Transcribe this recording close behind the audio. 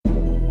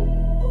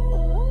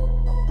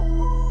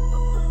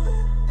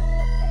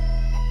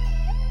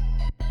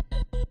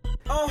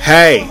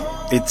Hey,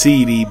 it's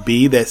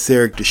EDB, that's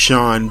Eric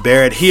Deshaun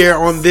Barrett here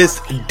on this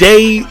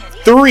day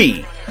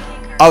 3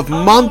 of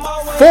month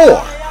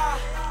 4,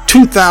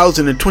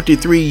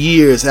 2023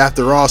 years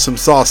after awesome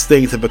sauce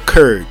things have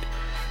occurred.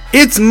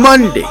 It's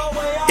Monday,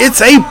 it's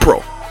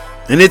April,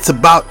 and it's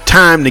about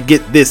time to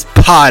get this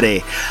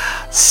party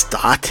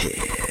started.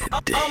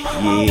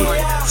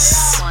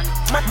 Yes,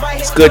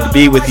 it's good to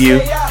be with you.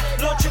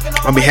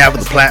 On behalf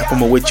of the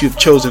platform on which you've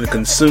chosen to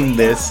consume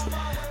this,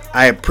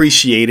 I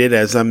appreciate it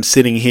as I'm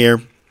sitting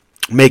here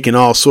making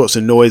all sorts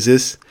of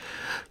noises,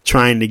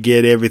 trying to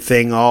get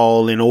everything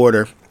all in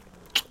order,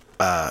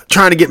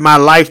 trying to get my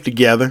life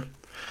together,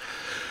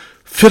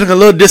 feeling a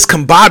little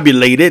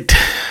discombobulated.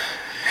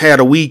 Had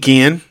a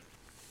weekend.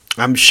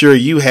 I'm sure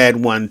you had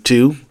one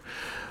too,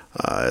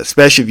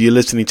 especially if you're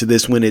listening to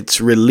this when it's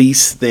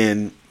released,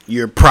 then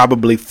you're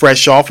probably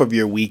fresh off of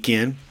your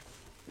weekend.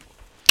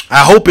 I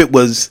hope it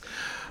was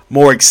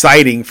more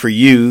exciting for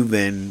you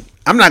than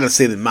I'm not gonna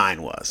say that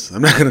mine was.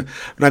 I'm not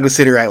gonna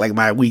sit here and act like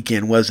my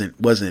weekend wasn't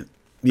it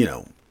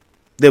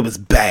was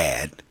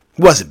bad. It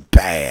wasn't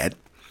bad.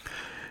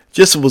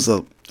 Just there was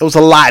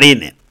a lot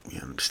in it.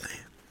 You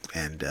understand?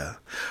 And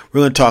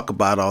we're gonna talk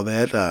about all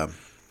that.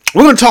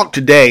 We're gonna talk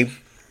today.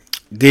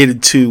 We're gonna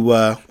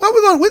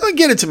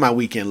get into my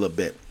weekend a little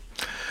bit.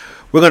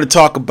 We're gonna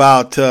talk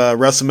about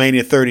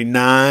WrestleMania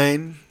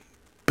 39,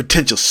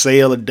 potential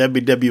sale of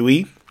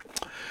WWE.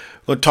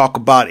 We're gonna talk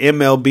about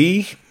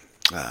MLB.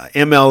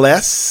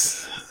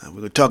 MLS. We're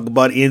going to talk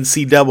about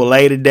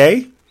NCAA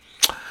today.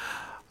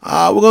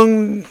 We're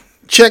going to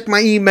check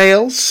my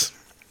emails,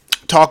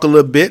 talk a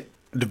little bit.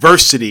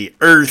 Diversity,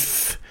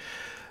 Earth,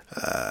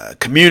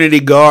 community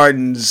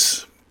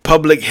gardens,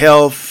 public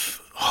health,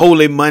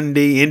 Holy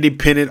Monday,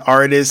 independent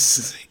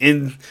artists,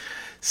 NCAA.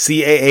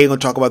 We're going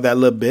to talk about that a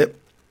little bit.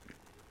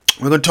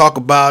 We're going to talk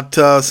about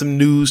some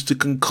news to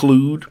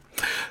conclude.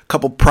 A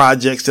couple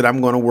projects that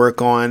I'm going to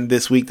work on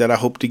this week that I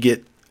hope to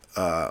get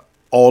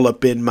all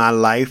up in my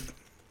life.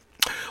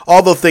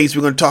 All those things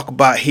we're going to talk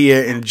about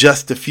here in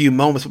just a few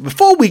moments. But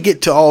before we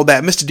get to all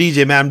that, Mr.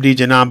 DJ, Madam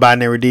DJ,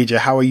 non-binary DJ,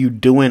 how are you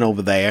doing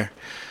over there?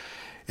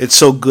 It's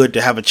so good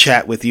to have a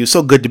chat with you.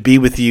 So good to be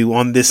with you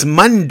on this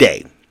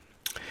Monday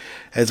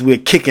as we're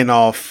kicking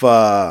off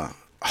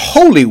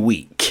Holy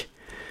Week.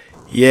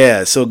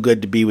 Yeah, so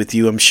good to be with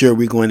you. I'm sure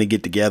we're going to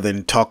get together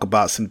and talk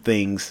about some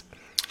things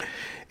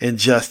in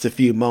just a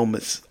few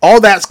moments.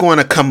 All that's going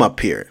to come up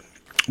here.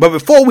 But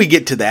before we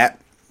get to that,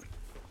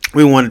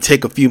 we want to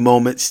take a few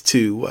moments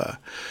to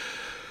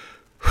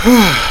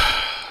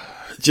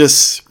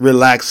just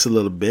relax a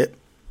little bit.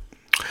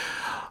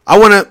 I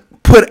want to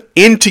put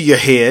into your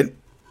head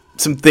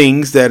some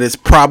things that is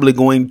probably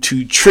going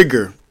to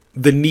trigger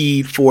the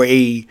need for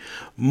a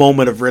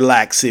moment of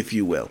relax, if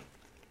you will.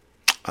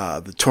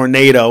 The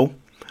tornado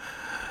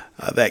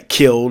that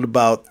killed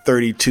about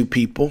 32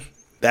 people.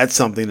 That's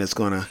something that's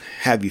going to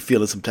have you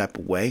feeling some type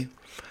of way.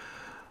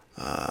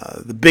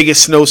 The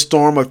biggest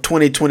snowstorm of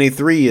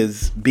 2023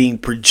 is being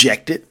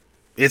projected.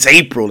 It's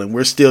April and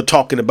we're still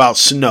talking about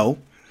snow.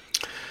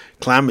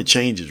 Climate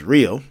change is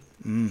real.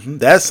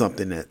 That's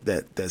something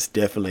that's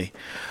definitely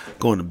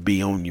going to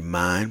be on your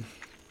mind.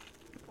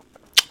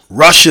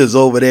 Russia's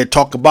over there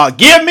talking about,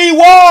 give me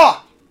war.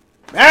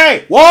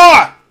 Hey,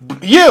 war.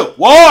 You,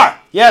 war.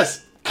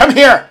 Yes, come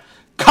here.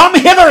 Come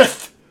hither.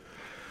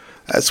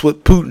 That's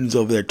what Putin's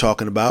over there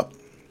talking about.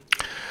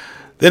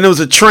 Then there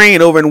was a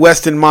train over in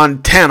western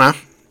Montana,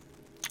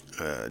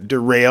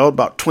 derailed.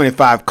 About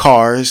 25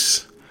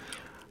 cars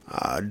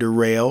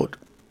derailed.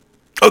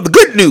 Oh, the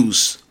good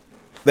news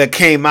that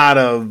came out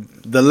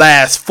of the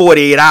last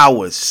 48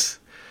 hours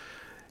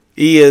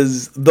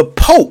is the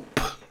Pope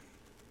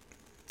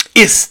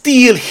is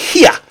still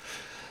here.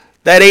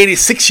 That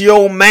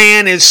 86-year-old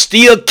man is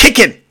still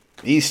kicking.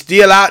 He's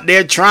still out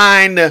there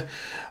trying to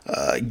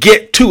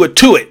get to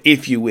it,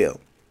 if you will.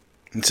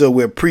 And so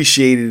we're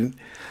appreciating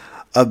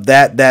of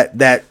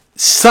that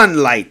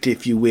sunlight,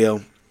 if you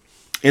will,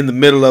 in the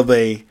middle of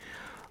a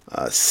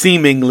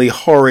seemingly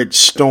horrid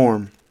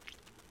storm.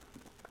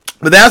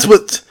 But that's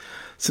what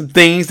some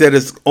things that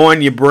is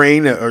on your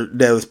brain, or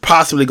that is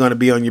possibly going to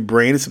be on your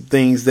brain, and some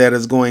things that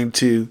is going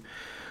to,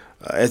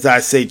 as I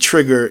say,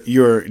 trigger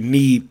your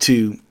need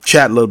to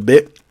chat a little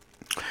bit.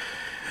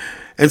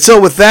 And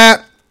so with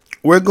that,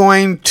 we're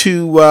going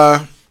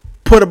to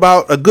put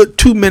about a good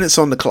 2 minutes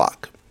on the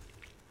clock.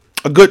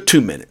 A good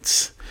 2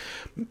 minutes.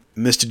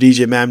 Mr.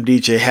 DJ, Madam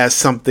DJ has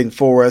something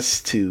for us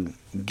to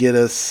get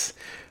us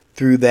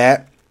through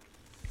that.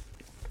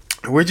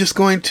 We're just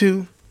going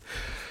to,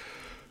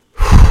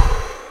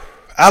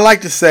 I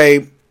like to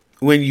say,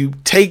 when you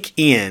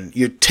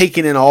you're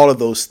taking in all of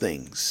those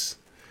things.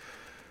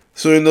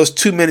 So in those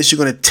 2 minutes, you're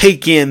going to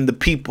take in the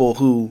people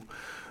who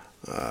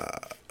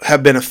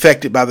have been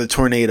affected by the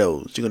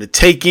tornadoes. You're going to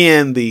take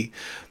in the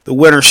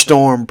winter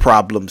storm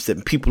problems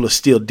that people are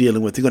still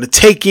dealing with. You're going to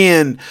take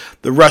in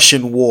the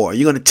Russian war.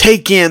 You're going to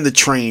take in the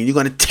train. You're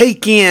going to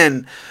take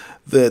in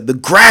the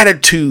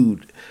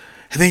gratitude.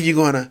 And then you're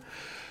going to,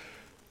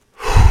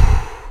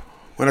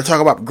 when I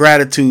talk about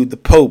gratitude, the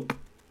Pope,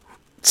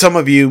 some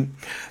of you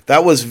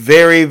That was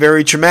very,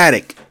 very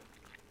traumatic,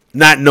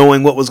 not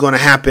knowing what was going to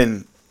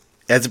happen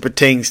as it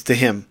pertains to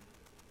him.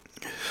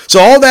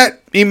 So all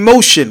that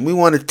emotion, we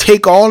want to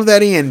take all of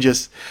that in.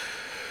 Just,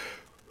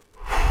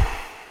 I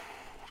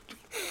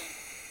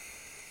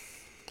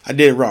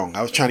did it wrong.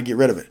 I was trying to get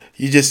rid of it.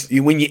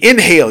 When you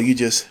inhale, you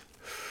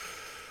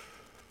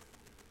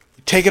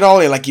take it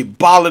all in, like you're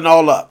balling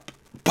all up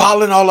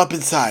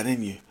inside,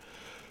 and you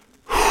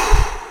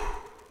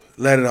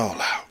let it all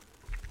out.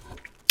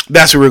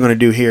 That's what we're going to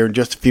do here in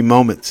just a few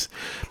moments.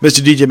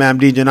 Mr. DJ, Ma'am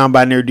DJ,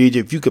 non-binary DJ,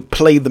 if you could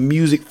play the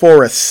music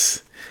for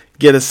us,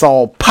 get us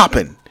all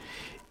popping,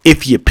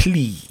 if you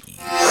please.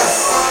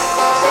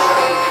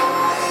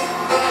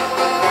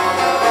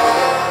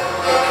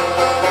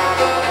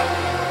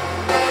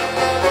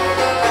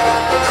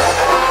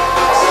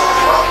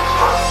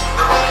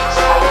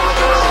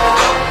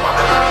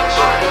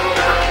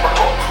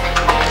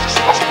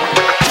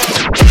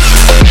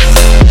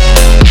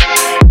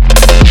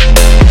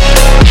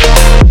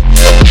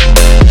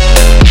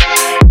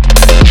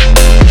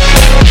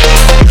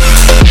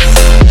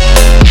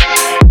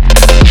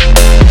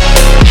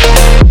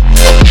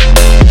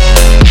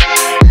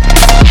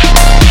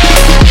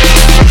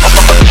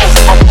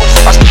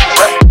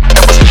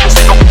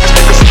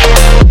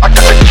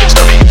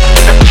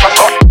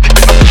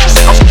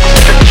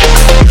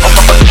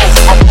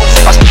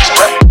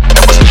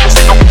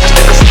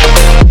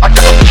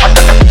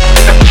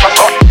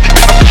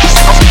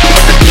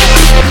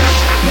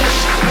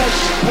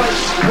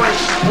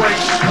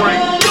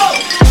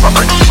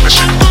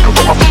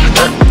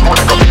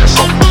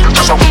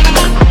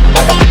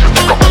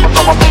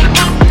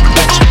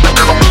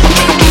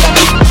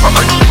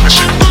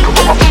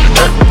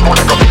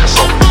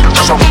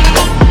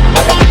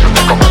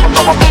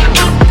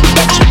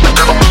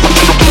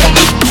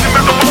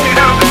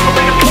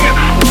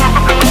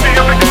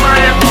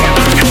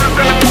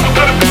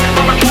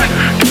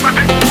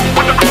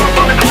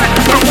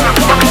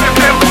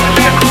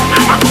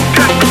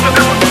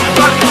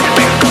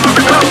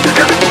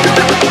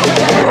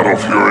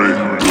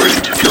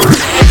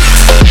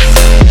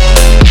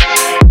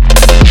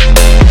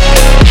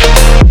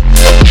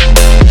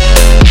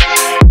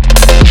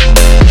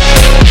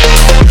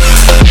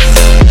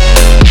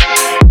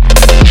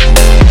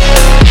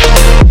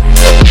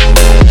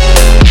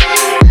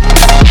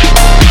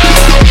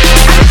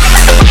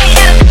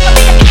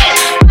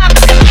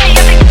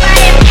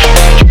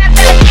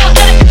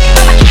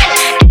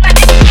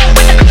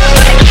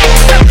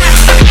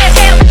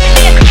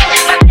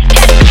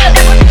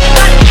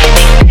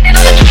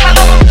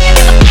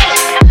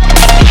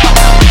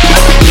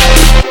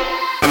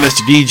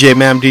 DJ,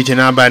 Ma'am DJ,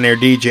 non-binary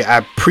DJ, I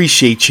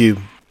appreciate you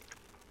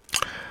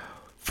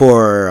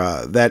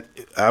for that.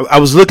 I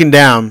was looking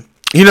down.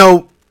 You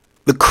know,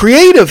 the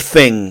creative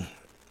thing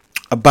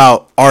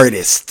about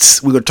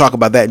artists, we're going to talk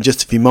about that in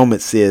just a few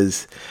moments,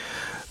 is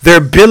their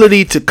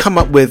ability to come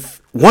up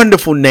with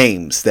wonderful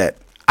names that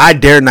I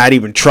dare not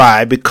even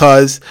try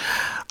because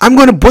I'm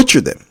going to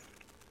butcher them.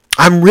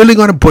 I'm really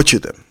going to butcher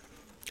them.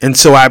 And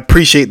so I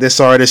appreciate this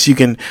artist. You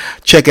can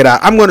check it out.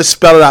 I'm going to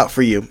spell it out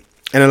for you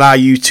and allow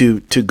you to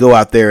go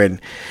out there,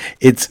 and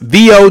it's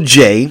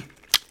VOJ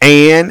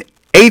and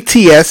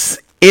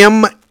ATSMXN.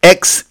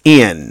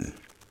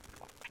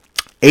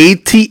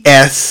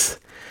 ATSMXN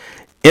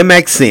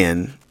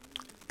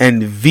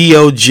and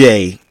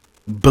VOJ.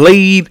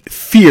 Blade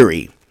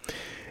Fury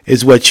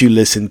is what you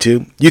listen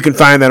to. You can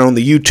find that on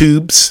the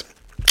YouTubes.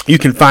 You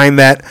can find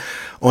that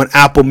on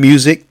Apple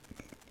Music.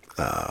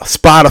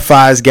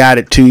 Spotify's got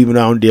it too, even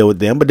though I don't deal with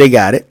them, but they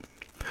got it.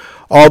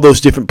 All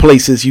those different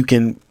places you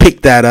can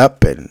pick that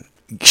up and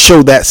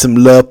show that some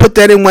love. Put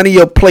that in one of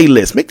your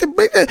playlists. Make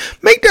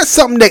that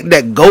something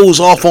that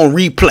goes off on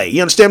replay.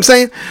 You understand what I'm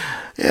saying?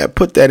 Yeah,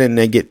 put that in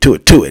there. Get to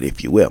it,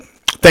 if you will.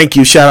 Thank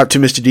you. Shout out to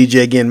Mr.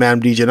 DJ again,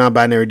 Madam DJ,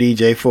 non-binary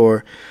DJ,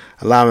 for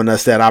allowing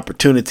us that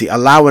opportunity,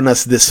 allowing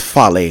us this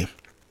folly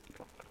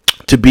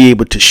to be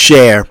able to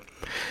share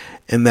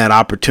in that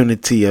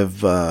opportunity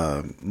of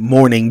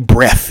morning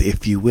breath,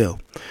 if you will.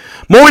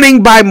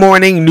 Morning by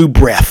morning, new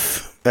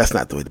breath. That's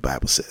not the way the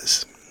Bible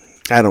says.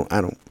 I don't.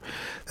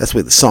 That's the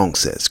way the song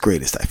says.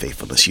 Greatest thy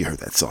faithfulness. You heard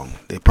that song.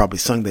 They probably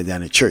sung that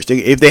down in church.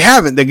 If they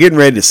haven't, they're getting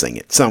ready to sing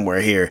it somewhere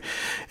here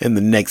in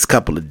the next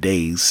couple of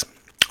days.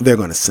 They're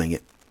going to sing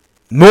it.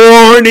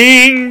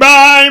 Morning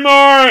by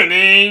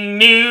morning,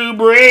 new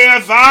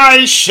breath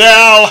I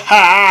shall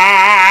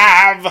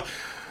have.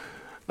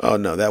 Oh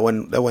no, that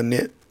wasn't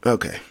it.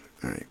 Okay,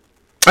 all right.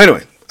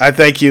 Anyway, I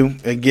thank you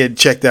again.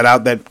 Check that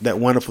out. That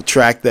wonderful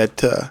track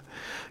that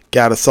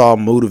got us all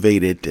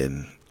motivated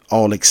and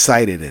all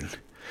excited and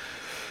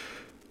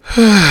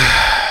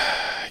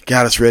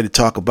got us ready to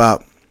talk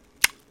about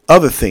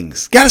other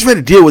things. Got us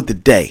ready to deal with the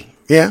day.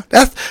 Yeah,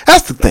 that's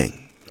the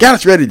thing. Got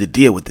us ready to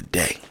deal with the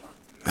day.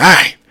 All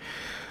right.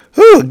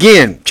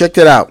 Again, check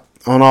that out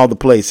on all the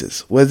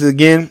places. What's it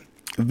again?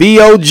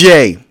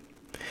 VOJ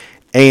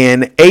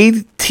and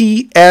ATSMXN,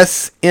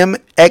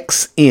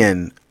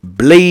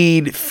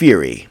 Blade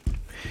Fury.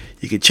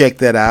 You can check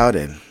that out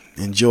and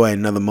enjoy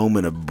another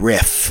moment of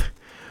breath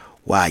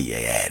while you're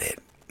at it.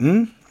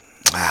 Hmm?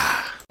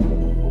 Ah.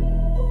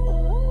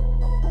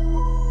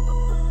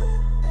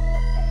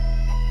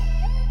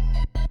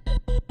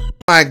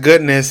 My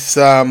goodness,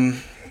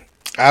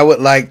 I would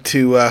like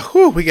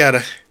to, we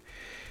gotta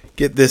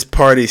get this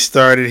party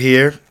started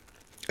here.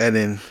 And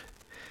then,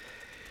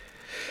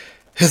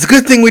 it's a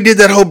good thing we did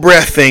that whole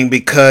breath thing,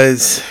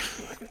 because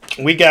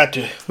we got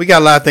a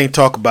lot of things to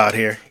talk about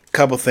here. A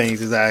couple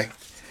things is I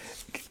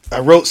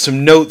wrote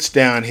some notes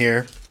down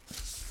here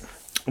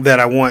that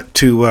I want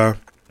to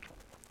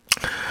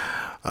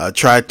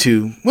try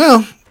to,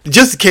 well,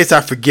 just in case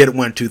I forget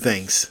one or two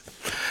things.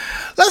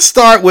 Let's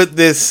start with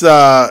this.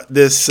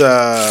 Let's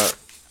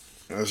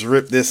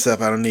rip this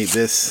up. I don't need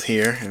this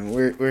here. And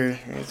where's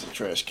the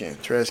trash can?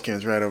 Trash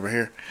can's right over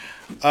here.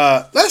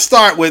 Let's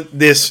start with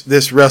this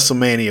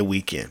WrestleMania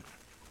weekend.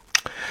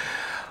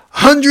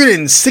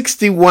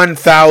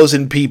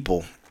 161,000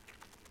 people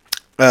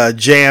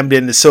jammed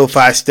in the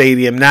SoFi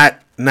Stadium. Not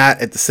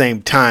at the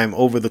same time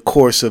over the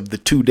course of the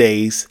 2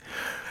 days.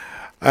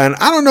 And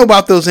I don't know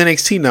about those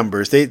NXT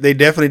numbers. They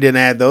definitely didn't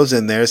add those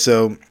in there.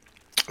 So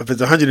if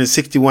it's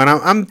 161,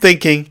 I'm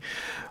thinking,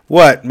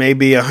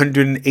 maybe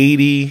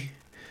 180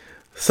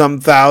 some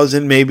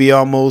thousand, maybe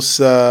almost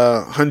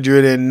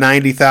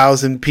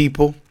 190,000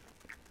 people.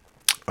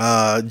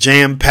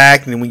 Jam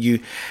packed, and when you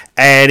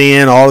add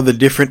in all of the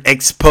different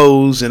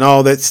expos and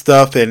all that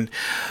stuff, and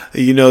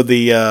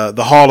the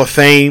Hall of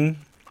Fame,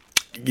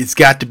 it's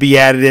got to be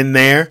added in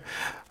there.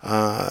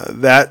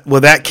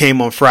 That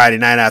came on Friday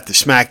night after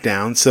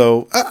SmackDown,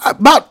 so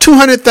about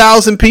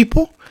 200,000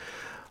 people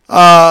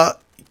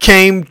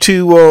came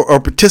to or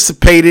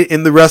participated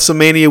in the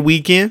WrestleMania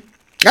weekend.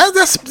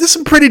 That's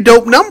some pretty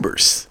dope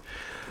numbers.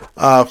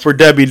 For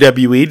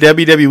WWE.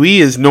 WWE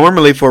is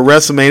normally for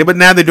WrestleMania, but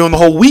now they're doing the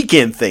whole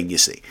weekend thing, you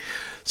see.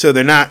 So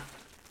they're not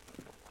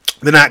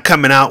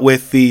coming out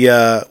with the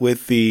 1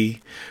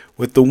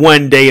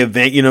 day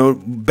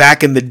event.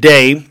 Back in the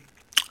day,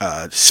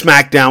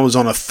 SmackDown was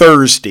on a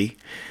Thursday,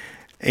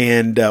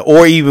 and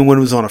or even when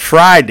it was on a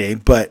Friday,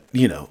 but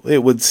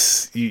it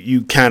was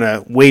you kind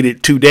of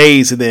waited 2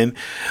 days, and then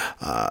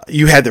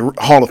you had the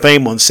Hall of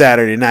Fame on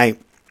Saturday night.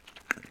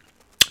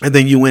 And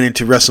then you went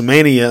into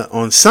WrestleMania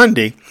on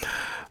Sunday.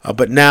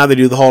 But now they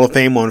do the Hall of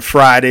Fame on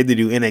Friday. They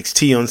do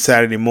NXT on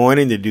Saturday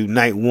morning. They do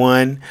night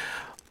 1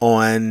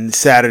 on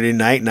Saturday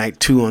night, night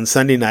 2 on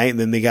Sunday night. And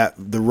then they got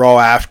the Raw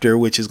after,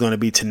 which is going to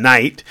be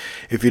tonight.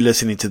 If you're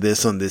listening to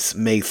this on this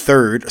May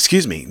 3rd.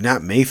 Excuse me,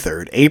 not May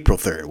 3rd, April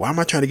 3rd. Why am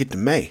I trying to get to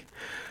May?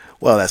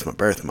 Well, that's my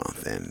birth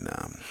month and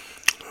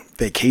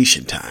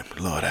vacation time.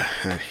 Lord,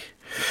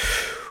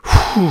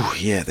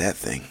 yeah, that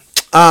thing.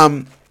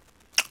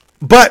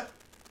 But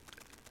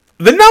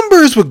the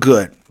numbers were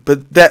good,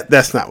 but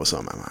that's not what's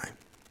on my mind.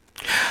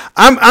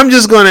 I'm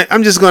just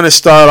gonna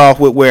start off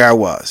with where I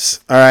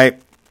was. All right,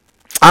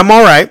 I'm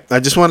all right. I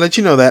just want to let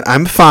you know that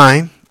I'm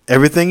fine.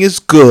 Everything is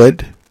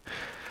good.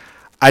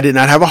 I did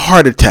not have a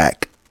heart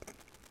attack.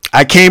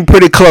 I came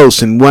pretty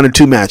close in 1 or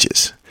 2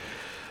 matches.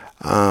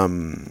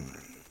 That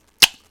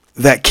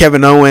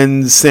Kevin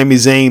Owens Sami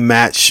Zayn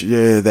match,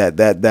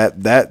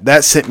 that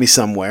sent me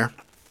somewhere.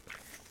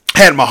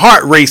 Had my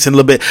heart racing a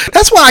little bit.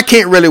 That's why I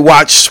can't really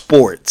watch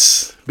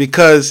sports,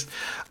 because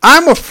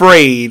I'm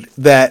afraid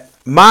that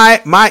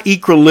my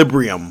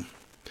equilibrium,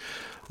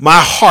 my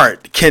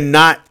heart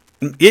cannot,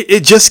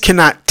 it just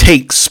cannot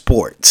take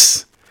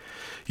sports.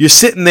 You're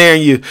sitting there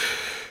and you,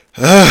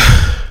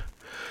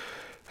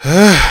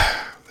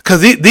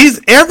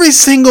 because every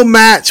single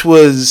match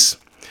was,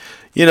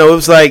 it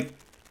was like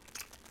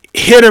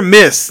hit or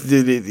miss.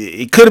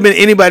 It could have been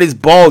anybody's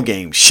ball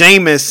game.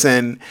 Sheamus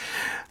and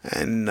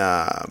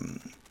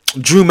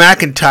Drew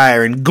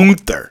McIntyre and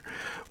Gunther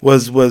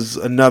was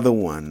another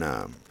one.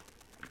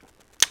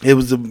 It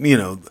was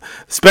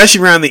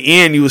especially around the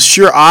end, you was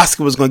sure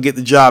Asuka was going to get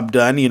the job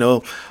done.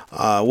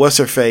 What's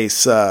her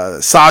face?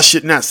 Not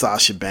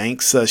Sasha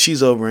Banks.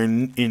 She's over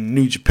in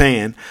New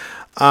Japan.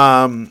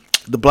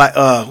 The black,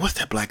 what's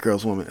that black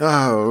girl's woman?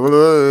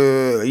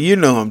 Oh, you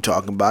know who I'm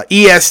talking about.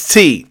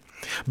 EST,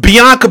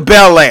 Bianca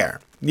Belair.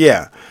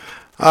 Yeah.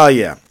 Oh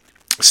yeah.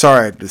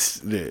 Sorry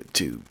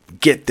to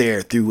get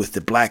there through with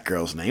the black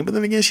girl's name, but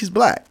then again, she's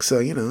black, so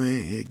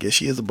I guess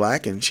she is a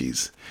black, and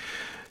she's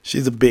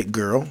a big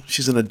girl.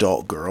 She's an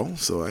adult girl,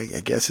 so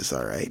I guess it's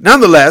all right.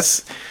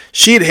 Nonetheless,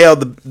 she had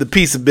held the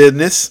piece of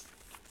business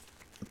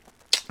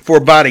for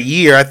about a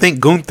year. I think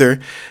Gunther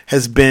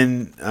has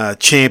been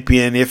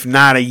champion, if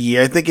not a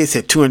year. I think they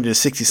said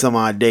 260 some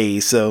odd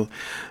days, so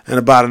in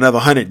about another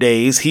 100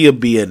 days, he'll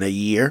be in a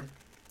year.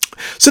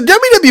 So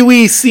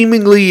WWE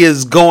seemingly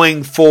is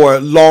going for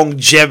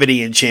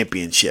longevity in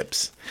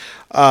championships.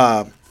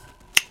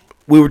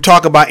 We were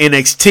talking about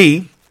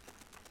NXT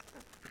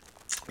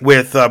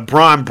with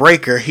Braun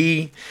Breaker.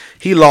 He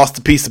lost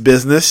a piece of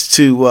business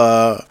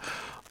to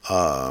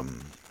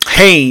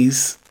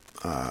Hayes,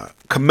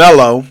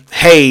 Carmelo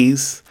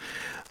Hayes.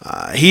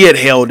 He had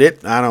held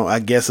it. I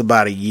guess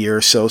about a year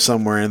or so,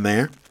 somewhere in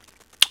there.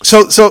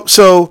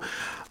 So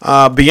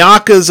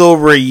Bianca's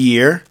over a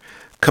year.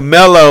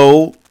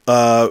 Carmelo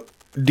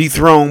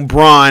dethroned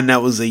Braun.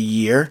 That was a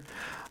year.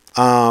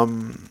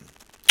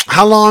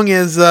 How long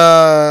is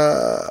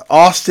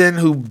Austin,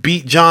 who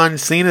beat John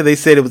Cena? They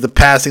said it was the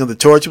passing of the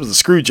torch. It was a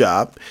screw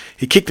job.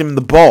 He kicked him in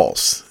the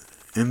balls.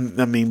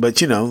 And I mean,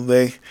 but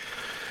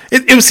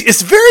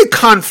it's very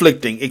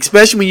conflicting,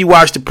 especially when you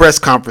watch the press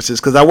conferences.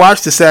 Because I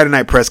watched the Saturday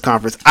night press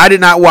conference. I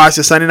did not watch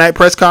the Sunday night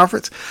press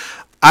conference.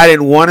 I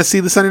didn't want to see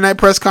the Sunday night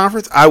press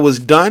conference. I was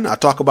done. I'll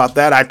talk about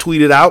that. I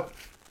tweeted out,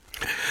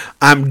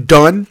 I'm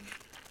done.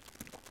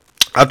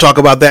 I'll talk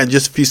about that in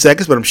just a few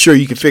seconds, but I'm sure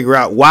you can figure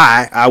out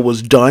why I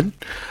was done.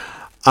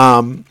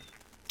 But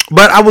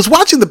I was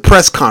watching the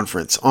press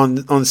conference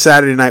on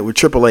Saturday night with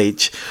Triple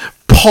H.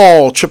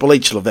 Paul Triple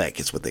H Levesque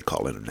is what they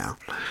call him now.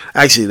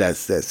 Actually,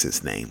 that's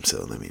his name,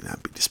 so let me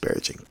not be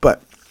disparaging.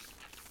 But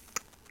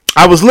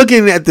I was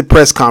looking at the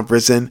press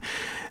conference, and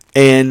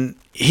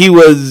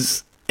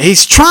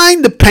he's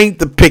trying to paint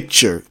the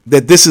picture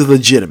that this is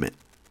legitimate.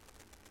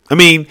 I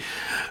mean,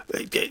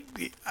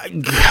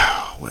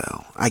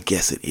 well, I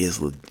guess it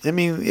is. I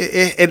mean,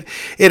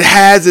 it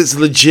has its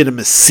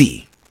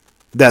legitimacy.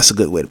 That's a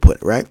good way to put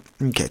it, right?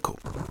 Okay, cool.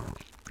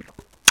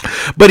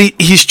 But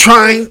he's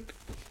trying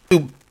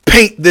to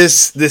paint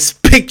this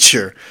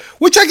picture,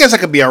 which I guess I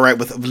could be all right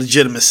with, of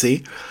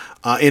legitimacy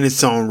in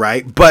its own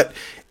right. But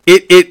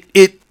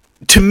it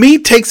to me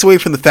takes away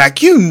from the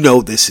fact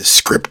this is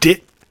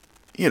scripted.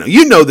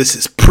 You know this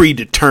is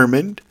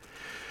predetermined.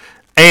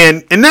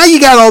 And now you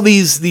got all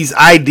these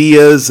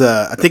ideas.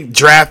 I think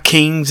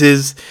DraftKings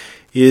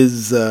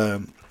is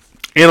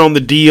in on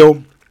the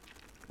deal.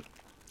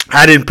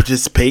 I didn't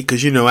participate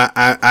because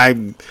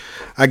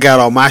I got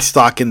all my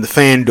stock in the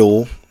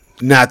FanDuel.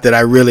 Not that I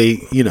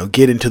really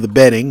get into the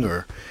betting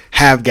or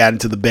have gotten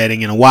to the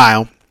betting in a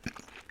while,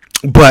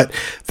 but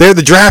they're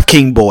the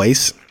DraftKings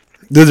boys.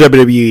 The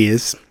WWE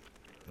is,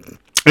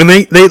 and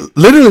they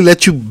literally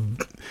let you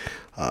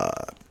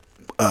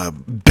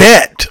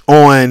bet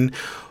on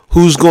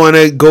who's going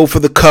to go for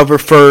the cover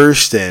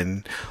first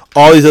and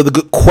all these other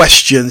good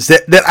questions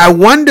that I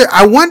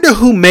wonder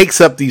who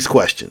makes up these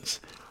questions.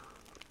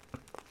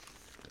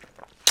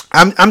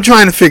 I'm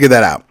trying to figure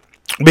that out,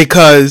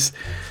 because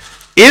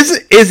is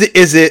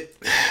it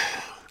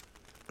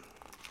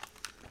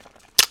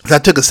I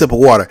took a sip of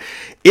water.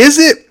 Is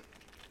it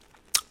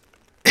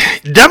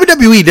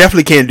WWE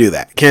definitely can't do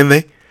that, can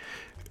they?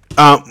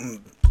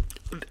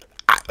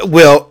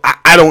 Well,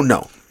 I don't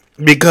know.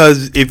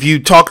 Because if you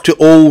talk to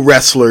old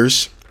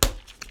wrestlers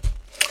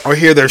or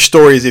hear their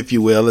stories, if you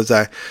will, as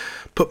I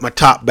put my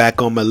top back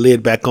on, my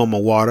lid back on my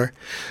water,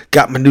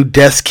 got my new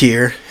desk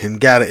here,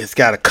 and it's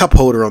got a cup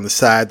holder on the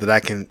side that I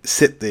can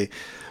sit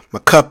my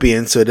cup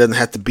in, so it doesn't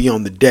have to be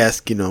on the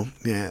desk. Yeah,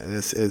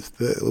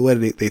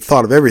 they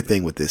thought of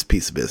everything with this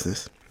piece of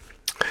business.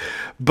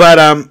 But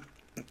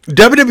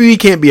WWE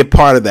can't be a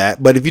part of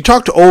that. But if you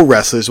talk to old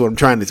wrestlers, what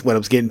I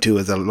was getting to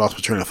is I lost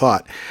my train of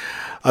thought.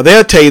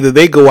 They'll tell you that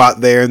they go out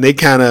there and they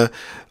kind of,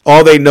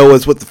 all they know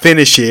is what the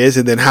finish is,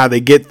 and then how they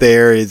get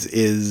there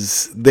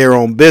is their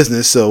own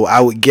business. So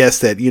I would guess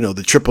that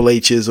the Triple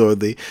H's or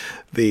the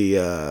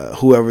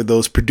whoever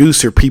those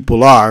producer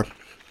people are,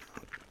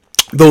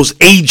 those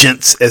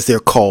agents as they're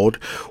called,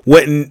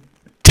 wouldn't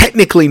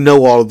technically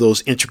know all of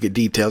those intricate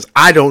details.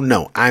 I don't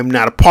know. I'm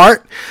not a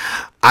part.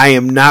 I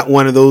am not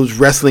one of those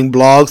wrestling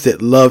blogs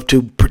that love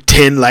to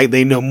pretend like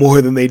they know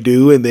more than they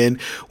do, and then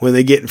when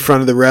they get in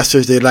front of the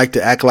wrestlers, they like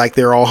to act like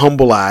they're all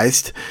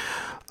humbleized.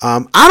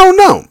 I don't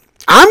know.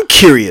 I'm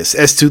curious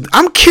as to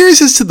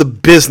the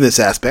business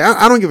aspect.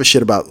 I don't give a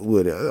shit about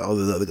all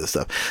this other good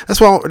stuff.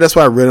 That's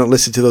why I really don't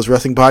listen to those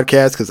wrestling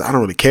podcasts, because I don't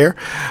really care.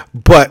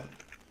 But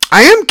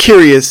I am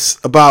curious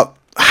about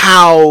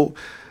how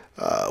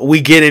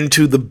we get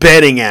into the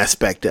betting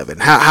aspect of it,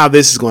 and how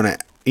this is going to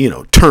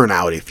turn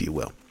out, if you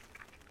will.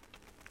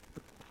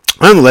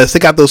 Nonetheless, they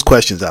got those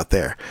questions out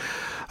there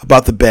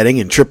about the betting,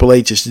 and Triple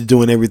H is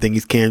doing everything he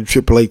can.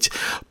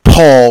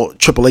 Paul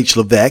Triple H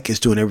Levesque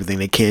is doing everything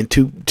they can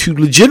to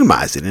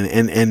legitimize it,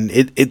 and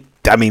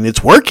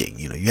it's working.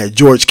 You had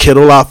George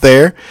Kittle out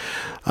there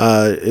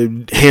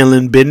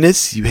handling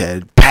business. You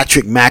had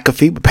Patrick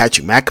McAfee, but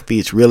Patrick McAfee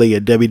is really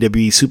a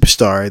WWE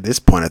superstar at this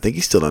point. I think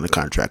he's still under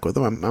contract with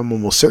them. I'm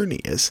almost certain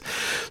he is.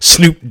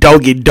 Snoop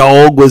Doggy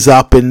Dogg was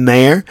up in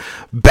there.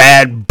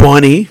 Bad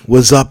Bunny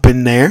was up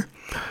in there.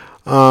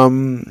 Al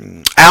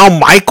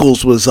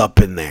Michaels was up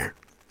in there.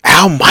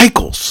 Al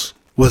Michaels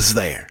was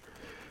there.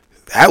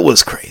 That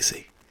was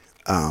crazy.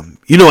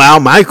 Al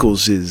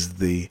Michaels is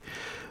the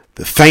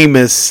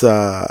famous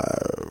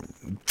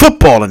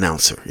football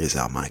announcer. Is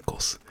Al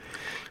Michaels?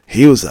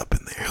 He was up in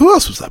there. Who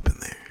else was up in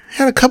there?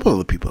 Had a couple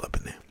other people up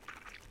in there.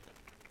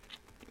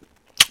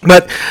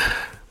 But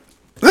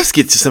let's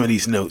get to some of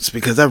these notes,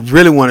 because I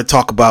really want to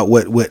talk about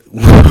what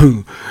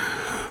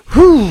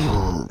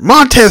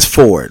Montez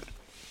Ford.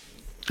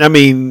 I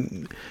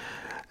mean,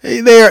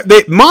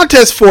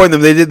 Montez Ford and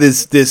them, they did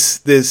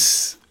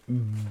this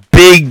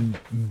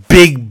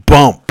big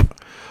bump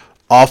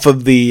off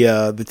of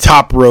the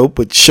top rope,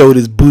 which showed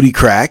his booty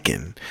crack,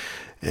 and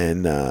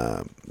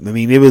I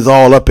mean, it was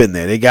all up in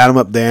there. They got him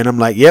up there, and I'm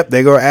like, yep,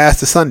 they go ass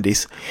to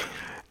Sundays.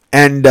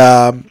 And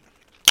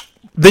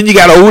then you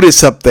got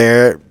Otis up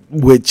there,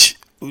 which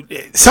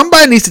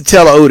somebody needs to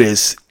tell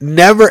Otis,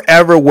 never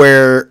ever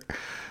wear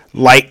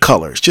light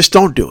colors. Just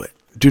don't do it.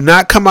 Do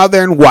not come out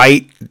there in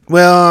white.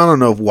 Well, I don't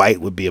know if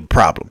white would be a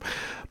problem,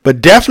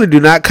 but definitely do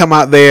not come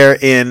out there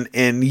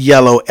in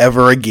yellow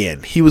ever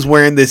again. He was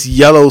wearing this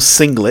yellow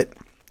singlet,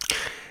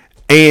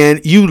 and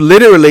you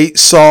literally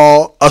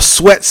saw a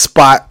sweat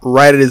spot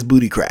right at his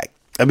booty crack.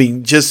 I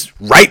mean, just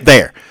right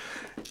there.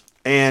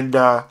 And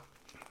I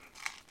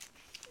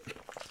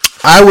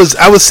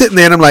was sitting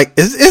there and I'm like,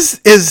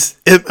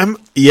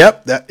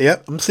 yep,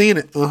 I'm seeing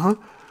it.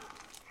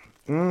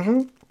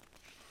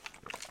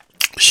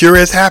 Sure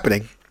is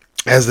happening.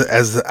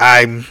 As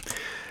I'm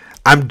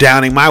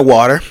downing my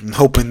water and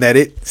hoping that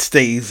it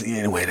stays.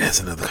 Anyway, that's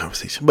another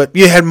conversation. But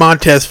you had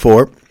Montez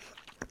Ford.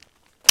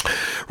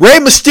 Rey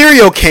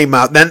Mysterio came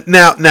out.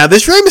 Now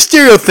this Rey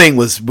Mysterio thing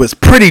was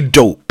pretty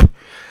dope.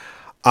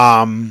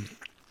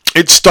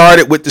 It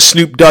started with the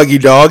Snoop Doggy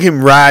Dogg,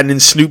 him riding in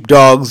Snoop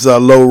Dogg's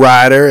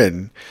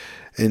lowrider,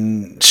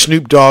 and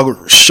Snoop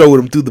Dogg showed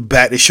him through the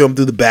back. They show him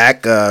through the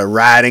back,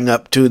 riding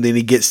up to, and then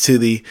he gets to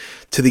the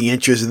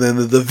entrance, and then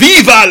the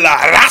Viva la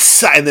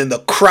Raza, and then the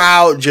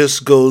crowd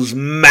just goes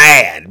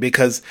mad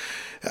because,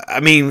 I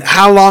mean,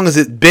 how long has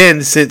it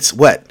been since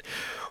what?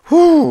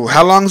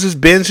 How long has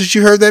it been since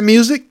you heard that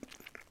music?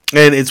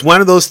 And it's one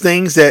of those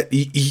things that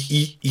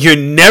you're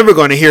never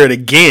going to hear it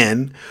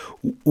again.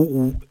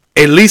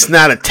 At least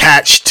not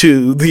attached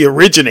to the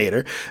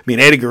originator. I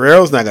mean, Eddie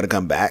Guerrero's not going to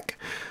come back.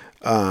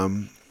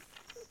 God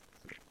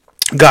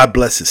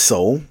bless his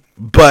soul.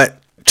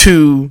 But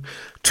to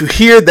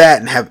hear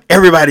that and have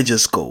everybody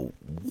just go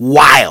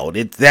wild,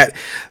 that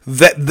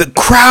the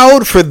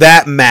crowd for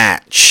that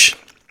match.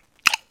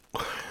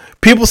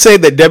 People say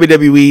that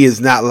WWE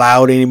is not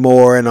loud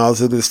anymore and all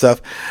this other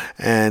stuff,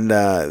 and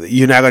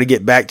you're not going to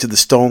get back to the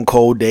Stone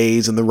Cold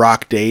days and the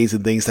Rock days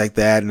and things like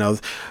that. And all,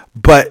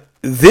 but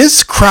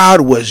this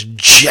crowd was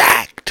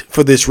jacked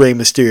for this Rey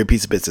Mysterio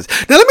piece of business.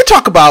 Now, let me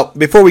talk about,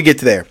 before we get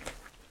to there,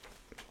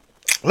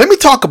 let me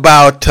talk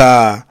about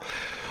Dominic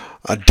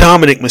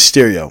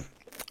Mysterio.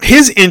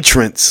 His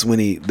entrance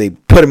when they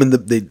put him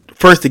in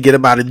first to get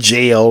him out of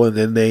jail, and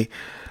then they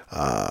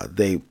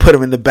put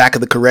him in the back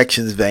of the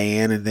corrections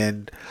van, and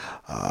then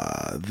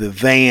the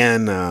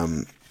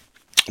van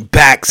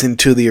backs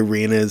into the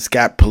arena. It's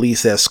got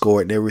police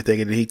escort and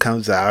everything, and he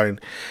comes out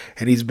and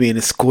he's being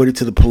escorted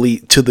to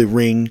the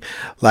ring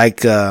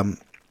like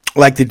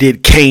they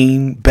did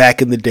Kane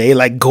back in the day,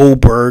 like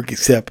Goldberg,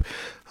 except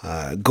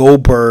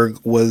Goldberg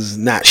was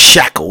not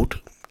shackled.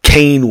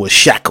 Kane was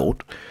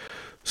shackled.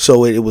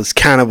 So it was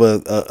kind of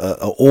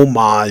a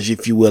homage,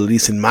 if you will, at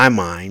least in my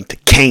mind, to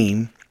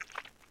Kane.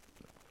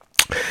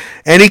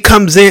 And he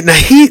comes in.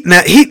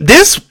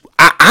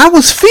 I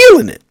was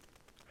feeling it.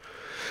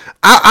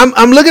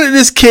 I'm looking at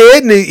this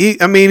kid, and he's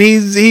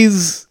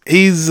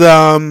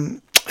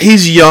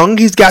young.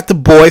 He's got the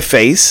boy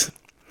face,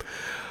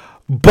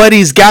 but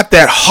he's got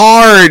that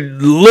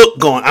hard look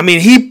going. I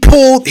mean, he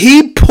pulled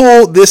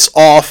this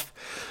off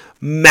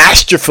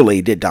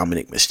masterfully. Did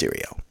Dominic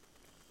Mysterio,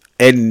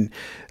 and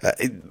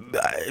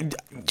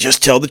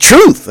just tell the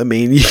truth. I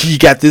mean, you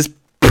got this.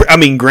 I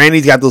mean,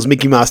 granny's got those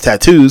Mickey Mouse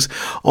tattoos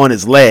on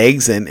his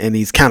legs, and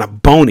he's kind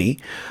of bony.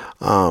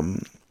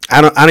 I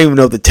don't even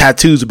know if the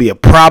tattoos would be a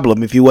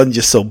problem if he wasn't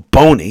just so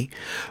bony.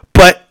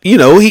 But, you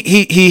know,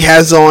 he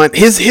has on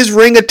his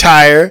ring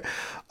attire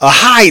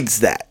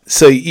hides that.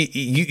 So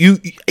you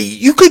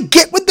could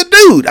get with the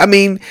dude. I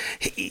mean,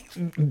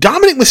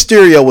 Dominic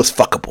Mysterio was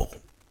fuckable.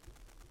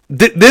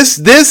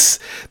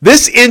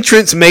 This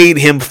entrance made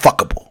him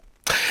fuckable.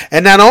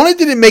 And not only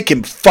did it make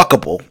him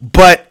fuckable,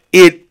 but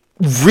it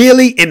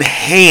really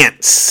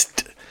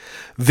enhanced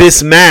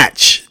this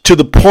match to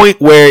the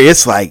point where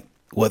it's like,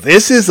 well,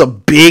 this is a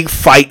big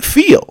fight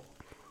feel.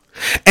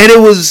 And it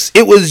was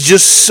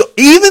just so,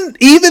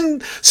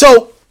 even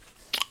so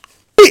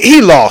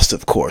he lost,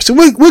 of course. And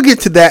we'll get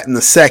to that in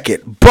a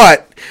second.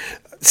 But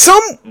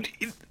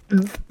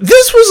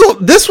this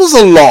was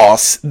a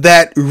loss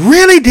that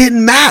really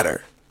didn't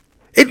matter.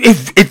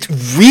 It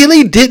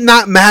really did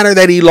not matter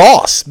that he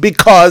lost,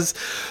 because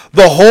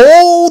the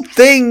whole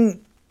thing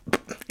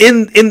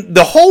in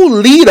the whole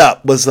lead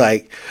up was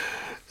like,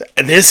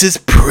 this is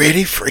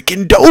pretty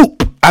freaking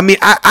dope. I mean,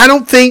 I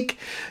don't think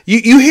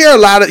you heard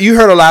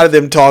a lot of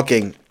them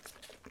talking.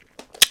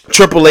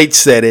 Triple H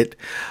said it.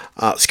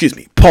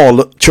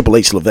 Triple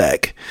H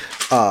Levesque,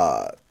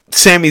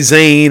 Sami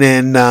Zayn,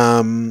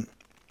 and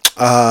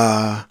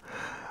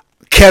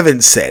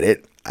Kevin said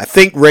it. I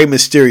think Rey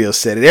Mysterio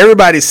said it.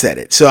 Everybody said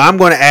it. So I'm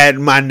going to add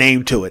my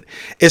name to it.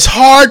 It's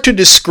hard to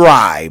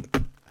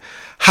describe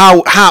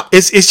how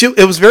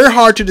it was very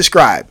hard to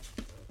describe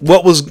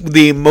what was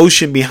the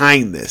emotion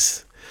behind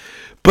this.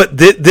 But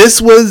this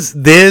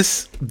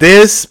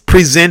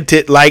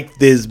presented like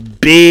this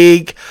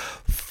big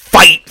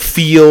fight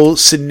feel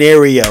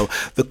scenario.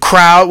 The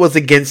crowd was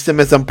against him.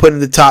 As I'm putting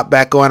the top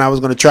back on, I was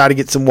going to try to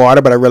get some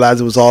water, but I realized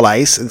it was all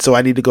ice, and so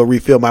I need to go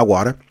refill my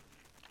water.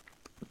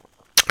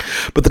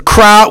 But the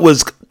crowd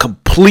was completely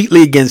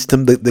completely against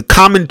him. The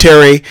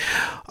commentary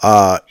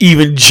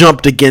even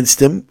jumped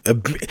against him.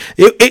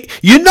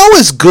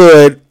 It's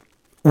good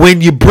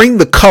when you bring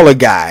the color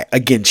guy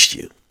against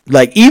you.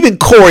 Like, even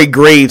Corey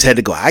Graves had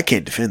to go, I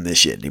can't defend this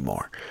shit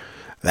anymore.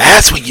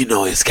 That's when you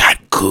know it's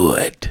got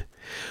good.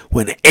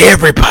 When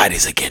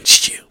everybody's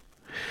against you.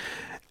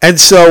 And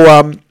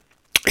so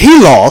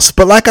he lost,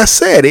 but like I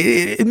said,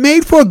 it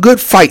made for a good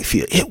fight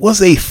feel. It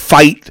was a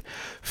fight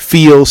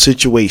feel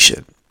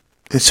situation.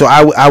 And so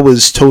I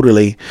was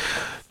totally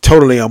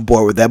on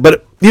board with that.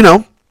 But,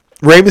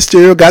 Rey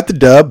Mysterio got the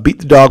dub, beat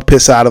the dog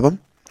piss out of him.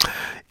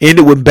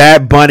 Ended with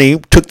Bad Bunny,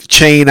 took the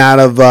chain out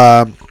of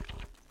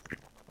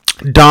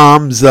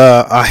Dom's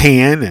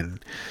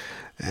hand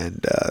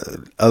and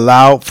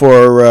allowed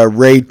for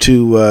Ray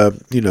to,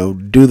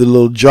 do the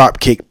little drop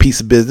kick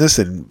piece of business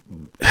and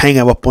hang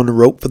him up on the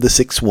rope for the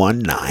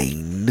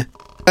 619.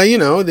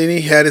 Then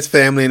he had his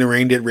family in the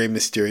ring, did Rey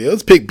Mysterio.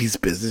 It's a big piece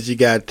of business. You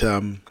got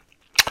the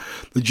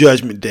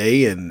Judgment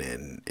Day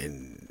and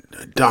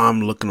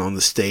Dom looking on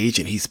the stage,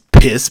 and he's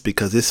pissed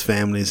because his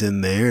family's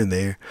in there, and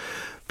they're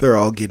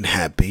all getting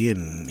happy,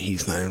 and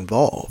he's not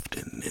involved.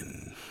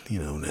 And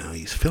now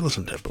he's feeling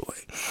some type of way.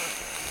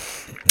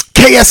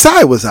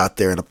 KSI was out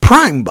there in a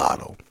prime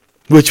bottle,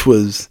 which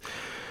was,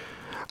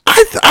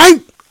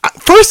 I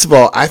first of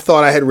all, I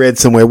thought I had read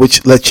somewhere,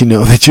 which lets you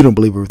know that you don't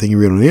believe everything you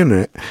read on the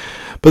internet.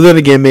 But then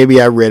again,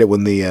 maybe I read it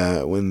when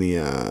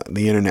the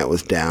internet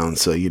was down,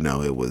 so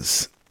it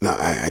was. No,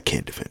 I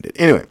can't defend it.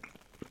 Anyway,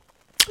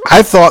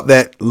 I thought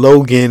that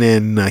Logan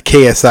and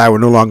KSI were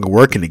no longer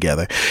working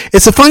together.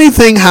 It's a funny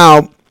thing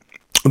how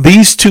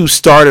these two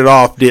started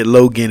off, did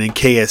Logan and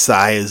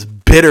KSI, as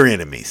bitter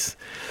enemies.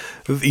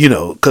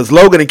 Because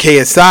Logan and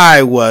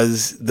KSI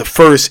was the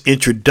first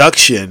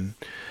introduction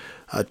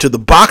to the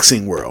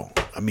boxing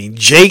world. I mean,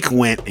 Jake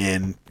went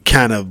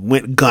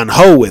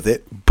gun-ho with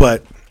it,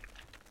 but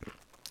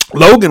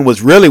Logan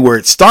was really where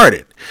it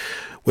started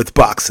with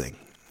boxing.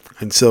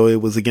 And so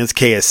it was against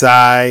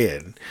KSI,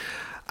 and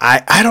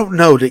I don't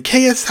know, did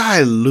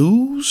KSI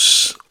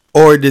lose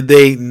or did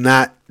they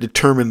not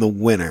determine the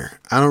winner?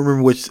 I don't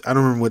remember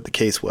what the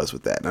case was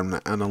with that. I'm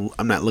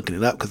not looking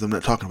it up because I'm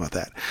not talking about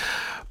that.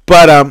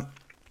 But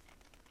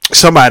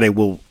somebody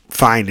will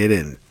find it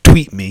and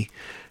tweet me.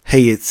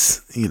 Hey,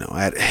 it's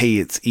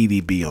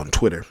EDB on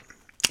Twitter,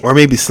 or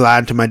maybe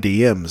slide to my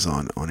DMs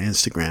on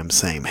Instagram,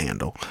 same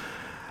handle.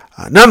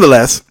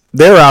 Nonetheless,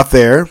 they're out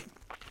there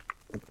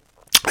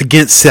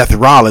against Seth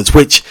Rollins,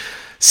 which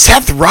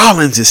Seth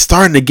Rollins is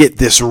starting to get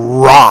this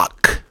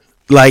Rock,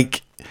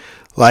 like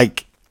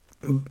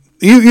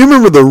you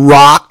remember The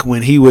Rock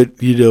when he would,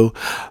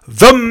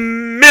 the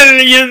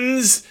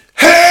millions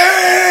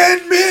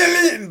and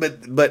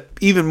millions, but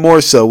even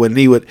more so when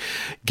he would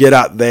get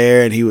out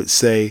there and he would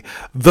say,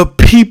 the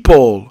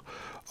people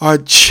are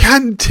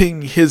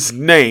chanting his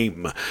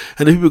name,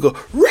 and the people go,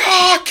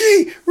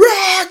 Rocky,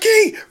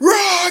 Rocky,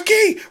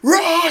 Rocky,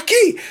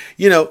 Rocky.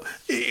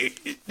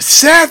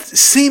 Seth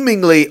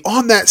seemingly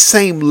on that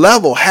same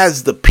level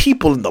has the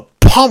people in the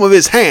palm of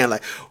his hand,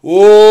 like,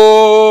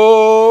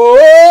 oh,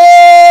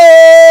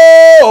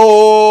 oh,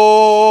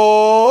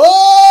 oh,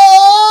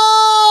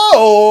 oh, oh.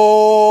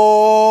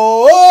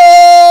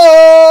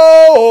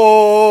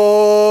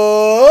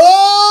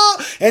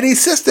 And he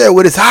sits there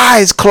with his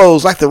eyes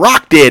closed like The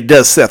Rock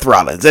does Seth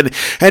Rollins. And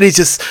he's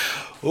just,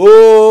 oh,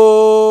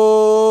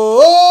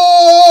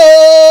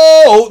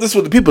 this is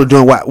what the people are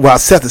doing while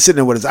Seth is sitting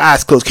there with his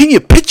eyes closed. Can you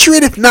picture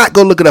it? If not,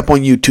 go look it up on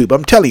YouTube.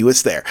 I'm telling you,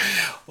 it's there.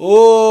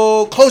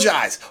 Oh, close your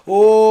eyes.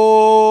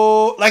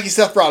 Oh, like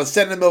Seth Rollins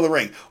standing in the middle of the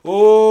ring.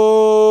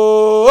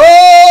 Oh,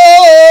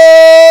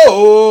 oh,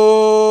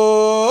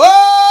 oh,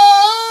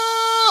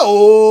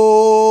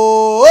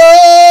 oh,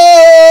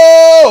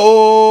 oh, oh.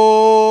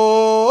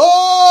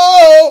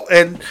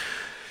 And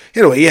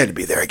anyway, he had to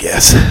be there, I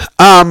guess.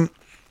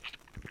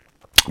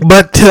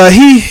 But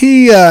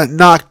he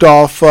knocked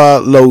off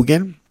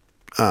Logan.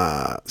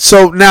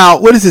 So now,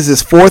 what is this?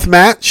 His fourth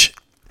match?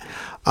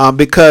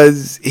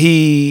 Because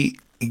he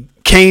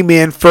came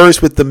in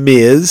first with The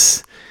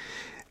Miz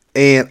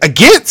and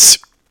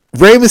against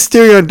Rey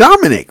Mysterio and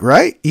Dominic,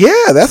 right?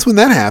 Yeah, that's when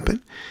that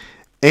happened.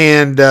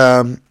 And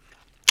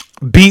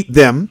beat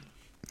them.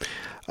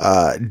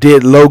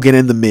 Did Logan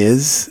and The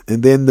Miz.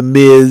 And then The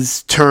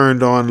Miz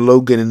turned on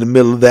Logan in the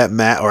middle of that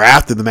match, or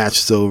after the match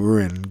was over,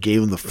 and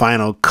gave him the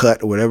final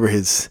cut, or whatever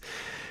his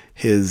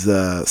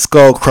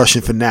skull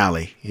crushing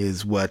finale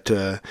is what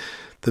The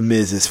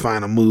Miz's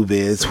final move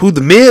is. Who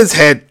The Miz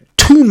had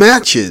 2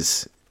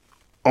 matches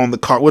on the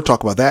card. We'll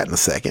talk about that in a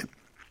second.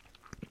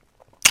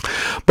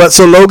 But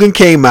so Logan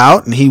came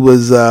out and he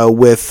was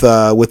with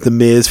The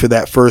Miz for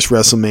that first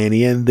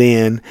WrestleMania, and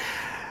then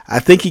I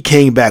think he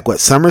came back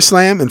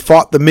SummerSlam and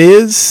fought The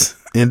Miz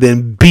and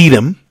then beat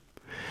him.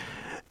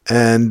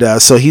 And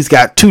so he's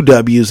got 2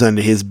 W's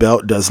under his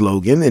belt, does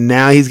Logan, and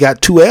now he's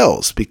got 2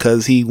 L's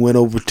because he went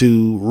over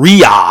to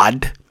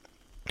Riyadh.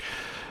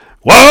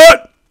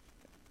 What?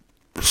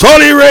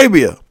 Saudi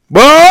Arabia.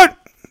 What?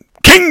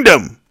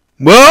 Kingdom.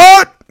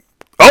 What?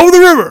 Over the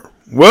river.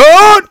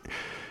 What?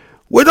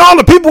 with all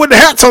the people with the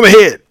hats on the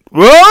head.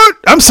 What?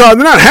 I'm sorry,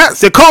 they're not hats.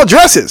 They're called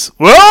dresses.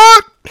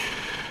 What?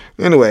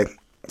 Anyway,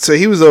 so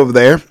he was over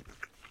there.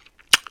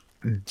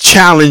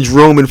 Challenged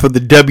Roman for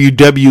the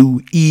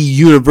WWE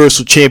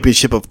Universal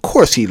Championship. Of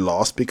course he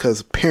lost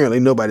because apparently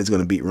nobody's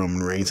going to beat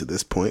Roman Reigns at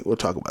this point. We'll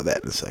talk about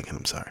that in a second.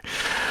 I'm sorry.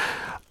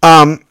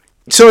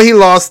 So he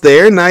lost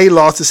there. Now he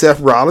lost to Seth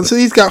Rollins. So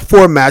he's got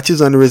 4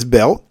 matches under his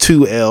belt.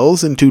 2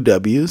 L's and 2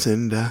 W's.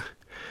 And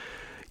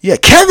yeah,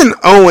 Kevin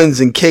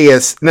Owens and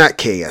Kevin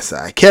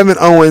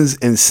Owens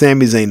and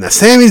Sami Zayn. Now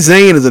Sami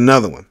Zayn is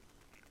another one.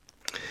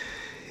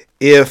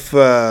 If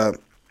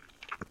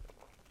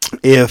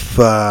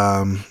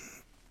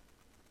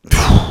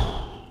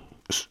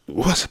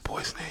what's the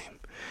boy's name?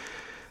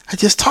 I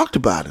just talked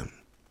about him.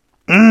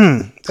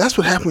 That's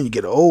what happens when you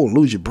get old and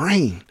lose your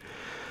brain.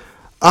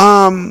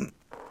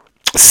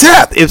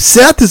 Seth. If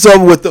Seth is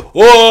over with the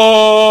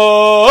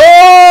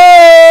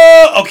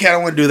okay, I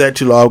don't want to do that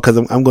too long because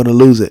I'm going to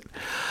lose it.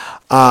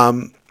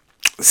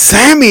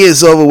 Sammy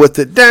is over with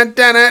the how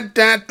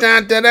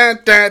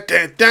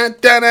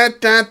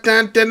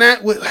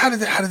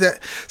did that?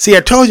 See,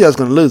 I told you I was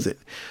going to lose it.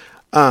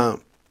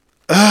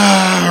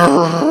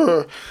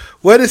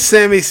 What is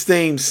Sammy's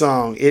theme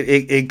song?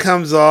 It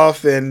comes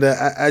off, and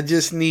I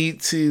just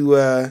need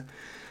to.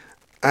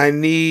 I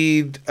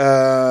need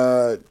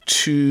to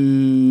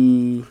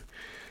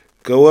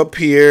go up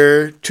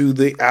here to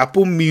the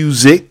Apple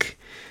Music,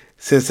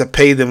 since I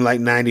pay them like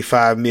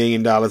 $95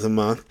 million a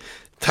month.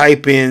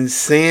 Type in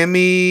Sami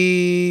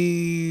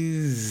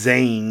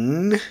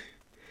Zayn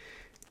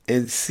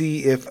and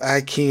see if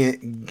I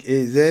can't.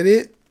 Is that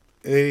it?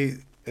 I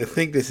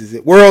think this is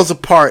it. Worlds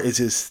Apart is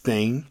his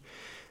thing.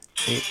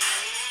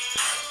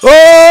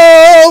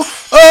 Oh,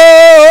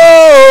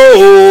 oh,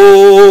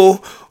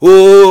 oh,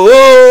 oh,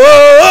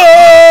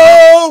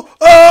 oh,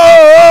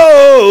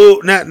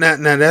 oh. Not,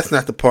 that's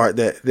not the part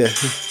that.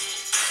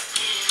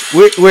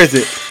 Where's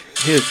it?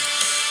 Here.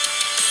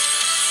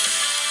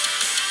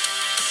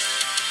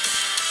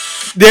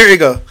 There you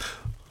go.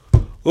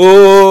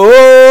 Oh,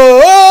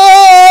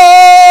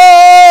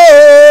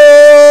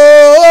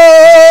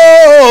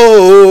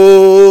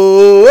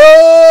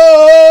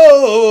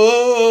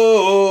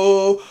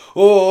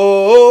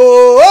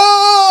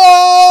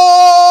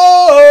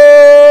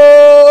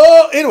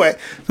 oh, anyway,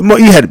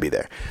 you had to be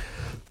there.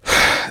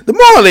 The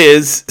moral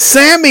is,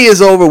 Sammy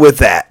is over with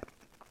that,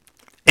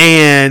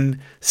 and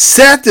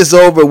Seth is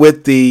over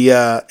with the.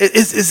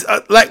 It's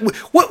like,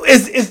 what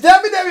is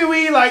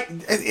WWE like?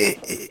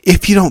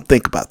 If you don't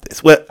think about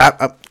this,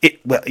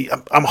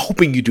 I'm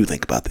hoping you do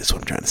think about this.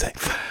 What I'm trying to say,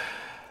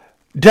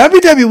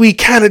 WWE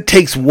kind of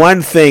takes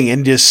one thing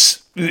and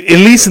just, at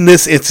least in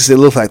this instance, it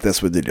looks like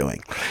that's what they're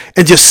doing,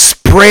 and just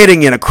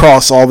spreading it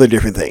across all the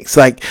different things.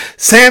 Like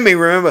Sammy,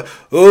 remember?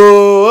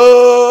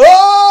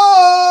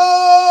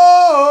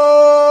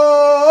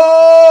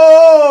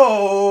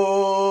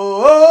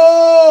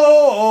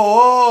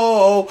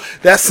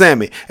 That's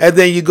Sammy. And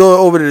then you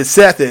go over to the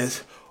Seth and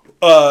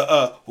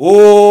wow.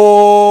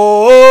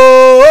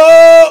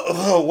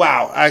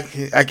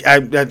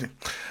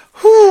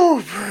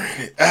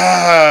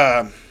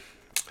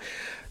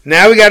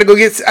 Now we got to go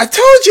get. I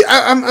told you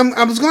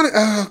I was going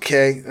to.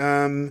 Okay.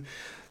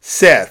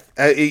 Seth,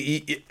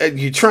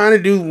 you're trying to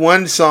do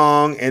one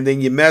song and then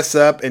you mess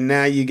up and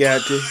now you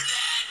got to.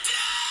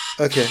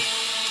 Okay.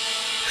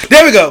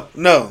 There we go.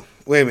 No,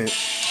 wait a minute.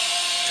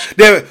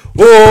 There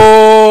we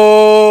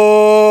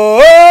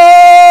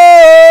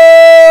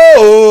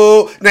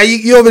oh, now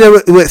you over there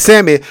with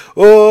Sammy.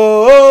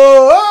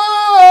 Oh,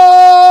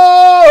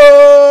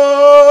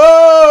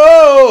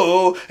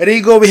 and then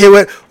you go over here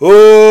with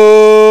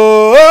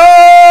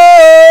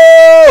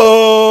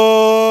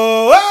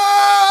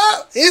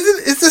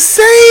it's the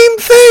same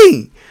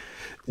thing,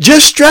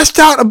 just stressed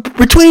out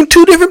between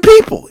 2 different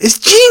people. It's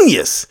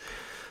genius.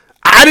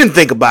 I didn't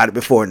think about it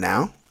before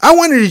now. I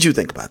wonder, did you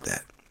think about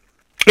that?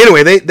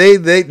 Anyway,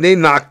 they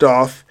knocked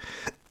off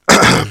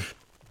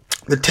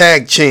the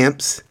tag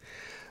champs.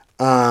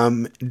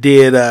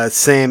 Did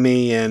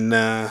Sammy and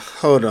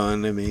hold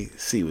on, let me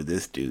see what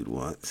this dude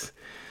wants.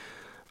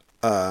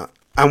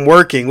 I'm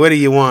working. What do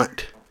you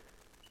want?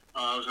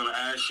 I was gonna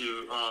ask you.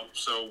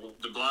 So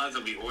the blinds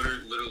will be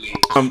ordered literally.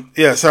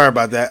 Yeah, sorry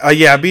about that.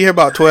 Yeah, I'll be here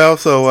about 12.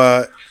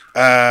 So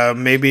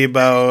maybe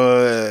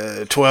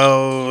about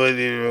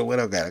 12. What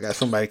I got? I got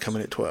somebody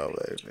coming at 12.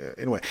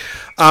 Anyway,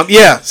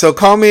 yeah. So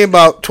call me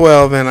about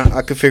 12, and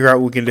I can figure out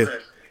what we can do. Okay.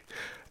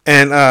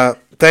 And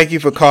thank you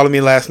for calling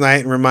me last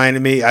night and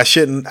reminding me. I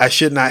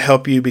should not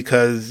help you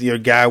because your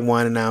guy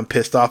won, and now I'm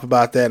pissed off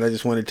about that. And I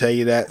just want to tell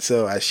you that,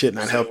 so I should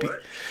not help you.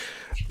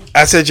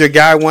 I said your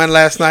guy won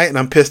last night, and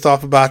I'm pissed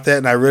off about that,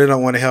 and I really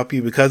don't want to help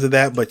you because of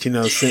that. But I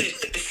told you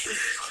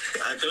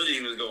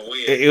he was gonna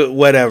win.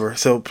 Whatever.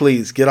 So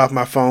please get off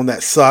my phone.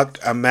 That sucked.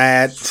 I'm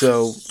mad.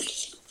 So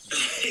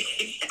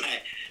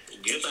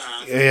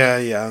goodbye.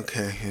 Yeah.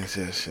 Okay.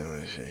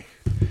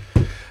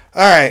 All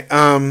right.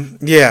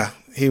 Yeah.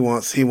 He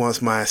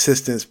wants my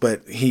assistance,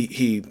 but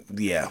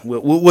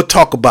we'll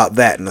talk about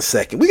that in a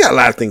second. We got a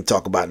lot of things to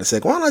talk about in a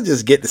second. Why don't I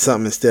just get to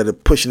something instead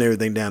of pushing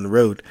everything down the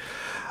road?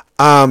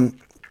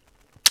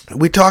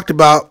 We talked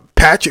about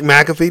Patrick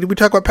McAfee. Did we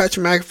talk about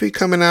Patrick McAfee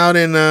coming out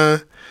in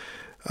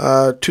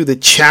to the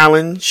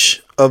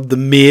challenge of The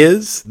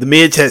Miz? The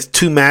Miz has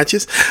 2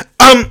 matches.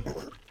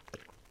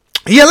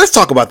 Yeah, let's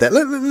talk about that.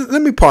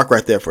 Let me park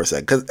right there for a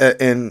second.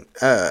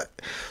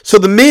 So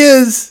The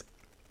Miz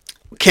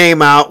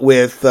came out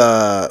with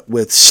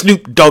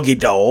Snoop Doggy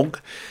Dogg,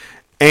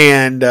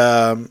 and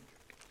The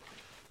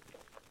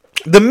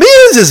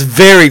Miz is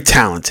very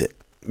talented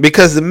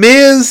because The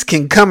Miz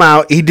can come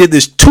out. He did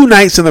this 2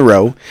 nights in a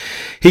row.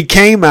 He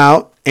came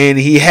out and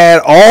he had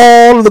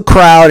all of the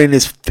crowd in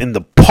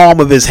the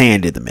palm of his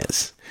hand. Did The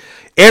Miz?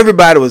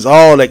 Everybody was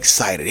all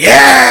excited.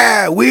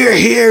 Yeah, we're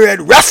here at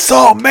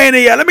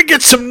WrestleMania. Let me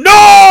get some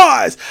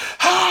noise.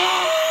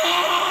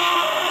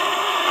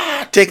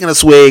 Taking a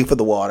swig for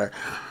the water.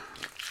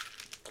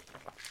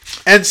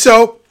 And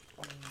so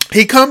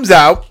he comes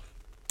out,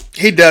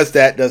 he does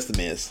The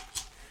Miz.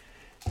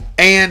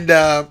 And,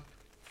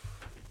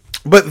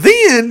 but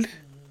then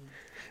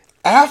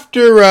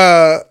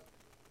after,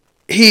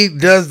 he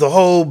does the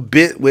whole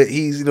bit with,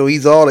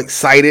 he's all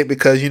excited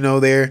because,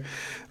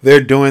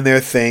 they're doing their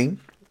thing.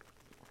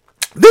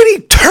 Then he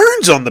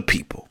turns on the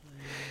people.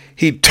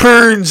 He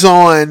turns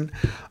on,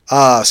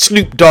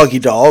 Snoop Doggy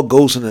Dogg,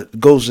 goes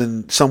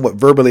and somewhat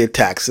verbally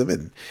attacks him,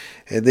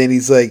 and then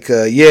he's like,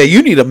 yeah,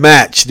 you need a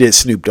match, did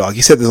Snoop Dogg.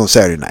 He said this on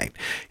Saturday night.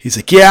 He's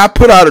like, yeah, I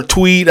put out a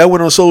tweet. I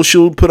went on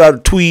social, put out a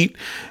tweet,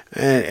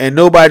 and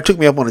nobody took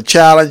me up on a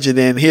challenge. And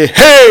then here,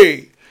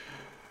 hey,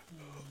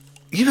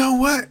 you know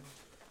what?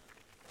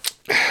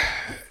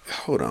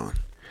 Hold on.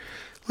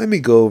 Let me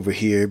go over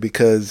here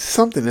because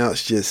something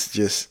else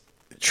just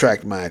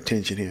attracted my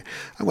attention here.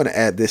 I'm going to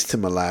add this to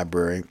my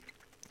library.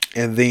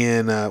 And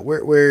then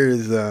where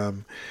is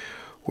the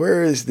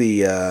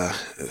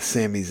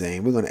Sami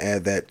Zayn? We're going to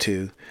add that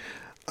too.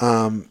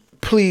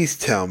 Please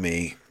tell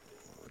me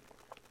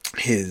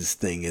his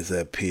thing is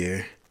up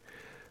here.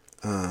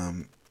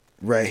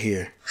 Right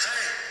here.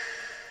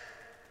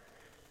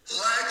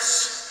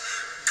 Let's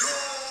go.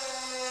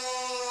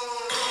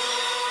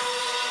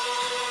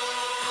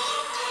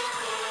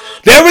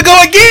 There we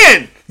go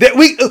again.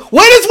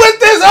 What is with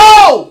this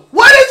O?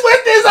 What is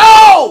with this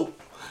O?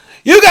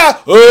 You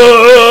got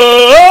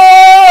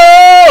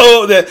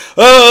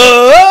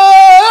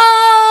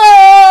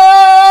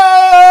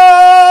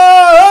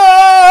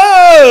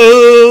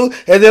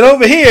and then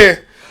over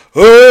here,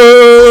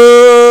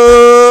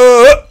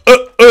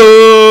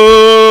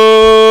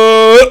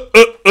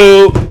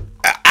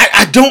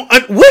 I don't.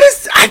 What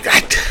is?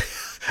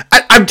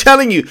 I'm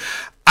telling you,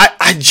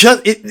 I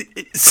just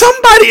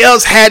somebody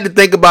else had to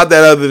think about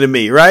that other than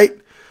me, right?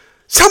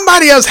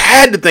 Somebody else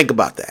had to think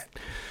about that.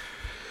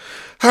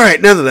 All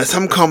right, nonetheless,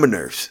 I'm calm my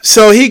nerves.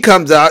 So he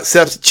comes out,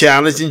 accepts the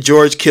challenge, and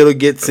George Kittle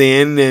gets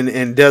in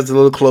and does a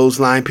little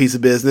clothesline piece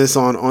of business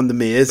on The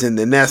Miz, and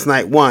then that's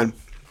night 1.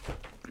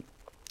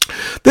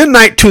 Then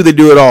night 2, they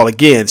do it all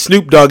again.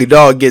 Snoop Doggy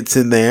Dogg gets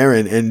in there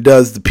and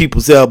does the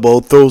people's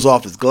elbow, throws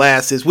off his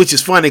glasses, which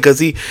is funny because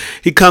he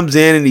comes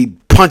in and he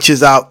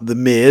punches out The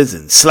Miz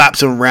and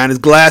slaps him around. His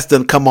glass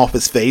doesn't come off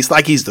his face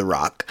like he's The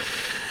Rock.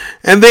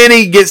 And then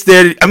he gets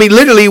there. I mean,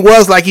 literally, it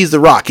was like he's The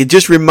Rock. It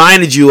just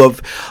reminded you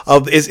of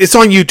it's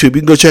on YouTube.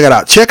 You can go check it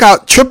out. Check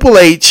out Triple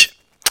H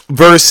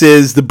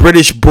versus the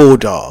British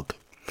Bulldog.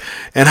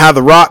 And how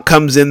The Rock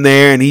comes in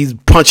there and he's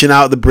punching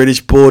out the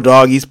British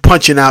Bulldog. He's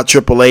punching out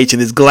Triple H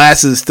and his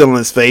glasses are still on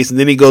his face. And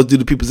then he goes to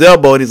the people's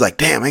elbow and he's like,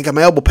 damn, I ain't got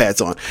my elbow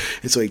pads on.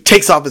 And so he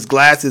takes off his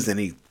glasses and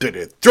he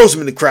throws them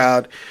in the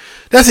crowd.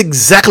 That's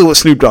exactly what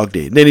Snoop Dogg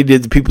did. And then he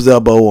did the people's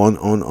elbow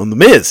on The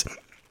Miz.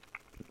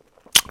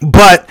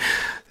 But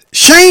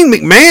Shane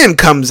McMahon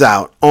comes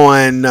out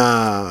on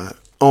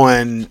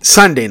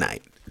Sunday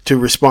night to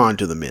respond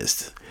to The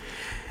Miz.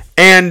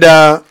 And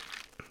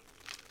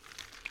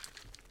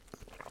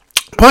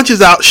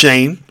punches out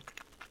Shane.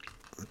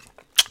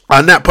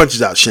 Not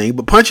punches out Shane,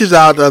 but punches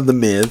out The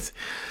Miz.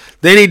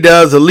 Then he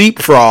does a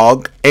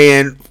leapfrog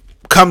and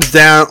comes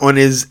down on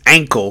his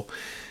ankle.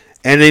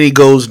 And then he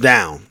goes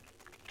down.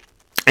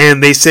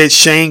 And they said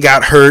Shane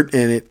got hurt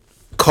and it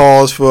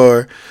calls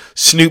for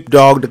Snoop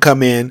Dogg to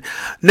come in.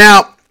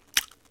 Now,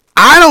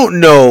 I don't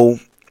know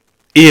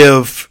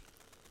if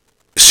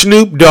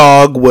Snoop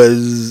Dogg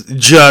was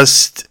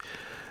just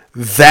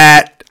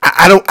that.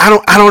 I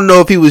don't know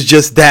if he was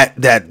just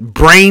that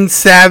brain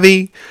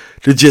savvy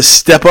to just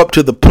step up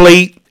to the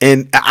plate,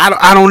 and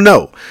I don't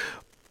know.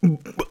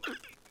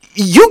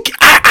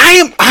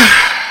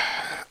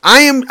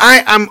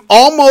 I'm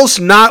almost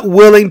not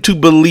willing to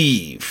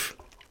believe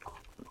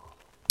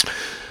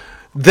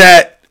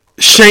that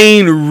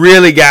Shane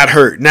really got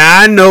hurt.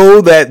 Now I know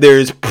that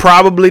there's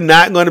probably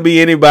not going to be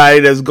anybody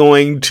that's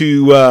going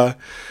to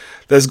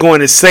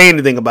say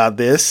anything about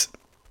this.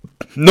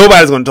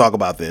 Nobody's going to talk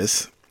about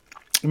this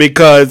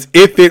because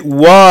if it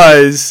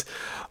was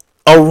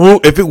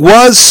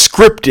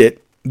scripted,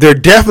 they're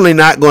definitely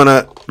not going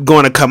to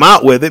going to come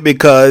out with it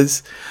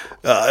because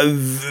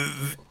we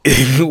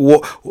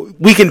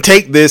can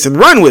take this and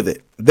run with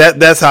it.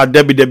 That's how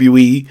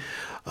WWE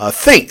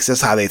thinks.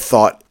 That's how they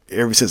thought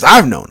ever since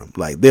I've known them.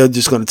 Like, they're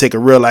just going to take a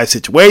real life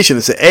situation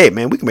and say, hey,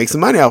 man, we can make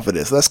some money off of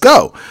this. Let's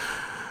go.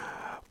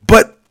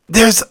 But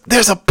there's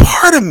a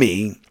part of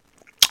me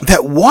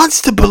that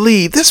wants to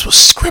believe this was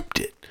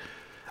scripted.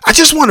 I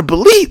just want to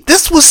believe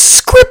this was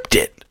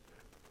scripted.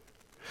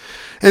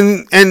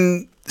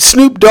 And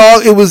Snoop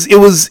Dogg, it was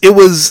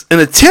an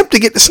attempt to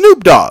get to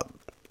Snoop Dogg.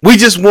 We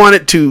just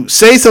wanted to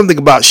say something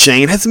about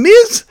Shane. Has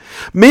Miz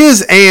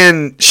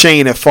and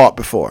Shane have fought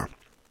before,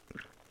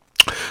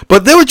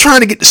 but they were trying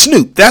to get to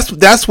Snoop.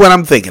 That's what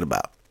I'm thinking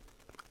about.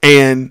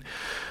 And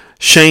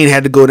Shane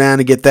had to go down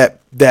to get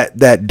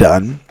that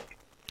done.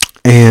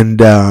 And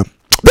there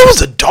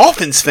was a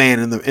Dolphins fan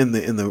in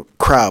the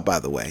crowd, by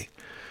the way,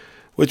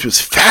 which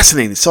was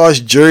fascinating. Saw his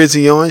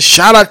jersey on.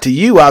 Shout out to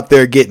you out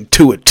there getting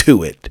to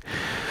it.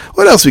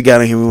 What else we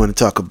got in here we want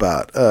to talk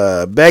about?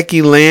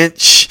 Becky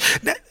Lynch.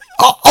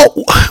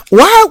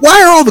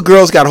 Why are all the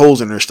girls got holes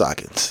in their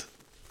stockings?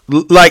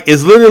 Like,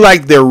 it's literally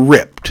like they're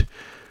ripped.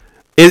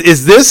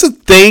 Is this a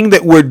thing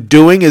that we're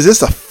doing? Is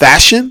this a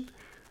fashion?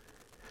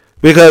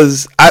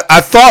 Because I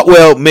thought,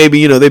 well,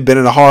 maybe, they've been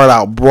in a hard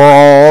out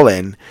brawl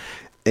and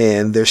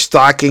their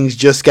stockings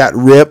just got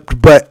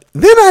ripped. But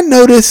then I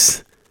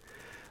noticed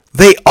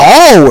they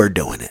all were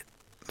doing it.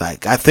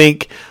 Like, I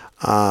think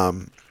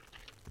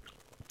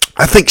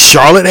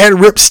Charlotte had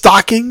ripped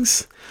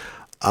stockings.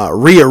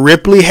 Rhea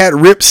Ripley had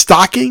ripped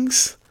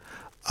stockings.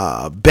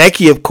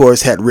 Becky, of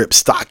course, had ripped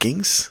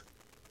stockings.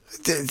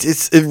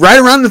 It's right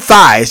around the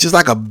thigh. It's just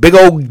like a big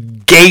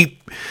old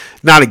gape.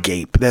 Not a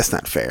gape. That's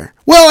not fair.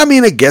 Well, I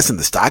mean, I guess in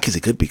the stockings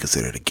it could be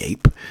considered a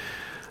gape.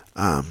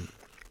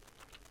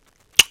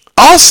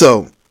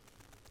 Also,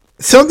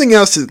 something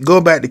else to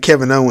go back to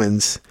Kevin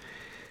Owens.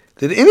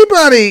 Did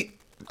anybody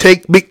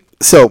take...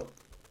 So,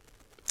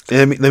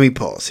 let me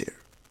pause here.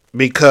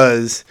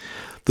 Because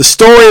the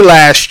story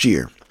last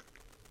year,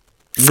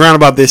 around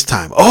about this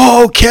time,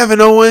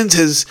 Kevin Owens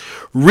has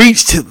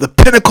reached the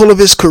pinnacle of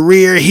his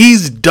career.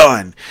 He's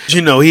done.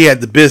 He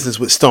had the business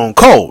with Stone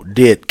Cold,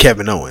 did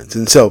Kevin Owens.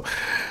 And so,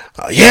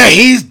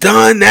 he's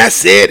done.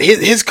 That's it.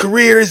 His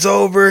career is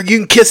over. You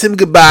can kiss him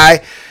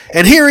goodbye.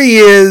 And here he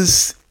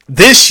is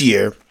this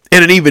year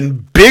in an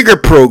even bigger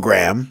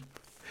program,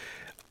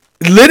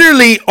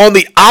 literally on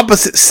the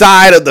opposite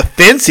side of the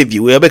fence, if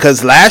you will,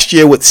 because last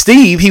year with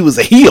Steve, he was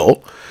a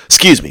heel.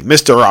 Excuse me,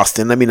 Mr.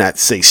 Austin. Let me not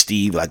say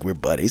Steve like we're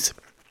buddies.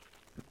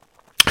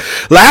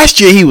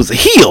 Last year, he was a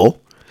heel.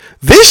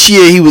 This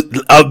year, he was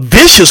a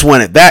vicious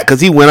one at that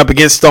because he went up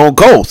against Stone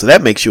Cold. So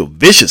that makes you a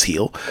vicious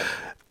heel.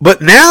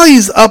 But now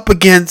he's up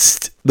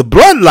against the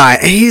Bloodline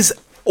and he's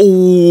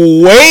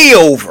way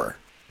over.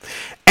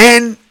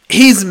 And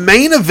he's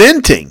main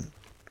eventing.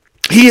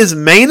 He is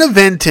main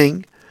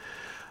eventing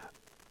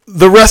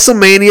the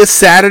WrestleMania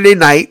Saturday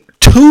night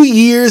 2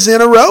 years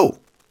in a row.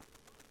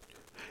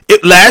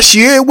 Last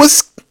year it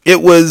was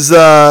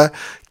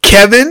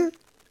Kevin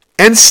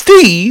and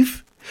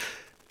Steve,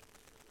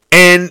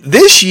 and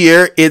this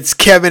year it's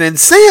Kevin and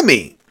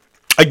Sammy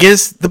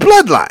against the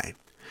Bloodline.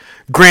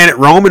 Granted,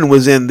 Roman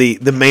was in the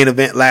main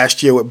event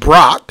last year with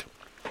Brock.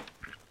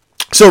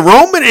 So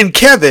Roman and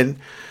Kevin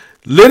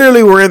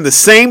literally were in the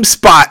same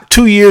spot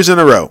 2 years in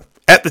a row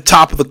at the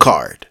top of the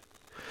card.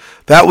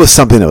 That was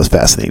something that was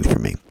fascinating for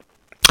me.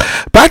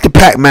 Back to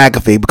Pat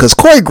McAfee, because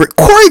Corey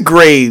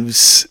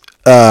Graves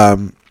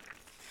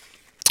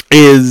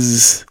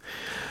is...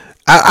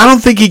 I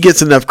don't think he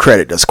gets enough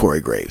credit, does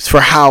Corey Graves, for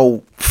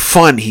how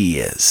fun he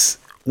is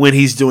when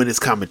he's doing his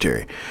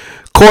commentary.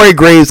 Corey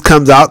Graves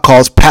comes out,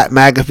 calls Pat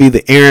McAfee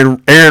the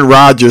Aaron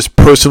Rodgers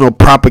personal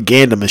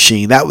propaganda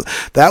machine.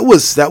 That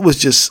was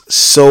just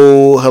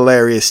so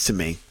hilarious to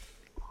me.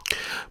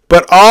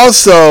 But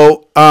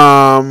also,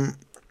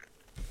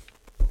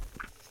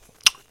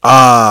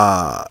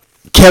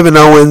 Kevin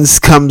Owens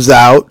comes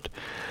out.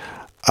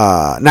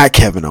 Not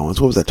Kevin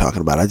Owens. What was I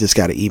talking about? I just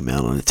got an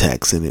email and a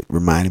text, and it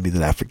reminded me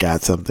that I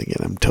forgot something,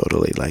 and I'm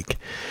totally like,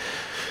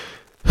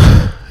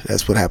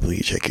 that's what happens when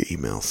you check your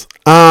emails.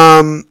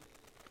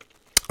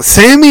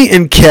 Sammy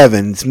and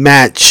Kevin's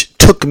match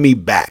took me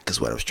back,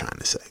 is what I was trying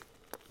to say.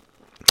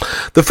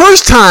 The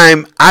first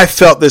time I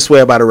felt this way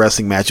about a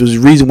wrestling match was the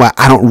reason why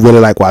I don't really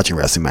like watching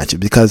wrestling matches,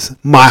 because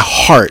my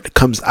heart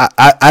comes,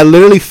 I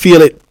literally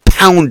feel it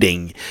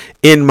pounding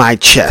in my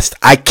chest.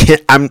 I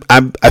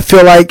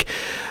feel like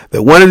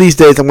that one of these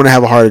days I'm going to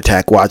have a heart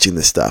attack watching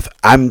this stuff.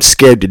 I'm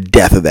scared to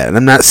death of that. And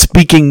I'm not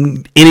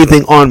speaking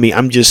anything on me.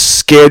 I'm just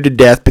scared to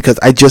death because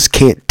I just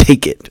can't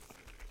take it.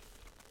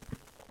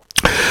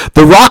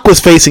 The Rock was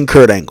facing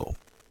Kurt Angle.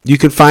 You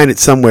can find it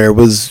somewhere. It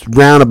was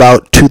round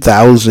about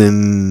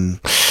 2000,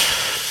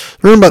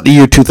 around about the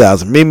year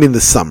 2000, maybe in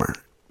the summer.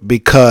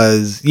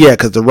 Because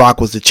The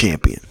Rock was the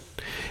champion.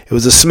 It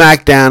was a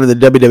SmackDown and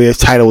the WWF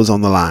title was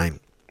on the line.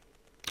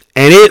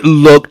 And it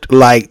looked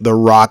like The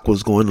Rock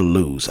was going to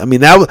lose. I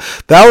mean, that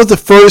was the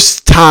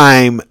first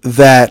time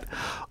that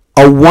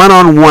a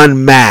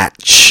one-on-one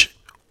match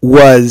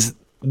was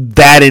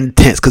that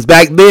intense. Because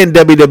back then,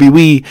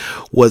 WWE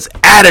was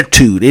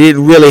attitude. It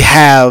didn't really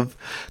have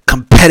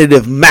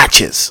competitive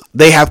matches.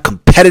 They have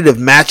competitive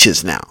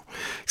matches now,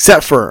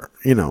 except for,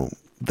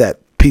 that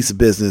piece of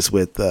business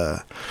with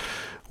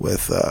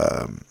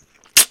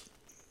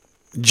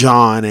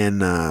John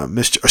and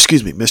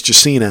Mr.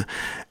 Cena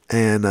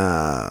and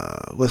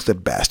what's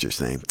that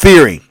bastard's name?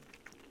 Theory.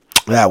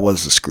 That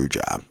was the screw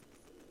job.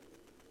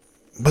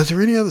 Was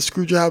there any other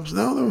screw jobs?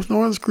 No, there was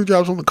no other screw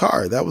jobs on the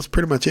card. That was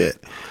pretty much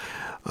it.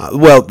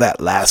 That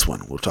last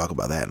one. We'll talk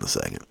about that in a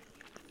second.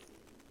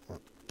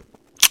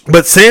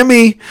 But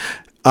Sammy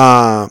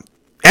and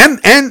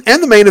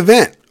the main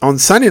event on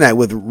Sunday night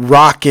with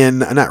Rock and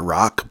not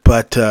Rock,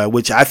 but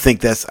which I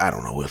think I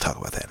don't know. We'll talk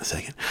about that in a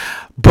second.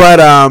 But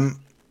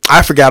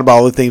I forgot about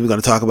all the things we're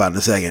going to talk about in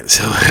a second.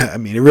 So I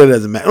mean, it really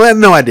doesn't matter. Well,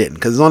 no, I didn't,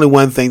 because there's only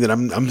one thing that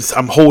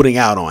I'm holding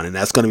out on, and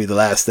that's going to be the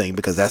last thing,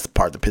 because that's the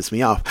part that pissed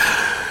me off.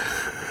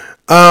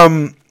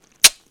 The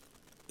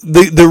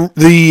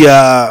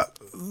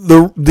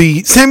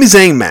Sami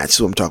Zayn match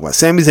is what I'm talking about.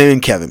 Sami Zayn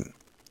and Kevin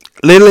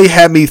literally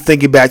had me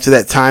thinking back to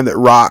that time that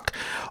Rock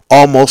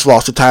almost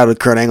lost the title to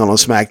Kurt Angle on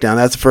SmackDown.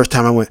 That's the first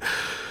time I went,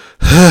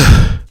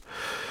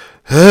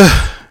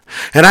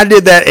 and I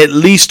did that at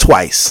least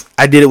twice.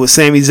 I did it with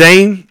Sami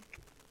Zayn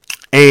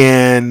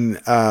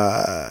and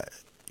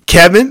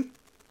Kevin,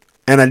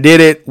 and I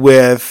did it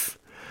with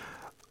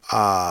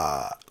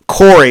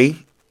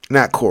Cody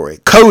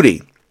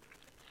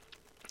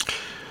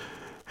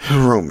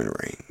Roman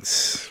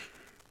Reigns,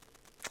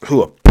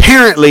 who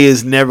apparently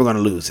is never going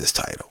to lose his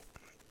title.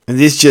 And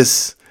it's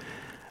just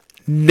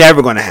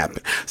never going to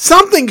happen.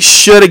 Something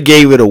should have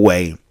gave it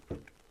away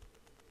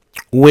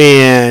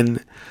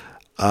when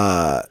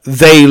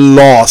they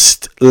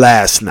lost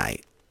last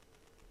night.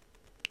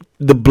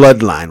 The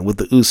Bloodline with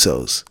the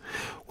Usos.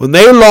 When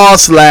they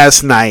lost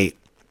last night,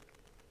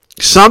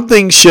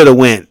 something should have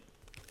went.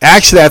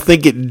 Actually, I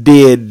think it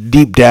did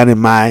deep down in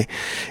my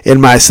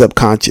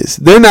subconscious.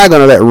 They're not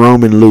going to let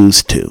Roman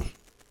lose too.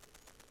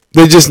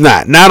 They're just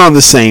not. Not on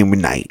the same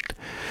night.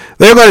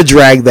 They're going to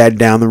drag that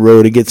down the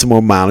road and get some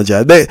more mileage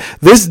out.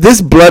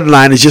 This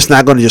bloodline is just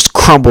not going to just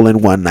crumble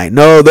in one night.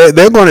 No,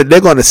 they're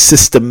going to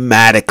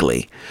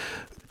systematically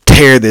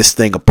tear this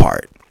thing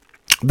apart.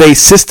 They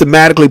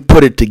systematically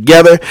put it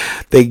together.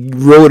 They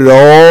wrote it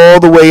all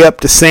the way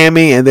up to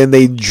Sammy, and then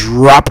they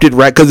dropped it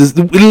right, because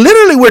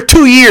literally we're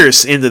 2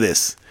 years into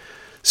this.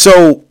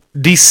 So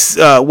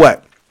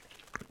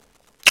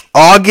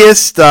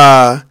August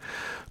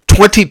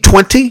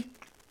 2020,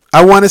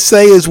 I want to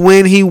say, is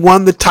when he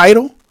won the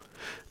title.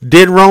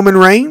 Did Roman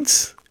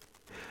Reigns?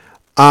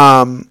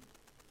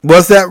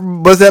 Was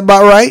that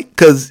about right?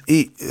 Because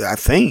I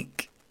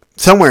think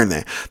somewhere in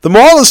there. The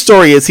moral of the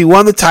story is he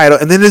won the title,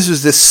 and then this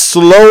was this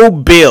slow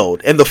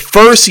build. And the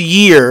first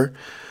year,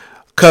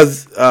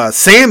 because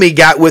Sammy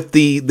got with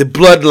the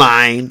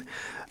bloodline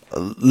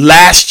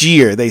last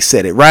year, they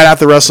said it right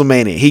after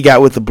WrestleMania. He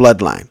got with the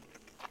bloodline.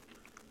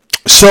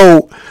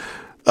 So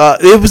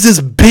it was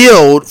this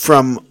build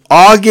from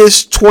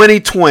August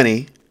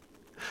 2020.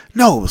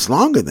 No, it was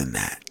longer than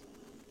that.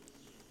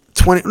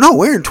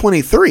 We're in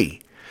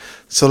 23.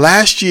 So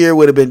last year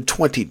would have been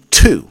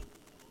 22.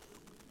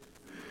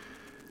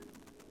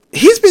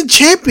 He's been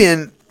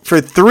champion for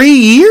 3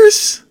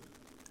 years.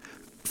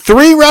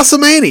 3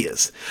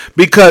 WrestleManias.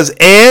 Because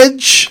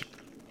Edge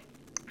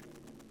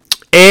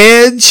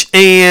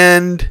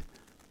and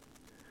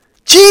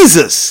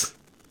Jesus.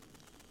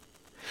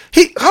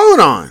 Hold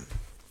on.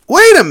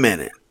 Wait a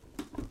minute.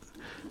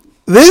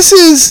 This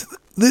is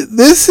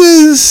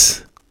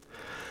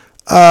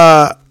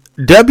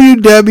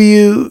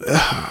WW.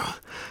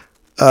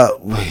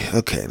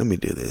 Okay, let me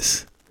do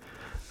this.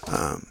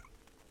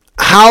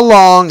 How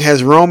long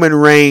has Roman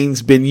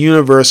Reigns been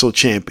Universal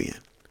Champion?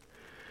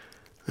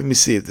 Let me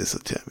see if this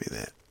will tell me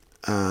that.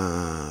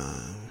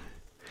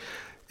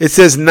 It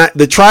says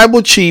the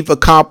Tribal Chief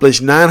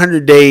accomplished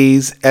 900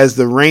 days as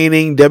the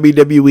reigning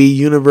WWE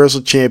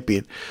Universal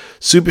Champion.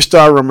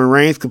 Superstar Roman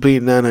Reigns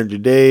completed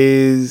 900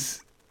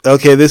 days.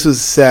 Okay, this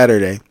was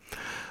Saturday.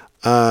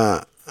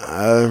 So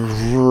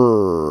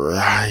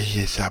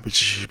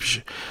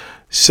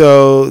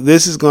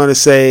this is going to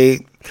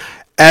say,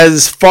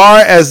 as far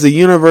as the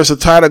Universal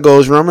title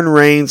goes, Roman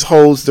Reigns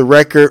holds the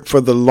record for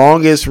the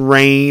longest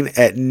reign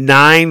at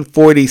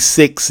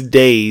 946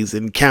 days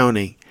and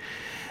counting.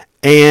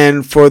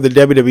 And for the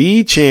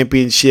WWE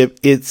Championship,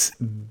 it's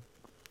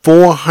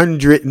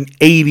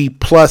 480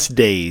 plus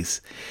days.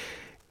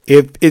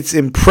 If his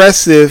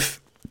impressive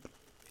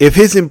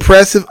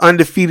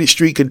undefeated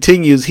streak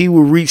continues, he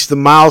will reach the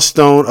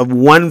milestone of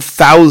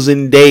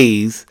 1,000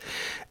 days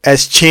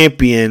as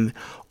champion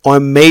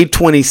on May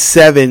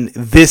 27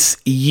 this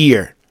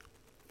year.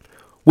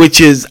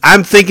 Which is,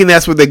 I'm thinking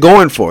that's what they're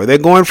going for. They're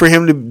going for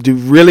him to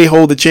really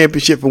hold the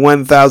championship for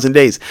 1,000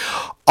 days.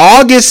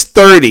 August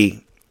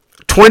 30,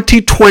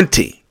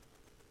 2020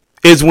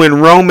 is when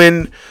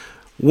Roman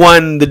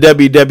won the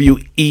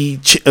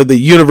WWE, the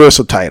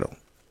Universal title.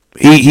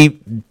 He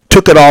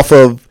took it off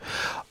of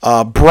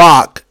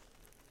Brock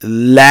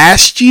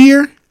last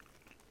year.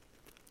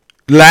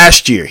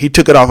 last year. He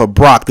took it off of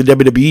Brock, the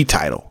WWE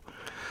title.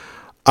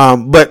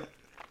 But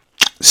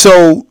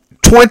so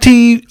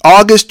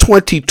August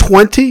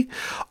 2020,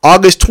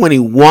 August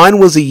 21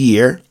 was a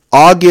year.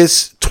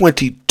 August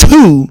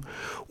 22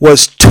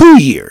 was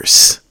 2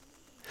 years.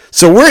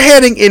 So we're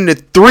heading into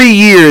 3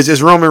 years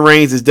as Roman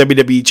Reigns is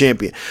WWE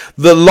champion.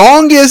 The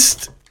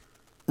longest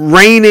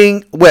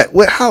reigning not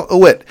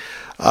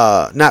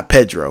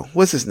Pedro.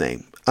 What's his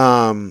name?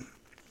 Bruno.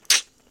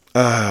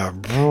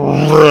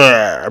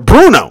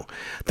 I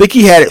think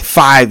he had it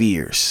 5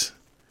 years.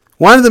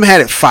 One of them had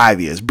it 5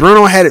 years.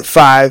 Bruno had it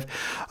 5.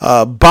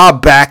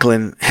 Bob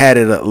Backlund had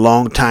it a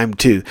long time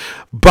too.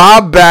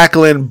 Bob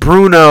Backlund,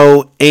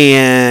 Bruno,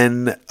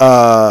 and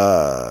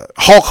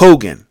Hulk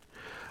Hogan,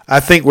 I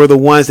think, were the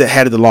ones that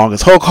had it the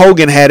longest. Hulk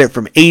Hogan had it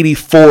from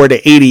 84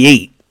 to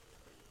 88.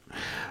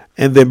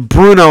 And then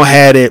Bruno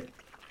had it,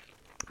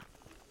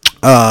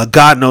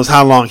 God knows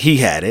how long he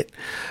had it.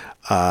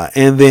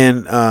 And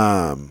then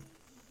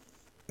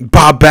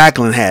Bob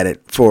Backlund had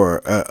it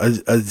for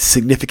a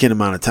significant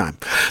amount of time.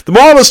 The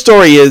moral of the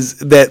story is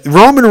that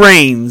Roman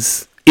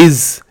Reigns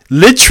is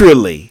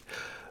literally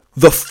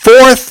the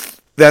fourth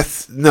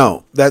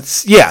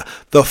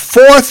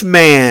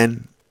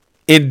man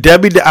in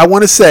WWE, I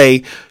want to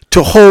say,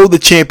 to hold the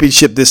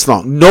championship this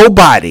long.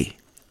 Nobody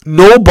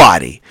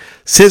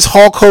since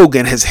Hulk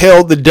Hogan has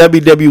held the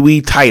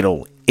WWE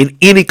title in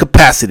any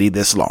capacity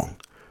this long,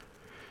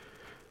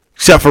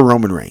 except for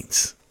Roman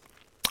Reigns.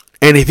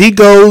 And if he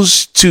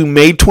goes to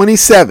May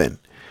 27,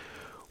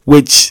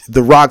 which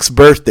The Rock's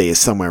birthday is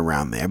somewhere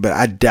around there, but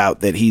I doubt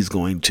that he's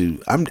going to.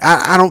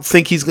 I don't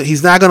think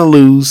he's not going to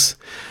lose.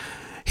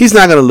 He's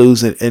not going to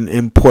lose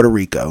in Puerto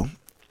Rico,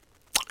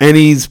 and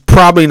he's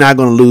probably not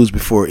going to lose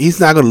before. He's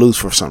not going to lose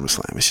for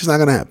SummerSlam. It's just not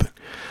going to happen.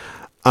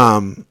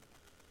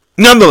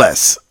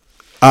 Nonetheless,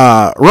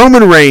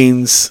 Roman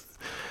Reigns.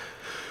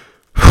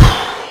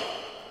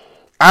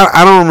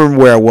 I don't remember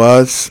where I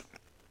was.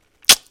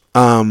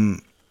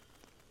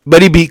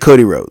 But he beat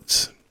Cody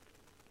Rhodes.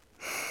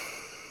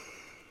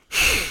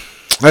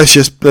 Let's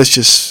just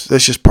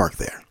park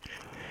there.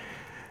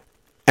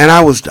 And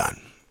I was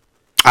done.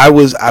 I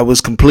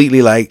was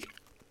completely like,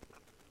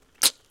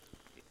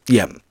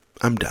 yeah,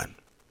 I'm done.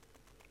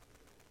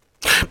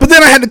 But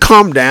then I had to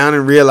calm down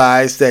and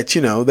realize that,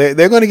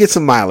 they're going to get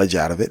some mileage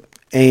out of it.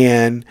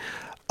 And,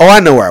 I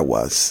know where I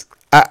was.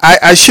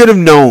 I should have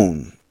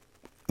known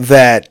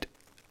that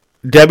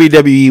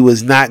WWE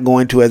was not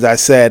going to, as I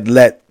said,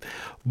 let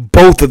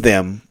both of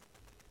them,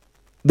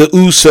 the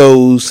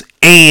Usos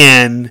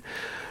and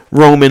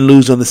Roman,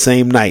 lose on the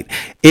same night.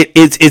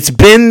 It's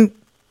been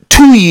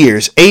 2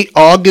 years,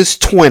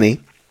 August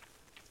 20,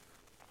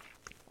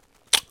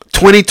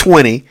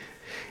 2020,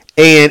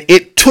 and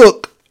it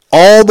took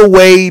all the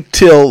way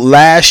till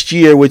last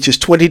year, which is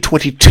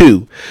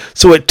 2022.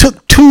 So it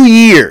took 2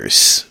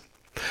 years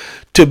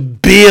to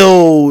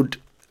build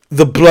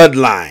the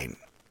bloodline.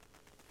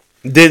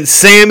 Then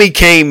Sammy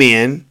came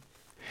in,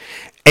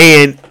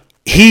 and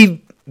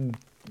he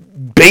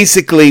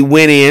basically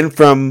went in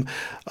from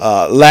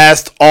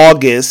last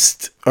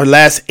August, or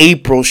last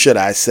April, should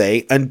I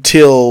say,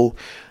 until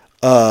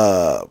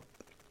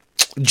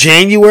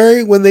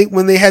January when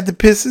they had the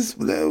pisses.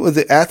 Was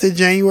it after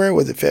January? Or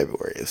was it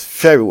February? It's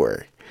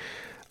February.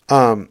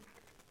 And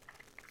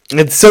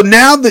so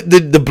now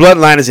the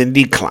bloodline is in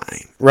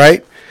decline,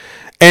 right?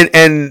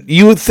 And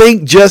you would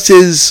think just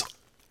as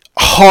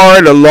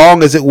hard or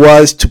long as it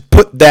was to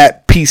put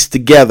that piece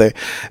together,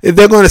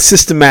 they're going to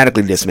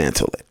systematically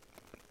dismantle it.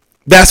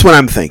 That's what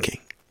I'm thinking,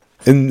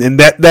 and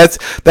that's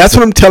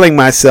what I'm telling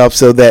myself,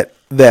 so that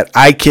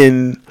I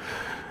can.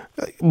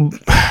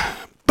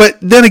 But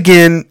then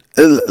again,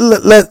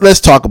 let's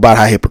talk about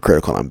how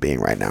hypocritical I'm being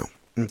right now.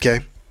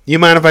 Okay, you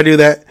mind if I do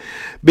that?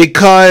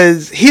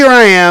 Because here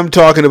I am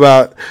talking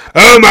about,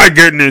 oh my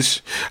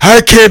goodness,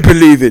 I can't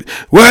believe it.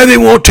 Why they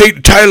won't take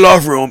the title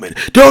off Roman?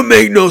 Don't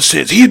make no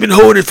sense. He's been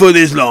holding it for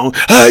this long.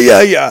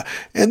 Yeah.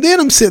 And then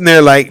I'm sitting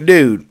there like,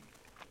 dude,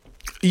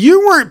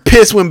 you weren't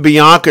pissed when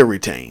Bianca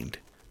retained,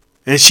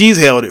 and she's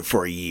held it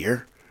for a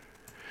year.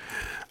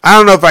 I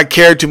don't know if I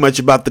care too much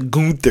about the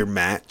Gunther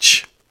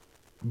match,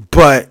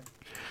 but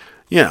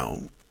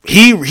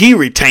he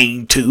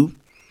retained too,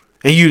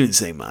 and you didn't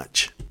say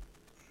much.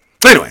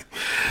 Anyway,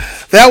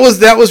 that was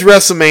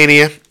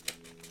WrestleMania.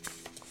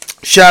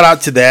 Shout out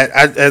to that.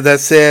 As I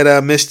said,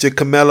 Mr.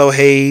 Camelo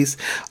Hayes.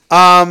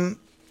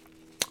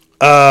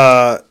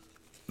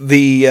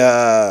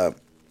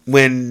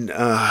 When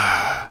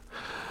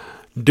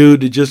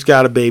dude that just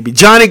got a baby,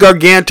 Johnny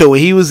Gargano, when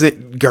he was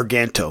in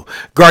Gargano,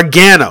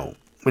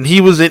 when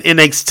he was in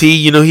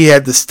NXT, he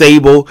had the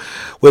stable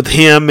with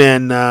him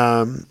and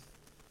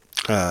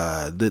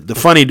the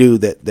funny dude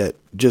that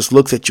just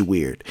looks at you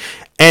weird,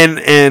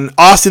 and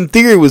Austin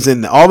Theory was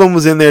in there. All of them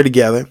was in there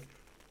together,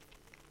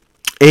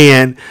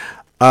 and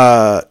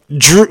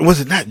Drew, was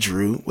it not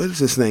Drew? What is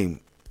his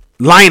name?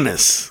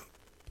 Linus.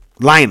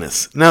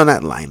 No,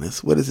 not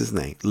Linus. What is his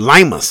name?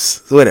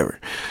 Limus. Whatever.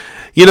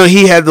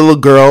 He had the little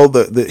girl,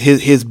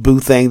 his boo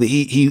thing that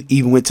he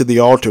even went to the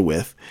altar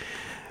with.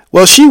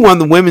 Well, she won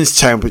the women's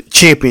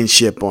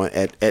championship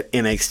at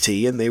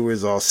NXT, and they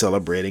was all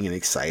celebrating and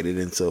excited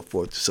and so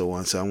forth and so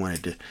on. So I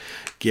wanted to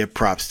give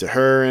props to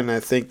her, and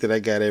I think that I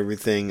got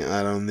everything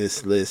out on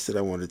this list that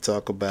I want to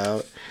talk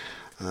about.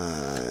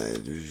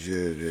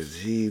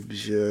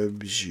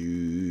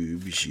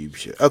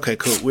 Okay,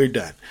 cool. We're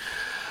done.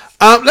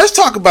 Let's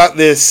talk about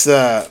this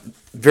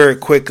very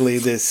quickly,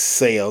 this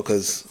sale,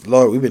 because,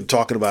 Lord, we've been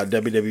talking about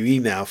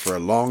WWE now for a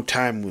long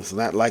time. It's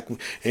not like it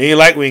ain't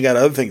like we ain't got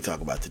other things to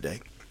talk about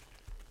today.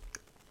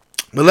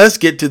 But let's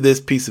get to this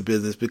piece of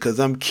business because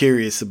I'm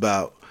curious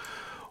about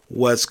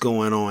what's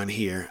going on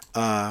here.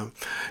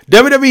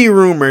 WWE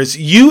rumors,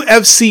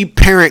 UFC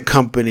parent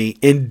company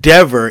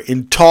Endeavor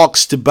in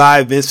talks to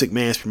buy Vince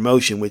McMahon's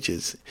promotion, which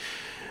is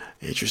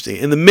interesting.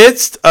 In the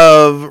midst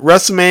of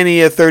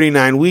WrestleMania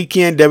 39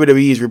 weekend,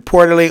 WWE is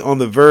reportedly on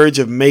the verge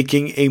of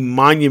making a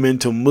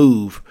monumental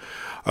move.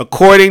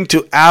 According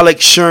to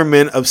Alex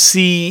Sherman of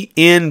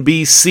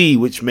CNBC,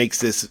 which makes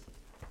this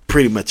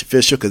pretty much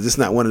official because it's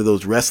not one of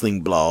those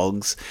wrestling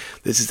blogs.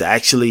 This is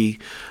actually,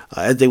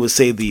 as they would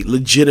say, the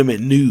legitimate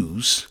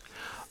news.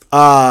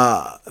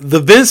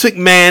 The Vince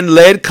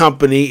McMahon-led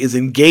company is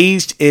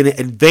engaged in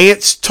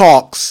advanced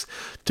talks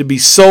to be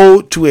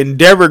sold to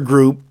Endeavor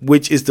Group,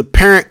 which is the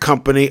parent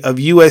company of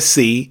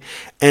USC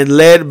and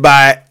led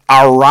by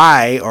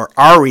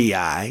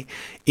REI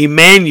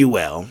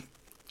Emmanuel.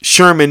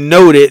 Sherman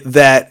noted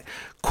that,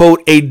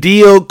 quote, a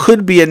deal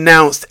could be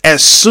announced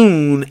as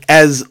soon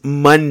as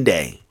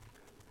Monday,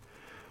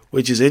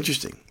 which is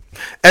interesting.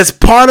 As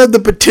part of the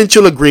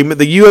potential agreement,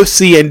 the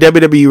UFC and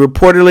WWE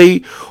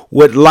reportedly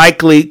would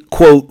likely,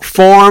 quote,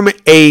 form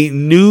a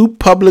new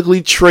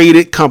publicly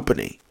traded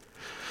company.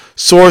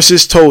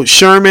 Sources told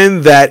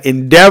Sherman that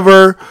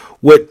Endeavor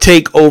would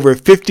take over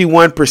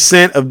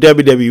 51% of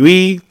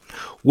WWE,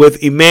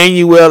 with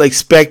Emmanuel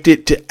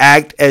expected to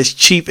act as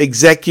chief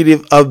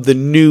executive of the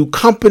new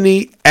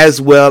company as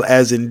well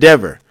as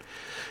Endeavor.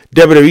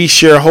 WWE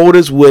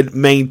shareholders would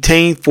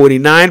maintain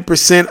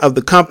 49% of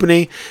the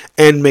company,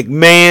 and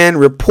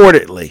McMahon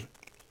reportedly.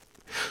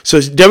 So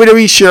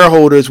WWE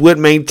shareholders would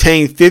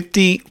maintain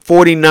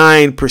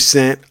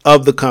 49%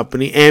 of the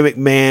company, and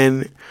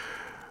McMahon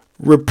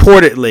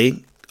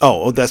reportedly,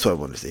 that's what I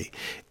want to see,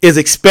 is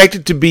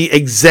expected to be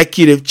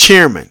executive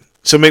chairman.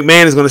 So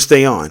McMahon is going to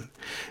stay on.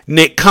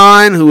 Nick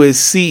Khan, who is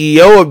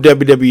CEO of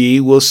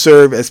WWE, will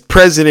serve as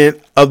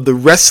president of the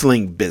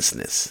wrestling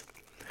business.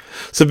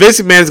 So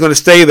Vince McMahon is going to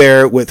stay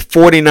there with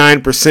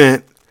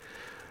 49%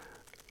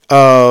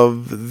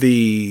 of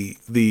the.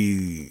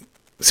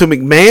 So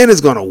McMahon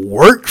is going to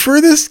work for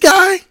this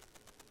guy?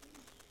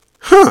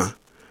 Huh.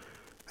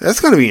 That's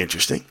going to be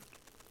interesting.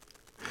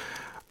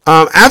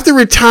 After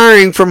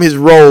retiring from his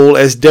role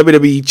as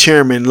WWE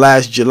chairman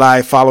last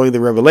July following the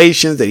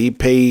revelations that he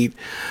paid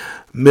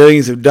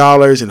millions of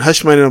dollars in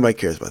hush money, nobody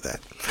cares about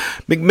that,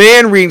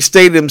 McMahon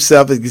reinstated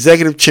himself as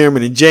executive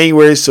chairman in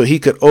January so he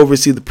could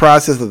oversee the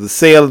process of the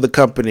sale of the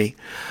company.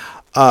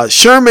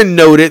 Sherman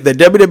noted that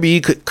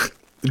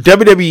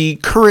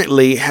WWE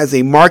currently has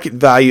a market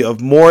value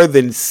of more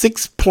than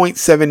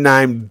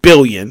 $6.79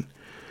 billion,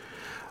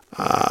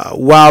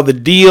 while the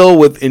deal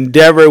with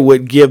Endeavor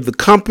would give the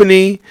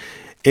company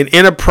an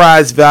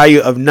enterprise value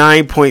of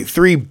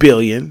 $9.3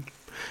 billion.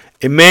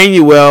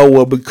 Emmanuel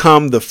will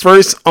become the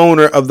first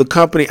owner of the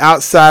company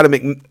outside of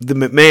the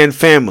McMahon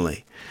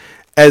family,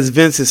 as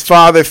Vince's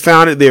father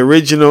founded the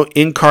original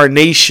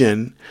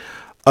incarnation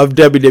of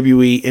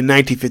WWE in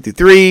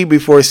 1953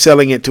 before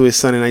selling it to his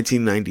son in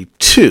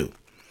 1992.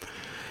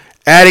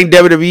 Adding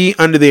WWE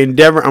under the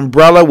Endeavor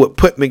umbrella would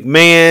put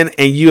McMahon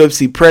and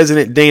UFC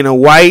president Dana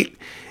White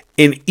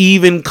in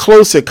even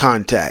closer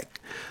contact.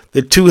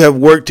 The two have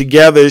worked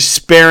together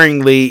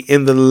sparingly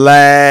in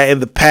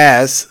the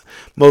past,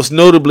 most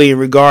notably in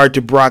regard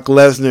to Brock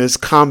Lesnar's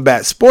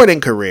combat sporting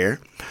career.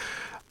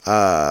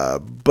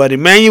 But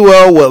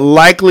Emmanuel will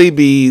likely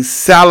be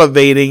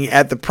salivating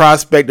at the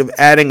prospect of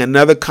adding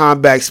another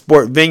combat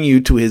sport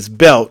venue to his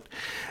belt,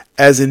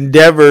 as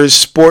Endeavor's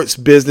sports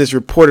business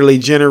reportedly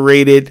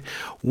generated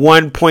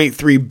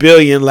 $1.3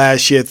 billion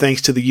last year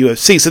thanks to the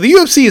UFC. So the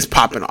UFC is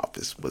popping off,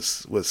 is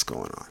what's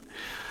going on.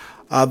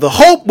 The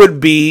hope would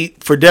be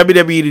for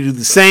WWE to do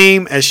the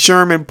same, as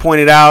Sherman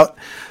pointed out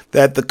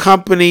that the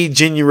company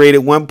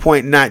generated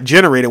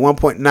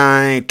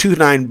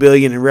 $1.929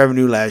 billion in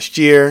revenue last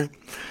year.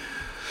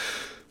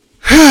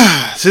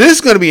 So this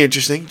is going to be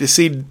interesting to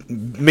see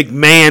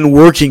McMahon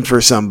working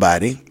for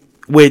somebody,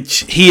 which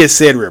he has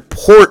said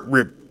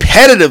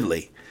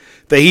repetitively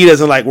that he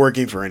doesn't like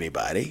working for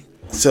anybody.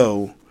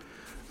 So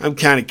I'm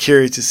kind of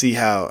curious to see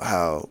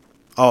how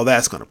all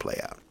that's going to play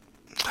out.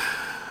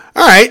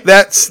 All right,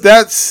 that's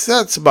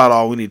about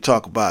all we need to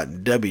talk about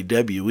in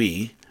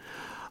WWE.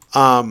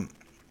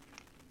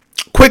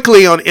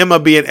 Quickly on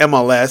MLB and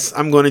MLS,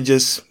 I'm going to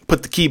just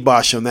put the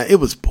kibosh on that. It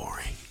was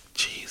boring.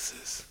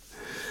 Jesus.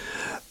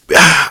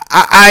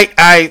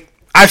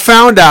 I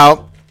found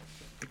out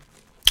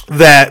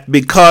that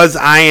because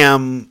I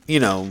am,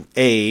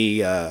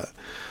 a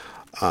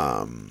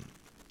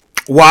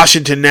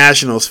Washington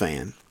Nationals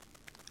fan,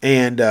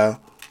 and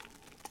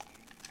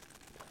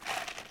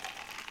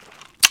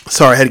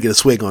Sorry, I had to get a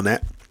swig on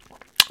that.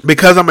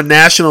 Because I'm a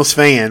Nationals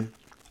fan,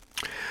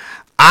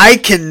 I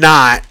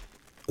cannot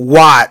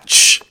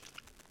watch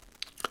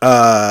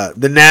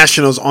the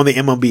Nationals on the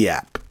MLB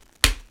app.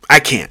 I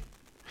can't.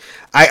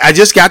 I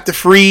just got the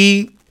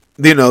free,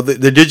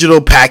 the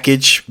digital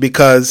package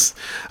because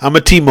I'm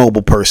a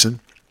T-Mobile person.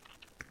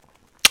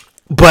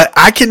 But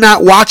I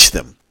cannot watch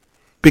them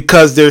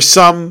because there's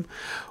some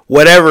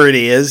whatever it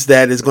is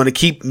that is going to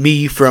keep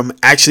me from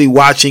actually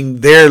watching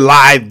their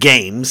live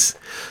games.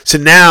 So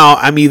now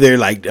I'm either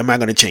like, am I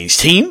going to change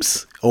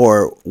teams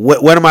or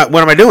what am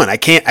I doing? I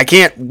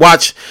can't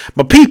watch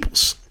my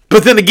peoples.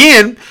 But then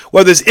again,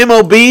 whether it's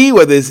MLB,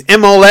 whether it's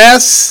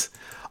MLS,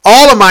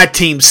 all of my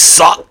teams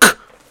suck.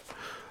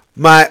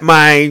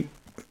 My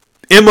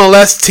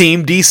MLS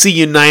team, DC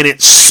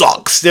United,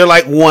 sucks. They're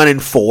like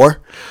 1-4.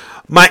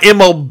 My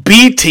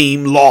MLB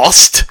team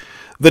lost.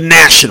 The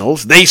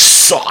Nationals, they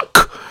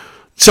suck.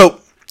 So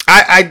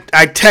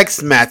I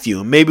text Matthew,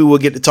 and maybe we'll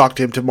get to talk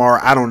to him tomorrow.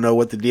 I don't know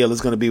what the deal is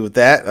going to be with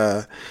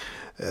that.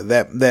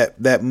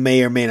 That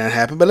may or may not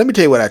happen. But let me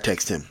tell you what I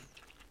text him.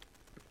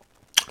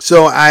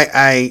 So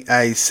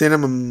I sent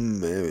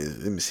him.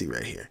 Let me see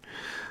right here.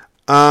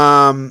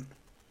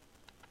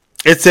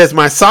 It says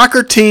my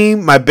soccer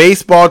team, my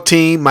baseball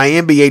team, my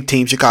NBA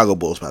team, Chicago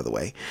Bulls, by the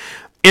way,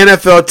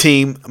 NFL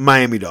team,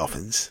 Miami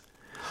Dolphins,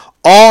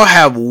 all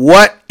have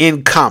what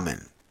in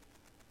common?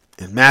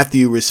 And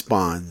Matthew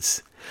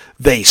responds,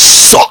 they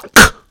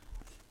suck.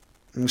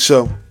 And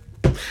so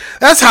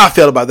that's how I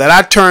felt about that.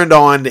 I turned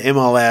on the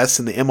MLS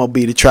and the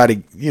MLB to try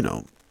to,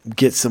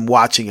 get some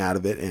watching out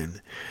of it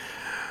and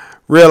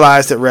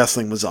realized that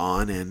wrestling was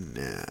on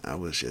and I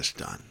was just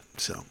done.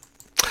 So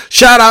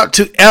shout out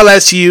to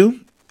LSU.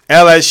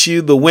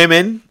 LSU, the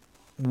women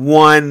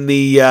won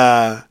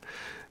the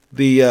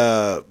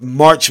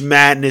March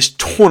Madness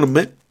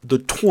tournament,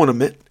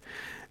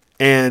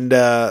 and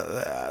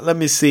let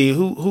me see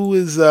who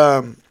is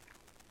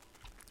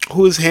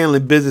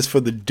handling business for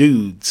the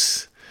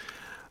dudes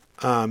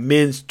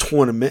men's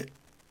tournament.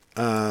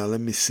 Let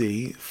me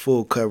see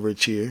full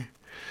coverage here.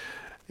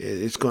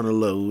 It's going to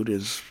load.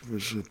 It's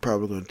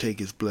probably going to take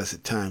its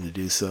blessed time to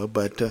do so.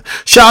 But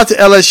shout out to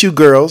LSU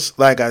girls,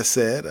 like I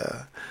said.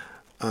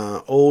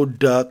 Old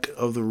Duck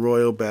of the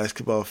royal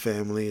basketball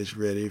family is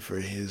ready for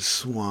his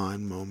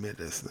swan moment.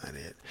 That's not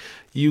it.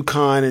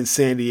 UConn and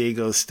San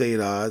Diego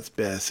State odds,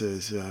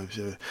 bastards.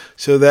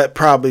 So that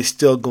probably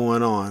still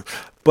going on.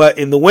 But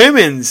in the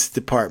women's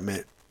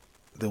department,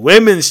 the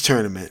women's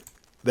tournament,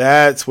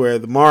 that's where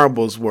the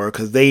marbles were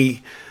because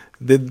they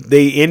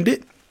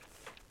ended.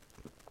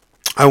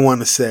 I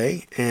want to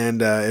say,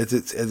 and as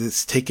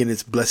it's taking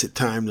its blessed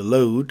time to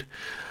load.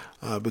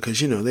 Because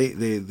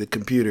the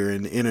computer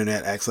and the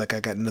internet acts like I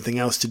got nothing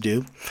else to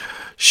do.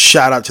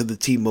 Shout out to the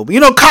T-Mobile.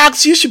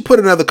 Cox, you should put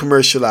another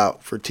commercial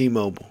out for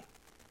T-Mobile.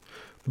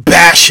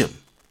 Bash him.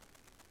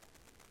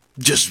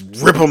 Just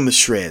rip them to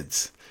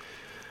shreds.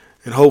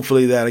 And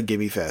hopefully that'll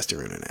give me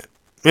faster internet.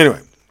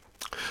 Anyway,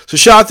 so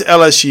shout out to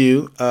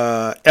LSU.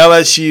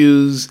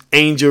 LSU's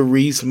Angel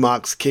Reese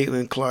mocks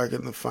Caitlin Clark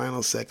in the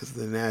final seconds of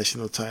the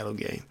national title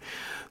game.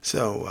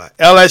 So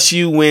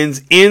LSU wins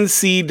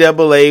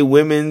NCAA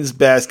women's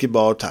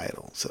basketball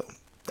title. So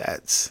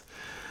that's.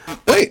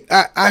 Wait,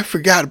 I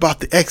forgot about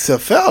the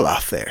XFL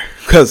out there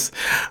because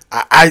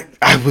I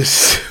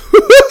was.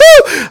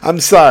 I'm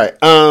sorry.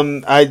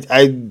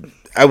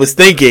 I was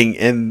thinking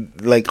and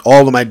like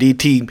all of my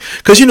DT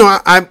because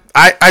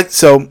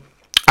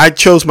I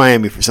chose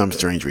Miami for some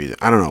strange reason.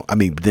 I don't know. I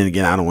mean, but then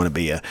again, I don't want to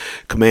be a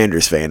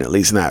Commanders fan, at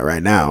least not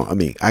right now. I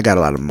mean, I got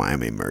a lot of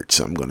Miami merch,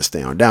 so I'm going to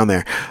stay on down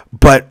there.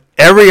 But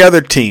every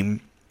other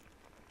team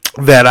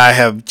that I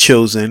have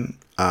chosen,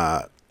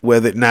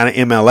 whether not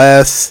an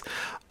MLS,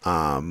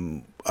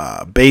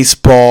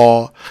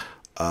 baseball,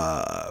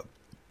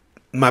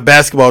 my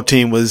basketball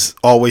team was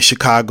always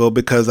Chicago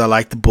because I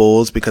like the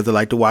Bulls, because I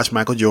like to watch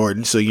Michael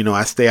Jordan. So,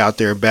 I stay out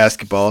there in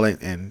basketball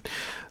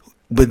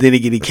but then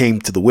again, he came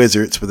to the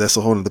Wizards, but that's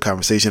a whole other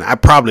conversation. I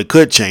probably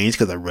could change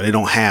because I really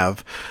don't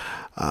have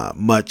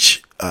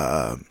much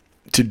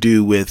to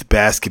do with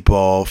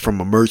basketball from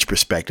a merch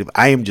perspective.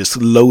 I am just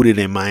loaded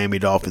in Miami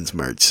Dolphins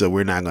merch, so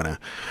we're not gonna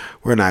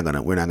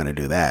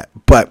do that.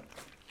 But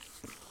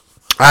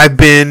I've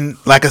been,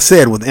 like I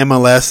said, with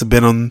MLS, I've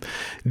been on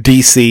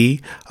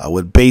DC.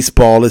 With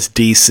baseball, it's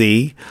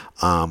DC.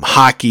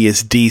 Hockey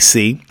is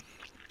DC,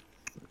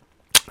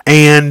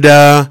 and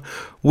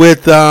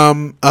with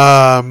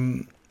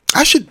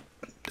I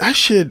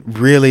should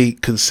really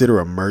consider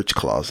a merch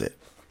closet.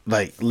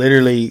 Like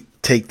literally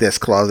take this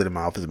closet in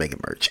my office and make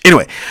it merch.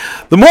 Anyway,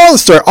 the moral of the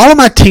story, all of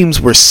my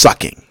teams were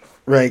sucking.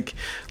 Right?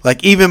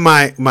 Like even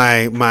my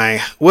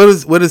what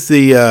is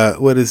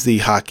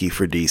the hockey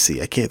for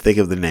DC? I can't think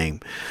of the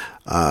name.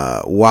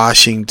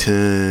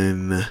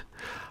 Washington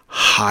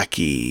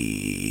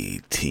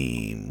hockey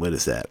team. What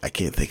is that? I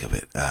can't think of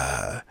it.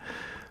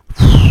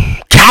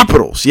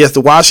 Capitals. Yes,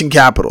 the Washington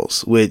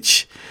Capitals,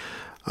 which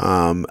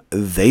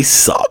they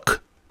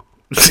suck.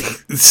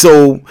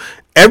 So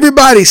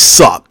everybody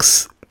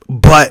sucks,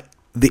 but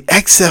the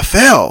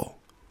XFL,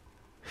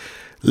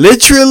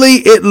 Literally,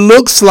 it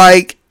looks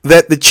like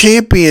that the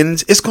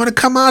champions is going to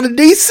come out of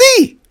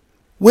DC,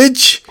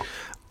 which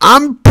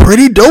I'm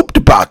pretty doped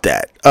about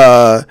that.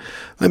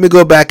 Let me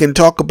go back and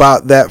talk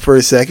about that for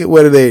a second.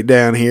 What are they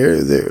down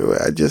here?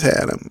 I just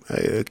had them.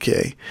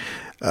 Okay.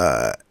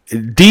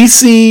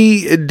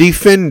 DC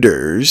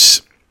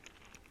Defenders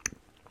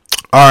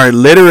are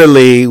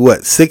literally,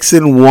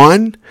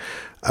 6-1?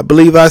 I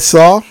believe I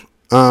saw.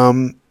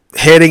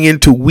 Heading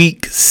into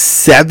week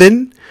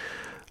 7.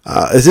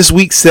 Is this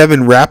week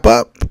 7 wrap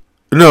up?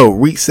 No,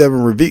 week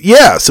 7 review.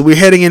 Yeah, so we're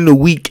heading into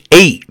week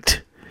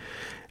 8.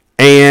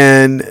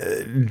 And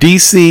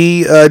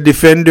DC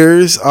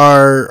Defenders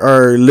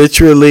are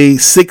literally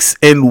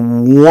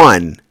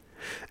 6-1.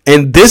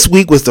 And this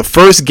week was the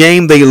first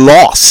game they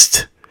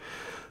lost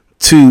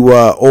to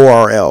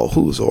ORL.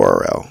 Who's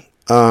ORL?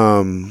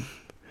 I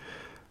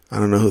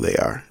don't know who they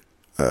are.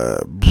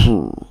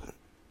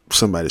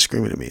 Somebody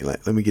screaming at me.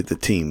 Let me get the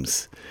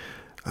teams.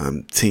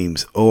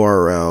 Teams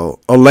ORL.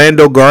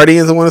 Orlando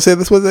Guardians, I want to say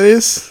that's what that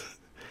is.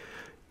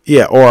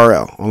 Yeah,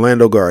 ORL.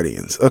 Orlando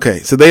Guardians. Okay,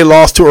 so they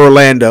lost to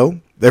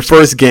Orlando, their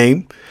first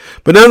game.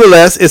 But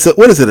nonetheless, it's a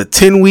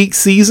 10-week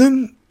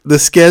season? The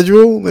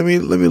schedule? Let me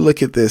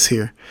look at this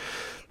here.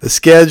 The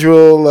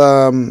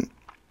schedule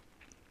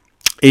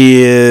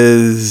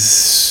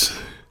is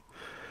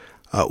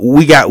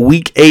we got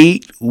week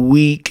 8,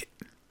 week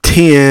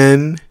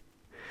 10,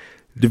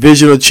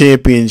 divisional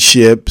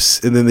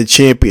championships, and then the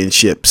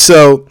championship.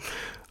 So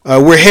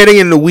we're heading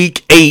into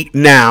week 8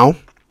 now.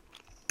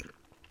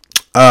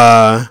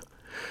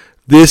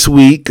 This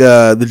week,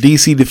 the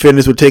DC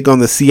Defenders will take on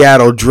the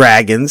Seattle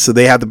Dragons, so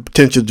they have the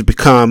potential to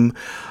become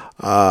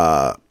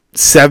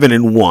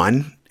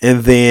 7-1,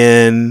 and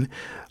then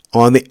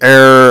on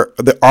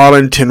the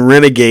Arlington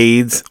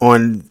Renegades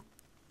on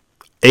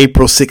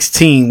April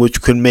 16,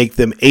 which could make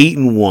them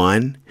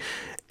 8-1,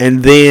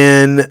 and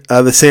then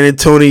the San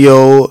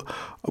Antonio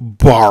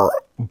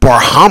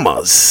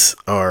Brahmas,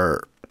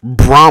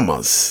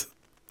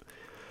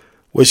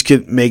 which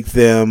could make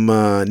them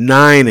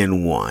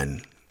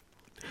 9-1.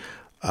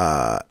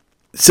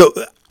 So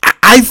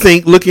I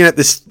think, looking at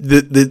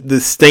the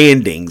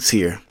standings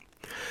here,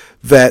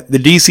 that the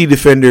DC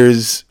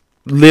Defenders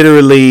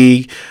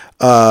literally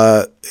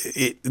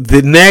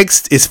the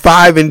next is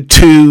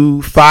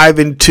 5-2,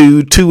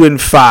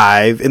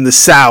 2-5 in the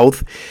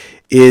South.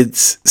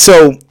 It's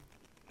so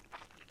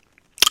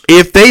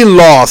if they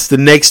lost the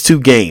next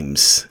 2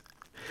 games,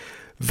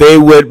 they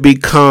would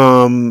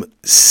become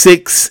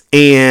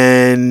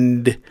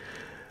 6-3.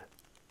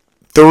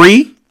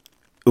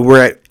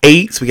 We're at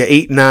 8, so we got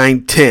 8,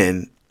 9,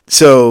 10.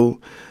 So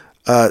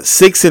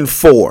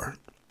 6-4.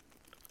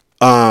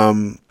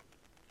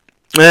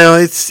 Well,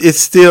 it's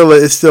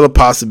still a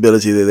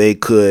possibility that they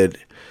could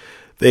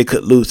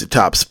lose the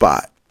top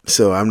spot.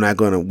 So I'm not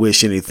going to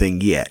wish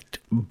anything yet,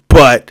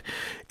 but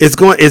it's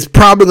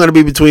probably going to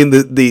be between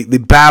the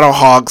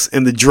Battlehawks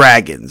and the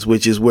Dragons,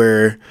 which is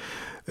where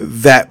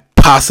that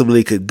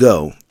possibly could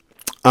go.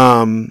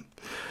 The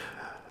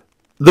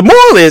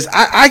moral is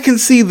I can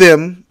see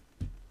them,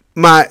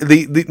 my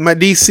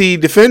DC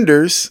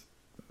Defenders,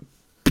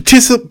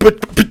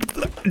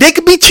 they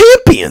could be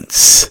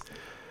champions.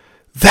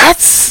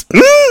 That's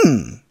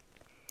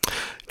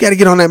got to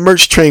get on that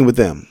merch train with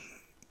them.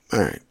 All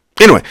right.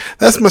 Anyway,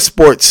 that's my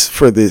sports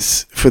for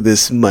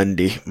this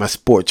Monday. My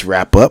sports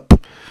wrap up.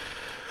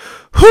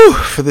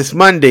 For this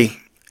Monday,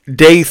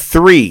 day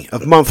 3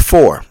 of month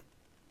 4,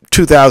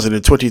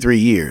 2023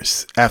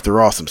 years after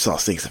Awesome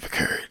Sauce things have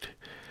occurred.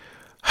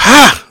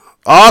 Ha!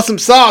 Awesome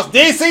Sauce,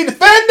 DC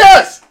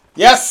Defenders.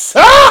 Yes,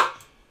 sir.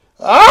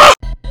 Ah!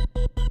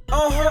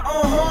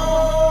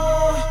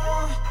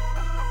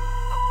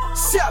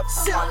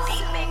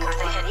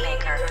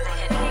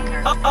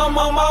 I'm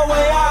on my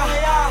way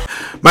out.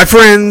 My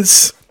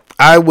friends,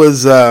 I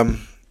was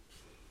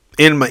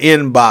in my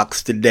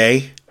inbox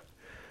today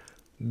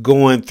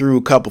going through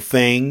a couple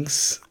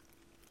things.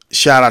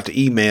 Shout out to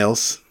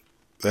emails.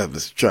 I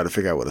was trying to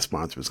figure out what a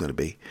sponsor was going to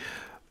be.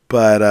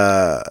 But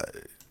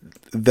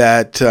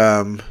got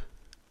some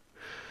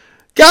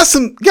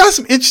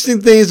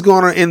interesting things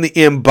going on in the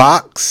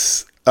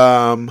inbox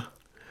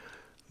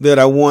that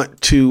I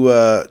want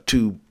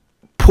to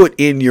put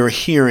in your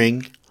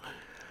hearing.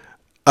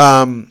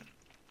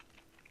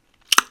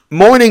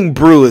 Morning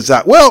Brew is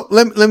out. Well,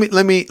 let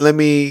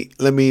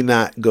me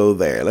not go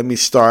there. Let me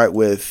start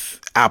with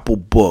Apple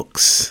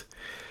Books,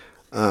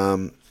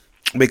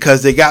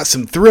 because they got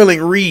some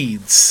thrilling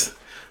reads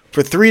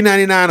for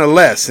 $3.99 or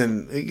less,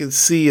 and you can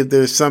see if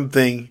there's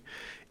something.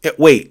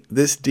 Wait,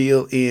 this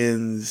deal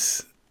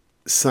ends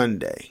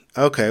Sunday.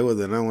 Okay, well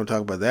then I don't want to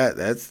talk about that.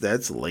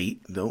 That's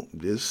late.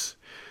 Don't just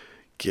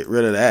get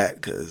rid of that,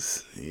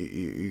 because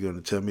you're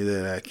going to tell me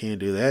that I can't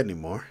do that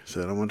anymore.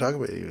 So I don't want to talk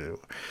about it anymore.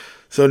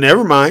 So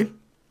never mind.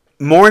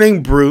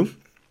 Morning Brew.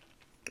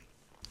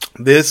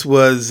 This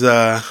was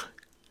a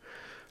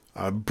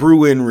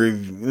Bruin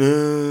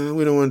review.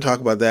 We don't want to talk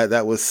about that.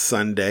 That was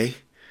Sunday.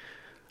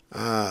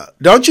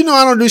 Don't you know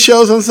I don't do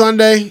shows on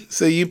Sunday?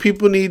 So you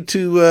people need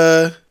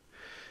to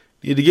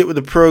You need to get with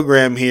the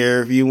program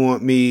here if you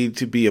want me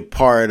to be a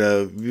part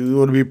of. If you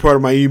want to be a part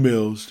of my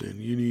emails, then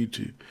you need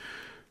to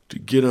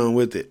get on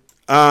with it.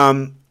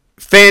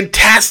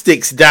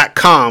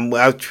 Fantastics.com.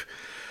 I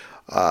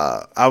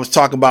was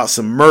talking about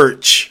some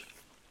merch.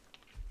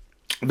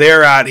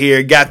 They're out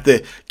here. Got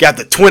the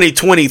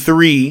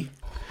 2023.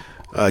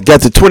 Got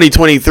the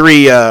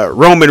 2023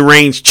 Roman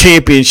Reigns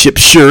Championship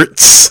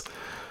shirts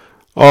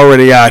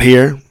already out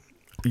here.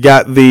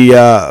 Got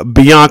the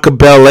Bianca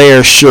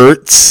Belair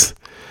shirts.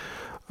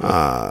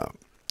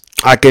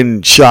 I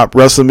can shop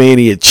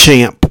WrestleMania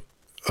Champ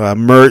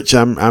merch.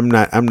 I'm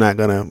not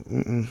gonna.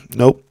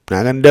 Nope,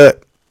 not gonna do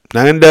it.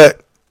 Not gonna do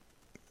it.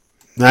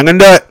 Not gonna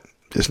do it.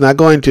 Just not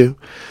going to.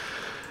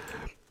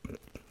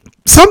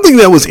 Something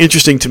that was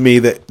interesting to me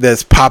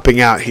that's popping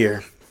out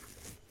here.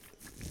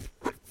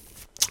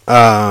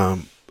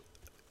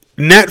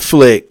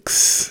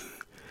 Netflix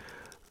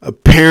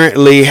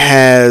apparently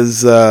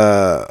has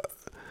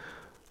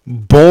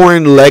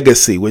Born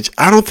Legacy, which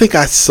I don't think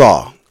I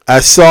saw. I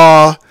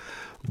saw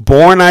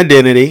Born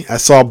Identity. I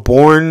saw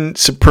Born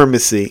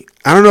Supremacy.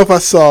 I don't know if I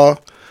saw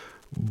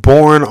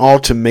Born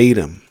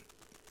Ultimatum.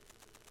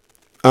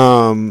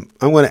 I'm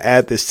going to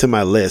add this to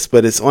my list,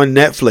 but it's on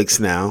Netflix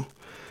now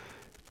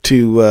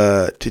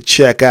to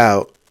check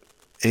out.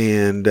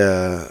 And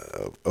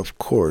of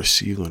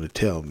course, you're going to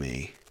tell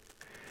me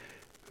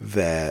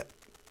that.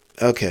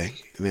 Okay,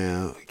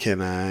 now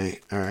can I?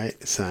 All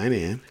right, sign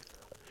in.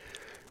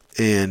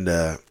 And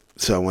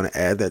so I want to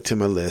add that to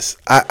my list.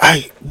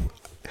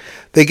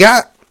 They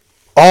got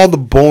all the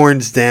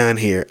Borns down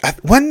here.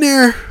 Wasn't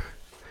there?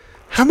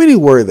 How many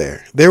were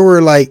there? There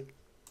were like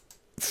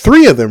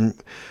 3 of them.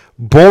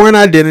 Born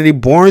Identity,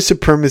 Born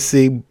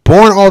Supremacy,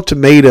 Born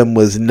Ultimatum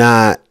was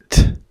not.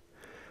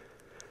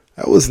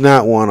 That was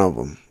not one of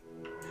them.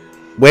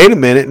 Wait a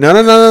minute.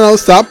 No.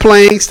 Stop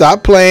playing.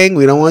 Stop playing.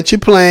 We don't want you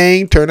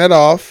playing. Turn that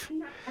off.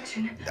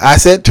 I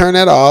said turn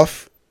that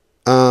off.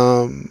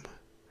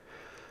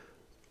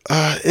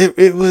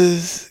 It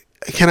was.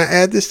 Can I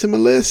add this to my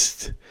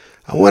list?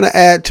 I want to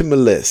add to my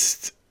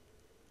list.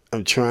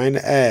 I'm trying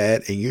to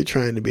add, and you're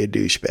trying to be a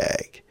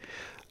douchebag.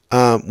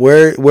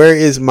 Where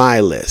is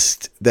my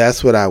list?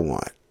 That's what I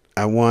want.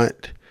 I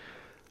want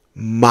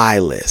my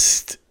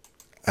list.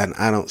 And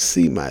I don't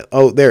see my.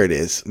 Oh, there it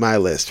is. My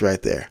list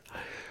right there.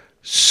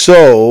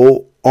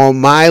 So on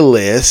my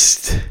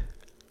list,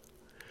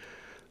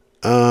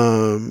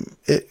 why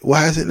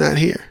is it not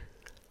here?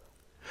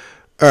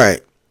 All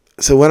right.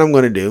 So what I'm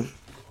going to do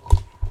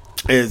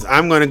is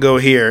I'm going to go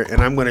here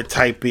and I'm going to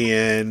type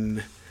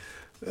in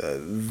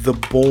the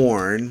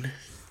Born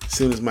as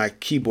soon as my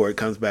keyboard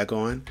comes back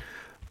on.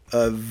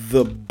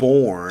 The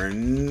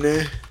Born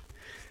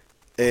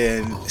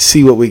and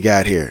see what we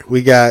got here.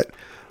 We got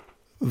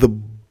the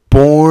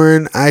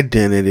Born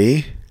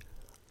Identity.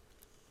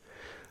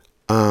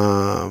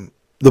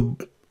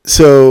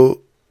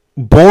 So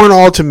Born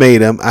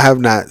Ultimatum I have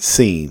not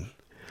seen.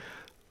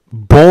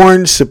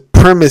 Born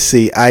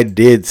Supremacy I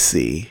did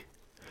see.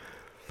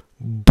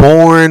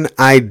 Born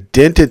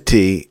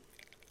Identity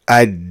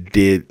I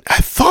did. I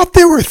thought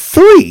there were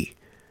 3.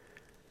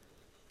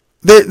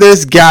 Where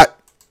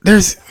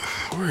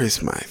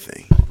is my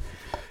thing?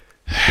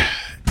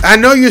 I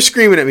know you're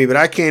screaming at me, but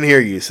I can't hear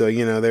you. So,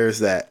 there's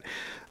that.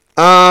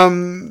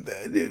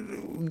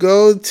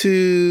 Go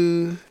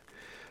to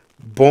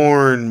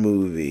Born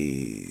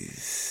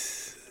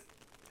movies.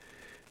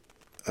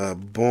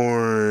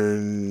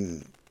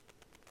 Born.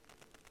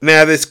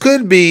 Now, this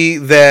could be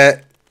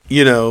that,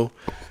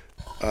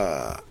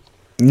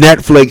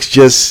 Netflix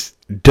just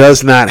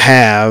does not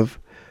have.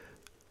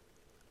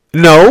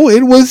 No,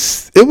 it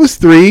was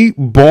 3: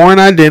 Born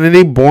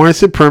Identity, Born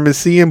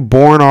Supremacy, and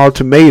Born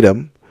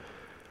Ultimatum.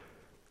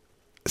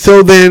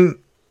 So then,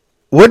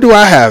 what do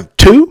I have?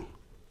 2?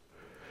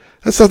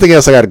 That's something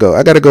else I got to go.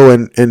 I got to go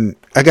and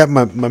I got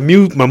my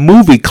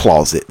movie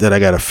closet that I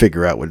got to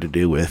figure out what to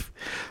do with.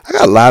 I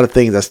got a lot of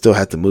things I still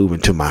have to move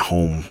into my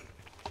home.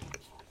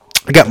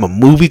 I got my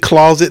movie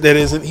closet that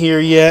isn't here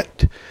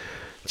yet.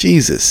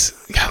 Jesus,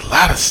 I got a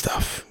lot of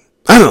stuff.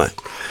 I don't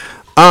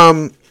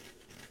know.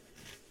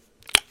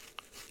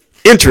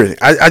 Interesting.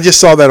 I just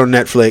saw that on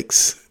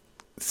Netflix.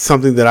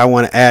 Something that I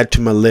want to add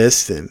to my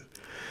list, and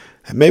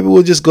maybe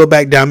we'll just go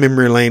back down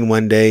memory lane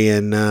one day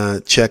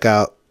and check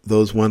out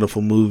those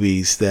wonderful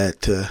movies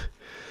that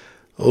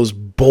those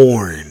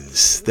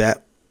Borns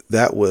that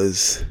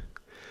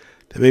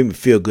made me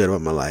feel good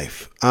about my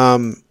life.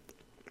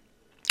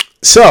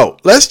 So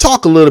let's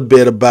talk a little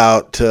bit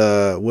about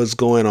what's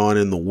going on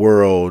in the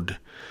world.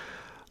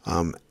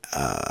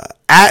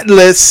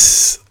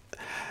 Atlas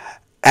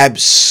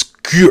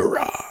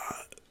Obscura,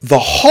 the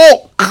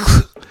Huck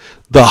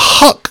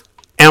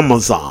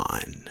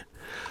Amazon.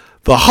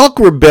 The Huck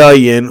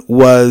Rebellion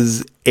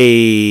was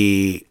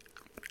a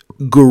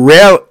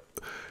guerrilla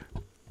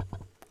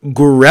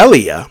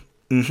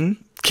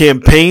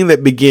campaign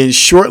that began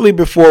shortly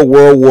before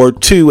World War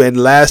II and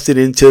lasted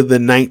into the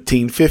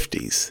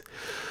 1950s.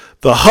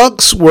 The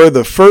Hucks were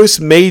the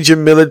first major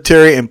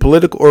military and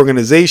political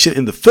organization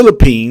in the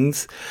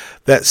Philippines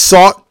that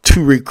sought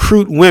to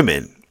recruit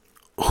women,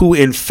 who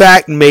in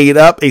fact made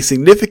up a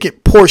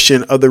significant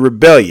portion of the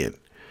rebellion.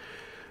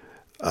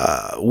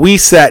 We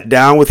sat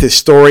down with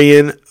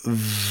historian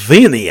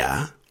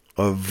Vina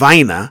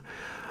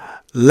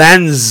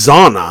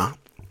Lanzana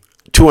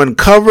to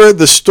uncover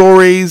the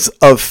stories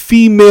of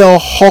female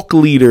Hawk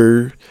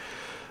leaders,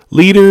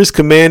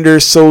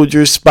 commanders,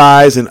 soldiers,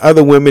 spies, and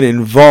other women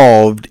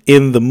involved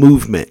in the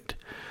movement.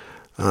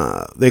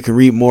 They can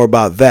read more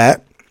about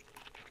that.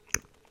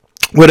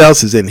 What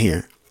else is in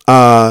here?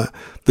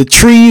 The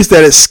trees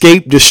that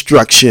escaped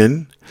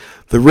destruction,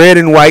 the red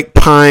and white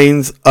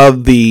pines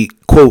of the,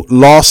 quote,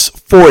 Lost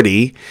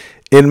 40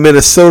 in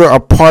Minnesota are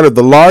part of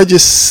the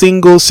largest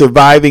single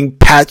surviving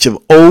patch of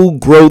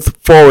old-growth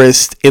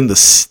forest in the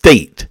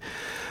state.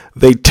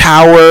 They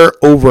tower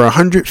over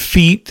 100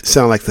 feet.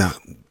 Sound like the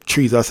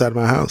trees outside of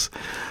my house.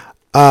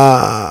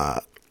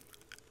 Tower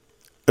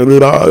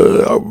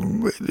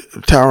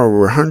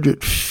over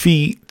 100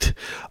 feet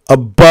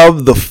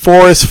above the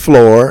forest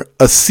floor,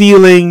 a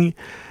ceiling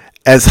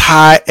as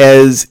high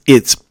as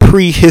its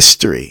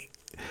prehistory.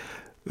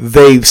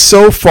 They've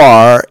so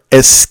far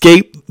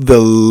escaped the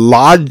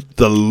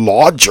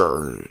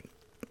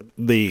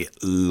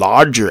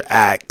larger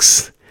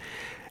acts,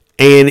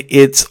 and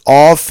it's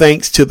all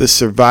thanks to the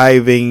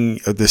surveying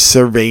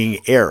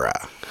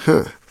era.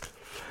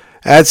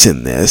 That's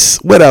in this.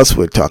 What else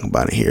we're talking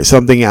about in here?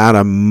 Something out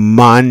of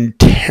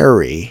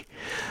Monterrey,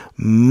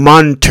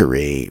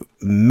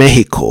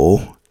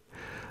 Mexico.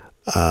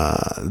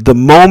 The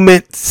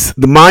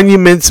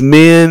monuments,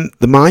 men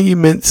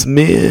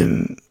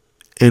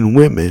and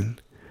women.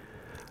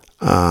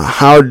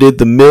 How did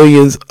the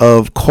millions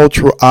of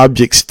cultural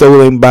objects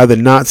stolen by the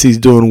Nazis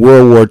during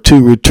World War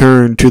II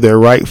return to their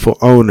rightful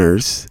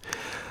owners?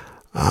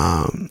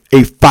 A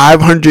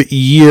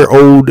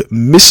 500-year-old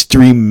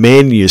mystery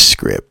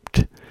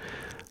manuscript.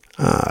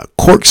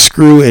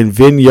 Corkscrew and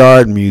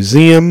Vineyard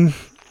Museum.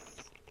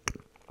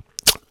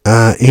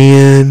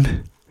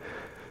 And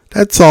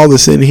that's all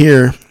that's in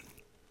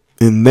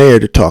there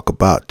to talk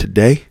about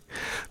today.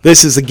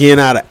 This is again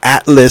out of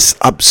Atlas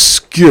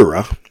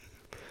Obscura,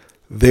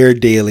 their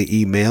daily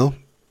email.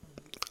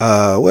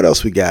 What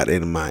else we got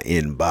in my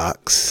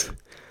inbox?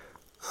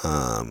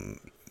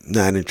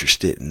 Not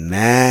interested in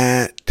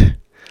that.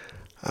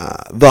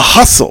 The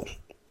Hustle.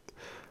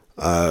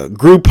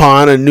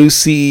 Groupon, a new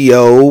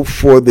CEO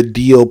for the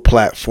Deal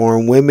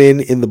platform. Women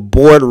in the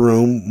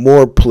boardroom.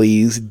 More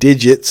please.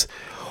 Digits.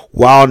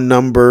 Wild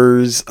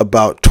numbers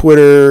about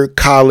Twitter,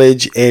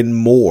 college, and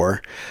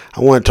more.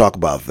 I want to talk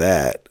about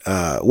that.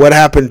 What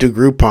happened to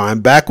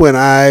Groupon? Back when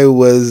I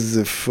was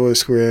the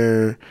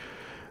Foursquare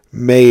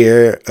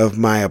mayor of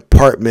my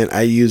apartment,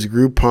 I used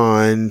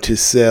Groupon to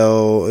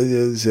sell.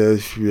 In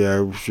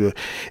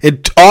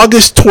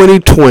August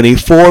 2020,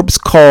 Forbes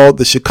called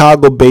the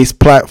Chicago-based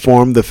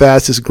platform the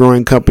fastest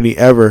growing company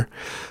ever.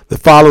 The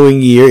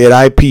following year, it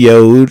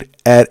IPO'd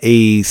at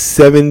a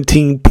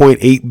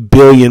 $17.8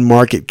 billion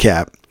market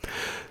cap.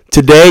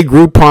 Today,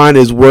 Groupon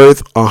is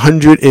worth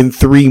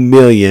 $103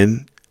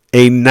 million,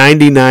 a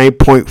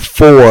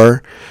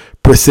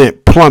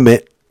 99.4%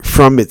 plummet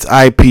from its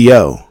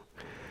IPO.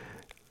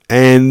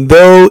 And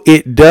though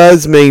it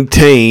does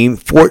maintain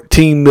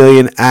 14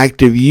 million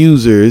active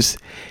users,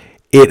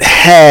 it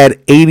had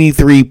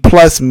 83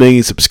 plus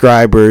million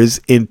subscribers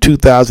in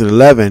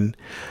 2011.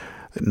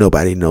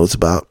 Nobody cares.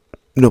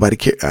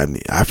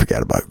 I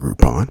forgot about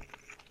Groupon.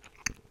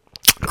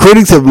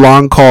 Critics have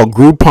long called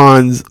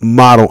Groupon's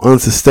model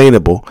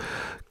unsustainable.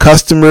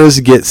 Customers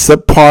get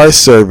subpar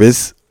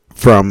service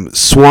from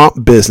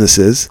swamp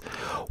businesses,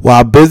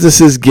 while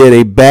businesses get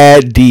a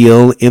bad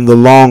deal in the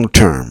long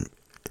term.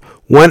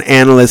 One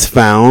analyst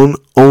found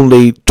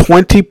only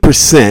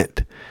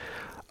 20%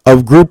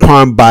 of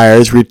Groupon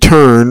buyers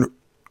return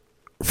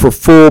for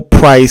full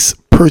price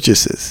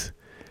purchases.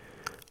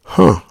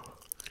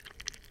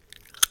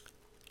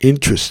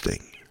 Interesting.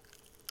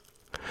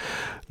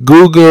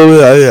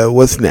 Google,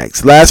 what's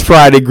next? Last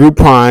Friday,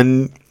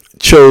 Groupon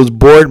chose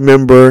board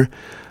member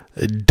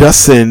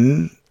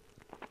Dustin,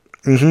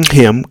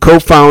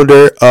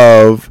 co-founder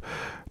of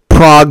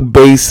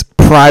Prague-based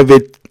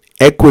private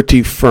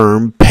equity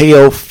firm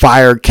Pale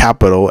Fire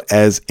Capital,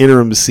 as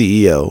interim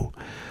CEO.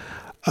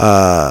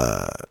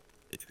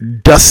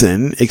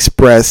 Dustin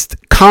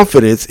expressed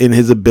confidence in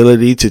his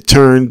ability to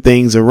turn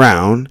things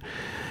around,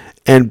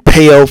 and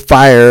Pale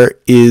Fire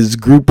is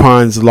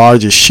Groupon's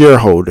largest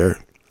shareholder.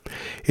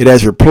 It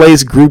has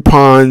replaced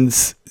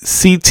Groupon's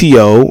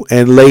CTO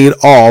and laid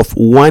off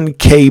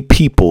 1K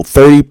people,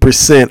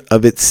 30%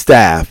 of its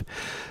staff,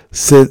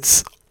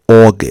 since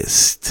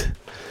August.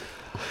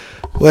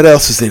 What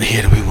else is in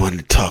here that we wanted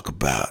to talk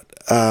about?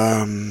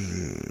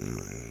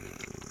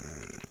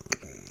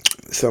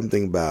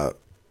 Something about,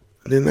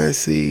 didn't I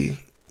see?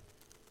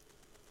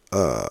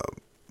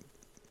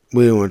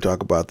 We don't want to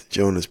talk about the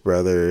Jonas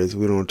Brothers.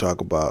 We don't want to talk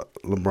about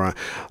LeBron.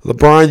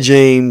 LeBron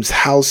James'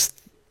 House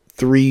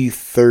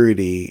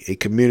 330, a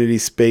community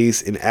space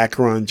in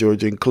Akron,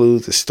 Georgia,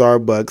 includes a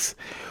Starbucks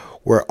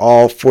where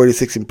all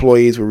 46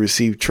 employees will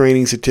receive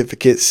training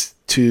certificates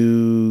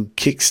to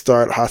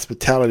kickstart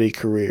hospitality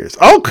careers.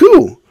 Oh,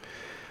 cool.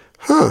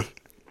 Huh.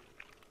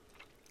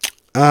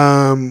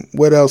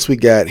 What else we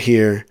got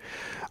here?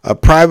 A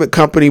private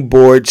company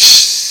board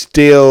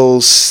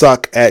still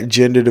suck at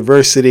gender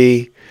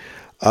diversity.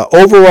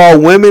 Overall,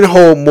 women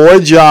hold more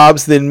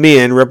jobs than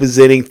men,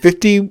 representing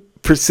 50%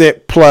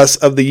 plus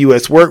of the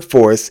U.S.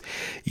 workforce.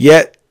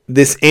 Yet,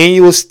 this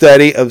annual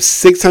study of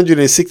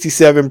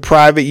 667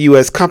 private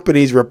U.S.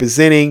 companies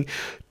representing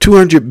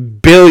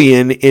 $200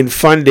 billion in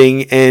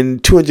funding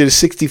and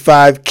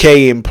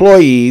 265K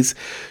employees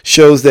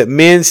shows that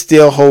men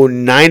still hold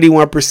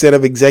 91%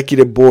 of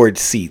executive board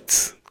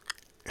seats.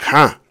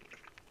 Huh.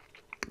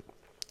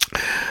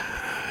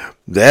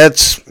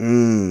 That's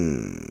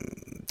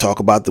talk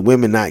about the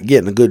women not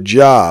getting a good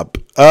job.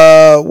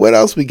 What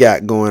else we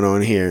got going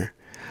on here?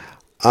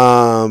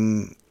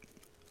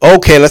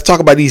 Okay, let's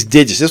talk about these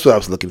digits. This is what I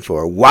was looking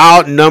for.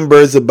 Wild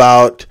numbers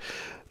about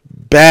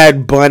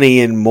Bad Bunny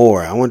and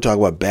more. I want to talk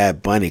about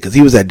Bad Bunny because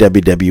he was at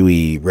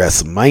WWE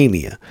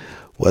WrestleMania.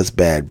 Was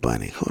Bad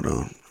Bunny? Hold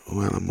on.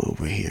 While I'm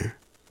over here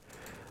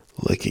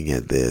looking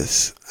at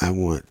this, I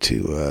want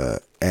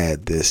to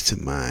add this to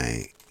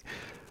my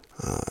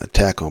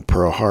Attack on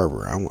Pearl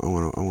Harbor. I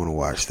want to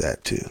watch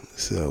that too.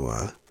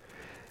 So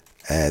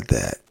add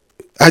that.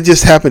 I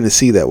just happened to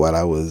see that while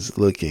I was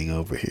looking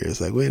over here. It's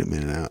like, wait a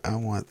minute. I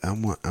want.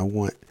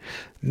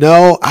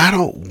 No, I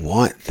don't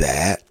want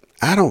that.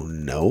 I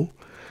don't know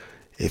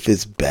if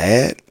it's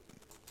bad.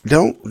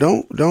 Don't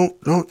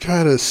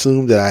try to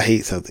assume that I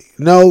hate something.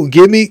 No,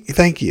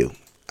 thank you.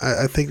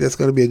 I think that's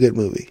going to be a good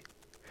movie.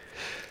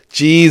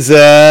 Jesus,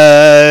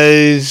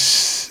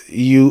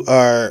 you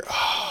are.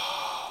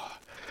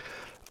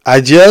 I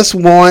just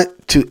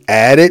want to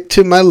add it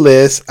to my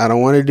list. I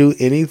don't want to do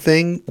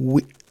anything.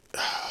 Oh,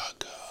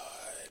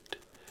 God.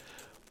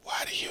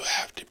 Why do you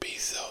have to be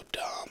so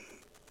dumb?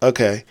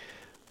 Okay.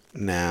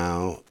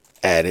 Now,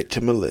 add it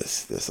to my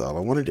list. That's all I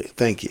want to do.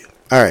 Thank you.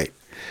 All right.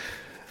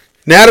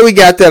 Now that we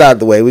got that out of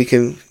the way,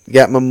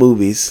 got my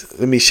movies.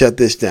 Let me shut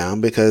this down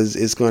because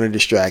it's going to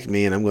distract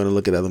me and I'm going to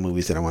look at other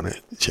movies that I want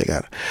to check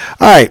out.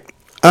 All right.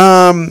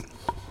 I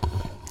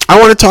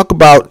want to talk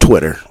about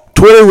Twitter.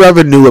 Twitter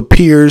revenue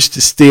appears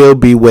to still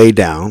be way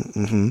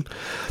down.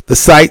 The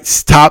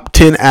site's top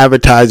 10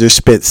 advertisers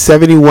spent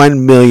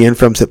 $71 million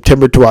from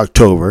September to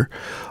October.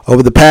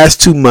 Over the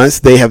past 2 months,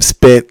 they have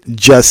spent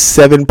just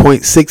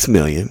 $7.6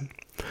 million.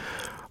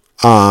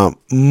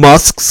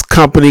 Musk's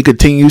company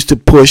continues to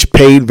push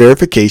paid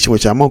verification,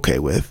 which I'm okay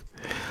with.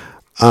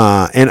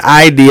 An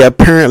idea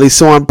apparently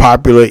so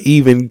unpopular,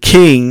 even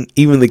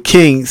the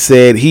king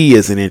said he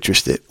isn't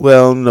interested.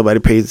 Well, nobody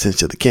pays attention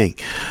to the king.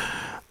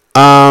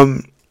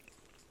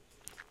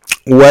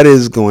 What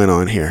is going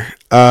on here?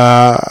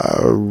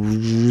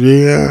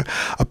 Yeah.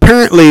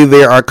 Apparently,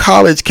 there are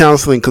college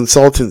counseling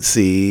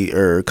consultancies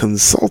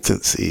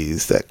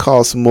that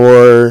cost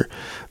more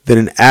than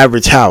an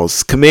average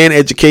house. Command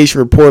Education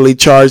reportedly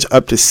charged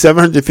up to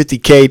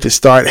 $750K to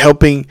start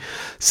helping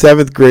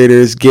 7th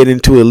graders get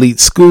into elite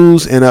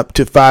schools and up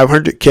to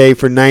 $500K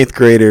for 9th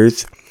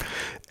graders.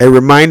 A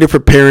reminder for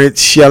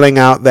parents shelling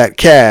out that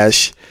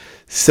cash.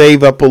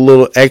 Save up a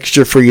little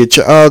extra for your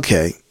child.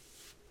 Okay.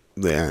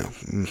 Yeah.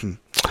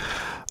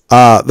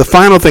 The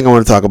final thing I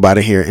want to talk about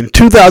here. In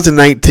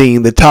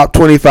 2019, the top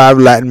 25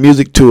 Latin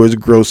music tours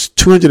grossed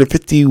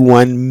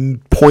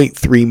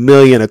 $251.3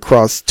 million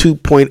across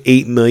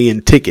 2.8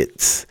 million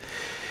tickets.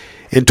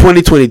 In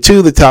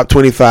 2022, the top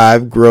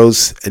 25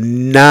 grossed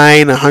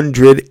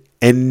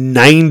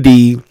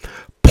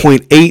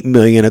 $990.8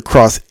 million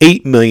across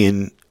 8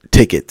 million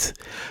tickets.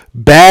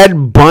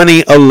 Bad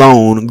Bunny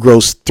alone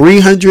grossed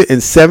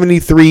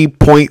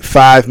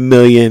 $373.5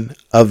 million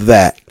of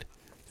that.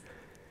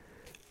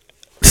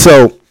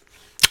 So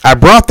I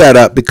brought that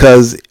up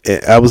because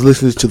I was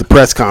listening to the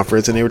press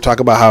conference and they were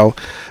talking about how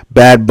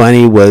Bad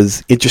Bunny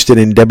was interested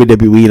in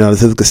WWE and all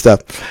this other good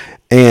stuff.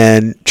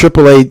 And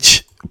Paul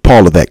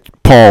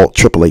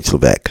Triple H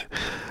Levesque,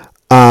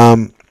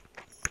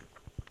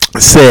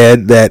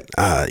 said that,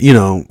 I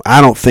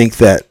don't think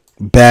that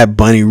Bad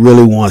Bunny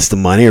really wants the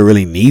money or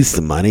really needs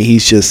the money.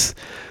 He's just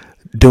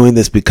doing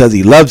this because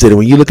he loves it. And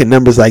when you look at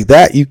numbers like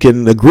that, you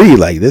can agree,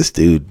 like, this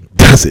dude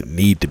doesn't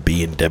need to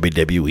be in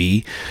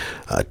WWE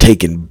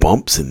taking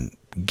bumps and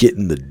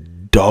getting the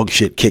dog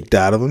shit kicked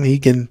out of him. He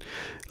can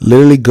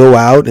literally go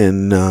out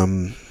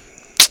and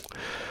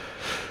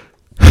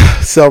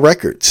sell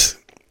records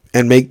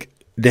and make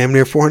damn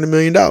near $400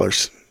 million.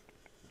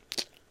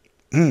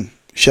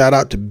 Shout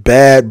out to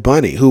Bad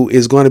Bunny, who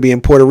is going to be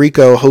in Puerto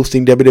Rico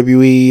hosting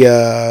WWE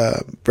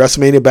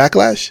WrestleMania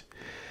Backlash.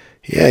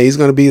 Yeah, he's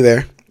going to be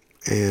there.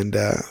 And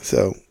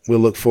so we'll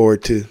look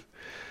forward to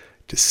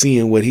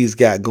seeing what he's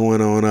got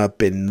going on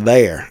up in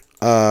there.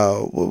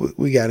 What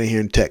we got in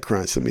here in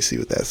TechCrunch? Let me see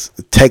what that's.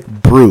 Tech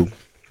Brew.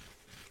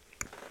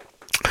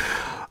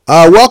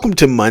 Welcome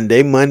to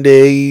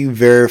Monday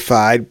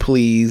verified,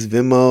 please.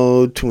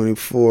 Venmo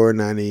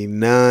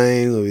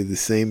 $24.99 will be the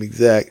same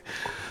exact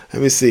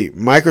Let me see.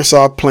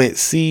 Microsoft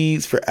plants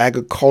seeds for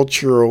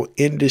agricultural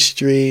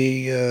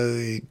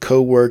industry,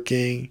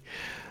 co-working.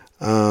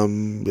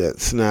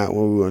 That's not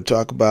what we want to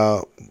talk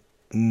about.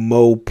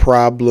 Mo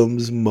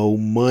problems, mo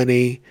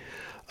money.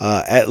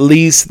 At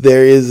least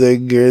there is a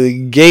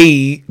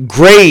Graze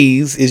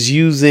is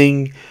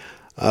using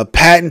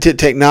patented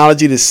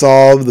technology to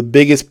solve the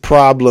biggest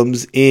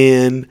problems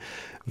in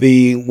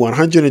the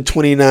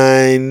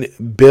 129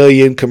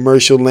 billion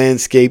commercial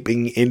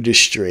landscaping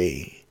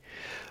industry.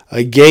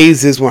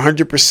 Gaze's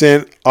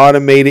 100%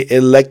 automated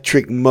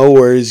electric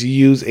mowers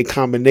use a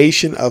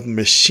combination of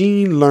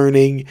machine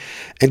learning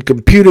and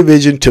computer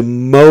vision to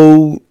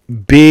mow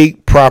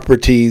big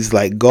properties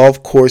like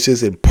golf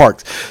courses and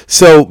parks.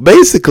 So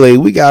basically,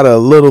 we got a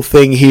little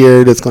thing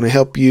here that's going to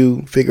help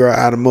you figure out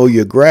how to mow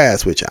your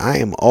grass, which I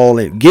am all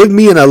in. Give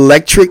me an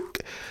electric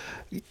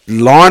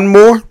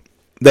lawnmower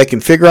that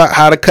can figure out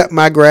how to cut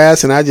my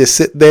grass, and I just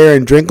sit there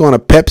and drink on a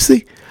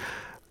Pepsi.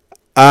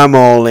 I'm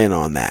all in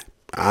on that.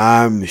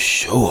 I'm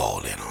so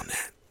all in on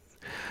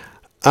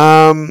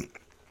that.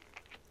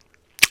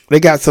 They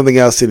got something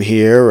else in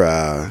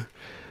here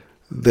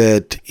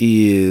that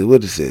is,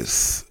 what is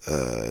this?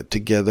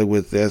 Together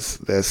with this,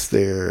 that's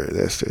their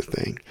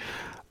thing.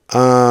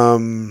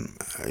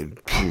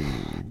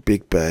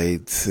 Big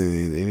bites.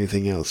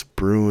 Anything else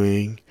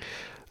brewing?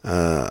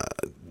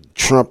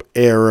 Trump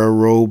era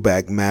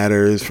rollback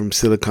matters from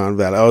Silicon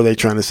Valley. Oh, they're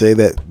trying to say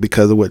that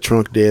because of what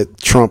Trump did.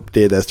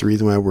 That's the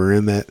reason why we're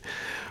in that.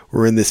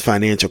 We're in this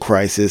financial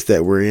crisis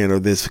that we're in, or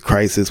this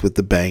crisis with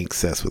the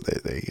banks. That's what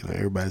they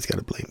everybody's got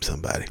to blame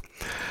somebody.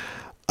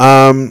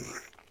 Let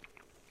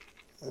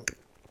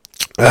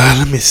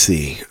me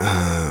see.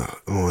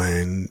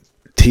 On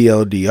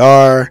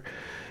TLDR,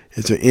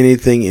 is there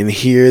anything in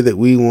here that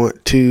we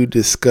want to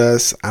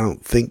discuss? I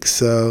don't think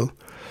so.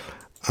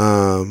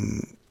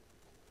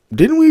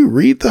 Didn't we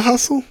read The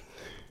Hustle?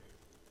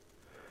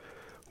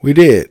 We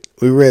did.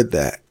 We read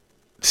that.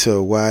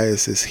 So why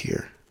is this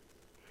here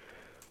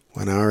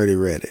when I already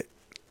read it?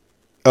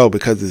 Oh,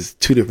 because it's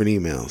two different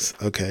emails.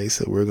 Okay,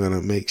 so we're going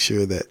to make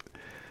sure that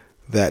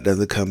that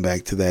doesn't come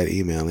back to that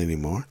email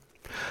anymore.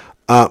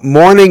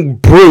 Morning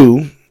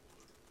Brew,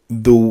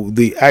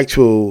 the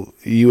actual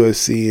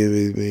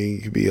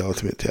UFC could be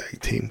Ultimate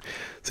Tag Team.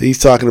 So he's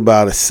talking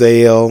about a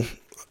sale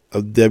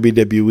of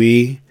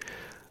WWE.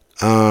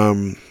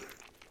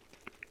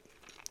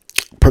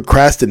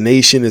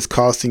 Procrastination is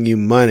costing you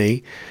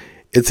money.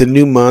 It's a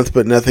new month,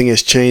 but nothing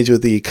has changed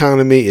with the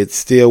economy. It's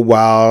still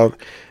wild,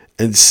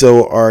 and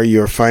so are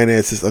your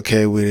finances.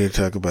 Okay, we need to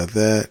talk about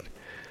that.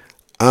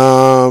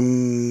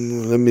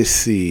 Let me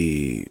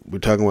see. We're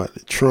talking about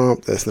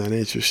Trump. That's not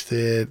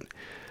interested.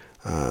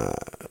 A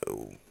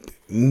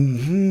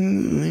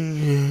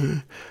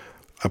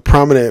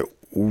prominent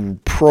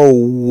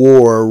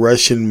pro-war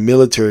Russian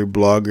military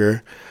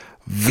blogger,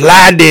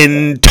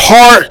 Vladimir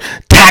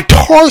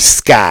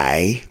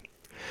Tatarsky,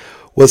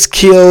 was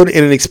killed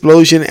in an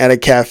explosion at a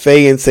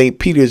cafe in St.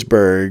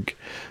 Petersburg.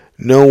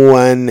 No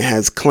one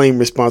has claimed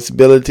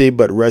responsibility,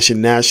 but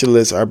Russian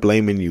nationalists are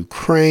blaming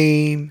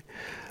Ukraine.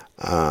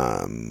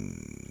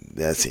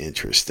 That's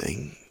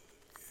interesting.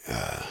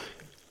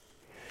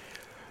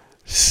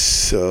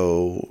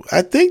 So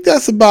I think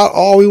that's about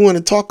all we want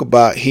to talk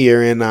about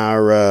here in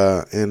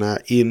our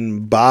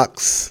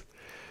inbox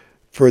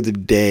for the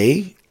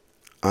day.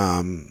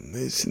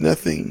 There's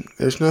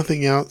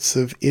nothing else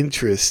of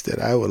interest that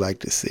I would like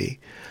to see.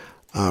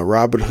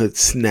 Robin Hood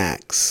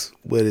snacks.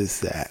 What is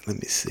that? Let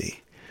me see.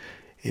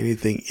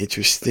 Anything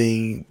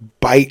interesting?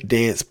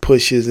 ByteDance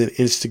pushes an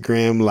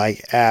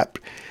Instagram-like app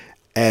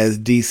as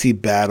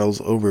DC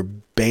battles over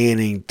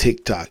banning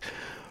TikTok.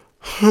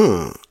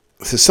 So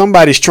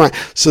somebody's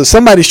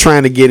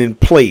trying to get in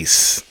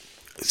place.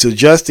 So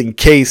just in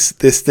case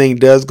this thing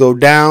does go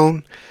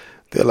down,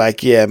 they're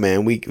like, yeah,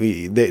 man,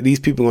 these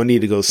people gonna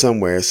need to go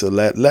somewhere. So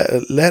let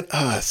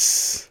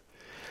us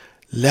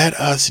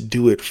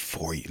do it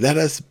for you. Let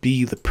us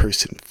be the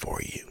person for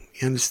you.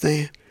 You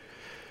understand?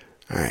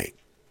 All right.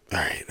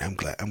 I'm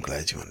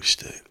glad you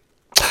understood.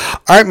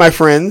 All right, my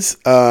friends.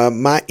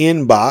 My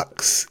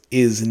inbox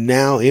is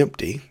now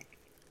empty,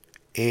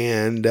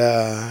 and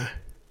I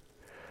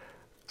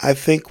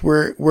think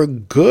we're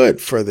good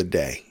for the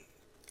day.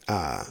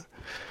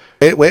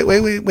 Wait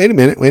a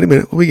minute.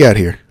 What we got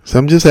here?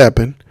 Something just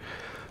happened.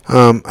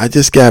 I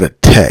just got a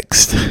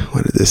text.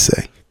 What did this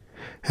say?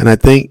 And I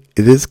think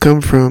it is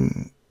come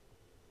from.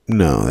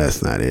 No,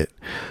 that's not it.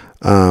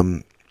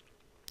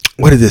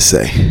 What did this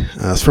say?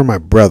 It's from my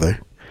brother.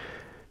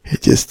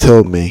 It just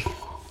told me,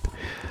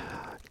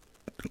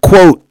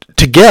 quote,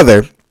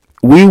 together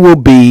we will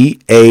be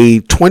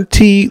a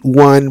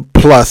 21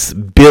 plus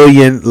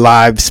billion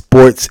live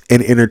sports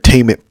and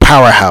entertainment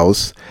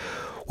powerhouse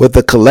with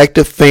a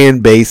collective fan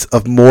base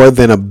of more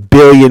than 1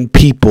 billion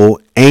people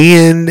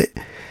and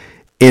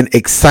an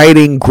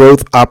exciting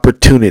growth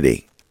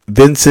opportunity.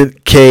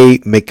 Vincent K.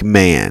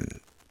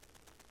 McMahon.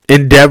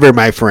 Endeavor,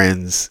 my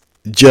friends,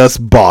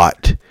 just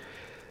bought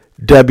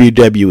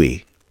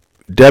WWE.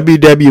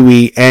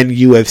 WWE and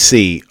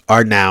UFC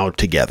are now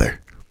together.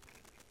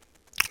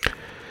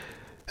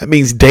 That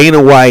means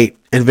Dana White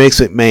and Vince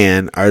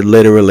McMahon are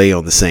literally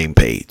on the same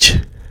page.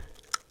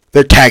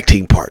 They're tag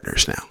team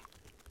partners now.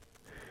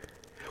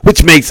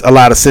 Which makes a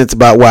lot of sense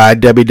about why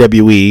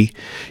WWE.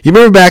 You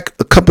remember back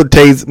a couple of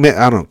days,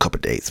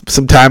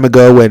 some time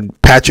ago when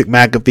Patrick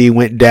McAfee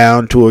went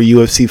down to a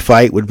UFC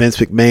fight with Vince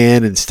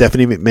McMahon and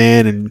Stephanie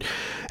McMahon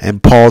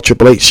and Paul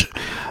Triple H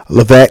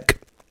Levesque.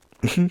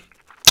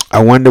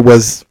 I wonder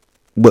was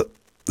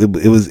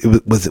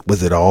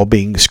it all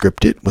being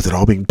scripted? Was it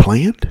all being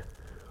planned?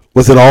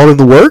 Was it all in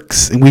the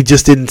works and we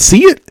just didn't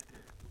see it?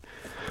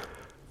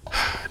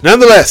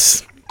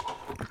 Nonetheless,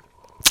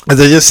 as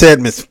I just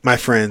said, my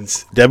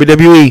friends,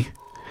 WWE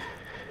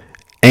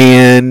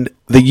and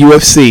the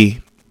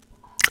UFC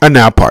are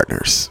now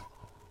partners.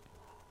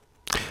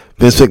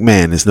 Vince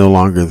McMahon is no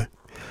longer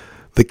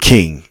the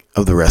king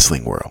of the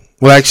wrestling world.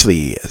 Well, actually,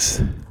 he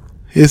is.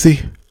 Is he?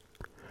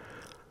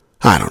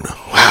 I don't know.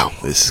 Wow,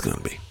 this is going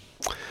to be.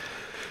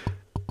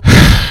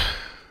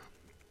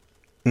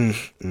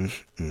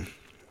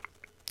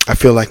 I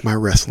feel like my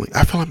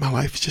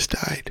life just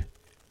died.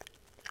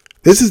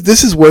 This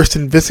is worse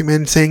than Vince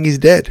McMahon saying he's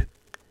dead.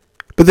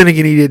 But then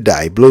again, he did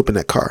die. He blew up in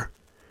that car.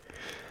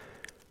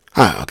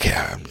 Okay,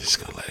 I'm just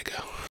going to let it go.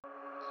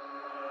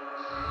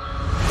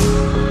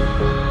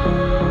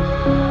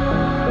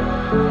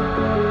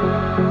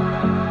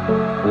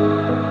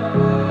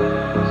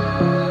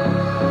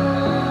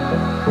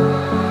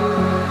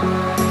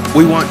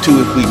 We want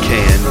to, if we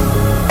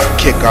can,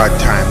 kick our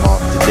time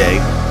off today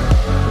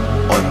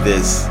on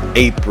this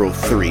April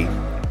 3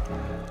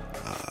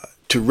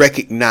 to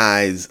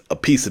recognize a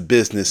piece of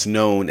business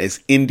known as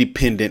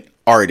Independent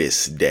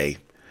Artists Day.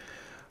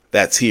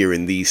 That's here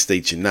in these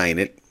states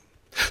united.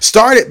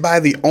 Started by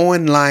the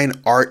online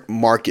art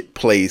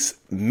marketplace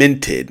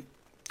Minted,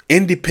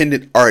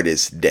 Independent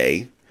Artists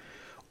Day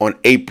on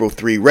April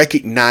 3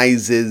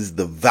 recognizes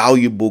the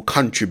valuable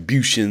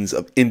contributions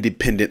of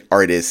independent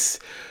artists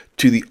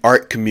to the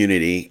art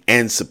community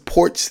and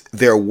supports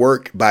their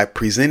work by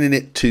presenting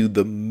it to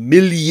the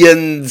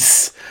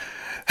millions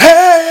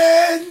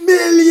and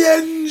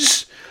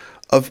millions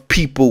of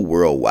people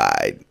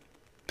worldwide.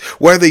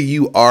 Whether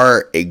you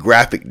are a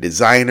graphic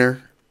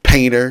designer,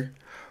 painter,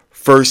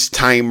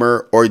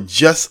 first-timer, or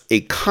just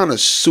a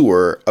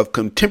connoisseur of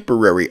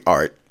contemporary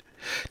art,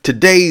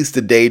 today's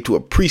the day to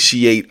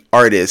appreciate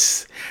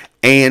artists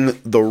and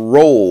the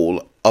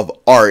role of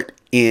art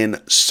in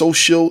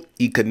social,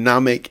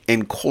 economic,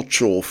 and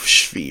cultural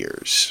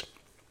spheres.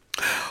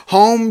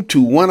 Home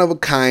to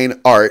one-of-a-kind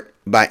art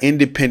by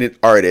independent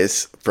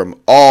artists from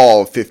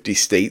all 50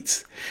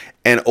 states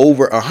and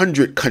over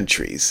 100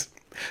 countries,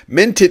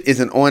 Minted is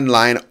an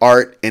online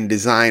art and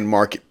design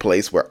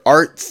marketplace where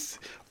artists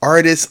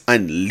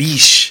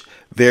unleash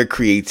their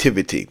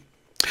creativity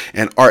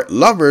and art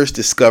lovers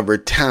discover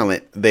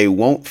talent they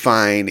won't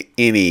find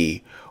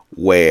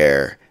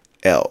anywhere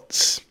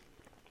else.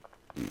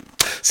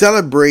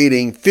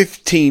 Celebrating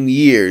 15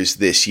 years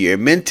this year,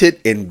 Minted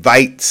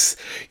invites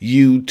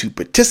you to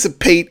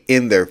participate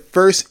in their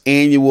first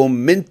annual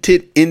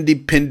Minted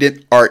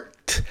Independent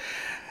Art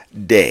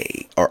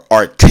Day or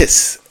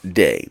Artists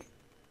Day.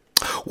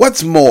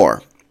 What's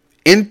more,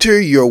 enter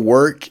your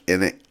work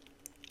and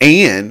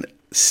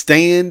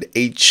stand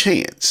a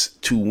chance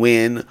to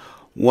win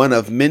one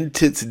of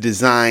Minted's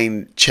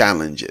design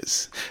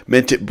challenges.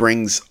 Minted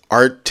brings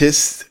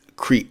artists'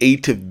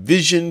 creative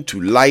vision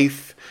to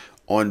life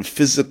on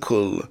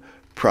physical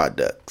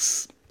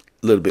products.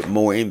 A little bit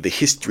more in the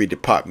history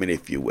department,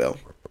 if you will.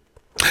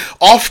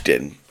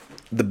 Often,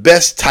 the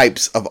best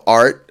types of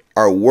art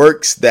are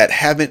works that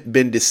haven't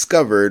been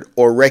discovered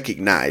or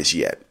recognized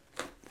yet.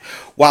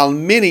 While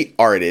many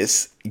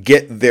artists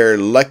get their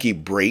lucky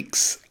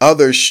breaks,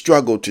 others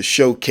struggle to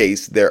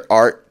showcase their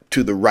art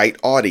to the right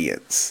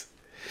audience.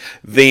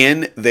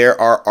 Then there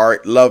are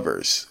art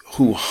lovers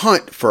who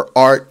hunt for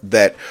art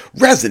that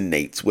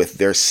resonates with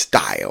their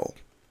style.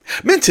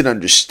 Minted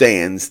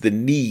understands the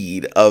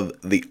need of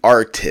the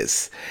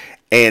artist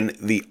and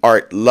the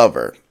art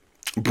lover,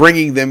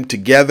 bringing them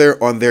together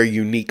on their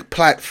unique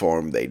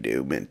platform. They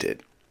do,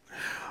 Minted.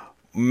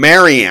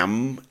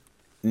 Mariam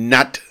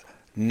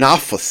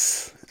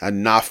Nafisi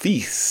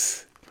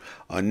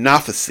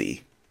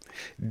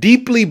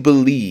deeply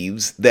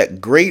believes that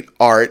great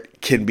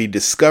art can be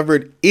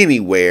discovered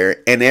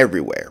anywhere and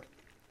everywhere.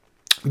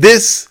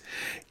 This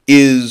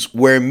is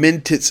where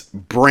Minted's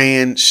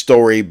brand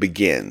story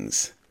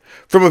begins.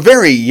 From a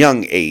very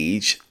young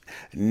age,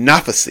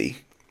 Nafisi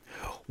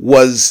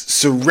was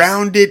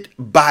surrounded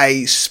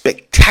by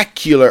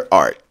spectacular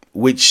art,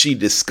 which she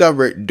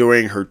discovered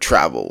during her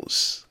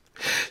travels.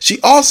 She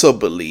also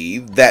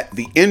believed that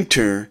the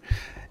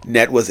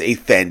internet was a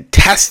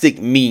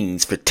fantastic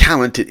means for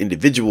talented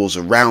individuals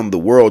around the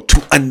world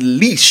to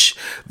unleash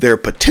their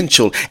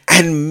potential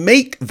and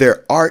make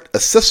their art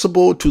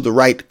accessible to the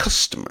right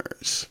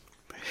customers.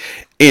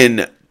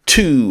 In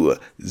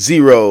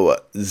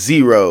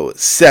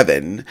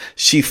 2007,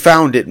 she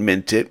founded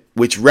Minted,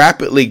 which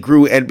rapidly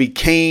grew and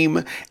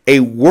became a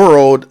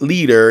world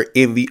leader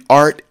in the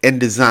art and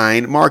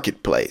design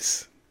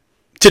marketplace.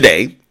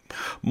 Today,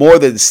 More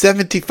than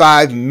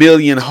 75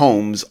 million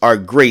homes are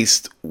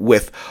graced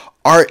with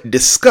art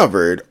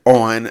discovered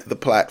on the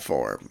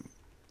platform.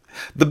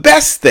 The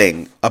best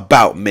thing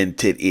about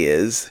Minted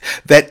is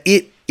that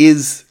it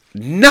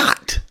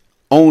not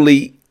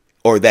only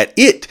empowers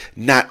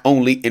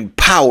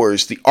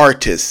the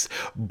artists,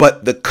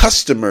 but the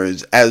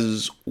customers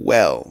as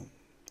well.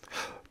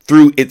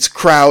 Through its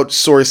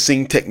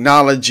crowdsourcing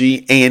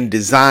technology and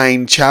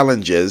design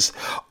challenges,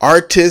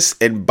 artists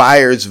and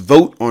buyers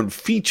vote on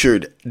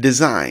featured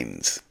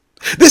designs.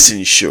 This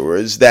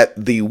ensures that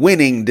the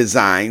winning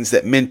designs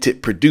that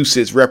Minted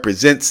produces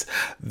represents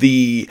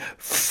the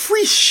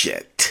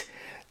freshest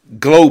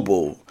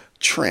global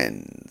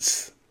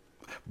trends.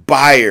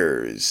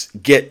 Buyers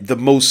get the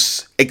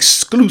most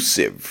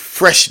exclusive,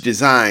 fresh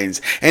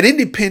designs, and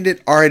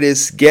independent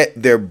artists get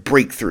their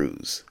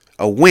breakthroughs.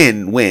 A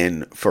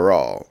win-win for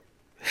all.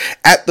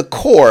 At the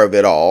core of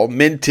it all,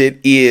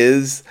 Minted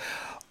is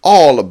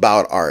all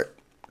about art,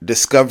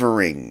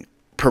 discovering,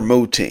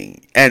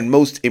 promoting, and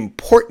most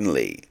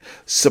importantly,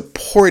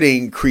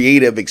 supporting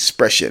creative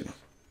expression.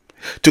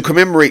 To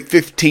commemorate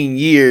 15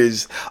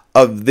 years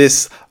of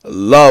this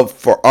love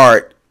for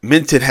art,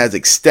 Minted has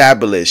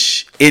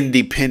established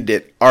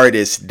Independent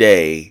Artist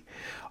Day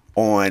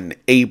on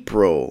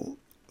April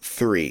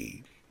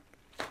 3.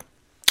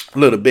 A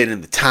little bit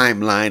in the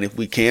timeline, if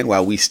we can,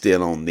 while we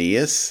still on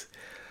this.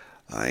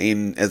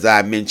 As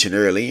I mentioned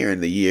earlier,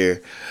 in the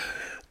year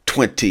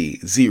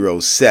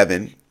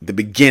 2007, the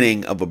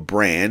beginning of a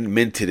brand,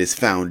 Minted is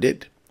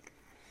founded.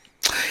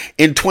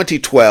 In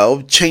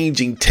 2012,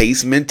 changing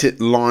taste,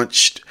 Minted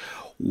launched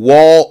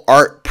wall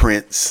art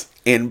prints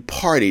and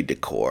party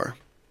decor.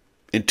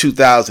 In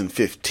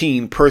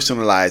 2015,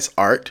 personalized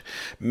art,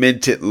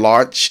 Minted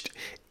launched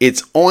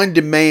its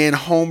on-demand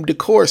home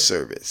decor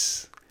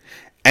service.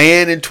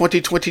 And in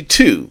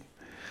 2022,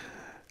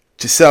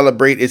 to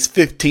celebrate its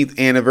 15th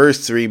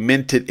anniversary,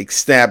 Minted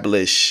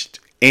established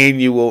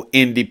annual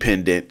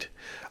Independent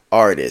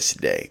Artist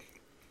Day.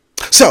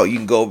 So you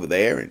can go over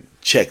there and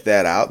check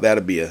that out.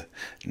 That'll be a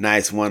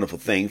nice, wonderful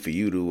thing for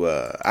you to,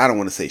 I don't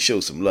want to say show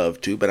some love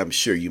to, but I'm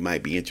sure you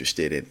might be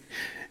interested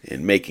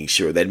in making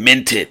sure that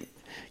Minted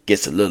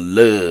gets a little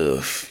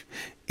love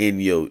in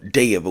your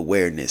day of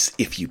awareness,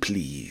 if you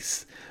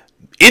please.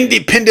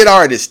 Independent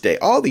Artist Day.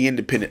 All the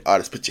independent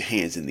artists, put your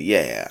hands in the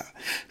air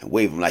and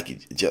wave them like you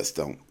just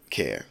don't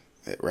care.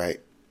 Right?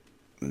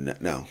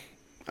 No.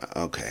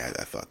 Okay,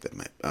 I thought that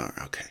might.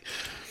 Okay.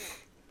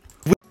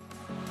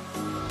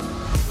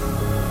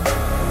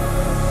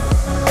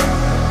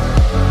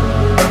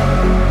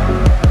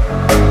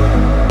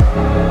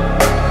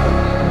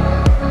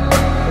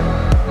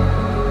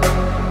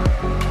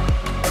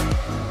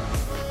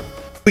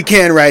 We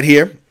can right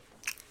here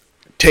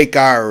take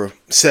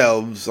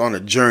ourselves on a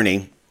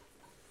journey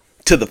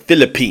to the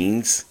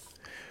Philippines,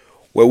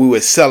 where we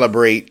would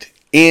celebrate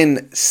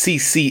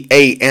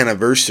NCCA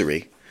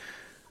anniversary,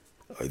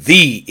 or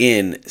the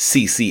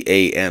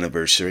NCCA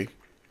anniversary.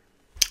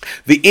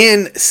 The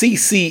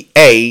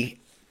NCCA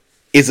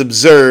is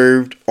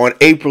observed on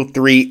April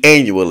 3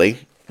 annually,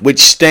 which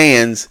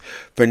stands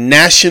for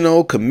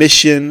National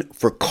Commission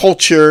for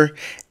Culture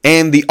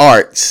and the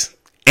Arts,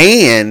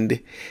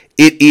 and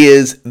it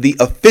is the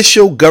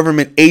official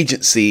government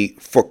agency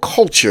for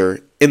culture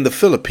in the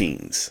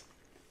Philippines.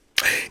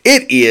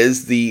 It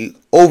is the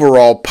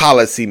overall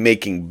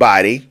policy-making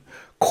body,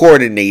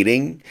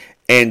 coordinating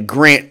and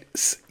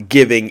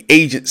grants-giving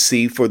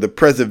agency for the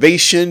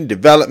preservation,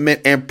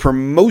 development, and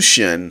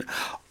promotion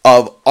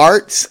of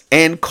arts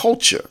and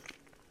culture.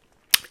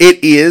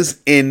 It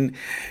is an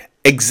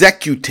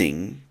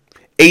executing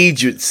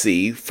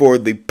agency for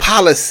the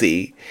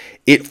policy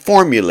it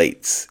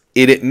formulates.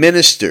 It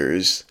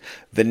administers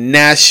the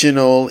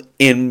National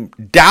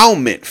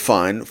Endowment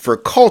Fund for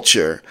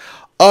Culture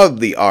of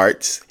the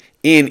Arts,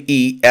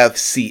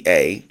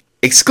 NEFCA,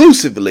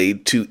 exclusively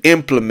to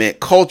implement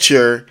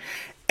culture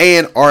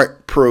and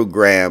art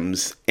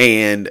programs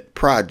and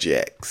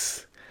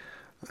projects.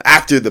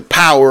 After the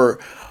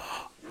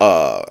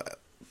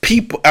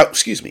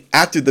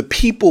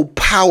people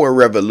power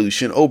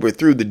revolution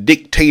overthrew the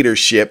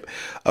dictatorship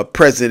of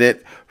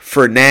President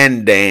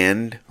Ferdinand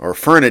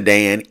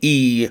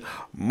E.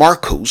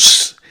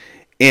 Marcos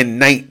in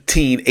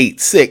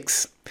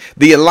 1986,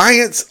 the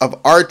Alliance of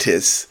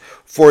Artists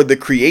for the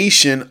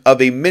creation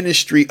of a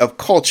Ministry of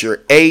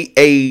Culture,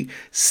 AACMC,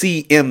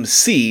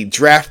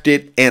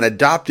 drafted and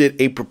adopted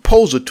a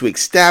proposal to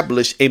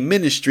establish a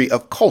Ministry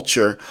of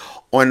Culture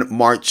on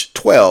March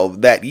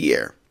 12 that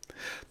year.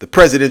 The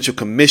Presidential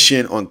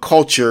Commission on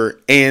Culture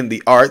and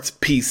the Arts,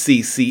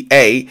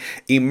 PCCA,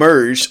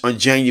 emerged on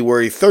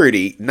January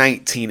 30,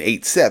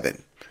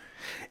 1987.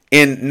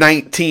 In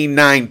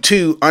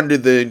 1992,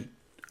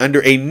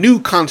 under a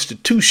new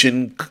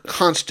constitution,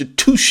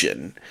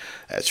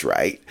 that's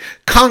right,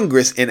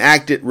 Congress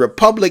enacted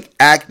Republic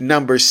Act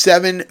number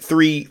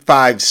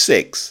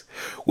 7356,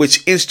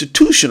 which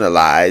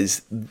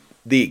institutionalized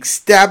the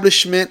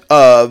establishment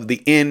of the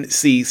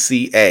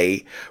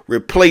NCCA,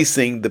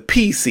 replacing the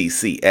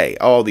PCCA.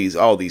 All these,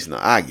 now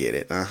I get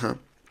it.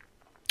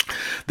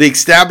 The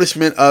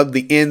establishment of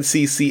the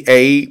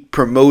NCCA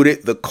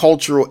promoted the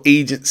cultural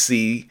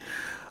agencies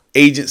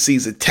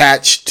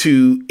attached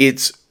to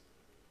its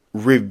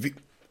review.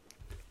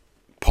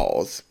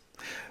 Pause.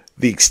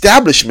 The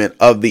establishment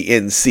of the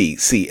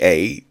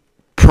NCCA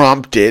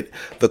prompted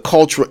the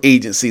cultural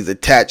agencies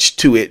attached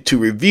to it to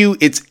review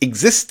its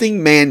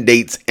existing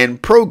mandates and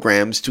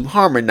programs to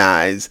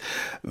harmonize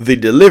the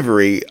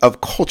delivery of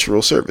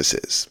cultural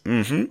services.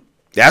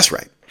 That's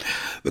right.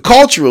 The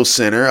Cultural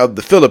Center of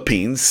the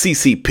Philippines,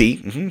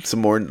 CCP,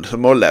 some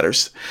more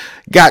letters,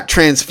 got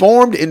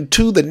transformed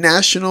into the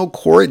National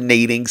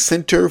Coordinating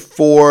Center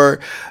for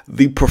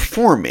the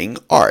Performing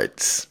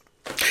Arts.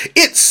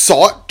 It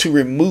sought to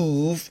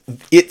remove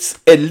its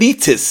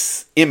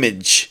elitist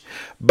image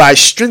by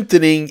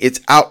strengthening its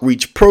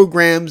outreach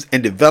programs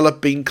and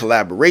developing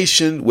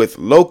collaboration with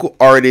local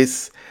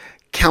artists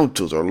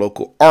councils or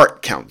local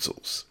art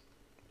councils.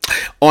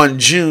 On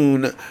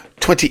June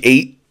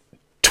 28,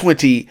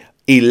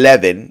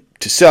 2011,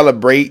 to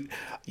celebrate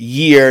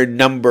year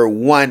number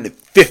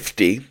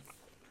 150,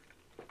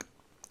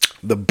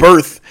 the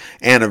birth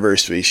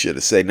anniversary, should I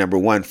say, number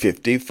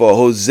 150 for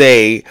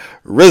Jose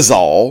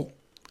Rizal,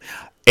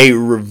 a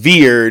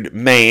revered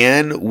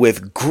man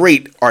with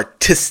great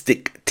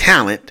artistic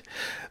talent,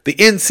 the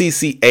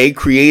NCCA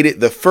created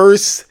the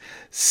first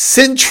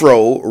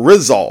Centro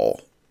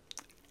Rizal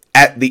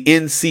at the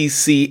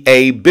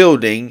NCCA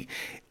building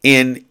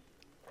in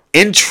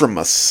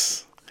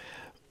Intramuros,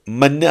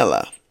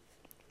 Manila.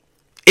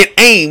 It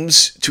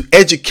aims to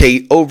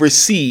educate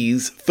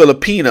overseas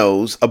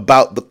Filipinos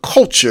about the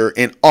culture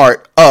and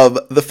art of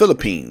the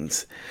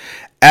Philippines.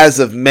 As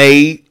of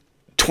May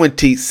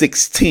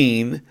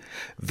 2016,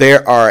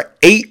 there are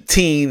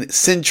 18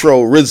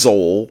 Centro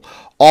Rizal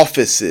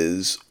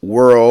offices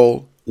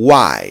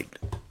worldwide.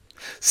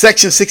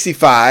 Section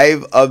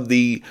 65 of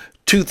the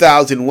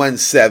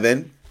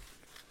 2001-7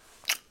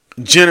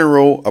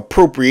 General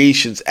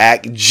Appropriations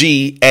Act,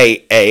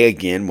 GAA,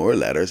 again, more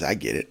letters, I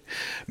get it,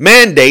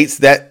 mandates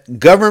that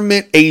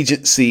government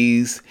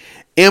agencies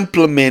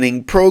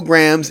implementing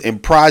programs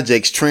and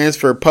projects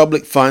transfer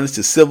public funds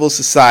to civil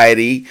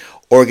society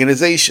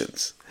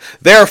organizations.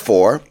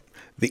 Therefore,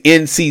 the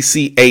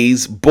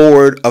NCCA's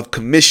Board of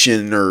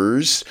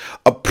Commissioners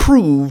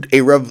approved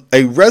a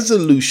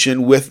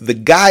resolution with the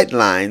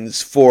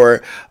guidelines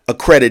for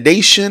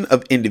accreditation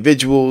of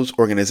individuals,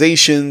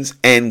 organizations,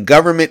 and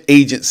government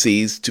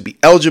agencies to be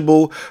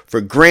eligible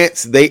for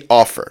grants they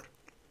offer.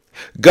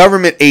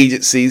 Government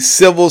agencies,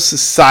 civil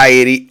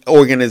society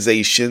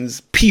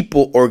organizations,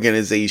 people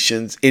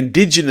organizations,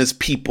 indigenous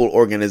people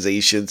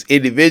organizations,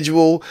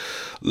 individual,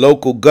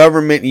 local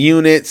government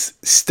units,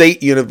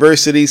 state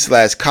universities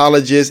 /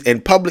 colleges,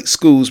 and public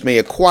schools may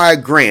acquire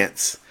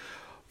grants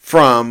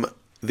from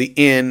the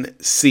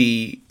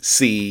NCCA.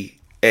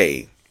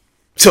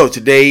 So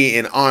today,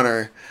 in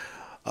honor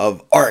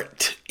of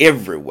art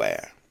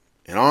everywhere,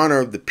 in honor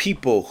of the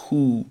people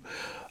who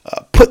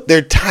put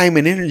their time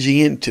and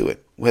energy into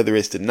it, whether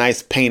it's the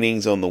nice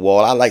paintings on the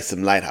wall. I like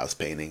some lighthouse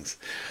paintings.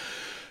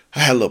 I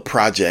had a little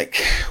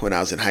project when I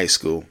was in high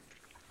school.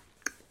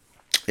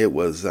 It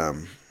was, I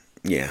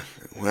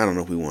don't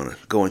know if we want to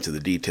go into the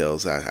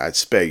details. I'd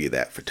spare you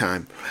that for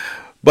time.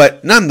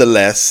 But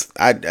nonetheless,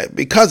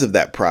 because of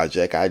that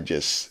project, I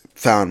just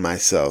found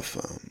myself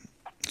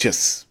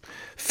just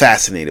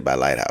fascinated by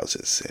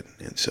lighthouses.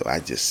 And so I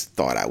just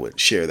thought I would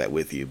share that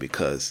with you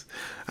because,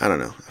 I don't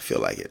know, I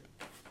feel like it.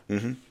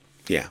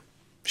 Yeah.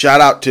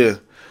 Shout out to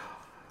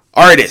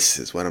artists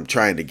is what I'm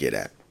trying to get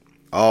at.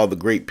 All the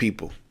great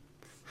people.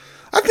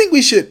 I think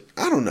we should,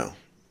 I don't know.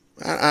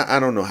 I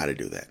don't know how to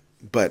do that.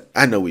 But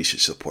I know we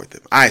should support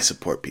them. I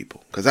support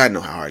people because I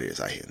know how hard it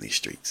is out here in these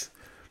streets.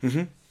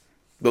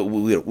 But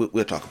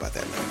we'll talk about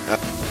that later.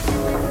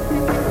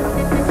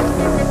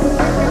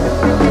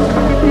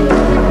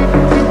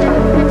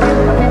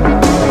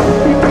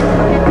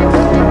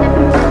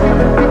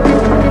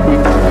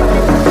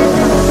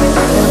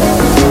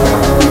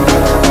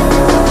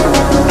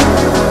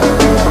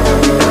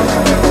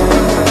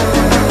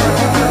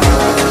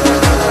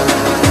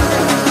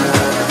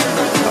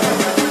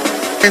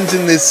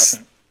 In this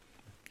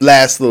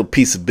last little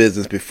piece of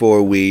business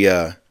before we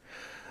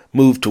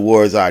move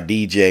towards our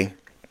DJ,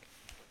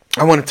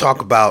 I want to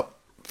talk about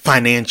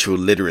financial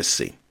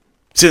literacy.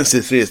 Since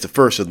this is the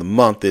first of the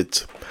month,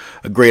 it's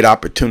a great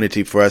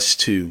opportunity for us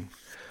to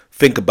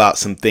think about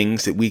some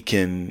things that we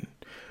can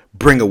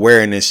bring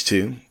awareness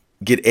to,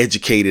 get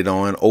educated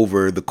on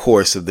over the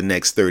course of the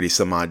next 30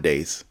 some odd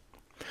days.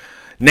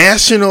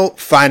 National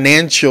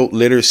Financial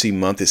Literacy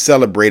Month is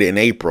celebrated in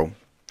April,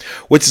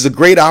 which is a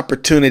great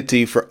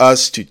opportunity for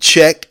us to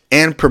check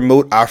and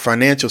promote our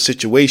financial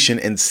situation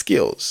and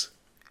skills.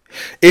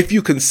 If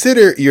you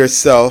consider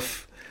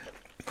yourself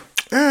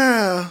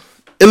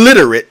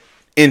illiterate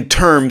in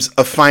terms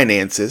of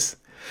finances,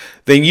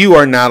 then you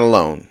are not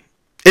alone.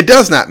 It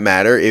does not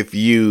matter if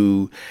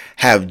you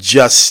have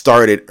just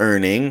started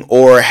earning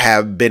or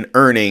have been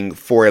earning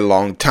for a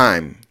long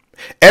time.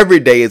 Every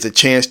day is a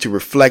chance to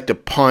reflect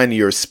upon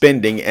your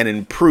spending and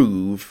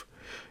improve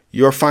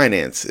your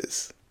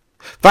finances.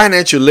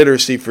 Financial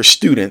literacy for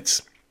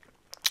students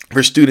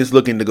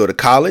looking to go to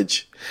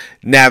college.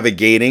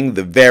 Navigating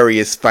the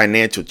various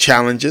financial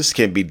challenges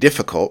can be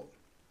difficult.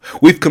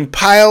 We've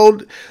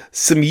compiled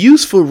some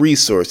useful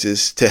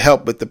resources to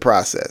help with the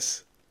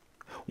process.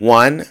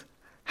 1.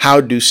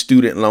 How do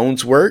student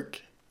loans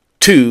work?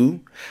 2.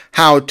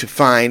 How to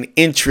find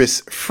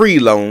interest-free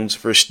loans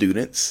for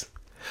students.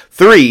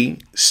 3.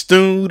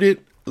 Student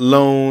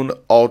loan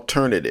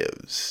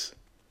alternatives.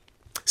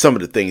 Some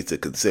of the things to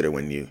consider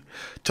when you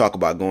talk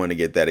about going to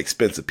get that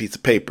expensive piece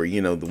of paper,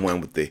 you know, the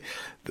one with the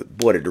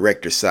board of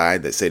directors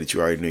side that say that you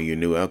already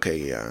knew.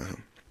 Okay,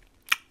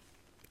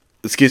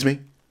 excuse me.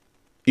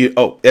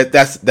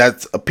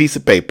 That's a piece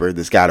of paper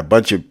that's got a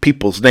bunch of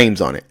people's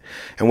names on it,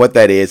 and what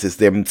that is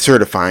them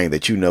certifying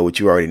that you know what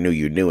you already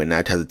knew, and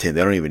 9 times out of 10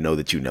 they don't even know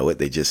that you know it.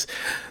 They just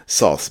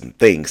saw some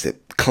things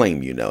that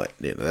claim you know it.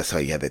 You know, that's how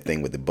you have that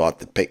thing with the bought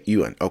the pay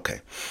you on.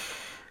 Okay.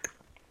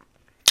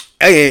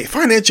 Hey,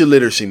 Financial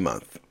Literacy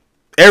Month.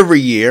 Every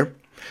year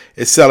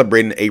it's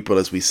celebrated in April,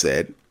 as we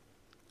said.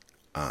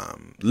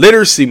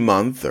 Literacy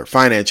Month, or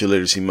Financial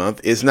Literacy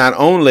Month, is not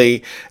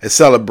only a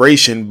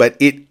celebration, but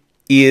it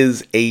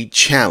is a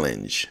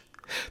challenge.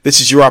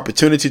 This is your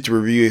opportunity to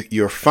review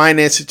your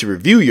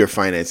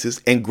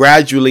finances, and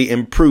gradually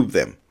improve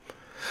them.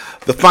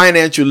 The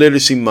Financial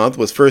Literacy Month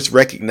was first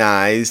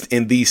recognized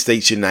in these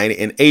states united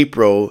in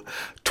April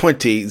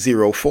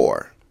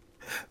 2004.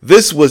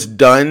 This was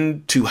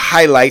done to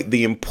highlight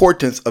the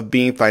importance of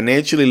being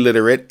financially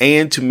literate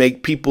and to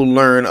make people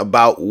learn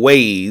about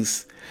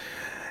ways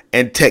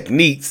and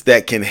techniques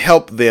that can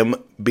help them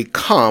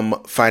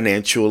become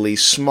financially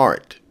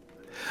smart.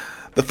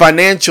 The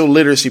Financial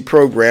Literacy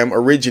Program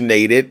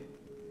originated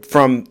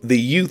from the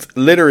Youth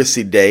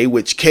Literacy Day,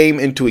 which came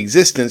into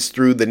existence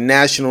through the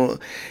National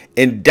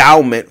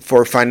Endowment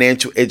for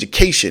Financial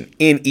Education,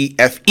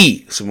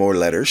 NEFE, some more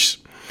letters.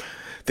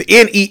 The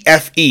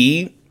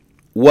NEFE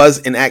was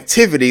an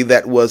activity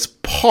that was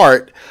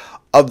part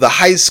of the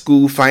high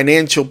school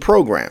financial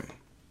program.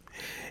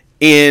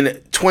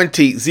 In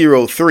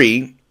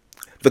 2003,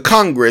 the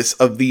Congress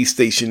of these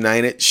States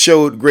United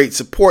showed great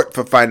support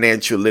for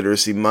Financial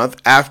Literacy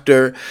Month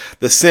after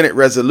the Senate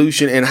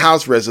resolution and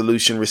House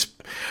resolution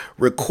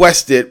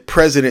requested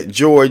President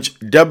George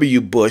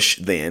W. Bush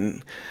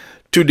then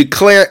to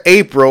declare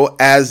April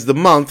as the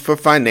month for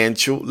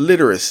financial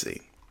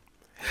literacy.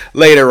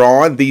 Later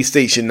on, these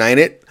States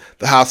United,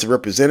 the House of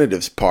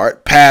Representatives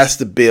part, passed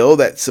a bill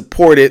that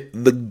supported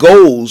the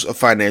goals of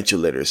financial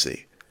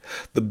literacy.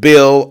 The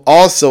bill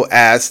also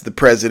asked the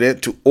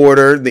president to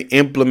order the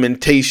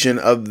implementation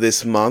of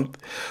this month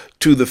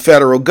to the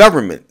federal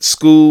government,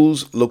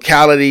 schools,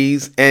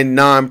 localities, and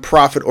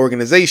nonprofit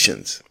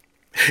organizations.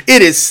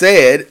 It is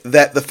said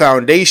that the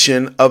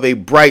foundation of a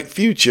bright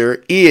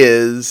future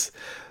is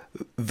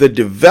to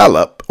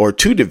develop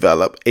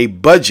a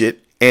budget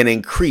and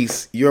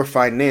increase your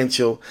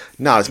financial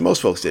knowledge.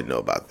 Most folks didn't know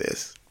about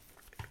this.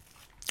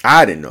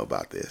 I didn't know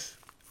about this.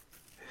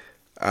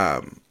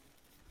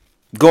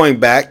 Going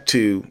back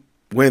to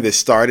when this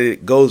started,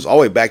 it goes all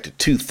the way back to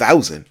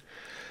 2000,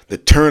 the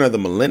turn of the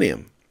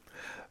millennium.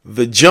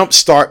 The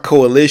Jumpstart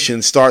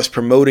Coalition starts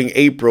promoting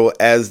April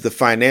as the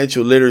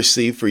Financial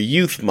Literacy for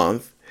Youth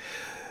Month.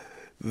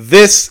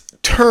 This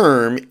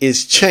term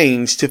is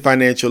changed to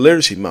Financial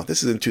Literacy Month.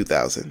 This is in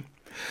 2000.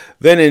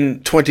 Then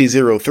in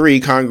 2003,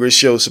 Congress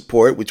shows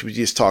support, which we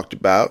just talked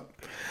about.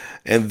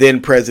 And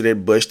then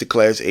President Bush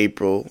declares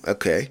April.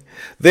 Okay.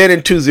 Then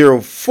in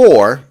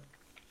 2004,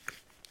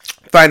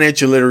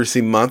 Financial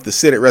Literacy Month, the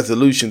Senate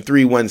Resolution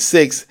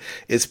 316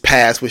 is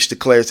passed, which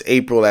declares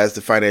April as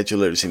the Financial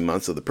Literacy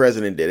Month. So the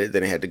president did it.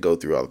 Then it had to go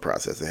through all the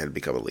process. It had to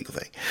become a legal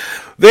thing.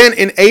 Then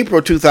in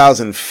April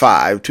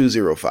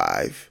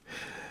 2005,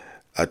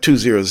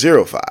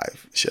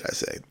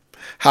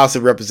 House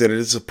of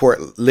Representatives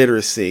support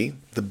literacy.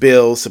 The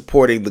bill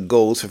supporting the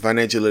goals for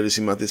Financial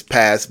Literacy Month is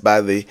passed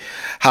by the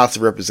House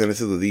of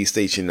Representatives of these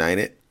States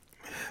United.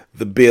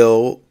 The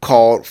bill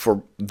called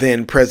for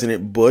then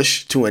President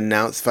Bush to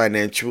announce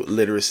Financial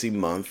Literacy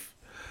Month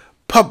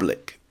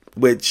public,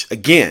 which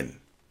again,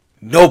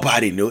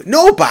 nobody knew it.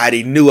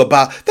 Nobody knew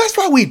about. That's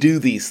why we do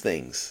these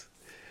things,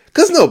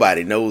 because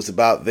nobody knows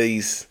about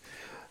these.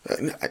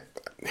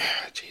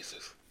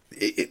 Jesus,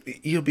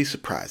 you'll be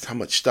surprised how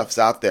much stuff's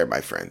out there, my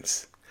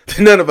friends,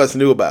 that none of us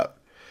knew about.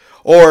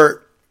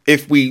 Or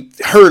if we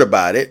heard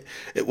about it,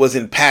 it was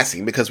in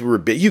passing because we were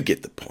big. You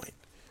get the point.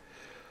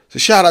 So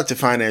shout out to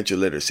financial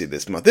literacy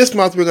this month. This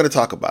month, we're going to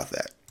talk about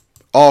that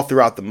all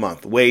throughout the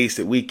month, ways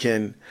that we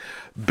can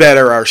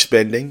better our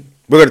spending.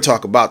 We're going to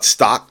talk about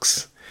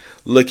stocks,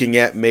 looking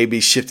at maybe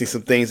shifting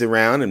some things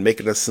around and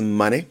making us some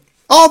money.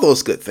 All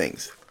those good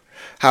things.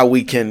 How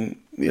we can,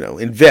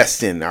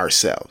 invest in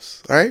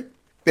ourselves. All right.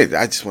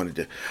 I just wanted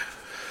to,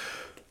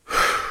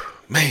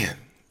 man,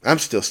 I'm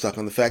still stuck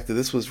on the fact that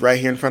this was right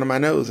here in front of my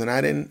nose and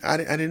I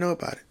didn't know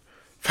about it.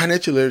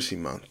 Financial Literacy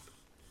Month.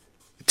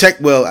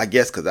 Well, I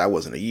guess because I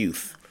wasn't a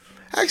youth.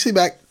 Actually,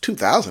 back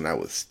 2000, I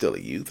was still a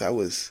youth. I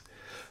was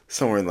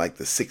somewhere in like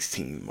the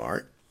 16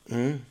 mark.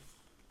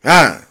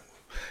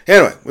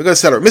 Anyway, we're going to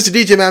celebrate. Mr.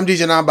 DJ, man, I'm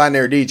DJ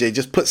Non-Binary DJ.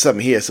 Just put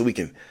something here so we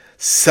can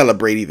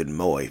celebrate even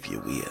more, if you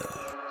will.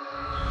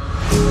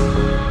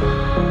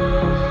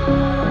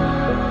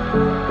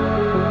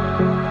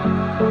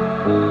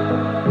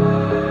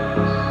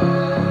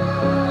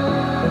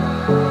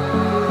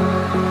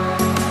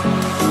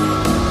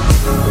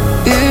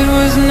 It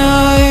was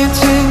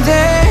night and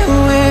day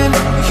when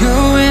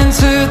you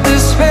entered the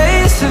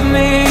space of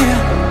me.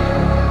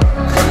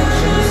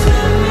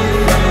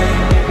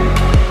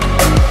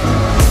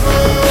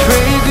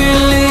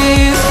 Fragrant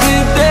leaves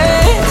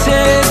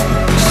debated,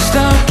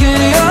 stuck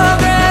in your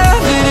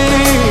gravity.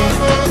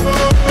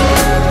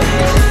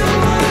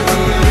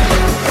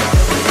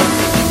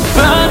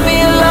 Burn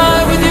me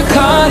alive with your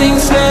cutting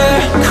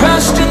stare,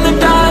 crushed in the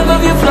dive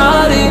of your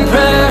flooding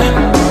prayer.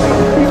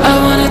 I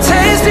wanna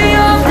taste of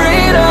your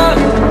freedom.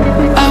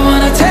 I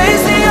wanna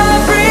taste of your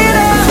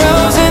freedom.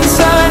 Frozen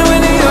inside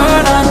when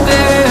you're not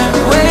there.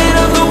 Weight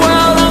of the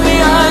world on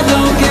me, I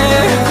don't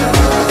care.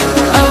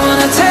 I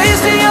wanna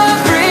taste of your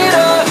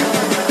freedom.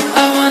 I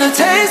wanna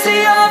taste of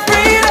your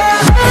freedom.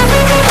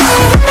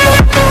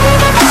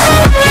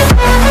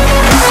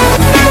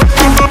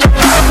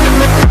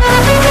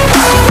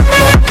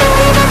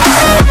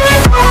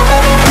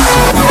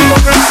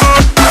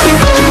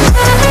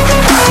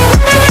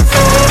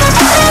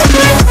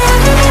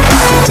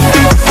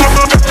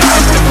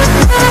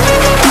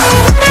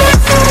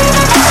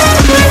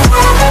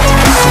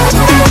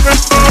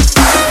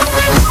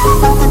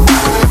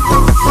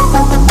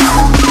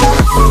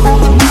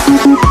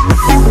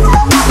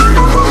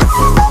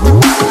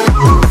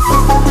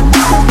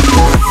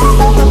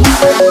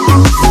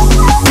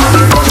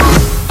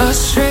 A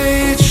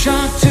straight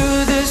shot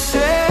to the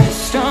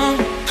system.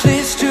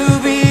 Pleased to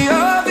be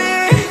your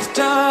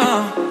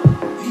victim.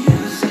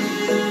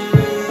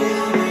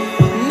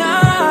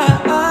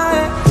 Now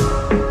I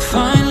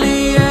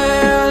finally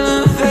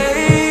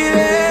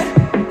elevated.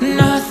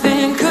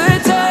 Nothing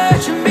could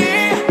touch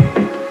me.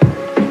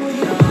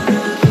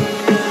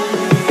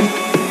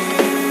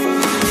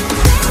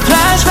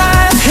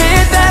 Flashback,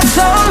 hit that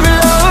soul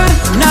reload.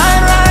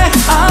 Night ride,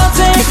 I'll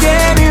take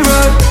any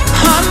road.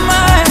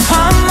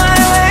 On my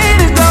way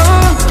to go,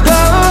 go,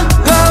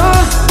 go,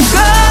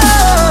 go.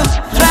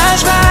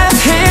 Flashback,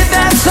 hit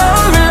that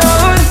soul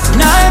reload.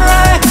 Night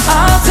ride,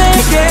 I'll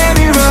take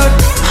any road.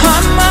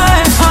 On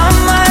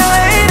my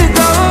way to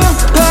go,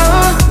 go,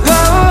 go,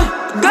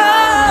 go.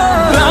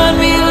 Burn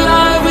me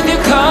alive with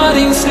your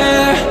cutting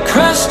stare,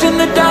 crushed in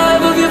the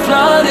dive of your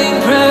flooding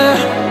prayer.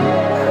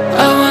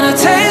 I wanna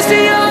taste of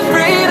your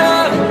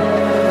freedom.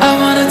 I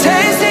wanna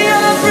taste of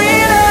your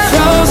freedom.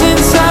 Frozen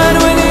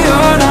inside when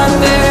you're not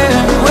there.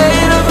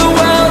 Weight of the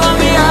world on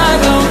me, I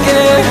don't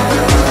care.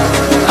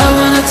 I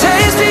wanna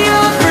taste of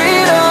your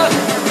freedom.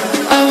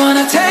 I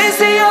wanna taste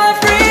of your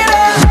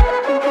freedom.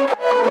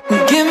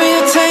 Give me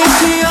a taste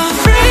of your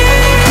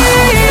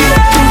freedom.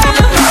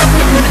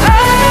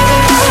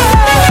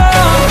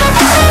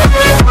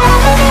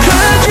 Oh,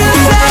 could you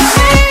set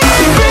me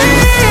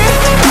free?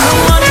 I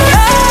wanna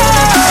know.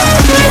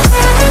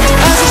 I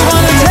just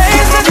wanna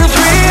taste of your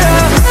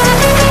freedom. I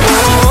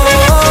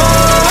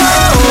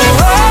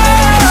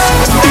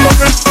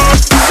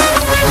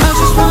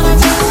just wanna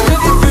taste of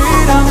your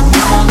freedom. I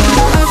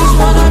just wanna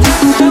taste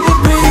of your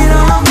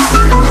freedom.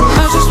 I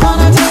just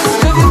wanna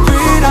taste of your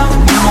freedom.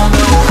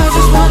 I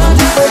just wanna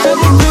taste of your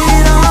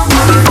freedom.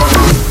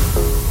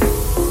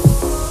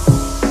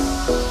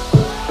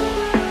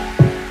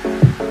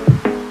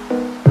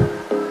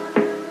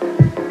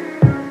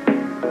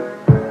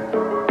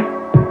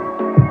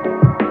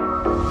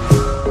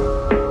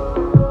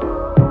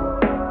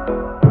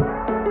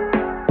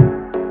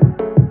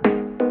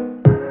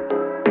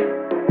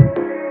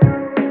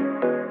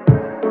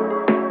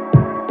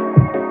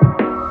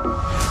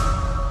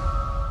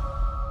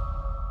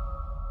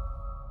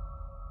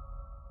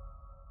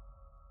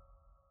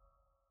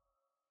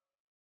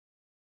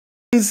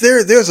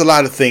 There's a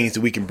lot of things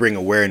that we can bring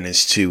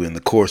awareness to in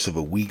the course of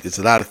a week. There's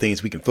a lot of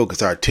things we can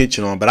focus our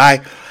attention on. But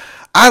I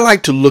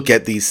like to look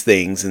at these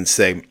things and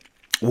say,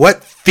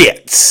 what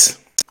fits?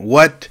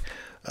 What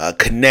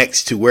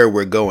connects to where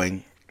we're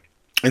going?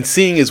 And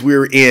seeing as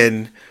we're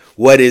in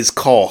what is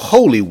called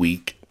Holy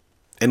Week,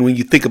 and when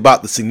you think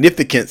about the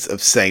significance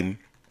of same,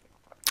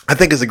 I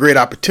think it's a great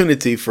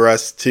opportunity for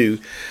us to,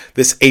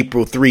 this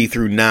April 3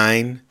 through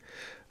 9,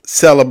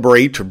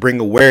 celebrate or bring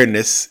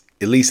awareness,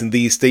 at least in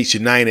these states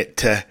united,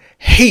 to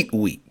Hate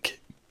Week.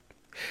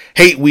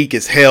 Hate Week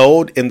is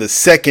held in the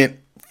second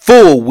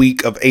full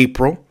week of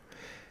April,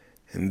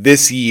 and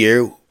this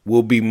year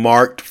will be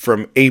marked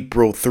from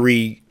April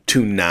 3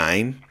 to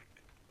 9.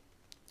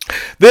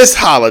 This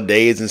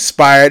holiday is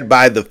inspired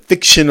by the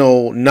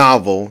fictional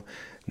novel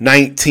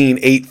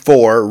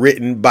 1984,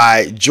 written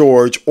by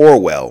George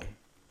Orwell.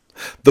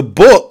 The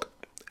book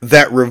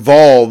that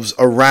revolves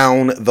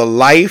around the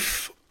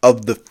life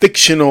of the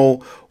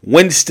fictional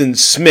Winston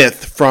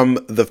Smith from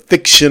the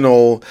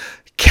fictional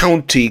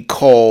county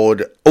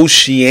called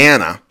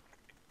Oceana,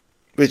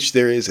 which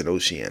there is an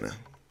Oceana.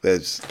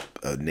 There's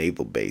a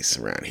naval base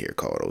around here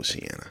called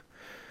Oceana.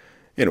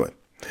 Anyway,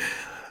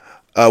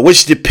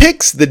 which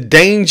depicts the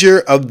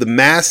danger of the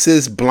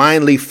masses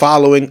blindly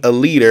following a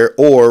leader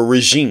or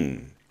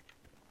regime.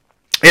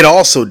 It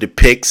also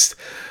depicts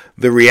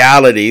the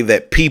reality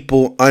that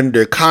people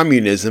under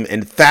communism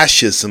and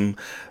fascism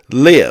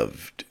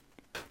lived.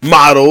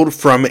 Modeled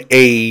from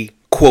a,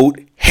 quote,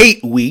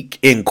 hate week,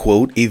 end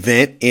quote,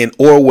 event in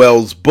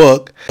Orwell's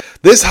book,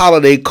 this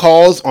holiday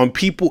calls on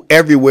people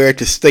everywhere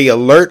to stay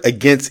alert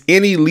against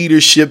any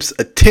leadership's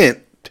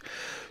attempt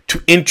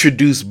to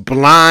introduce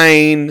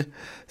blind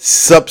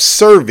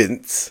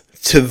subservience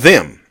to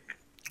them.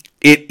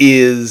 It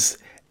is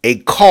a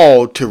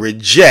call to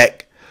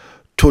reject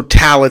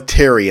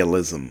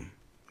totalitarianism.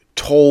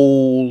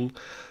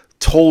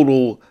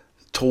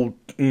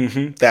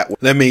 That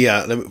let me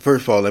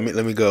first of all let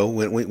me go.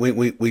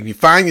 When you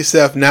find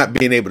yourself not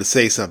being able to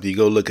say something, you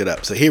go look it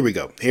up. So here we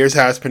go. Here's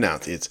how it's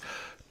pronounced. It's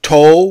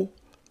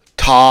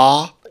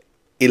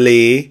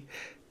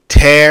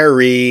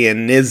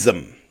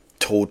totalitarianism.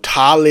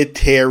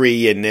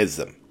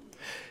 Totalitarianism.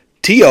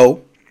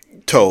 T-O,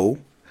 to,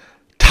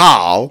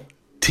 tal,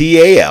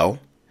 T-A-L,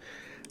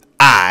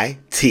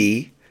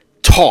 I-T,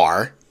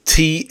 tar,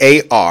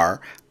 T-A-R-I-N,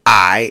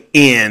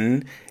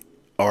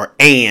 or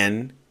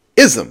an,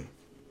 ism.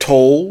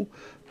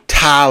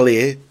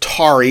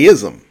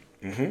 Totalitarianism.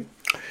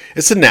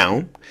 It's a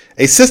noun,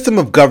 a system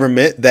of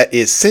government that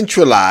is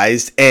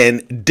centralized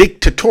and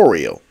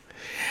dictatorial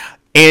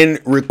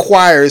and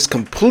requires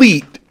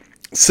complete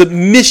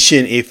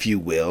submission, if you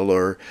will,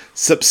 or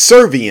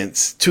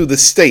subservience to the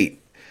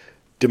state.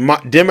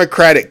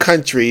 Democratic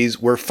countries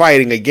were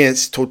fighting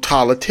against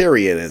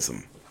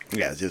totalitarianism.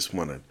 Yeah, I just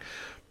want to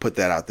put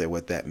that out there,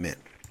 what that meant.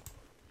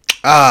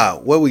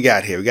 What we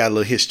got here? We got a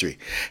little history.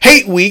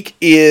 Hate Week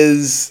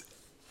is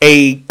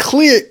a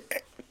clear...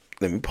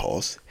 Let me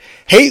pause.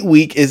 Hate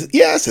Week is...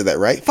 Yeah, I said that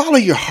right. Follow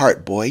your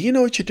heart, boy. You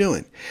know what you're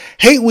doing.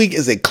 Hate Week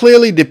is a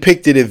clearly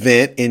depicted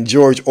event in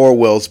George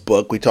Orwell's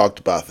book. We talked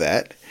about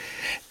that.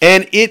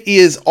 And it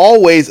is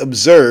always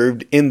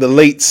observed in the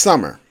late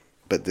summer.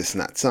 But this is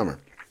not summer.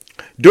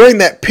 During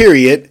that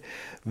period,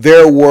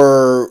 there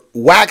were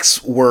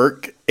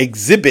waxwork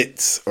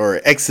exhibits or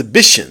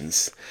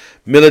exhibitions,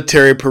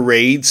 military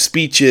parades,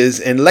 speeches,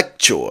 and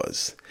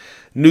lectures.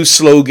 New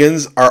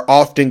slogans are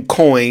often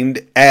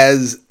coined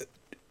as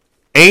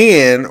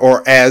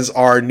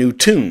are new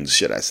tunes,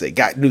 should I say.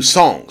 Got new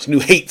songs, new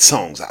hate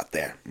songs out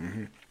there.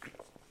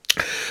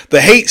 The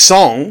hate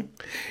song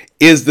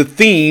is the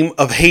theme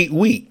of Hate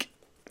Week.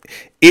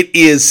 It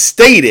is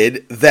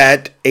stated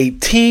that a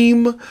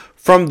team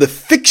from the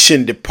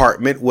fiction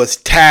department was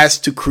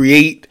tasked to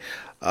create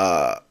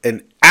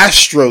an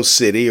Astro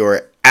City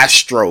or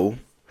Astro.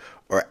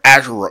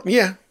 Astro.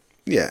 Get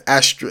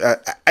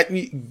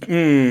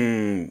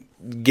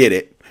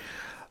it.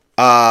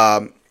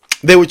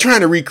 They were trying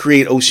to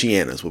recreate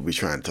Oceania, is what we're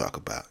trying to talk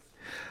about.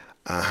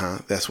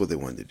 That's what they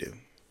wanted to do.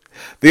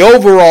 The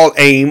overall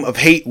aim of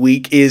Hate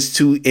Week is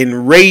to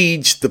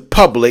enrage the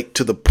public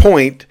to the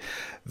point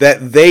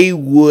that they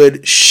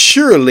would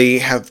surely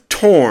have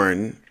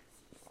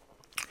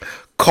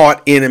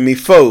caught enemy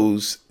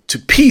foes to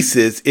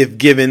pieces if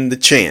given the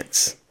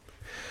chance.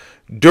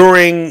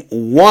 During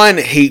one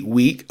Hate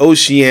Week,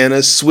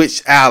 Oceania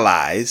switched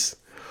allies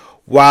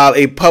while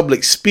a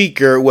public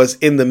speaker was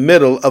in the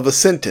middle of a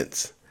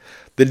sentence.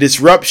 The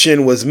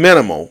disruption was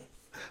minimal.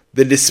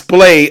 The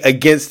display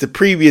against the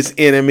previous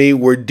enemy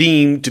were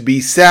deemed to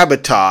be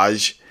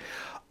sabotage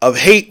of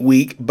Hate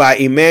Week by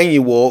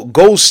Emmanuel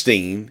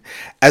Goldstein,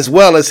 as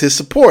well as his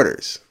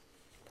supporters,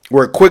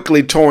 were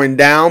quickly torn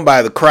down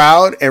by the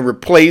crowd and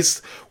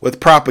replaced with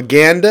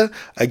propaganda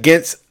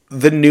against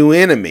the new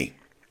enemy,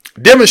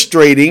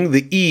 demonstrating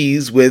the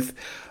ease with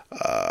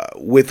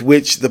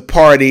which the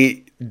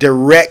party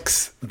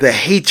directs the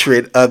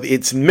hatred of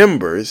its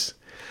members.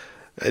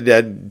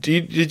 Did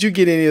you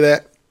get any of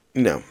that?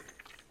 No.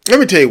 Let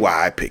me tell you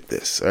why I picked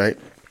this, all right?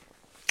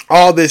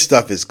 All this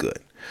stuff is good.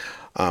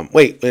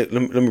 Wait, let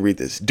me read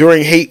this.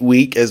 During Hate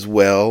Week, as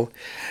well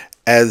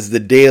as the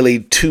daily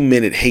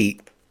 2-minute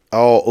hate,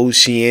 all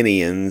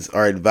Oceanians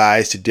are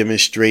advised to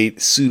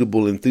demonstrate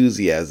suitable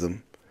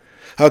enthusiasm.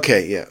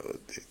 Okay, yeah.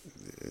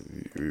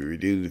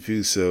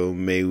 Reduce so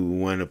may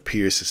one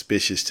appear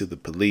suspicious to the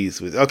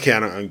police. Okay, I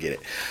don't get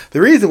it.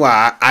 The reason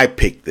why I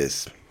picked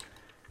this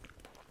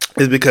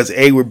is because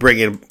we're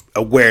bringing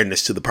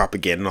awareness to the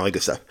propaganda and all that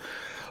good stuff.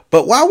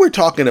 But while we're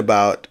talking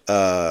about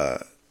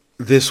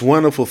this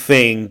wonderful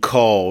thing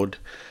called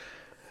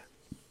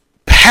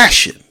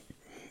passion,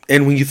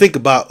 and when you think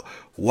about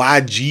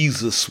why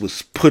Jesus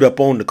was put up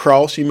on the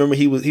cross, you remember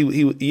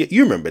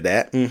you remember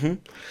that.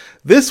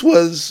 This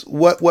was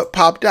what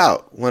popped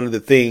out. One of the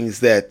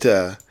things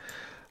that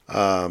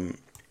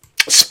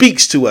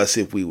speaks to us,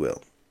 if we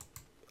will,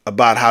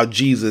 about how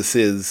Jesus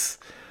is,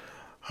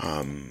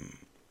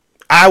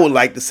 I would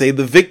like to say,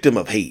 the victim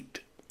of hate.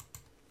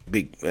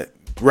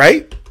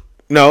 Right?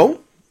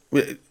 No,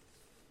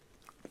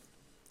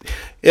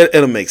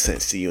 it'll make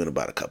sense to you in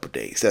about a couple of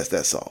days.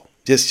 That's all.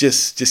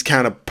 Just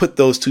kind of put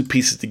those two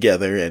pieces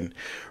together and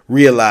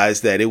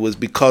realize that it was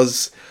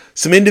because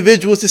Some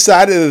individuals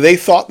decided that they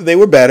thought that they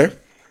were better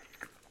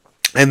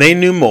and they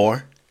knew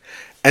more,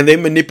 and they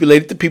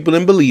manipulated the people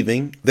in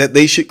believing that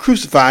they should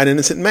crucify an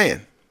innocent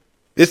man.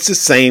 It's the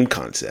same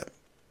concept.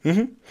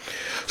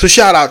 So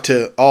shout out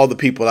to all the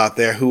people out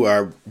there who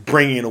are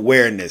bringing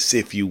awareness,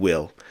 if you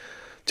will,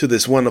 to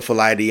this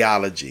wonderful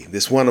ideology,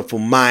 this wonderful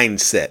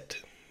mindset.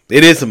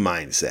 It is a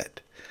mindset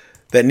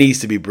that needs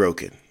to be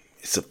broken.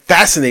 It's a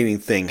fascinating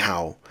thing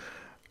how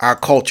our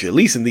culture, at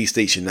least in these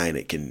States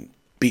United, can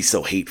be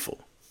so hateful.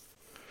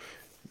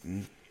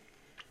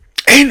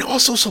 And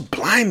also so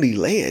blindly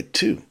led,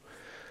 too.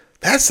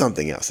 That's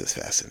something else that's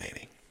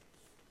fascinating.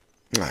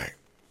 All right.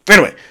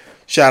 Anyway,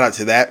 shout out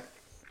to that.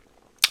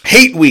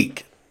 Hate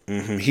Week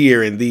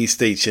here in these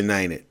States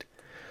United.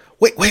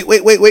 Wait.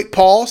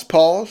 Pause.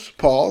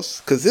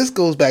 Because this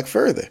goes back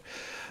further.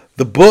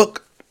 The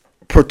book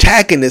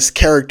protagonist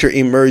character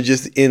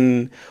emerges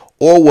in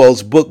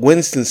Orwell's book.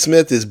 Winston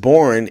Smith is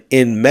born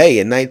in May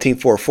in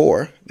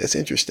 1944. That's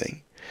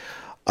interesting.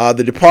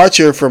 The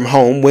departure from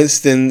home,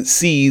 Winston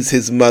sees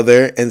his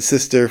mother and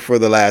sister for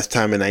the last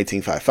time in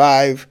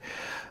 1955.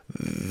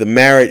 The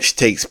marriage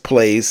takes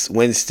place.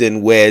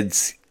 Winston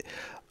weds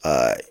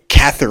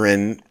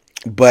Catherine,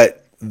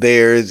 but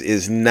theirs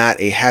is not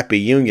a happy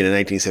union in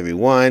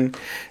 1971.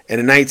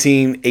 And in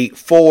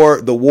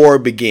 1984, the war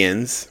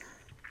begins.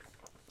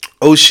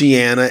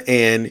 Oceania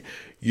and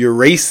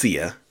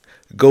Eurasia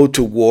go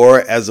to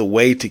war as a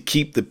way to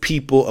keep the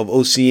people of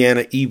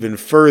Oceania even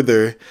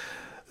further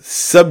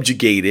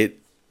subjugated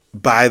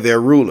by their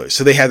rulers.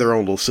 So they had their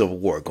own little civil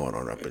war going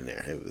on up in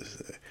there.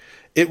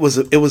 It was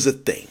a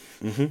thing.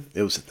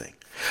 It was a thing.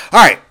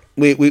 All right,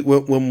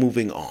 we're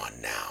moving on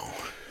now.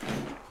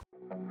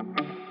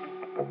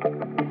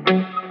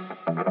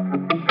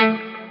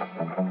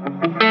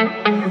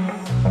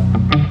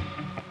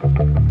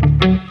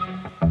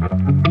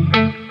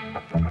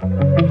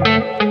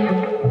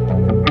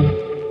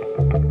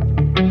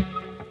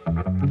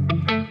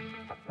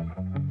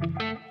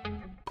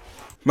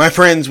 My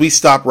friends, we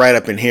stop right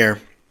up in here.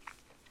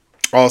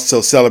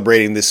 Also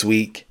celebrating this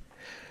week,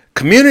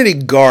 Community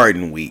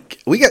Garden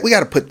Week. We got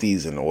to put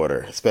these in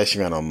order,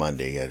 especially on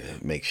Monday. Got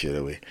to make sure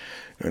that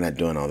we're not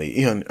doing all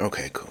these.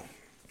 Okay, cool.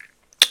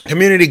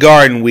 Community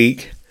Garden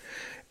Week,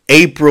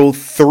 April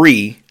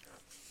 3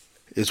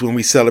 is when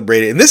we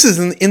celebrate it, and this is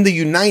in the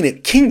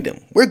United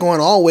Kingdom. We're going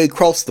all the way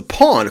across the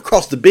pond,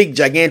 across the big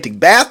gigantic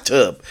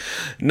bathtub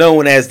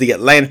known as the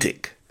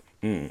Atlantic.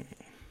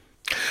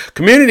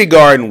 Community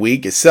Garden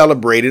Week is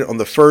celebrated on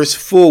the first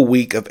full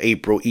week of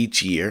April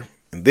each year.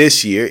 And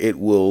this year it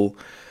will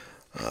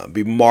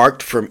be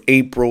marked from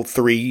April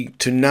 3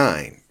 to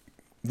 9.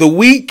 The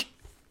week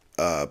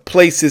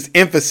places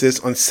emphasis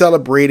on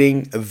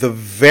celebrating the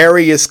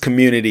various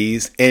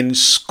communities and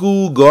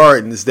school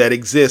gardens that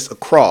exist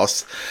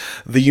across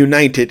the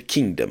United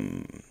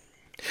Kingdom.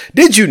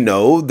 Did you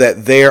know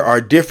that there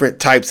are different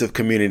types of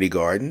community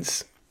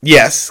gardens?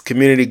 Yes,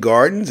 community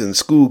gardens and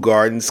school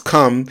gardens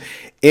come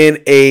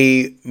in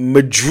a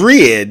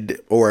myriad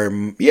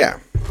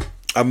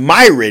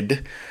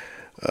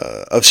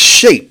of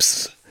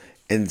shapes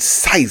and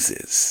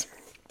sizes.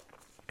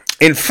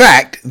 In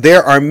fact,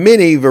 there are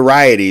many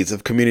varieties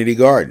of community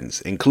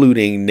gardens,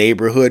 including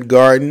neighborhood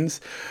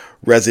gardens,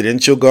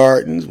 residential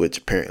gardens, which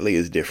apparently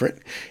is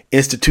different,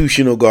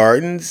 institutional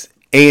gardens,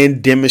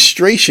 and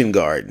demonstration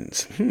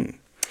gardens.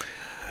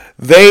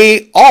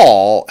 They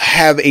all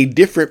have a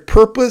different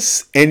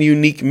purpose and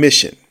unique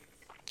mission.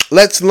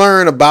 Let's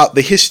learn about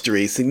the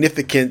history,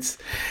 significance,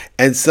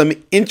 and some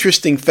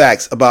interesting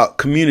facts about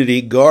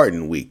Community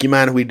Garden Week. You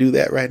mind if we do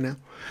that right now?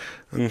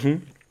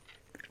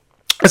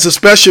 It's a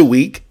special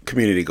week,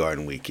 Community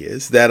Garden Week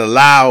is, that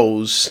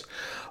allows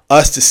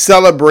us to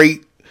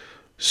celebrate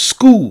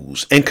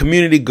schools and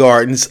community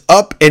gardens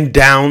up and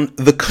down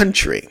the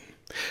country.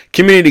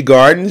 Community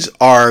gardens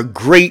are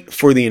great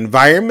for the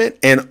environment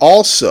and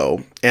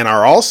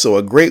are also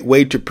a great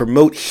way to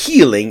promote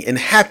healing and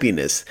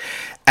happiness,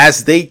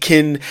 as they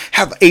can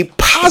have a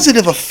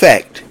positive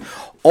effect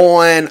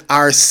on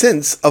our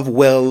sense of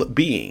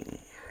well-being.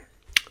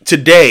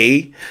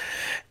 Today,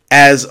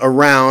 as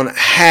around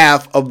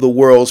half of the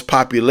world's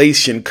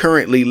population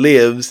currently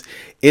lives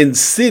in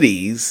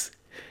cities,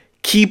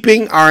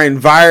 keeping our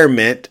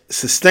environment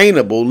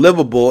sustainable,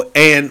 livable,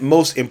 and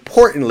most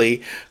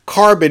importantly,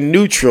 carbon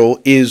neutral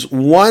is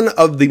one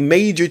of the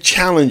major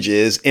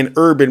challenges in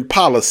urban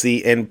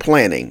policy and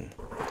planning.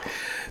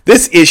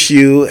 This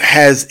issue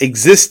has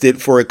existed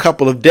for a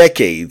couple of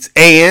decades,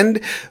 and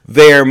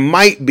there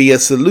might be a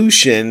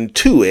solution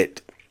to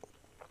it.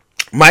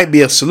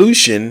 Sometimes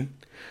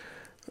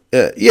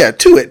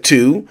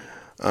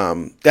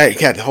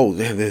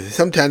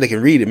they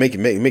can read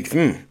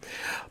it,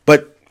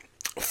 But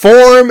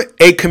form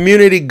a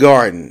community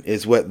garden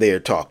is what they are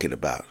talking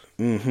about.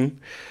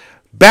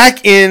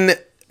 Back in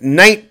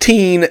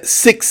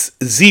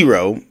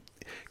 1960,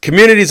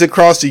 communities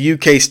across the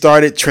UK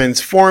started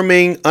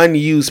transforming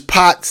unused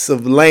plots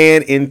of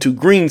land into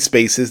green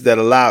spaces that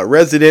allowed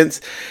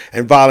residents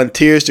and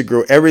volunteers to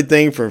grow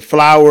everything from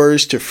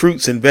flowers to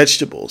fruits and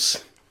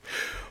vegetables.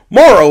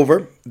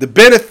 Moreover, the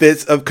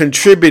benefits of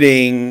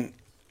contributing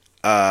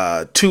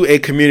to a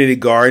community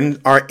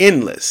garden are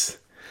endless.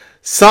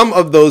 Some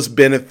of those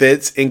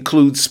benefits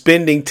include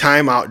spending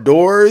time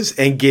outdoors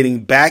and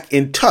getting back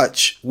in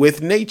touch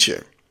with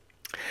nature.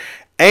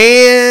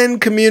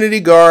 And community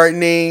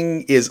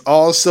gardening is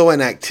also an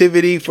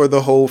activity for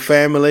the whole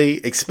family,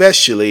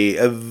 especially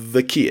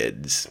the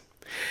kids.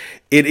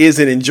 It is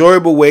an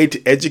enjoyable way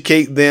to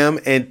educate them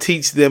and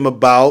teach them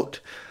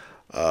about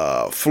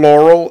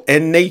floral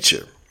and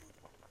nature.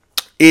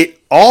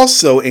 It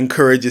also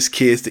encourages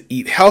kids to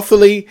eat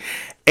healthily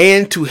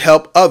and to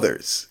help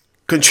others.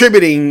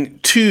 Contributing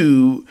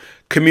to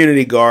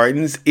community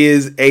gardens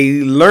is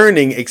a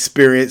learning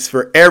experience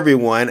for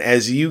everyone,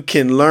 as you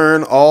can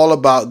learn all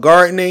about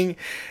gardening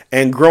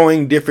and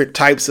growing different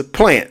types of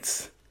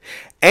plants.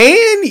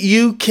 And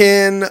you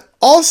can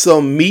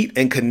also meet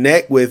and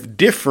connect with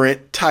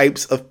different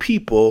types of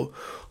people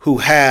who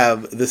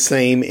have the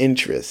same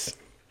interests.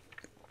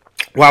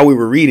 While we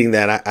were reading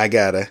that, I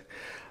got a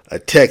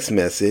text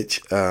message.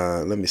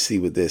 Let me see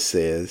what this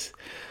says.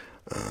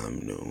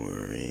 No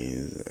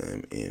worries.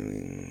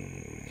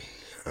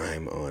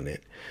 I'm on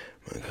it.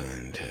 My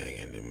contact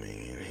and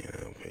domain.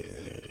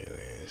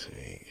 Last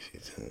week, she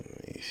told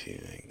me she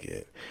would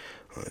get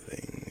all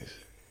things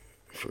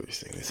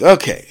first things.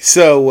 Okay,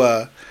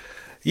 so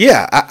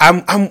yeah,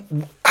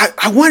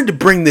 I wanted to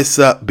bring this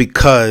up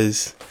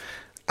because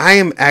I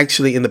am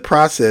actually in the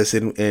process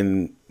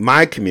in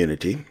my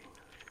community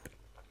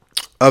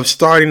of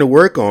starting to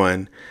work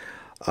on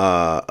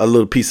a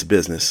little piece of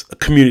business, a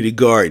community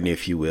garden,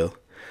 if you will.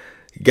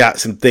 Got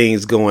some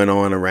things going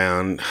on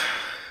around.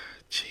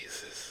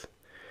 Jesus.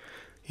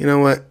 You know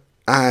what?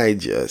 I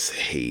just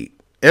hate.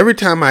 Every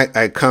time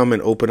I come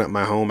and open up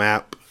my home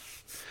app,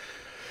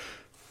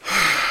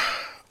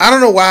 I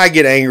don't know why I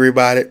get angry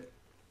about it.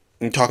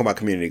 I'm talking about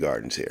community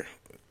gardens here.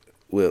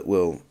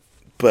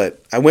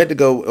 But I went to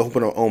go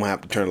open a home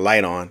app to turn the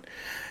light on,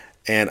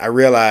 and I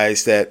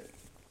realized that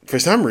for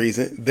some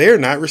reason they're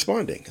not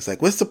responding. It's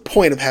like, what's the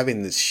point of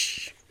having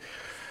this?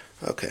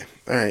 Okay,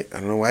 all right. I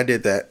don't know why I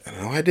did that.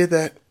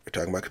 We're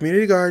talking about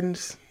community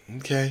gardens,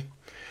 okay,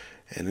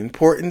 and the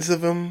importance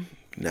of them.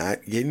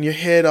 Not getting your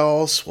head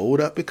all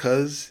swelled up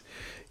because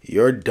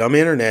your dumb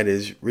internet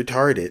is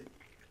retarded.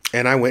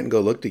 And I went and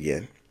go looked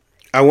again.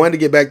 I wanted to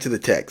get back to the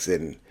text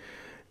and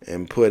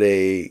put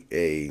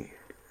a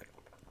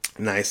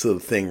nice little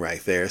thing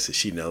right there so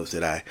she knows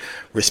that I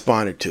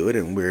responded to it,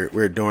 and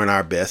we're doing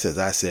our best, as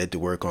I said, to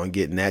work on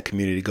getting that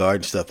community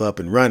garden stuff up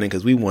and running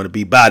because we want to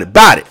be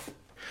about it,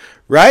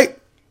 right?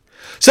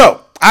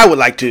 So I would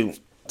like to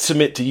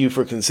submit to you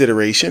for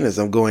consideration as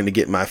I'm going to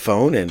get my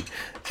phone and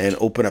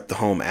open up the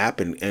home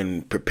app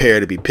and prepare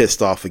to be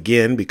pissed off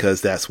again,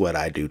 because that's what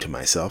I do to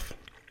myself.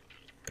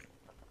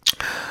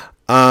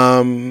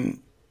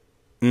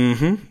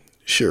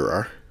 Sure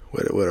are.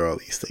 What are all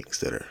these things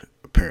that are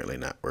apparently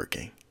not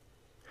working?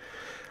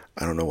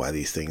 I don't know why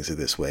these things are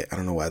this way. I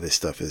don't know why this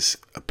stuff is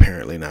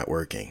apparently not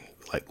working.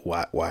 Like,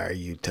 why are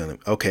you telling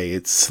me? Okay,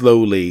 it's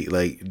slowly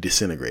like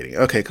disintegrating.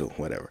 Okay, cool,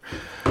 whatever.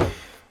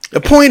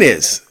 The point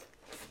is,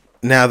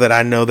 now that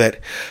I know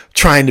that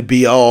trying to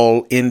be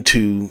all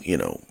into,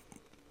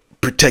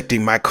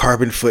 protecting my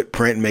carbon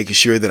footprint, making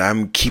sure that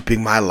I'm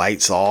keeping my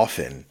lights off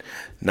and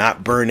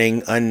not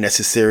burning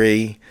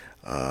unnecessary,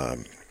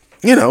 trying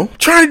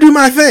to do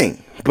my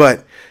thing.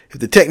 But if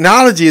the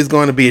technology is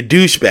going to be a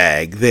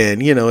douchebag,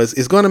 then,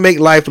 it's going to make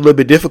life a little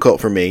bit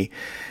difficult for me.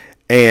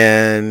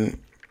 And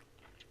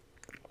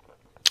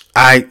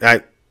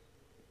but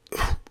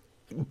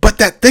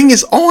that thing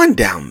is on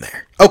down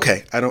there.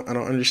 Okay. I don't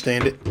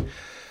understand it.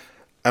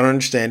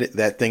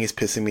 That thing is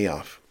pissing me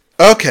off.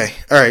 Okay.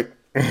 All right.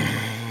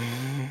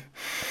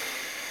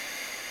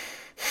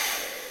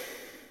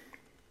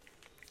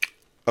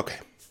 Okay.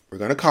 We're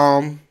going to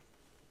calm.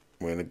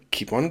 We're going to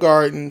keep on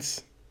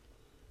gardens.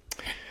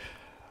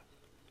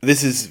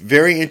 This is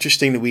very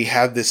interesting that we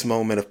have this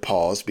moment of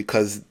pause,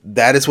 because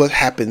that is what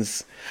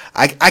happens.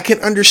 I can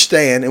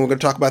understand, and we're going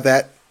to talk about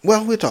that.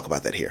 Well, we'll talk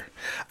about that here.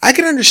 I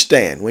can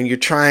understand when you're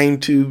trying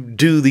to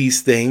do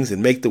these things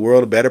and make the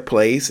world a better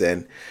place,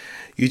 and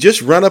you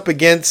just run up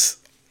against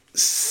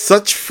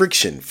such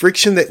friction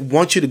that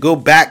wants you to go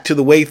back to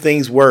the way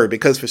things were,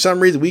 because for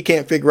some reason we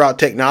can't figure out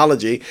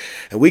technology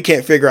and we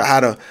can't figure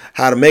out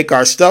how to make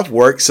our stuff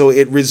work. So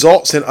it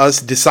results in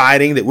us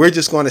deciding that we're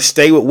just going to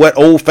stay with what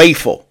old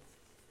faithful.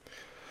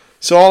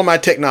 So all of my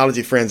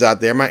technology friends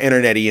out there, my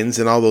internetians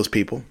and all those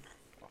people,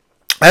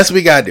 that's what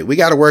we got to do. We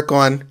got to work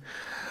on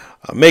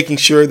making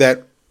sure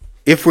that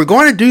if we're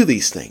going to do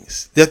these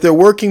things, that they're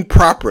working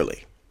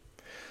properly,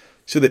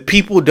 so that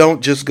people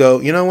don't just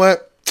go, you know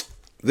what?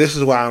 This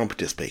is why I don't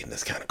participate in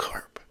this kind of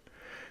carp.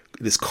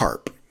 This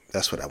carp.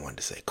 That's what I wanted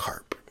to say.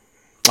 Carp.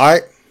 All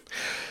right.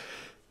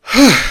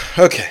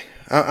 Okay.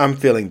 I'm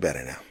feeling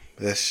better now.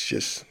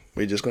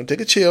 We're just going to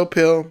take a chill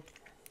pill.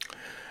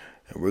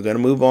 And we're going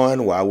to move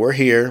on while we're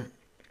here.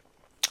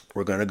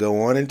 We're going to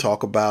go on and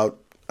talk about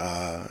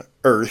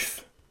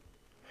Earth.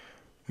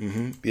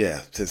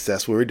 Yeah, since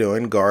that's what we're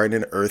doing.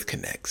 Garden and Earth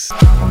connects.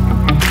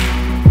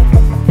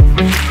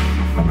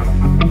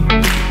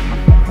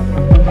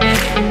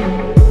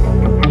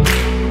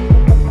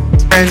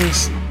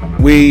 Friends,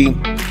 we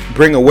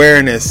bring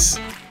awareness,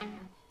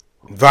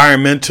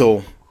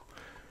 environmental,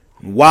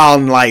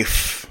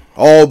 wildlife,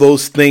 all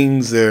those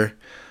things are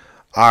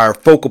our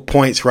focal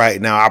points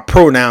right now, our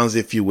pronouns,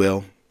 if you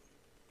will.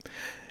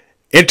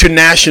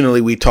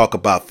 Internationally, we talk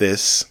about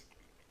this.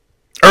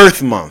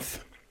 Earth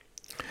Month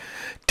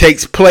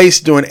takes place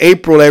during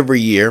April every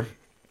year.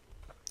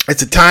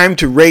 It's a time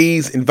to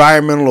raise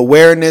environmental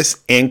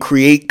awareness and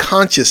create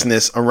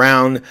consciousness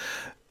around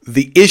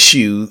the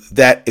issue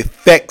that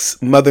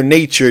affects Mother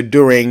Nature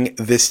during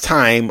this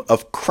time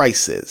of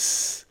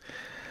crisis.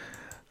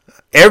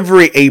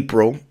 Every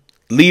April,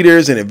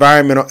 leaders and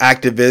environmental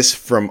activists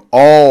from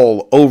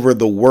all over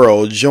the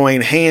world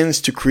join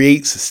hands to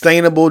create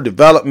sustainable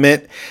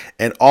development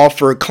and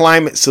offer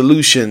climate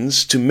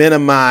solutions to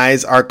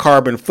minimize our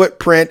carbon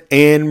footprint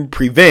and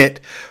prevent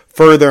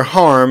further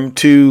harm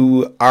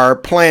to our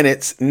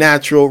planet's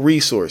natural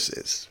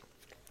resources.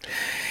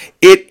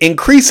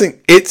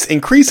 It's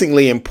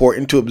increasingly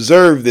important to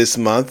observe this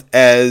month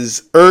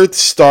as Earth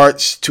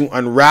starts to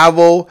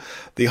unravel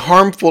the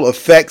harmful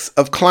effects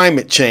of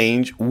climate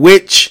change,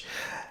 which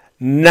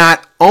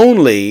not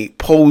only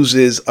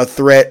poses a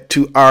threat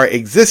to our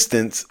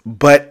existence,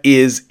 but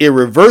is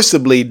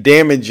irreversibly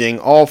damaging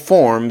all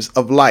forms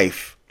of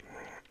life.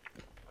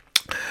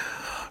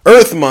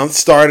 Earth Month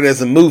started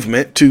as a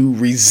movement to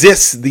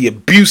resist the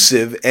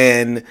abusive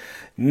and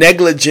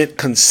negligent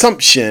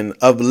consumption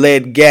of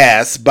lead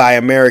gas by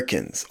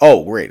Americans.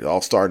 Oh, great. It all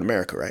started in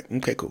America, right?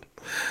 Okay, cool.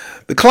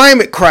 The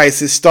climate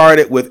crisis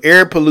started with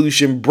air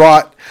pollution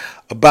brought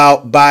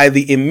about by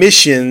the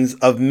emissions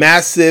of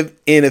massive,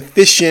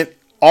 inefficient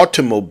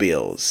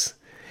automobiles.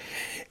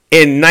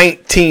 In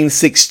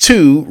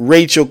 1962,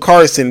 Rachel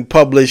Carson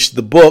published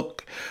the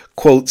book,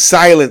 quote,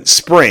 Silent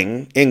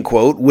Spring, end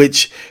quote,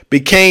 which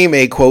became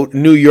a, quote,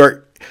 New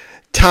York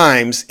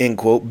Times, end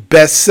quote,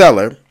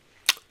 bestseller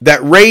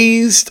that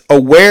raised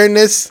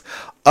awareness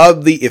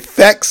of the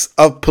effects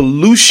of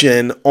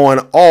pollution on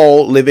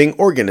all living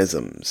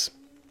organisms.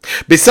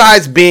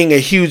 Besides being a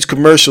huge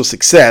commercial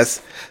success,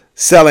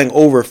 selling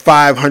over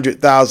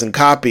 500,000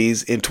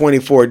 copies in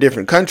 24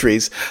 different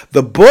countries,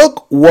 the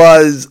book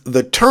was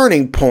the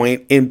turning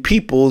point in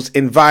people's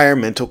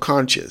environmental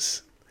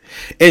conscience.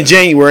 In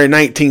January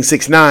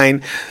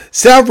 1969,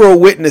 several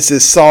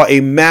witnesses saw a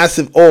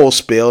massive oil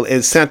spill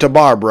in Santa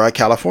Barbara,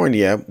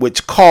 California,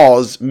 which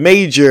caused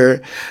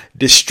major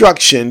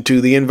destruction to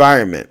the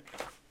environment.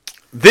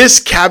 This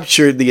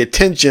captured the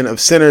attention of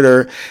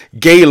Senator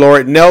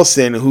Gaylord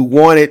Nelson, who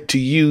wanted to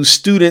use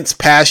students'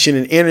 passion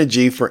and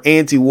energy for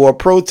anti-war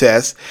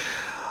protests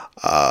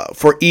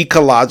for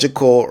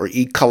ecological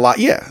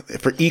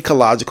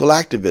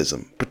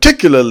activism,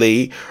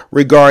 particularly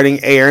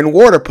regarding air and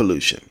water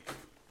pollution.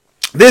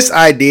 This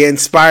idea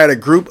inspired a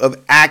group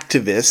of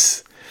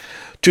activists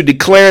to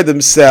declare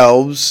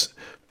themselves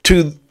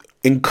to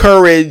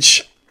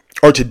dedicate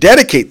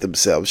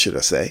themselves, should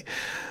I say,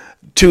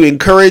 to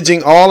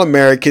encouraging all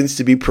Americans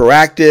to be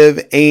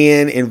proactive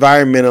and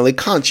environmentally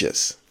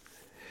conscious.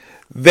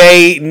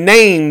 They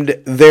named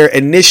their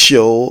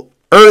initial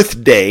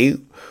Earth Day,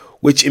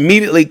 which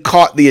immediately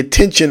caught the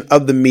attention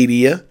of the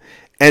media.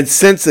 And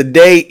since a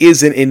day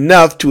isn't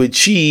enough to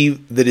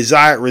achieve the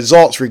desired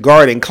results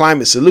regarding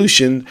climate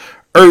solution,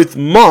 Earth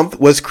Month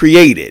was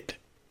created.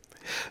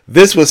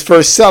 This was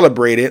first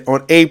celebrated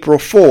on April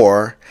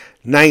 4,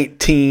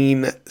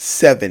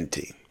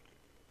 1970.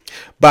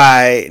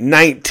 By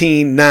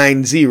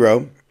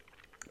 1990,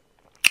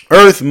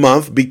 Earth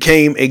Month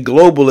became a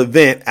global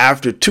event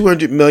after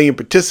 200 million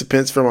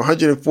participants from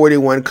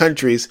 141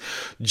 countries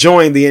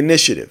joined the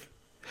initiative.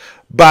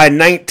 By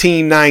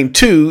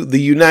 1992, the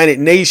United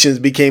Nations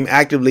became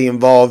actively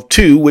involved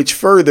too, which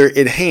further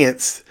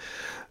enhanced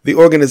the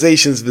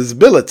organization's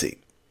visibility.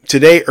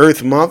 Today,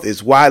 Earth Month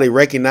is widely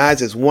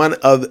recognized as one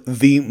of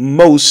the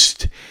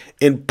most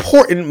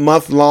important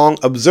month-long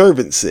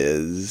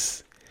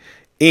observances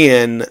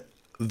in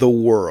the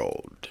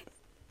world.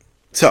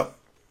 So,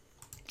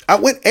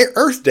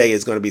 Earth Day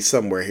is going to be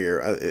somewhere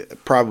here.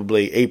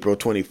 Probably April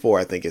 24,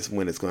 I think is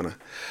when it's going to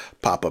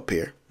pop up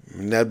here.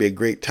 And that'd be a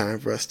great time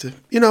for us to,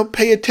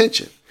 pay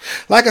attention.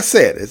 Like I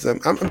said,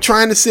 I'm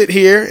trying to sit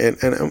here and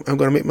I'm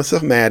going to make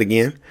myself mad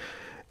again.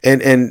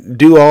 And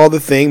do all the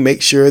thing,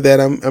 make sure that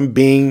I'm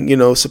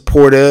being,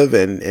 supportive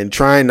and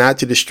trying not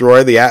to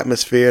destroy the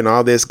atmosphere and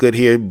all this good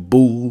here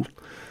boo.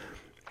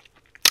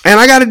 And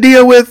I got to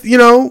deal with,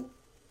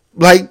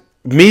 like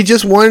me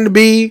just wanting to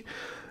be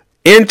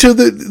into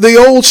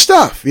the old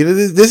stuff.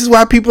 This is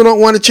why people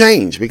don't want to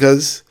change,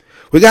 because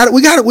we got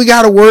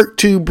to work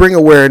to bring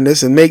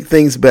awareness and make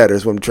things better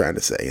is what I'm trying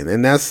to say.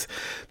 And this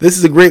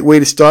is a great way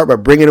to start, by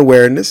bringing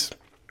awareness.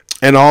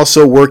 And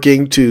also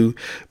working to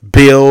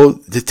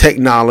build the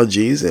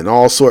technologies and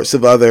all sorts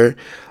of other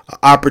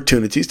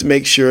opportunities to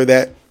make sure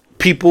that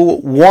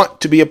people want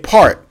to be a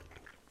part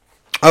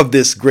of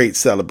this great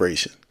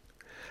celebration.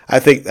 I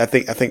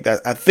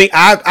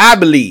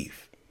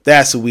believe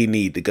that's where we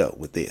need to go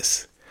with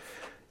this.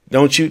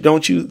 Don't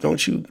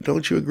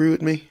you agree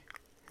with me?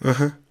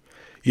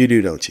 You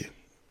do, don't you?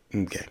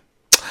 Okay.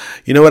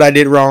 You know what I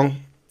did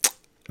wrong?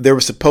 There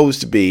was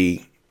supposed to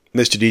be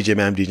Mr. DJ,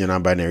 Ma'am DJ,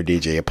 Non-Binary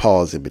DJ, a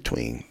pause in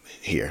between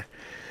here.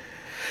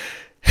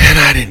 And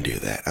I didn't do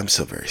that. I'm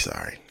so very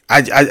sorry.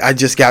 I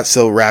just got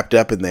so wrapped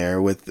up in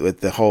there with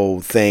the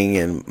whole thing,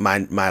 and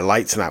my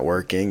light's not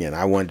working, and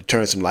I wanted to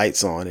turn some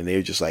lights on, and they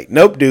were just like,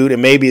 nope, dude.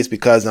 And maybe it's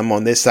because I'm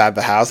on this side of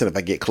the house, and if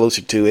I get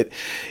closer to it,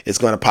 it's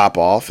going to pop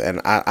off.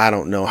 And I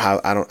don't know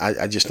how.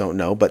 I just don't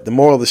know. But the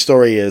moral of the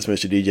story is,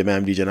 Mr. DJ,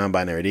 Ma'am DJ,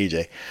 Non-Binary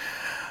DJ,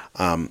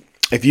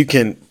 if you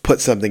can put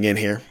something in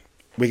here,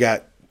 we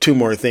got 2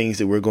 more things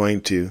that we're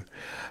going to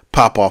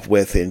pop off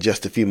with in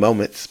just a few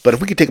moments. But if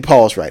we could take a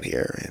pause right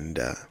here and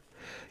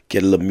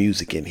get a little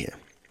music in here,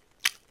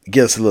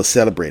 get us a little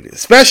celebrated,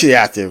 especially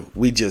after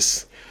we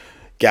just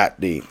got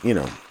the,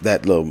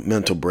 that little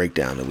mental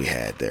breakdown that we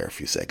had there a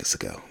few seconds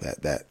ago.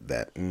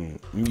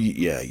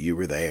 Yeah, you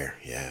were there.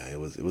 Yeah, it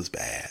was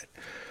bad.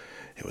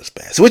 It was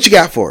bad. So what you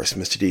got for us,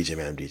 Mr. DJ,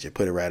 Ma'am DJ?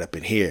 Put it right up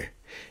in here,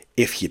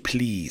 if you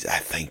please. I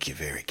thank you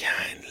very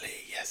kindly.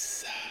 Yes,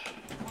 sir.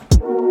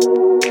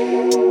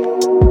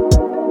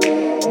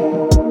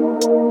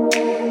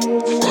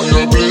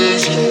 Fire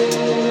blazing.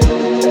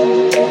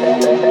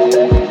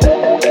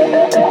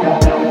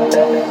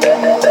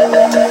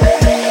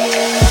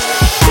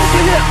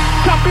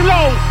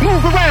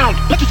 Move around,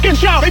 let your skin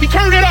shout, baby,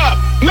 turn it up,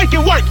 make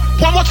it work,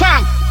 one more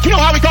time, you know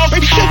how it goes,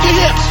 baby, shake your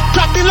hips,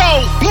 drop it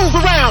low, move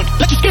around,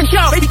 let your skin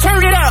shout, baby,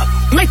 turn it up,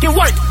 make it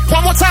work,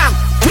 one more time,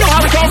 you know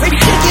how it goes, baby,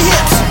 shake your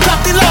hips,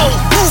 drop it low,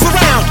 move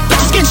around, let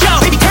your skin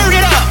shout, baby, turn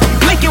it up,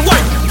 make it work,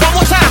 one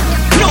more time,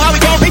 you know how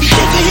it goes, baby,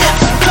 shake your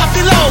hips, drop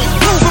it low,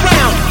 move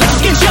around, let your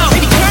skin shout,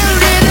 baby, turn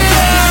it up,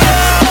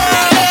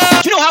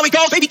 you know how it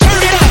goes, baby, turn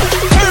it up,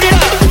 turn it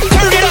up,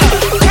 turn it up,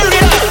 turn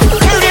it up,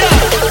 turn it up,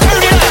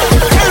 turn it up,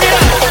 turn it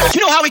up, you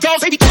know how it goes,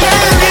 baby, turn it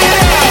up.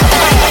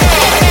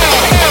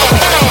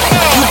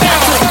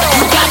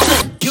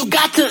 You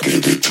got to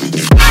give it to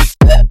me.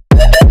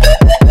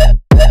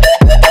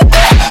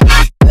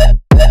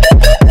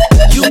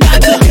 You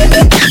got to.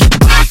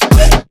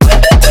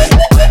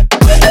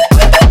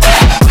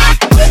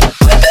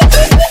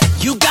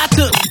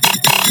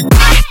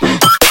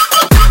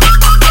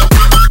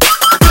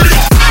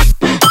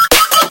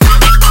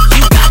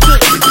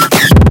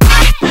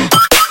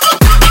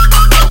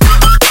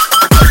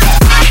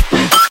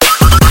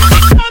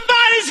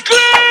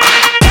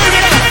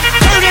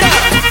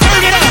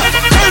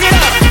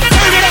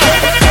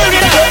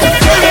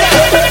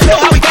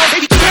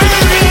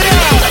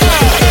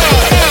 You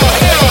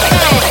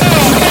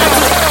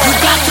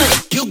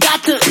got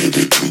to.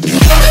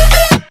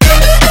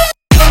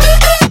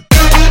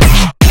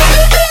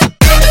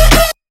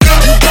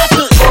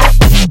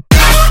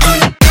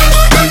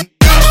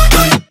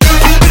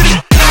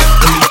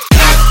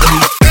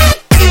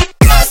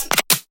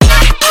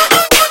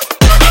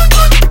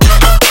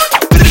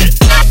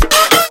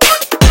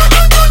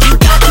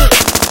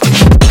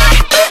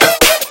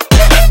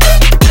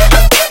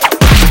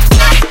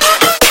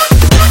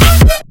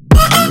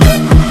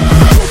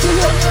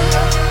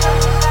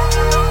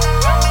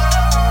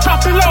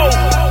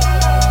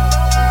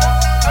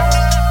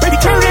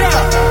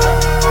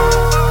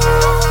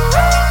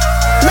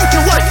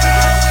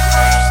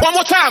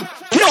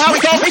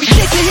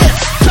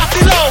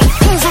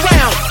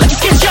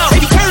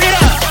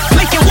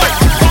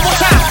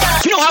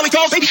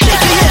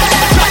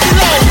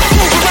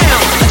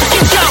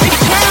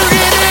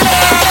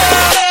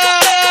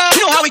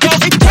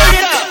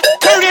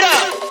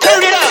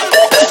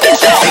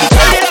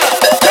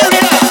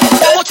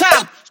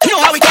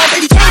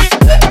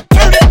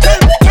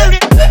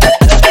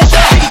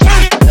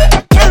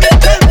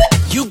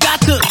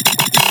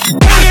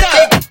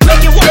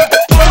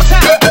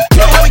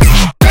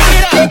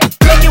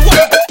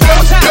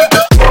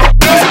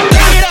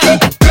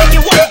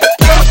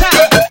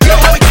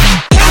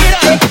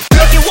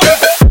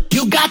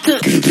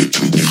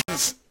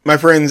 My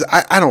friends,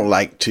 I don't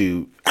like to,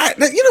 you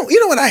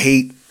know what I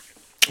hate?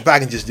 If I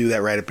can just do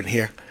that right up in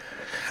here.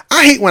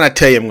 I hate when I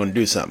tell you I'm going to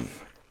do something.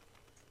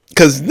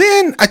 Because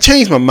then I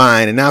change my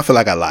mind and now I feel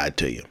like I lied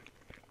to you.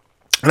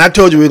 And I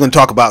told you we were going to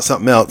talk about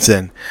something else,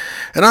 and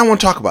I don't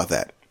want to talk about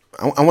that.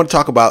 I want to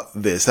talk about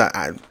this.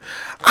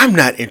 I'm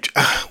not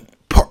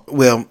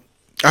well,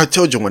 I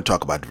told you I want to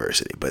talk about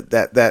diversity, but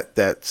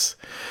that's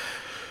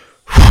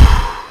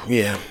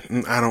yeah,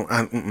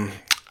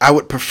 I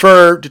would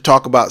prefer to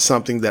talk about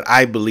something that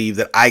I believe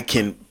that I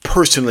can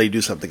personally do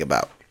something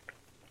about.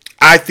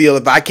 I feel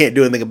if I can't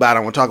do anything about it,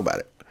 I want to talk about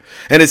it.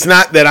 And it's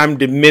not that I'm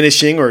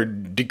diminishing or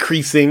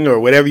decreasing or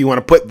whatever you want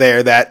to put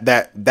there,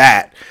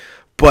 that,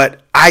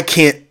 but I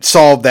can't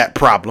solve that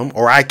problem,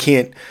 or I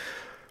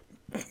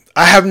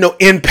have no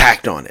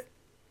impact on it.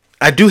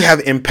 I do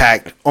have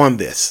impact on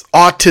this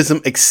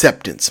Autism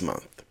Acceptance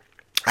Month.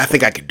 I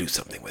think I could do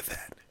something with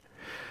that.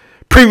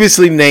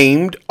 Previously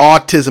named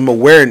Autism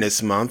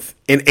Awareness Month,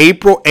 in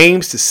April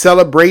aims to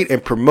celebrate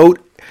and promote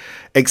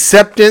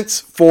acceptance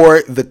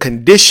for the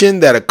condition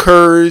that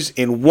occurs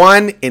in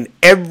 1 in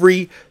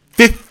every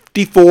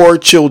 54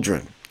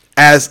 children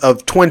as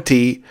of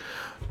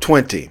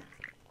 2020.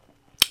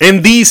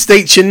 In these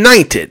states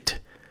united,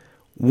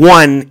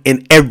 1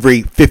 in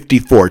every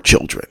 54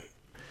 children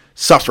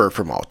suffer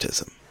from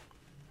autism.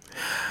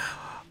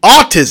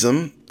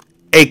 Autism,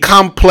 a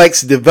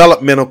complex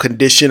developmental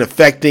condition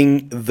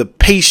affecting the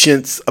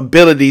patient's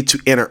ability to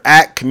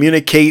interact,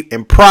 communicate,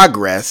 and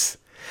progress,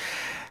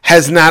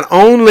 has not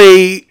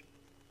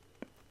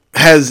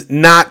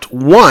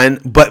one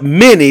but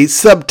many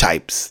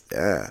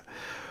subtypes.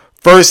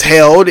 First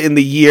held in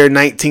the year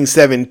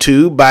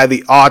 1972 by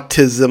the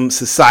Autism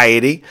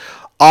Society,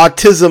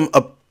 Autism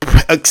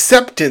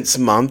Acceptance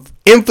Month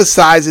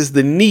emphasizes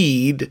the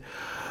need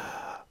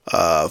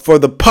for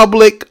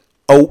public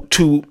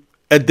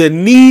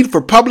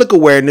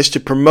awareness to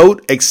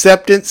promote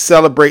acceptance,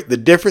 celebrate the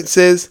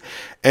differences,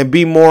 and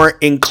be more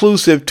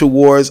inclusive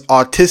towards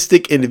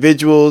autistic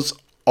individuals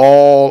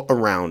all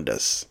around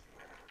us.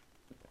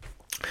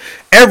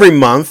 Every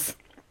month,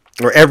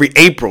 or every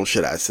April,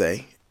 should I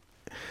say,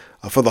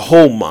 for the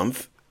whole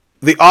month,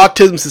 the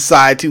Autism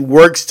Society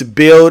works to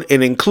build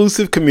an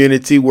inclusive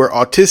community where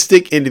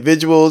autistic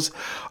individuals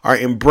are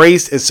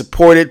embraced and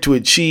supported to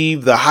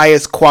achieve the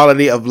highest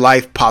quality of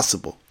life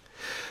possible.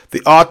 The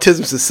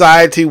Autism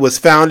Society was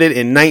founded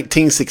in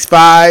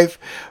 1965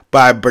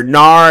 by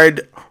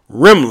Bernard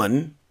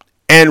Rimland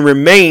and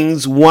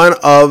remains one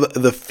of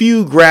the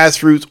few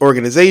grassroots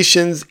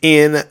organizations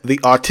in the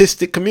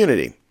autistic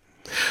community.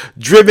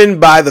 Driven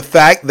by the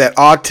fact that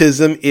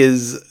autism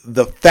is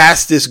the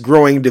fastest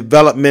growing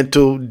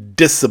developmental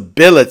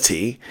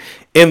disability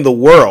in the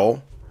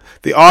world,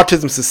 the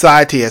Autism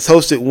Society has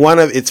hosted one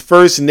of its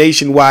first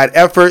nationwide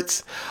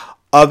efforts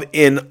of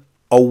an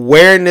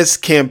awareness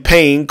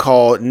campaign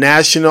called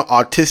National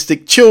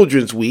Autistic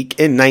Children's Week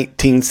in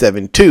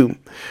 1972,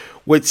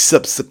 which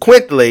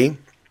subsequently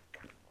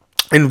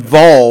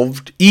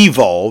evolved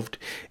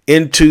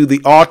into the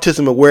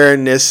Autism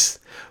Awareness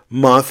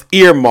Month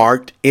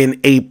earmarked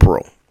in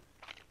April.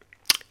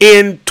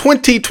 In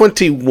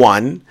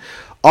 2021,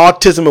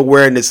 Autism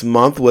Awareness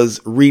Month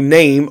was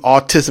renamed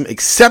Autism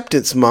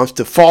Acceptance Month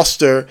to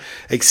foster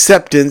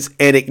acceptance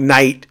and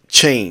ignite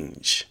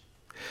change.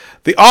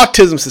 The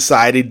Autism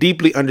Society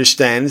deeply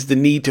understands the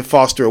need to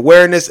foster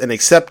awareness and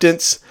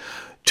acceptance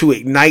to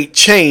ignite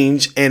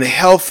change and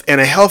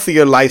a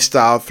healthier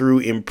lifestyle through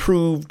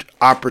improved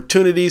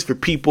opportunities for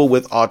people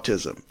with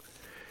autism.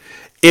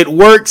 It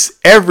works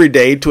every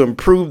day to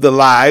improve the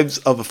lives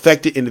of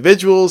affected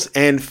individuals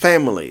and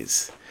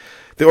families.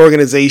 The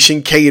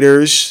organization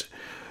caters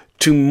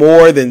to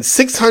more than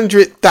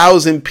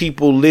 600,000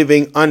 people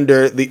living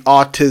under the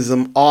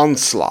autism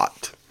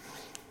onslaught.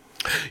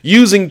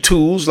 Using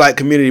tools like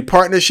community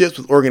partnerships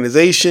with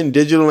organization,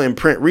 digital and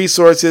print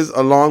resources,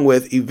 along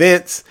with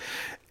events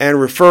and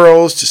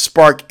referrals to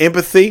spark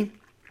empathy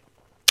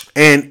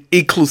and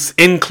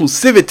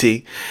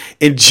inclusivity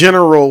in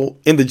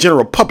the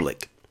general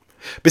public.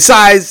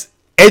 Besides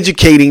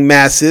educating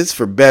masses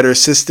for better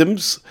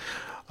systems,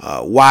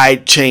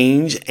 wide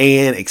change,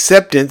 and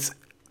acceptance,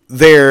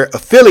 their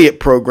affiliate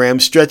program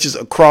stretches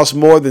across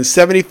more than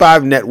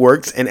 75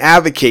 networks and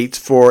advocates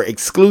for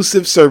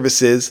exclusive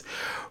services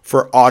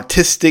for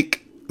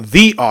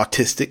the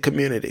autistic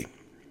community.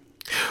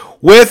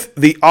 With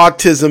the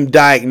autism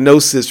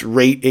diagnosis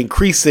rate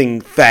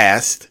increasing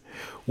fast,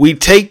 we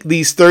take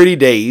these 30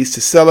 days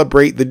to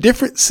celebrate the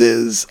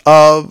differences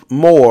of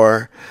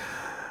more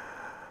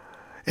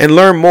and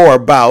learn more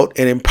about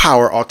and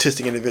empower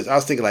autistic individuals. I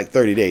was thinking like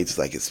 30 days.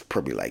 It's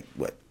probably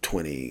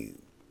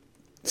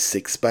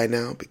 26 by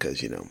now,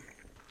 because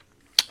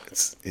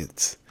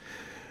it's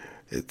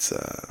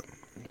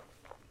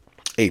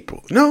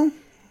April. No,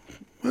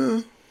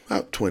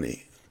 about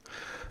 20,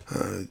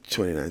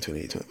 29,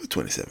 28, 20,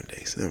 27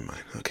 days. Never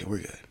mind. Okay, we're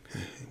good.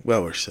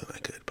 Well, we're still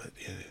not good, but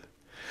yeah.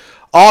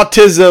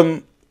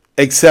 Autism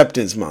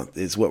Acceptance Month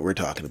is what we're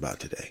talking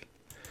about today.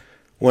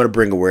 I want to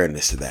bring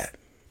awareness to that.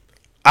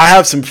 I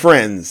have some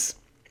friends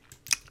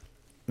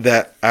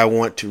that I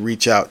want to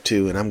reach out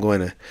to, and I'm going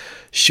to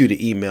shoot an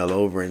email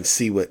over and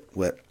see what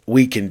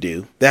we can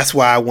do. That's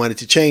why I wanted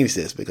to change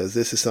this, because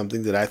this is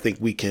something that I think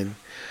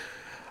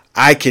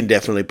I can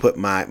definitely put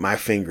my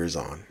fingers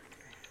on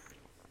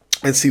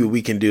and see what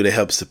we can do to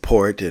help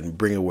support and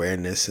bring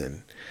awareness,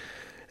 and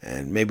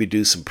maybe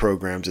do some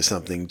programs or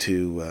something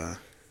to,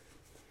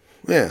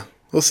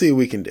 we'll see what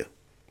we can do.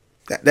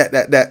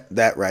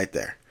 That right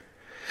there.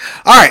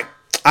 All right.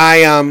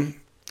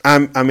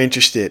 I'm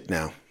interested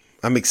now.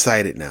 I'm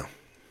excited now.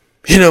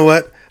 You know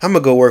what? I'm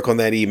gonna go work on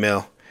that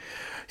email.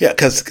 Yeah,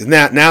 because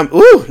now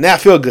I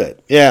feel good.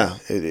 Yeah,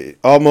 it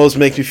almost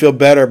makes me feel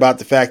better about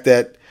the fact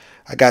that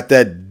I got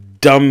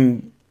that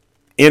dumb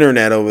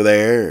internet over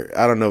there.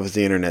 I don't know if it's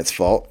the internet's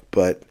fault,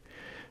 but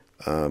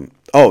now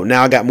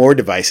I got more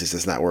devices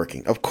that's not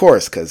working. Of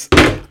course, because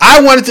I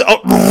wanted to.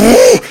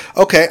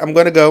 Okay, I'm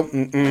gonna go.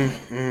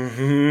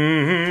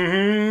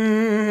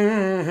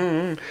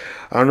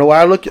 I don't know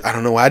why I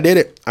don't know why I did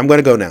it. I'm going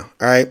to go now.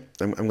 All right.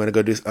 I'm going to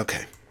go do.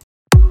 Okay.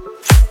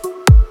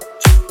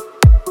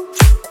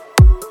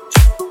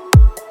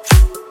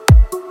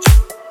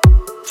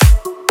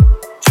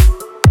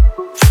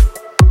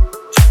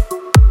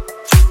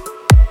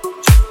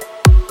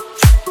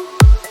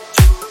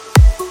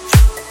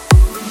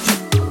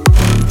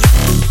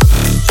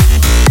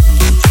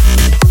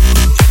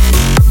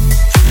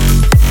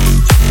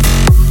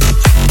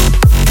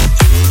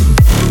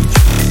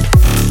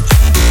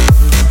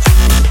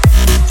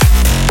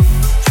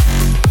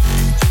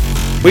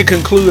 We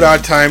conclude our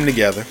time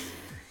together.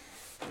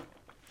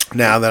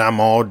 Now that I'm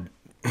all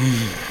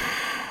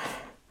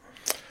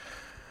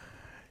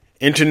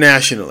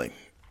internationally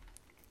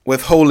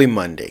with Holy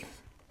Monday.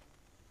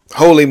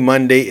 Holy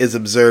Monday is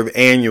observed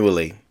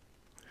annually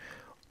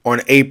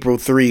on April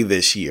 3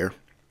 this year.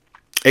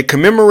 It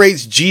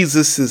commemorates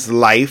Jesus'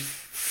 life,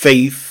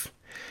 faith,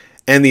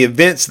 and the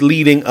events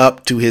leading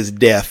up to his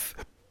death.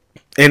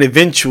 And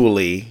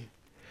eventually,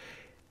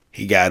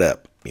 he got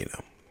up, He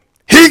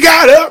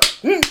got up!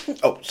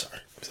 Oh, sorry.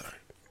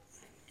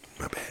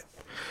 My bad.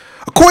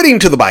 According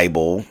to the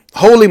Bible,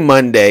 Holy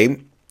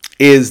Monday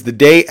is the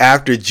day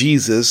after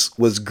Jesus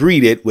was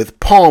greeted with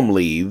palm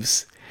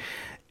leaves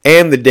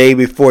and the day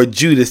before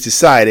Judas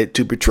decided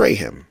to betray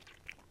him.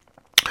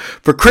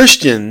 For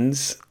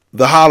Christians,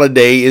 the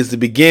holiday is the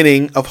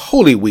beginning of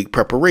Holy Week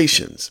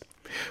preparations,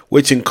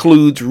 which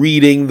includes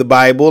reading the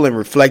Bible and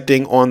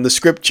reflecting on the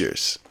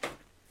scriptures.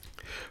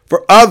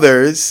 For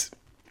others,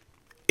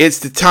 it's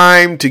the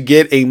time to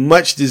get a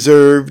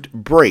much-deserved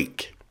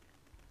break.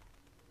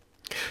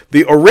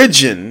 The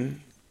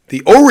origin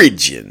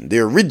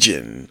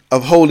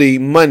of Holy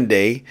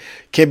Monday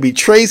can be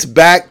traced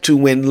back to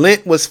when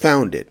Lent was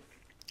founded.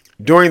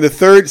 During the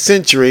 3rd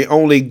century,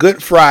 only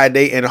Good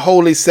Friday and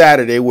Holy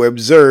Saturday were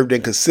observed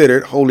and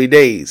considered holy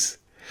days.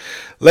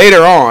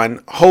 Later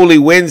on, Holy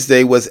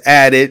Wednesday was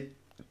added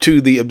to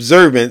the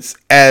observance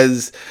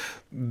as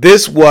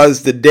this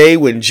was the day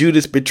when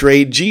Judas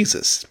betrayed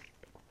Jesus.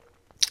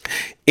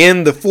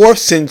 In the 4th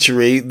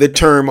century, the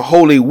term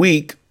Holy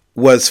Week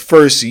was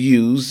first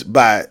used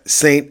by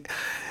Saint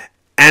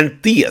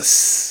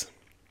Antheus,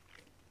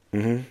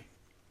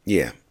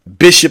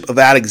 Bishop of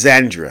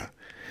Alexandria,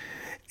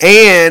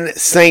 and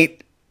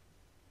Saint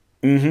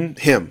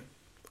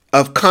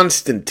of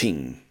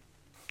Constantine,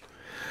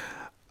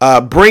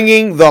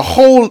 bringing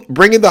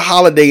the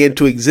holiday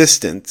into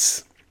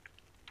existence.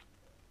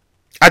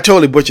 I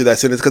totally butchered that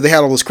sentence because they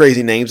had all those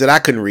crazy names that I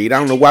couldn't read. I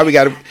don't know why we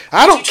got to.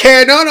 I don't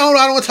care. No, I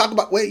don't want to talk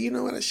about. Wait, you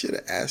know what? I should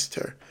have asked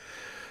her.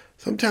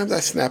 Sometimes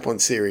I snap on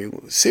Siri.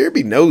 Siri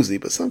be nosy,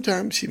 but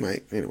sometimes she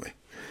might. Anyway.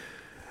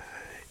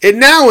 It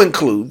now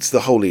includes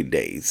the holy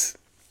days.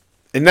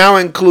 It now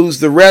includes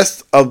the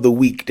rest of the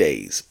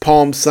weekdays.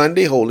 Palm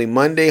Sunday, Holy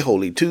Monday,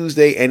 Holy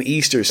Tuesday, and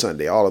Easter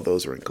Sunday. All of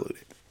those are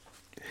included.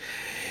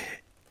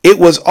 It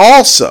was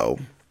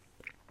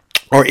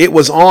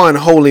on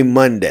Holy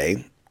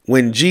Monday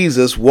when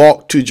Jesus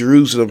walked to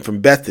Jerusalem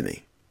from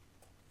Bethany.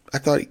 I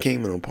thought he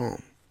came in on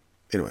Palm.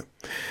 Anyway.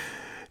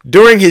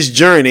 During his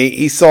journey,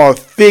 he saw a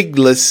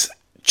fruitless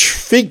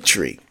fig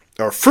tree.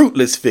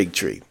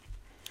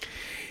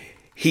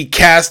 He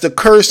cast a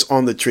curse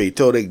on the tree,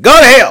 told it, go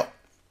to hell.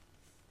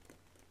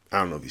 I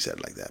don't know if he said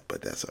it like that,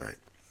 but that's all right.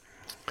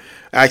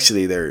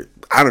 Actually,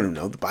 I don't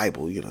know, the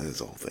Bible, there's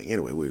the whole thing.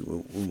 Anyway,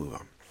 we'll move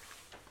on.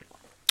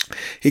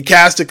 He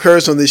cast a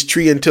curse on this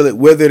tree until it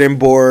withered and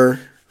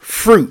bore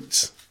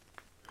fruits.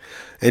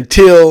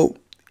 Until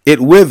it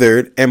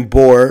withered and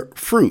bore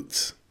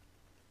fruits.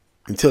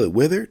 Until it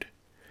withered?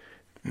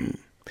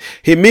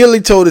 He immediately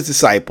told his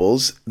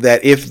disciples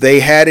that if they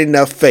had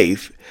enough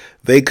faith,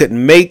 they could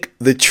make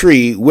the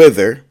tree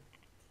wither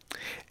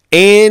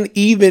and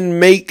even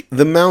make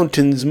the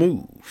mountains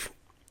move.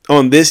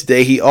 On this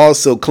day, he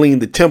also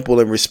cleaned the temple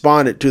and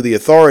responded to the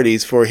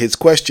authorities for his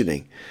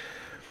questioning.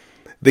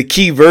 The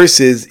key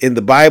verses in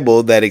the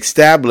Bible that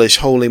establish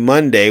Holy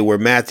Monday were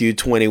Matthew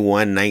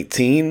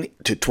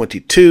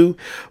 21:19-22,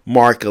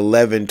 Mark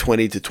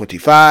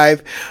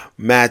 11:20-25,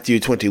 Matthew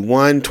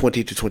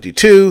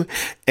 21:20-22,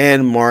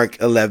 and Mark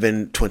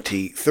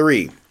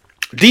 11:23,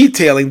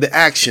 detailing the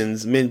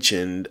actions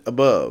mentioned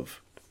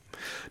above.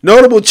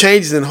 Notable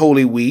changes in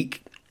Holy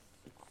Week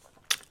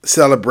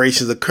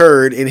celebrations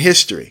occurred in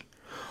history.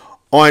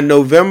 On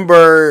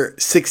November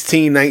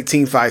 16,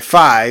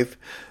 1955,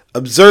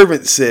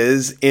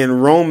 observances in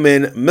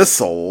Roman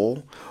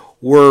Missal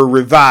were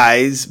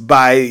revised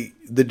by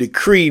the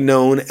decree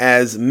known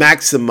as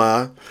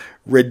Maxima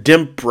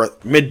Redemptoris.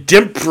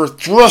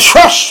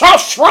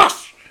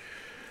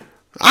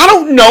 I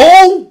don't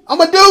know. I'm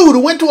a dude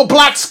who went to a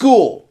black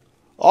school.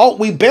 Oh,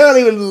 we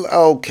barely.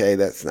 Okay,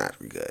 that's not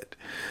good.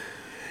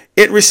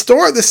 It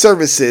restored the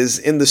services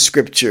in the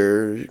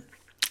scripture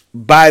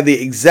by the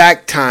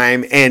exact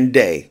time and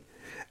day.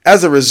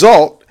 As a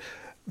result,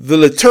 the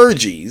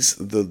liturgies,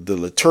 the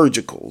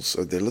liturgicals,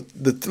 or the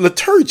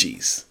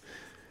liturgies.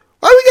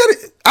 Why we got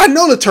it? I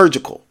know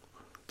liturgical,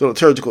 the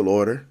liturgical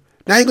order.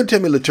 Now you're going to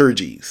tell me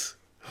liturgies.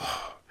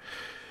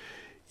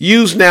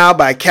 Used now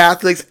by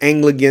Catholics,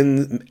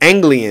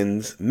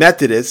 Anglicans,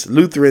 Methodists,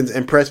 Lutherans,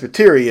 and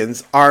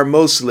Presbyterians are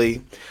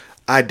mostly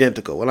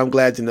identical. Well, I'm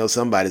glad to know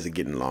somebody's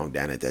getting along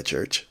down at that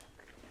church.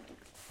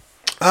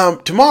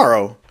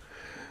 Tomorrow,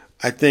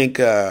 I think,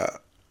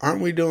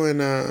 aren't we doing,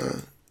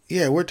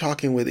 we're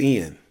talking with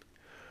Ian.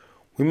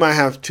 We might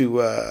have to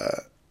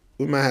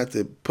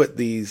put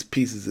these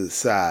pieces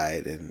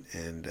aside and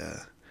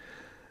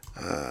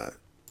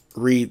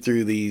read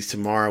through these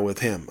tomorrow with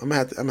him. I'm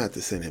gonna have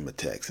to send him a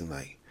text and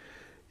like,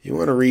 You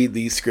want to read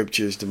these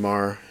scriptures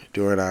tomorrow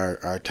during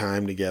our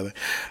time together.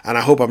 And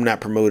I hope I'm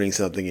not promoting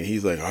something and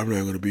he's like, I'm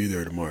not going to be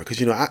there tomorrow.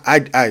 Because,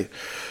 I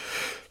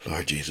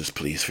Lord Jesus,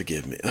 please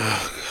forgive me.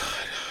 Oh,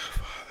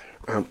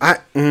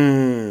 God.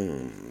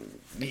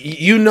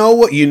 You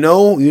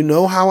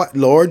know how,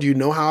 Lord, you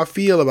know how I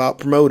feel about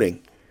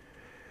promoting.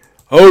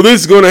 Oh,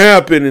 this is going to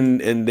happen.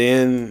 And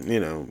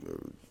then,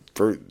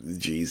 for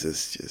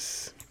Jesus,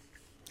 just,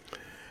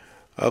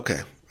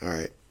 okay. All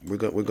right. We're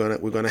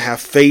going to have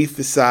faith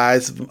the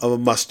size of a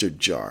mustard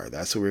jar.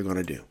 That's what we're going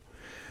to do.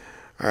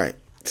 All right.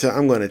 So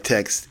I'm going to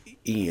text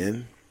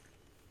Ian,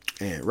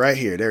 and right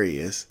here, there he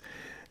is.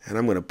 And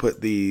I'm going to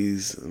put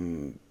these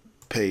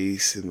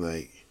paste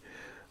and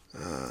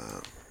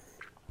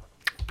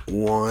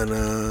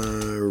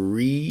wanna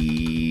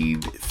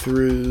read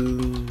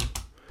through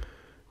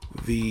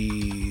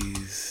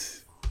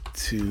these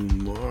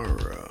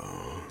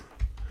tomorrow.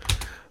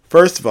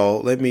 First of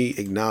all, let me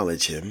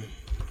acknowledge him.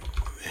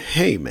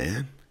 Hey,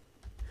 man.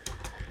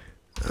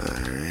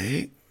 All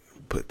right.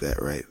 Put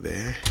that right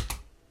there.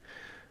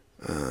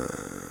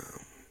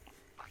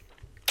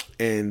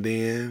 And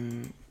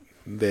then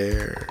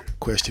there,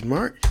 question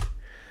mark.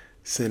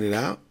 Send it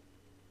out.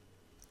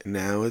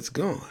 Now it's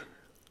gone.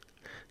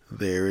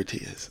 There it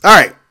is. All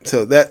right.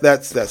 So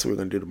that's what we're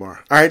going to do tomorrow.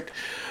 All right.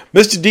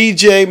 Mr.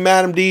 DJ,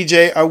 Madam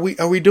DJ, are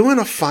we doing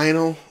a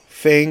final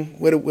thing?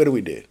 What do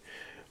we do?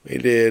 We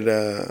did.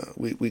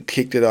 We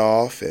kicked it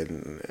off,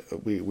 and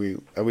we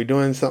are we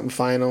doing something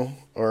final,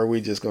 or are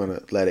we just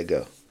gonna let it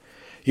go?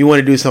 You want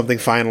to do something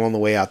final on the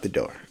way out the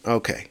door?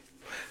 Okay.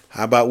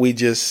 How about we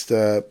just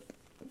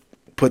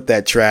put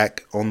that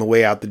track on the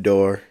way out the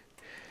door,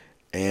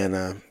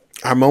 and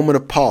our moment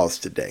of pause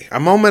today, our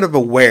moment of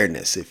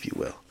awareness, if you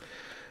will.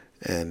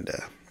 And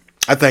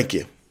I thank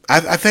you.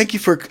 I thank you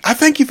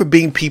for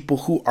being people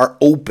who are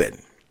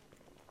open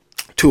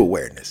to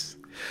awareness.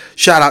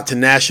 Shout out to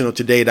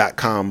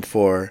nationaltoday.com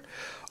for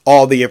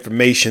all the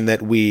information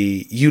that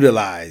we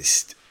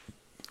utilized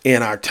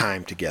in our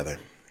time together.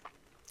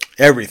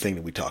 Everything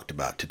that we talked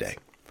about today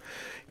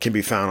can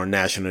be found on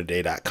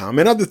nationaltoday.com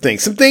and other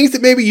things. Some things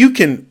that maybe you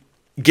can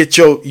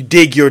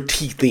dig your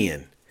teeth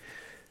in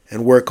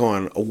and work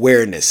on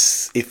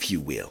awareness, if you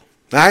will.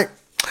 All right.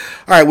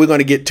 All right. We're going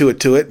to get to it.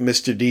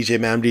 Mr. DJ,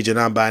 Madam DJ,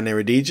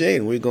 non-binary DJ,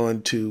 and we're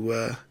going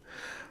to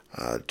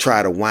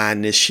try to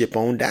wind this ship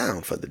on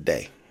down for the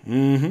day.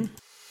 Mm-hmm.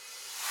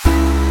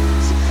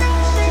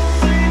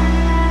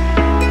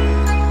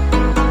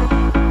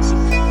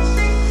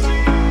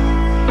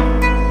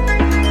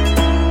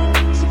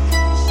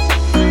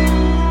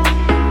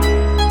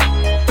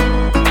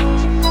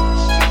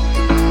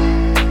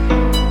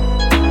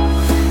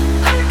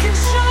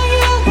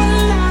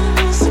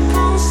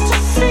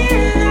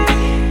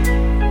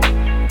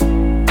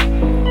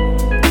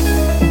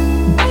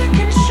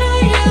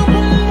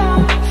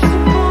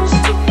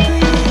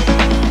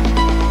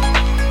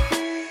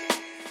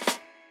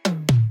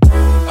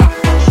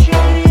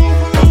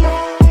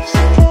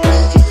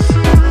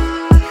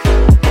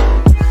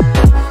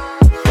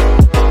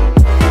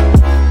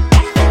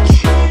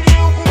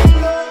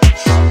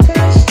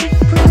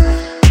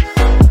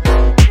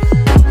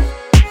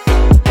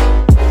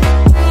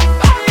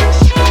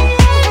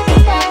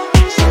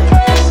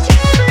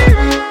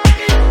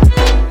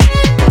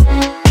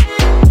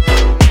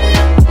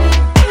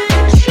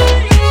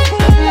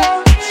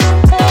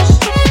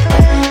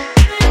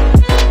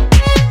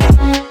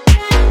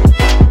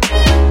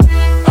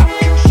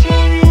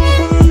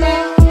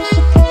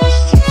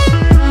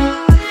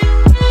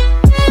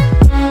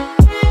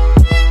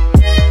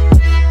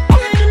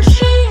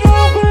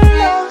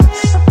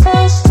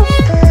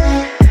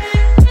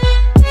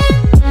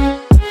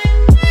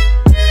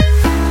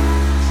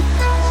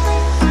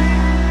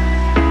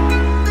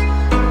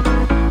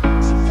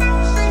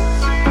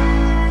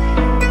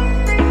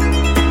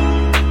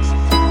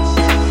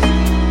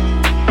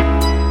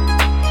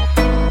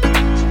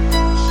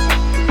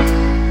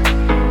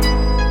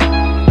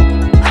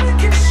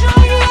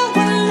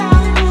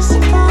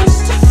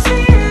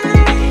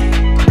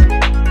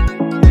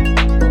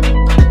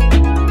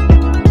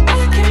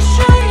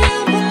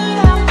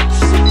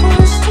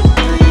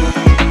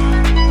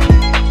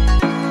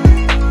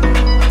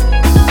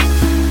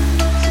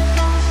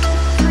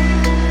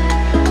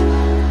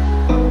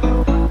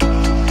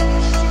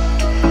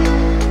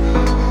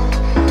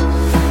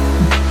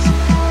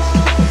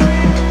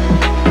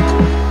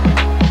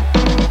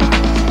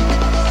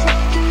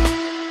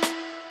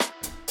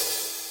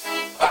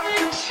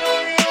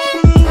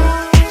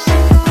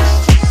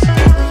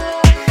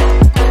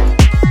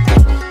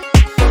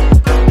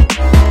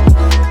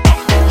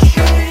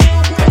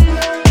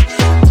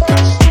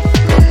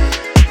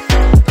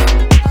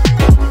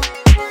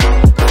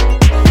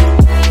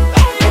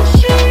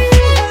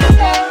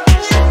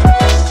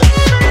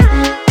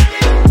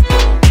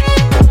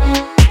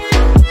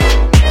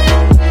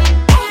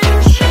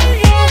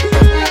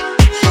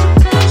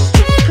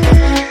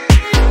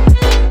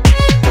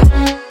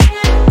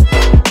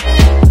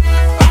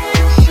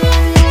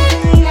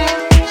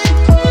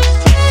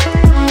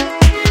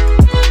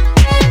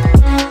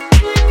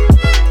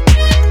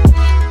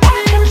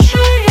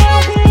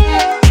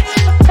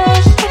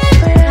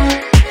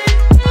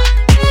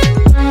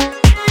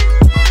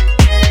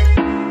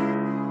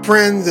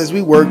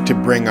 we work to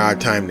bring our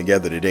time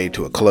together today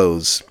to a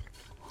close,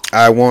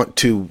 I want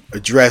to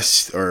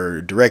address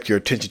or direct your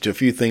attention to a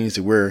few things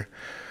that we're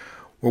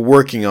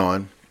working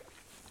on.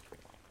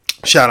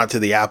 Shout out to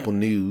the Apple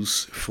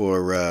News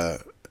for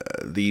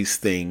these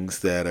things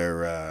that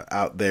are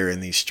out there in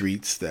these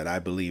streets that I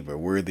believe are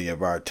worthy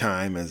of our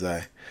time. As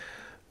I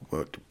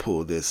want to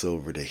pull this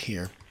over to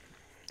here.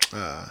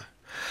 As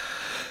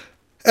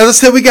I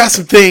said, we got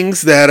some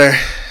things that are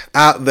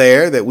out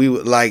there that we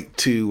would like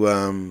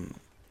to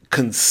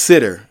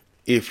consider,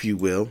 if you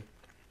will.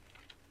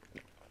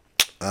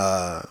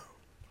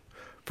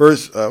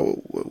 First, what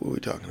are we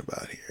talking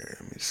about here?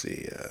 Let me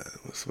see.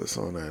 What's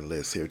on our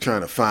list here? We're trying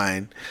to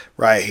find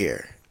right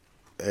here.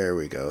 There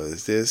we go.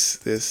 Is this?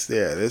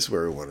 Yeah, this is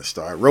where we want to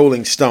start.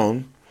 Rolling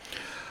Stone.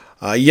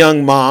 A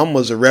young mom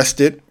was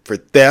arrested for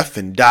theft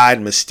and died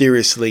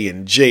mysteriously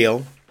in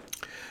jail.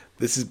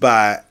 This is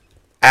by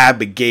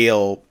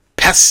Abigail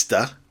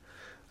Pesta.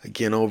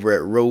 Again, over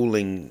at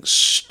Rolling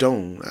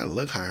Stone. I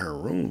look how her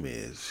room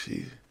is.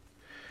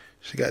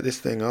 She got this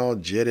thing all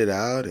jetted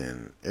out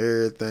and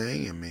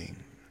everything. I mean,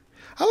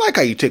 I like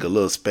how you take a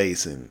little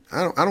space and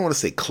I don't want to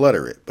say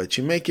clutter it, but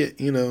you make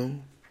it,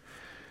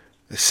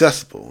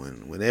 accessible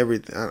and with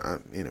everything.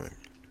 Anyway.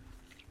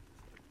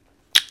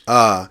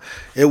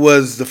 It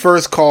was the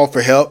first call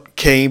for help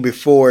came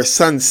before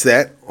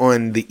sunset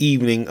on the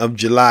evening of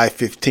July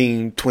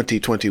 15,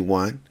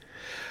 2021.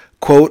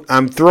 Quote,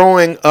 I'm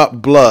throwing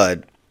up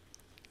blood.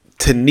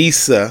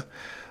 Tanisha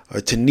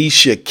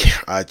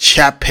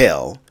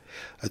Chappell,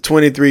 a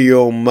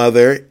 23-year-old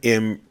mother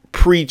in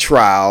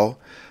pretrial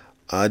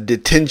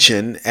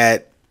detention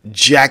at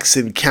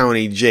Jackson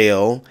County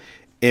Jail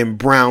in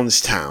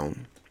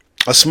Brownstown,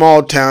 a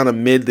small town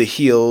amid the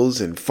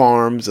hills and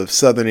farms of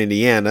southern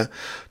Indiana,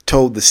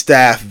 told the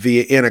staff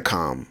via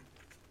intercom.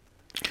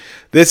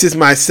 This is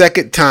my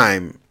second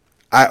time.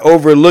 I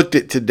overlooked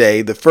it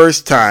today, the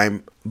first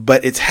time,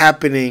 but it's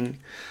happening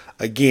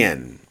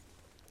again.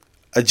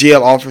 A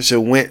jail officer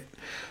went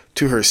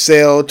to her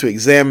cell to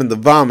examine the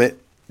vomit,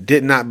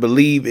 did not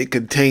believe it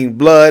contained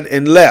blood,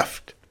 and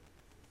left.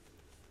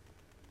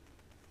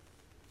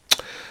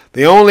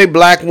 The only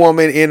black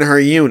woman in her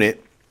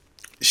unit,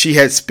 she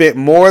had spent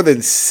more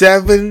than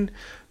 7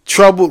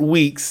 troubled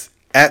weeks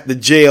at the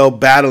jail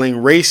battling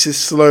racist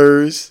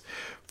slurs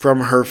from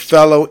her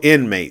fellow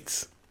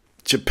inmates.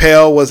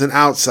 Chappelle was an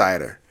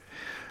outsider,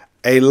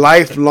 a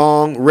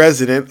lifelong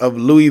resident of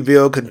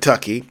Louisville,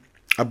 Kentucky,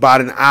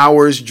 about an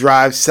hour's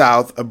drive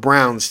south of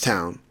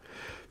Brownstown,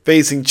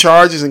 facing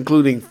charges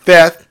including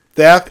theft,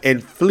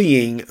 and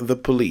fleeing the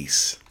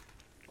police.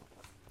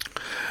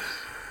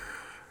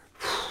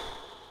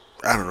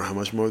 I don't know how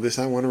much more of this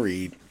I want to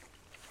read.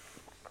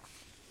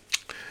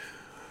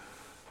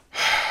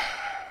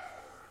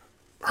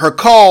 Her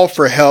call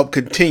for help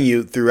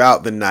continued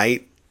throughout the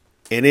night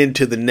and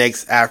into the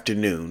next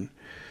afternoon.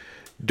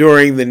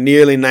 During the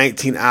nearly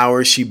 19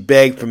 hours, she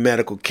begged for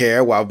medical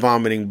care while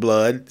vomiting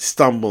blood,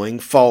 stumbling,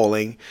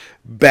 falling,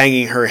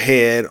 banging her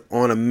head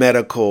on a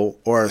metal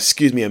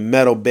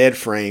bed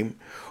frame,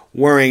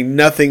 wearing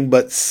nothing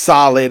but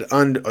soiled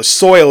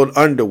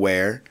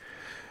underwear,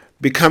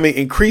 becoming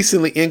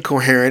increasingly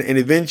incoherent and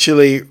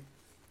eventually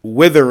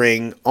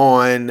withering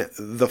on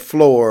the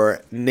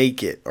floor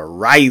naked, or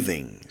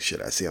writhing,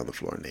 should I say, on the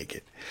floor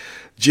naked.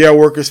 Jail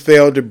workers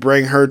failed to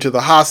bring her to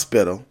the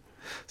hospital.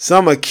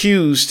 Some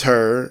accused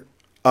her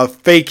of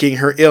faking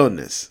her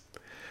illness.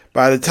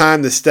 By the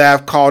time the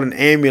staff called an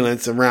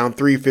ambulance around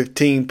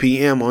 3:15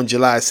 p.m. on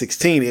July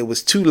 16, it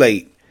was too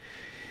late.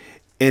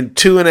 In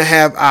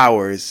 2.5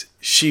 hours,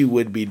 she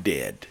would be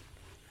dead.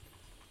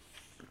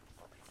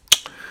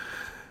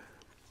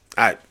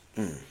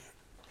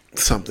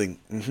 Something.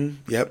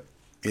 Yep.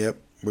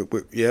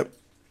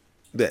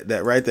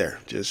 That right there.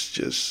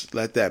 Just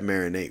let that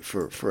marinate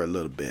for a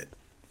little bit.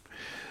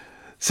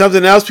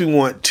 Something else we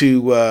want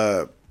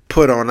to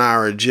put on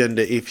our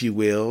agenda, if you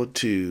will,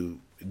 to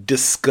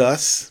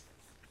discuss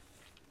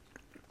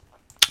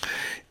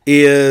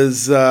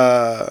is,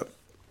 this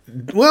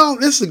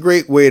is a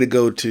great way to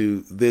go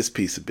to this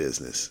piece of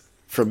business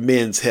for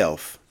Men's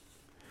Health.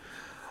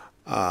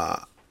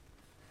 How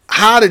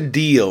to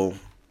deal,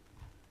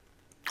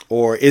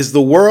 or is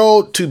the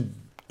world too,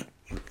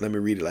 let me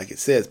read it like it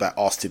says by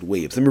Austin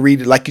Williams. Let me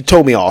read it like you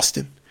told me,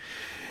 Austin.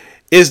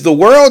 Is the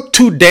world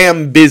too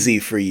damn busy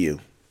for you?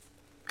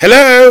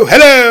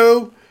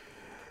 Hello?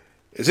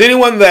 Is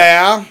anyone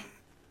there?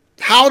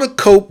 How to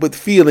cope with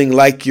feeling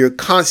like you're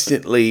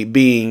constantly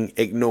being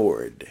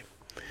ignored.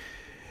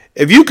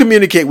 If you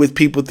communicate with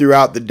people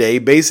throughout the day,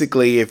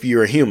 basically if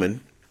you're a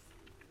human,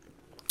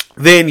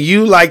 then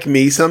you, like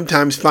me,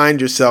 sometimes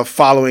find yourself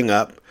following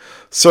up,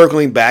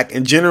 circling back,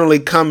 and generally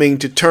coming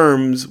to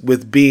terms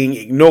with being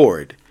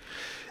ignored,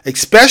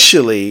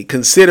 especially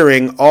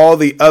considering all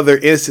the other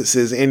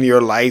instances in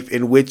your life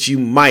in which you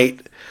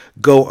might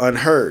go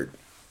unheard.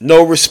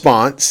 No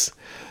response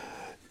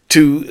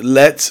to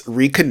let's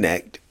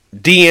reconnect,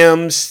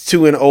 DMs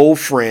to an old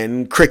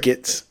friend,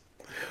 crickets.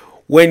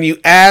 When you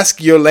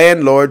ask your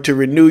landlord to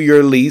renew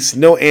your lease,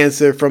 no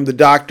answer from the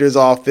doctor's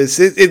office.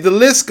 The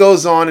list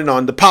goes on and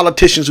on. The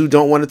politicians who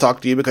don't want to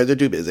talk to you because they're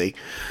too busy.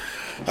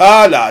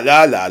 La la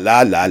la la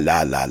la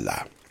la la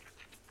la.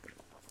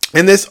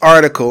 In this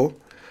article,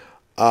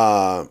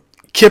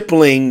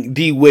 Kipling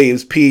D.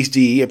 Williams,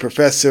 PhD, a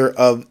professor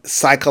of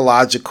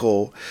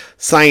psychological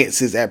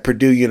sciences at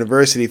Purdue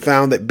University,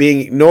 found that being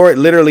ignored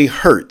literally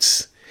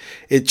hurts.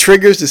 It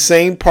triggers the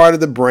same part of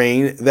the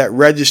brain that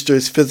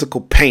registers physical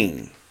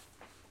pain.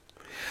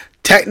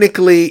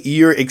 Technically,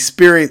 you're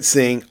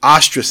experiencing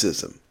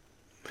ostracism.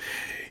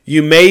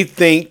 You may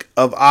think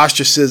of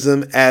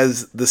ostracism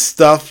as the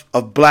stuff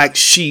of black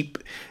sheep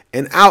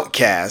and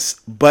outcasts,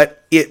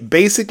 but it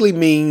basically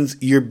means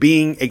you're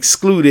being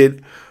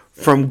excluded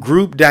from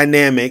group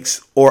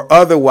dynamics or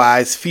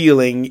otherwise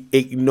feeling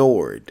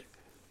ignored,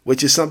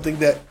 which is something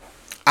that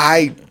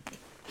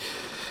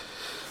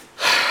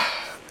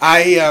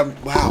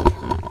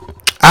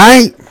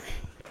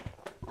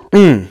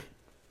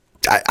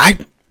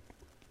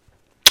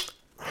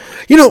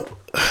you know,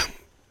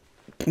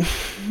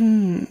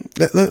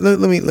 let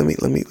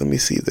me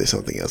see if there's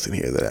something else in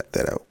here that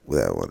I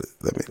want to,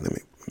 let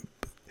me.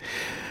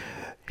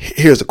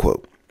 Here's a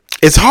quote.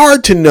 It's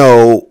hard to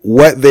know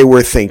what they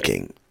were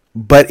thinking,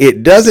 but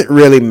it doesn't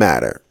really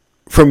matter.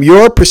 From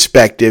your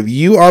perspective,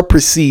 you are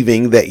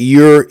perceiving that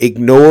you're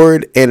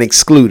ignored and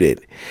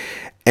excluded,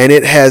 and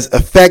it has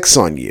effects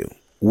on you.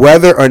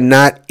 Whether or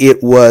not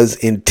it was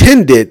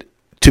intended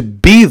to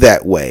be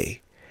that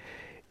way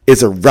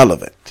is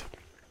irrelevant.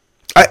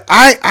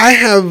 I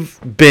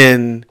have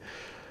been,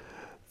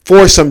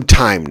 for some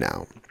time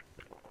now,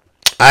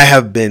 I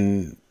have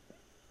been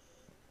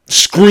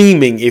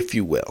screaming, if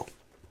you will,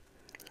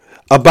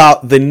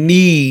 about the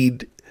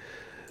need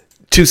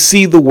to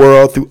see the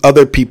world through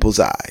other people's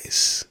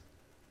eyes.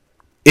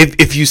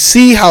 If you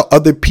see how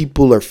other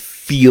people are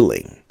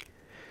feeling,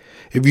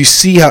 if you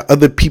see how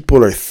other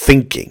people are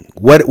thinking,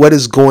 what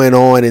is going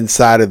on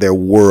inside of their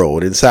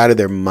world, inside of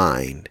their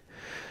mind,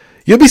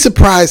 you'll be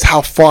surprised how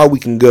far we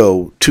can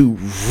go to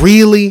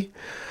really,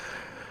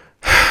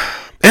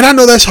 and I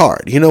know that's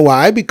hard. You know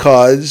why?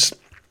 Because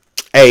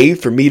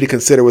for me to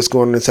consider what's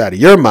going on inside of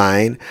your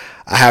mind,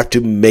 I have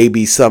to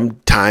maybe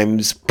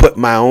sometimes put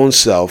my own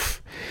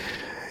self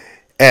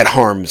at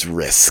harm's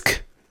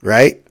risk,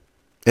 right?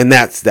 And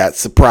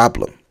that's a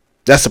problem.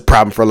 That's a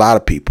problem for a lot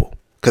of people.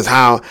 Because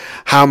how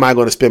am I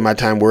going to spend my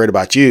time worried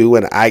about you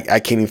when I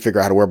can't even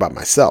figure out how to worry about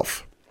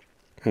myself?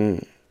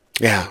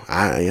 Yeah,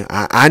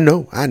 I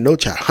know,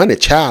 child. Honey,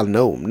 child,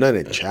 no. None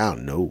of child,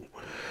 no.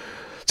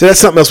 So that's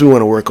something else we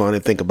want to work on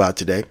and think about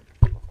today.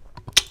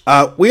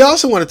 We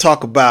also want to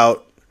talk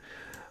about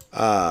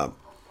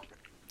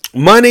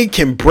money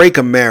can break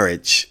a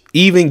marriage,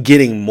 even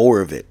getting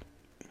more of it.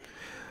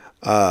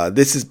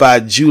 This is by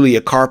Julia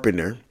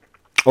Carpenter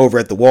over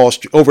at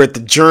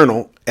the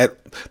Journal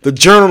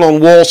on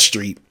Wall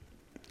Street.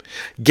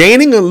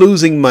 Gaining or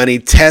losing money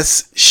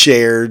tests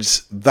shared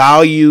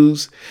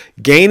values.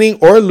 Gaining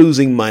or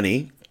losing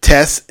money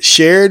tests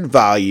shared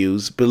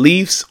values,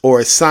 beliefs,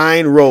 or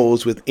assigned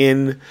roles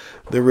within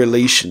the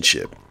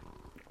relationship.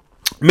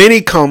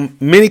 Many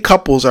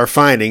couples are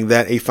finding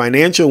that a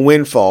financial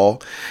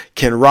windfall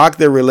can rock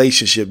their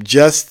relationship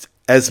just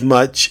as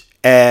much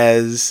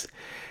as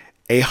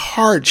a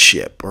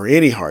hardship or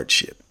any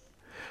hardship.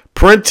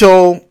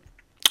 Parental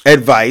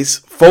advice,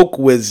 folk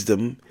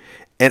wisdom,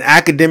 and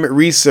academic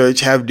research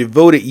have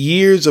devoted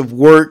years of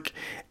work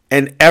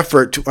and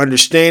effort to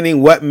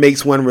understanding what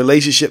makes one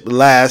relationship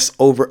last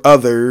over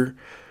other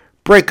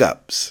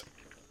breakups.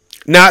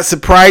 Not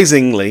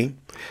surprisingly,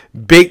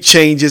 big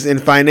changes in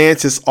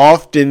finances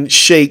often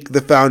shake the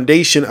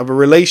foundation of a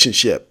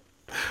relationship.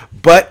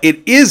 But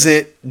it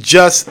isn't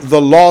just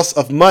the loss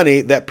of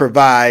money that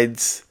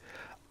provides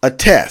a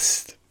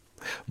test.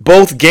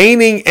 Both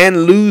gaining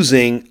and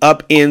losing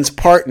upends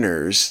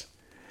partners'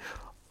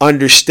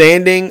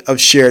 understanding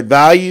of shared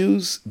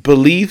values,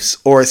 beliefs,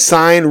 or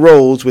assigned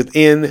roles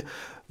within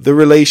the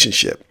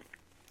relationship.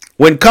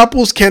 When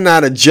couples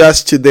cannot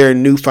adjust to their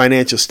new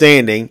financial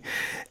standing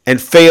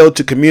and fail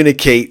to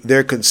communicate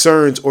their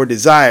concerns or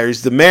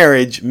desires, the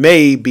marriage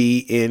may be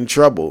in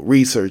trouble,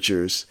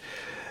 researchers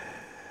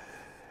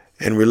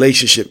and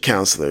relationship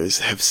counselors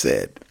have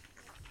said.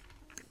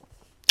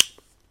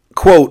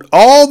 Quote,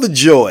 all the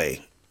joy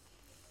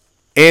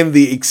and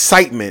the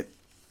excitement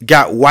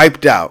got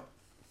wiped out.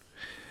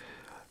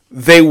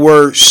 They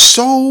were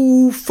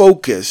so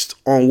focused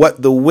on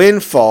what the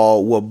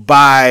windfall will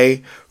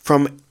buy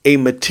from a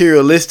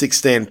materialistic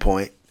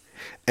standpoint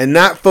and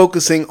not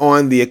focusing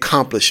on the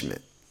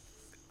accomplishment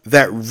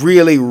that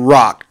really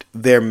rocked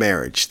their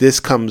marriage. This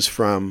comes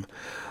from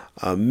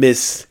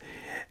Miss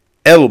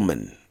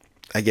Edelman.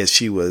 I guess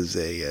she was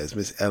is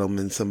Miss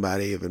Edelman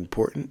somebody of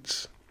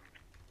importance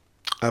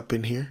up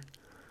in here?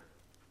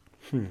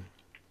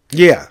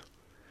 Yeah.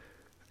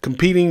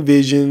 Competing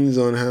visions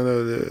on how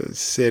to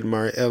said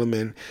Maria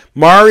Edelman.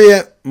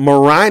 Maria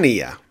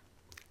Morania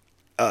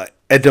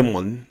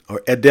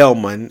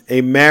Edelman,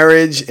 a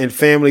marriage and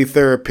family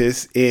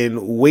therapist in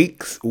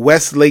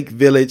Westlake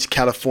Village,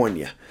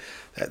 California.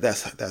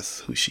 That's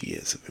who she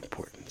is of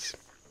importance.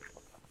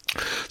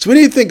 So what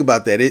do you think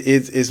about that?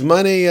 Is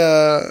money,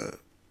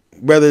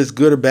 whether it's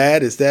good or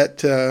bad, is that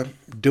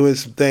doing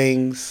some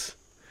things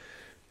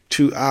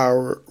to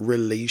our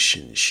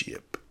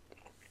relationship?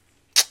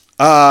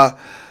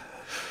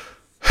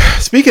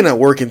 Speaking of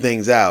working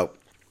things out,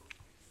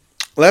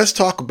 let's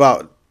talk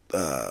about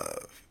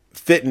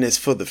fitness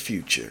for the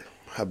future.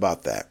 How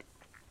about that?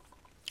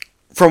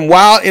 From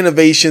wild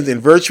innovations in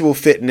virtual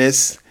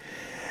fitness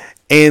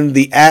and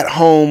the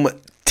at-home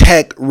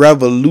tech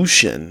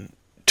revolution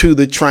to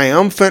the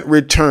triumphant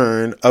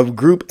return of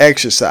group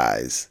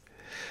exercise,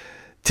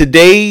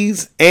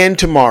 today's and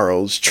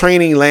tomorrow's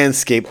training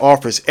landscape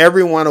offers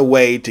everyone a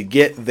way to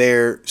get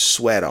their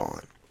sweat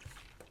on.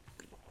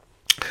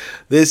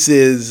 This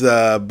is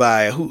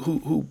by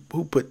who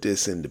put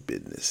this into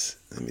business?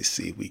 Let me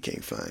see if we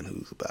can't find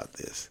who's about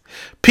this.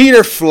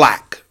 Peter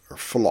Flack or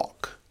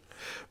Flock.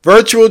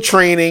 Virtual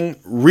training,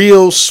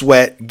 real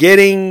sweat.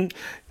 Can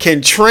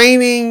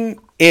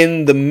training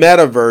in the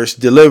metaverse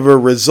deliver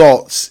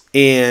results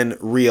in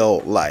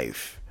real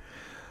life?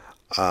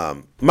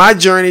 My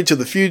journey to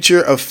the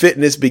future of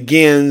fitness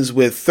begins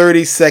with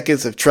 30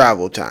 seconds of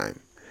travel time.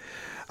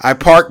 I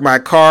parked my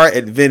car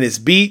at Venice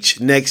Beach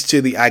next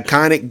to the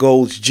iconic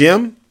Gold's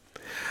Gym.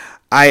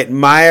 I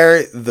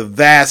admire the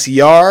vast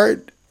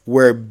yard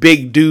where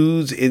big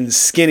dudes in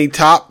skinny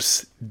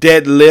tops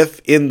deadlift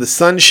in the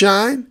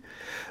sunshine.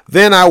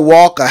 Then I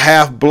walk a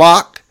half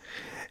block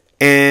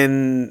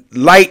and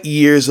light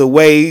years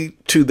away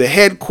to the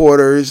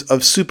headquarters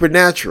of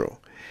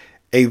Supernatural,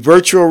 a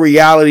virtual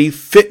reality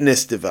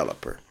fitness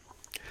developer.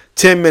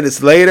 10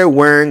 minutes later,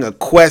 wearing a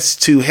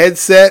Quest 2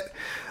 headset,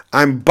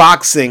 I'm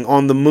boxing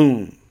on the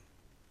moon.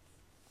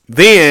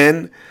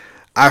 Then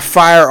I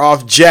fire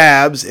off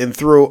jabs and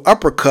throw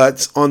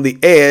uppercuts on the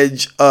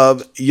edge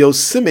of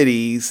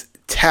Yosemite's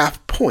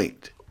Taft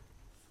Point.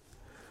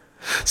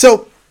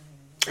 So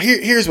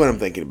here's what I'm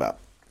thinking about.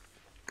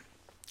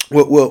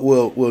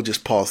 We'll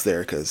just pause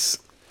there because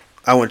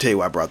I want to tell you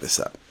why I brought this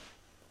up.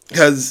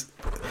 Because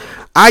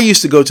I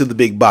used to go to the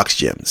big box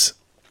gyms,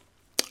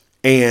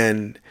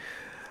 and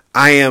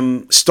I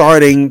am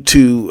starting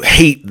to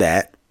hate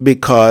that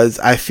because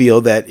I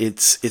feel that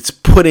it's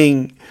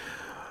putting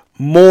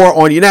more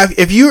on you. Now,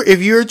 if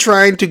you're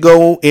trying to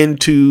go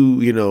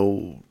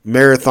into,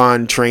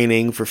 marathon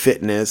training for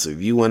fitness, if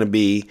you want to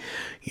be,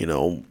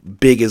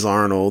 big as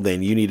Arnold,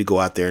 then you need to go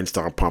out there and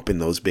start pumping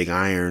those big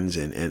irons,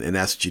 and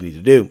that's what you need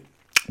to do.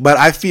 But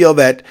I feel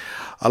that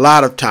a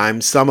lot of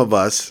times some of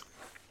us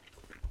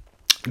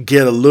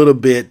get a little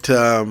bit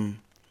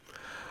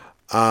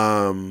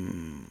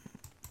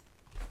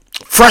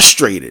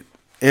frustrated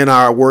in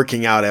our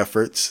working out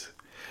efforts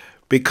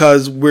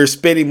because we're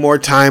spending more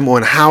time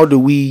on how do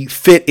we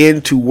fit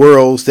into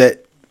worlds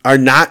that are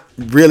not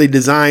really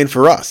designed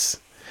for us.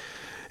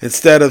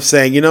 Instead of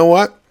saying, you know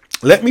what,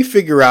 let me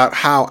figure out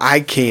how I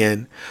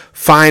can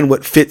find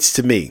what fits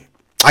to me.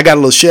 I got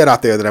a little shed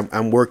out there that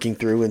I'm working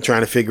through and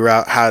trying to figure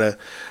out how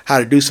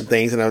to do some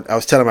things. And I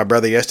was telling my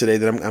brother yesterday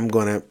that I'm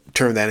going to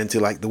turn that into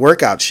like the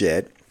workout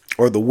shed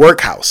or the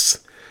workhouse.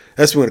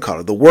 That's what we're going to call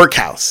it, the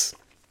workhouse.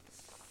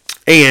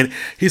 And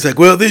he's like,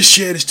 well, this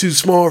shed is too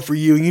small for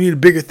you. You need a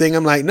bigger thing.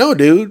 I'm like, no,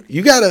 dude,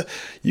 you gotta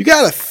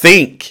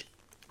think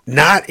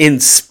not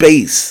in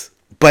space,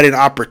 but in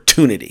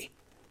opportunity.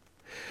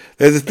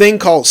 There's a thing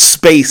called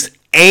space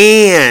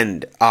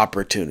and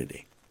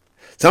opportunity.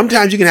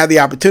 Sometimes you can have the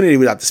opportunity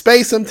without the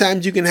space.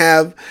 Sometimes you can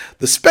have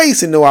the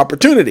space and no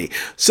opportunity.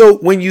 So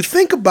when you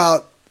think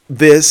about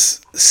this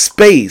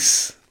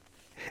space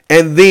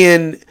and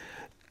then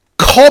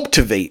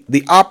cultivate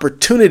the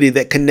opportunity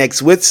that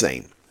connects with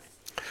same,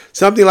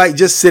 something like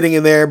just sitting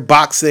in there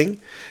boxing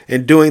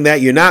and doing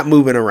that, you're not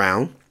moving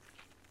around.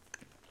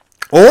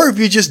 Or if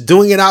you're just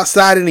doing it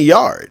outside in the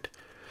yard.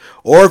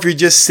 Or if you're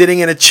just sitting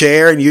in a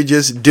chair and you're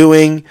just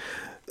doing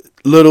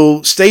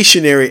little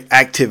stationary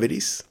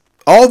activities.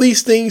 All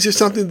these things are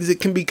something that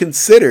can be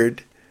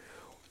considered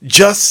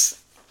just,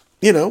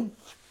 the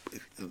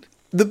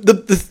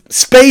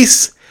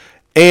space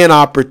and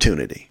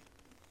opportunity.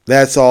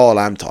 That's all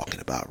I'm talking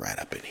about right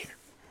up in here.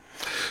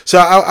 So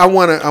I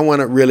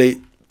want to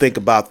really think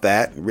about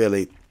that,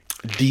 really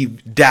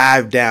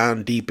dive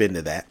down deep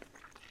into that.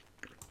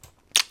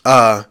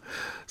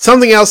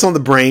 Something else on the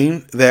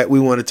brain that we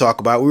want to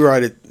talk about. We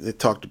already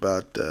talked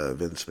about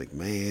Vince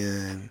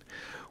McMahon.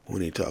 We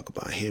need to talk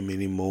about him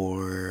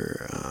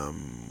anymore.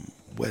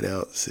 What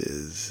else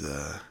is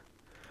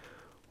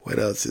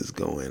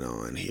going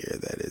on here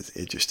that is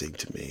interesting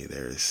to me?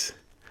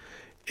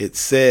 It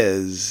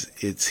says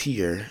it's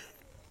here,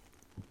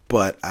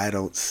 but I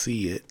don't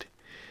see it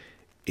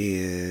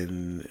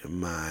in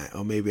my,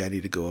 maybe I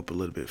need to go up a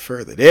little bit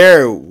further.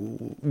 There,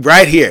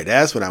 right here.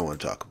 That's what I want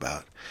to talk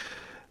about.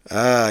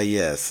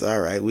 Yes. All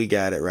right. We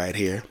got it right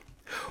here.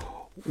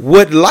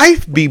 Would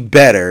life be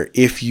better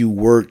if you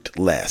worked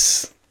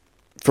less?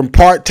 from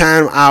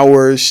part-time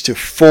hours to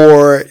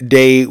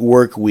 4-day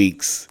work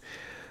weeks,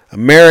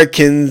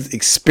 Americans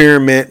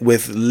experiment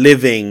with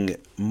living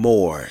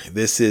more.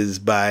 This is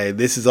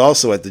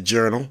also at the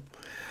Journal,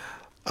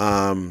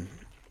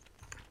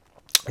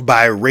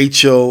 by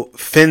Rachel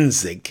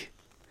Fenzig.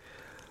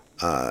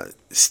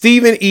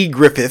 Stephen E.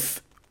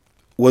 Griffith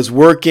was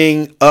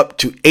working up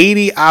to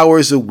 80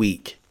 hours a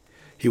week.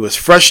 He was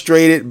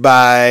frustrated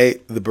by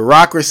the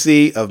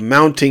bureaucracy of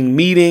mounting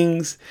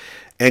meetings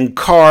and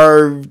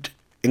craved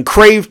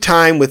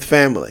time with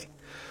family.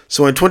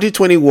 So in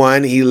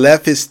 2021, he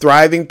left his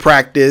thriving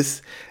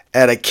practice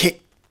at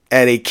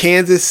a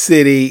Kansas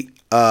City,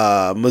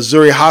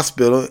 Missouri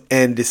hospital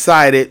and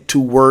decided to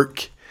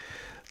work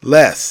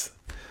less.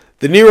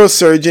 The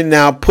neurosurgeon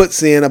now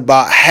puts in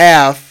about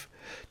half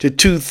to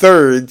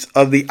 2/3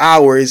 of the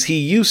hours he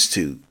used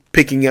to,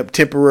 picking up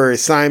temporary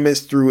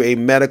assignments through a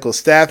medical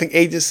staffing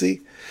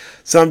agency,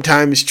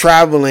 sometimes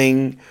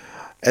traveling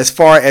as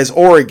far as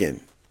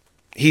Oregon.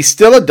 He's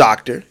still a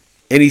doctor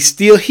and he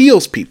still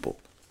heals people,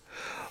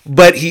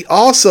 but he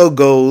also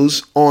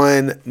goes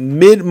on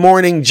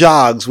mid-morning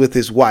jogs with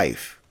his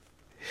wife.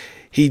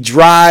 He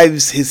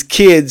drives his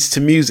kids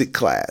to music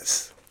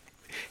class.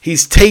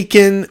 He's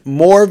taken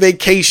more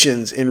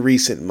vacations in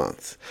recent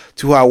months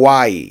to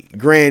Hawaii,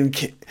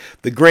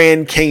 the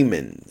Grand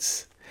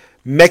Caymans,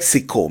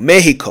 Mexico.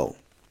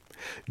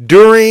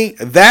 During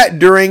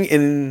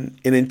an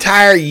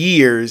entire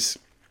years,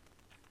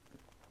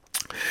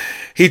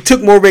 he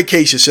took more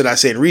vacations, should I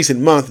say, in recent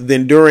months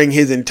than during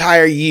his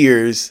entire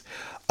years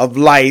of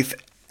life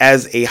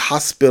as a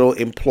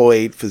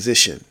hospital-employed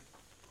physician.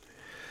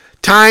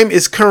 Time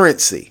is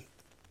currency,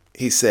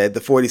 he said, the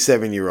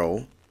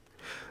 47-year-old.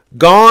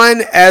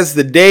 Gone as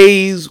the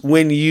days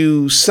when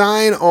you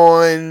sign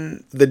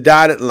on the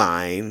dotted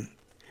line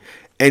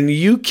and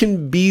you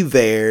can be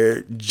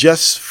there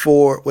just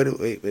for... No.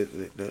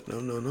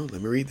 Let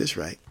me read this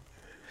right.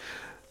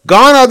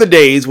 Gone are the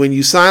days when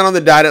you sign on the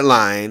dotted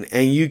line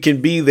and you can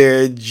be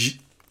there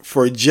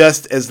for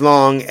just as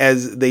long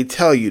as they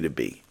tell you to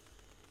be.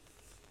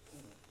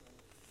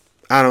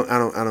 I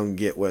don't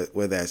get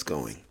where that's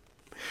going.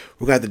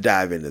 We're going to have to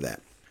dive into that.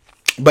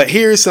 But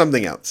here's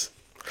something else.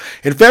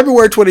 In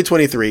February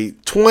 2023,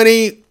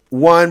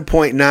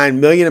 21.9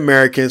 million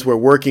Americans were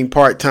working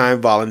part-time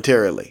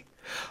voluntarily,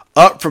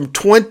 up from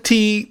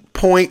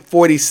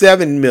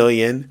 20.47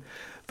 million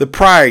the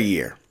prior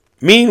year.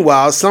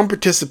 Meanwhile, some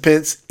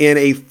participants in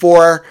a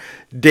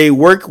 4-day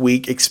work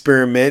week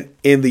experiment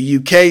in the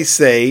UK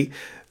say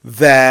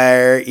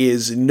there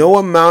is no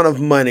amount of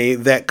money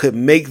that could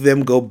make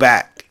them go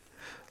back.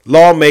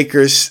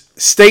 Lawmakers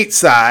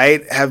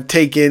stateside have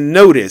taken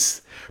notice,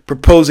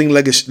 proposing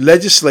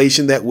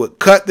legislation that would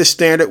cut the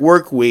standard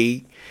work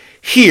week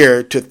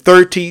here to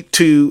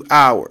 32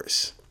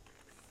 hours.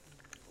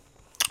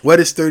 What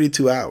is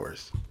 32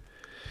 hours?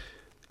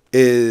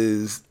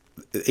 Is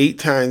 8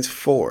 times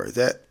 4. Is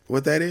that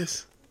what that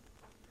is?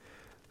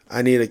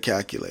 I need a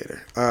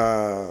calculator.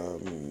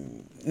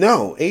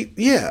 No, 8.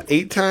 Yeah,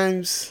 8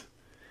 times.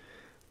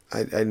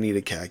 I need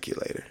a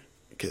calculator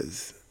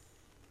because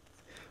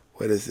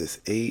what is this?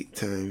 8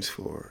 times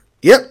 4.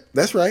 Yep,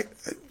 that's right.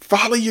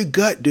 Follow your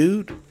gut,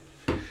 dude.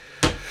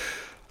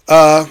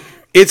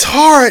 It's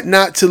hard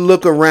not to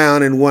look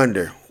around and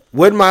wonder,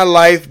 would my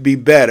life be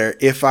better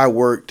if I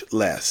worked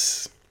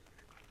less?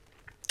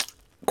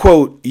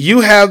 Quote,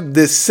 you have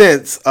this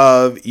sense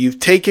of you've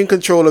taken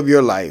control of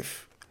your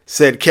life,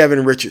 said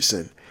Kevin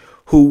Richardson,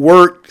 who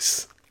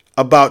works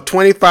about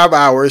 25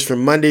 hours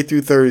from Monday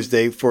through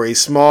Thursday for a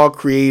small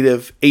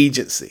creative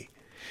agency.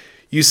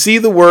 You see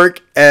the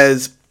work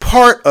as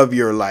part of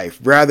your life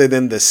rather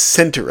than the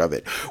center of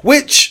it,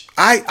 which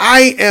I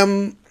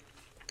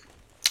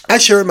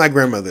shared with my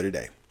grandmother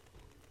today.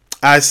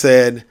 I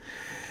said,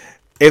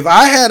 if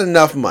I had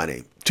enough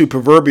money to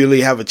proverbially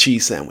have a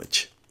cheese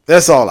sandwich,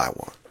 that's all I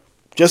want.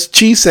 Just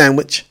cheese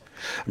sandwich.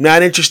 I'm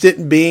not interested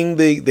in being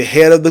the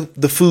head of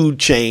the food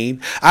chain.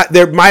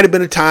 There might have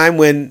been a time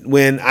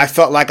when I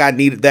felt like I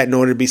needed that in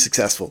order to be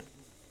successful.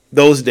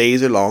 Those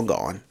days are long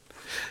gone.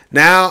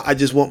 Now I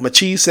just want my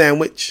cheese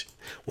sandwich.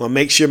 Want to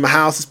make sure my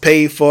house is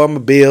paid for, my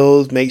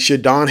bills. Make sure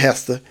Dawn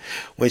Hester,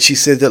 when she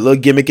sends that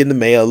little gimmick in the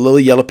mail, a little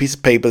yellow piece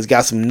of paper, it's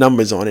got some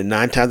numbers on it.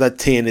 9 times out of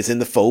 10, it's in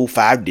the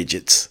 5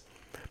 digits.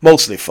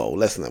 Mostly 4.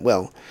 Less than that.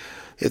 Well,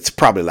 it's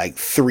probably like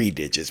 3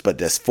 digits, but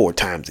that's 4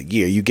 times a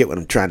year. You get what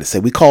I'm trying to say.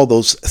 We call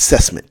those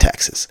assessment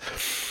taxes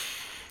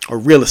or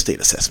real estate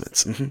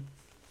assessments.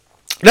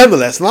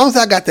 Nonetheless, as long as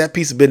I got that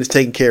piece of business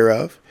taken care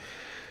of,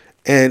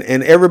 and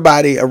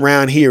everybody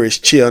around here is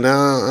chill. Now,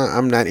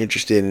 I'm not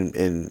interested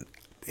in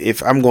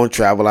if I'm going to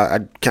travel, I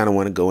kind of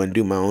want to go and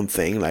do my own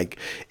thing, like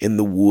in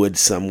the woods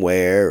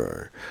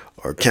somewhere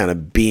or kind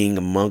of being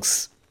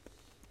amongst,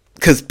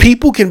 because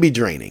people can be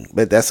draining,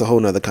 but that's a whole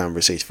nother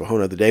conversation for a whole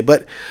nother day.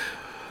 But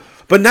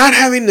not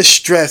having the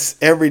stress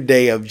every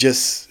day of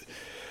just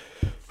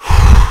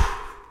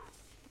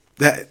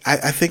that,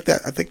 I think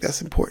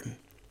that's important.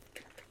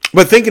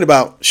 But thinking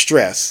about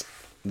stress,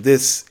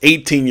 this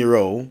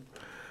 18-year-old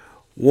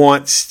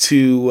wants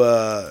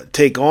to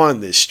take on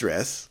this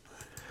stress.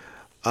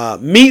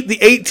 Meet the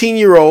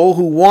 18-year-old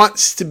who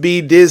wants to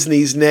be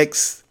Disney's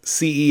next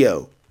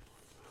CEO.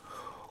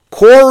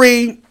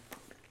 Corey,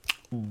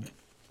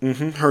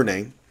 her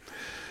name,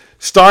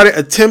 started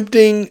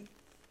attending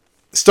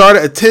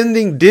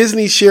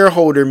Disney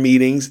shareholder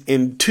meetings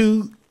in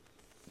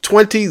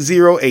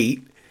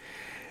 2008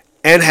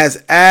 and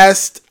has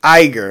asked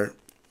Iger,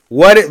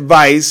 what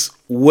advice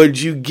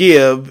would you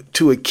give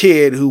to a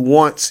kid who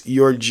wants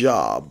your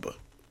job?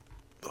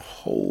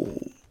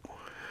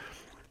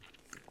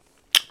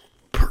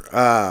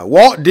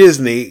 Walt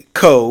Disney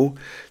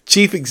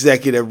Co-Chief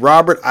Executive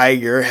Robert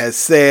Iger has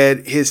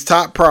said his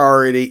top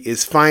priority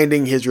is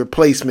finding his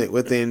replacement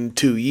within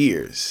 2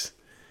 years.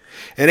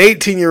 An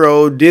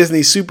 18-year-old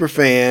Disney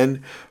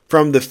superfan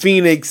from the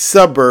Phoenix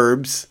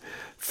suburbs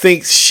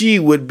thinks she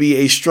would be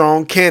a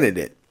strong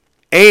candidate,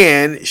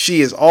 and she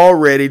has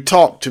already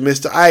talked to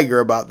Mr. Iger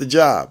about the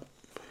job.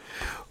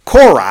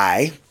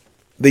 Corey,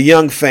 the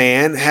young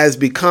fan, has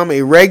become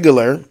a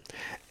regular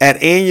at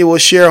annual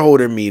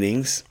shareholder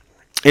meetings.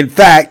 In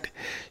fact,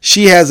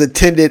 she has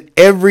attended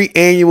every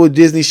annual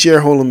Disney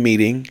shareholder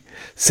meeting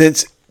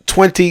since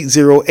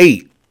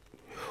 2008,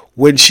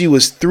 when she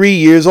was 3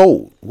 years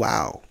old.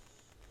 Wow.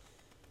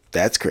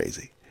 That's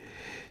crazy.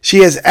 She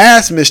has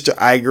asked Mr.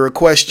 Iger a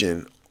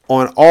question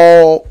on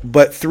all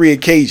but 3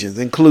 occasions,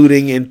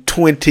 including in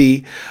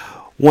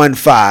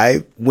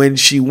 2015, when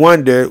she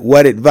wondered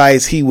what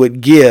advice he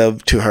would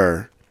give to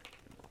her,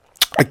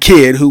 a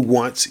kid who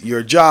wants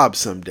your job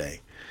someday.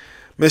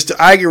 Mr.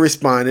 Iger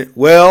responded,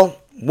 well,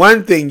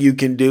 one thing you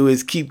can do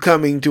is keep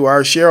coming to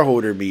our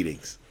shareholder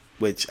meetings,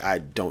 which I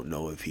don't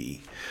know if he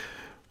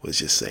was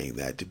just saying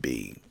that to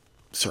be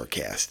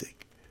sarcastic.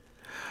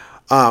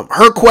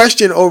 Her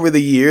question over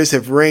the years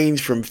have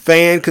ranged from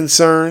fan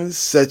concerns,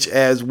 such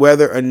as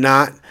whether or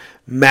not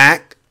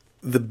Mack,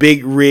 the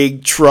big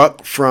rig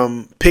truck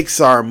from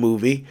Pixar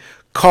movie,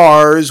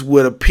 Cars,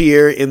 would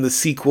appear in the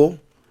sequel.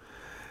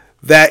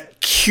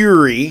 That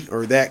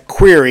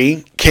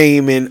query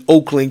came in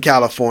Oakland,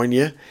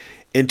 California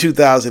in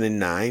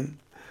 2009.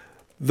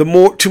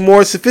 To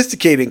more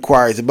sophisticated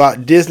inquiries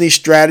about Disney's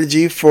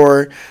strategy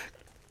for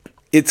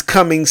its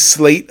coming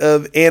slate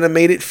of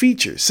animated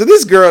features. So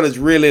this girl is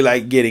really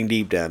like getting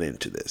deep down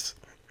into this.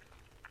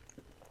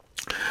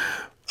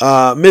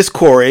 Miss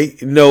Corey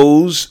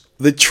knows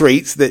the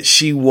traits that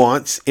she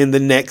wants in the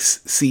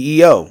next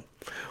CEO.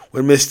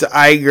 When Mr.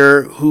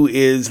 Iger, who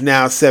is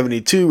now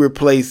 72,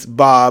 replaced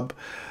Bob,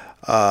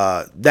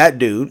 that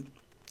dude,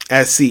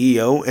 as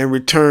CEO and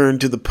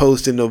returned to the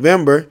post in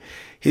November,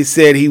 he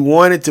said he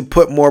wanted to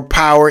put more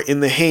power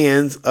in the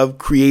hands of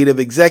creative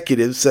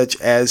executives such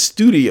as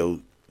studio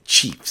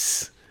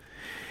chiefs.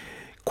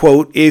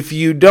 Quote, if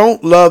you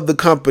don't love the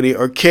company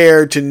or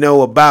care to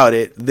know about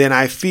it, then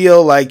I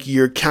feel like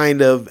you're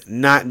kind of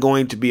not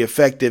going to be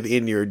effective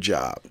in your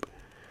job,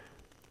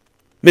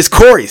 Miss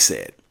Corey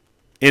said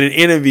in an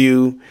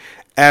interview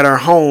at her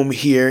home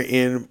here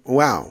in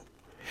Wow.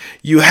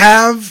 You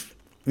have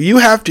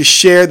to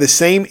share the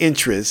same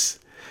interests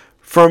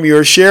from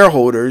your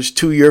shareholders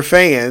to your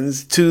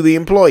fans to the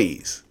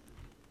employees.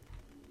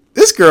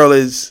 This girl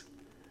is,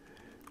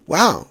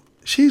 wow,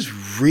 she's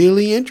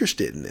really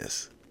interested in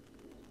this.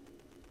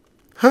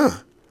 Huh.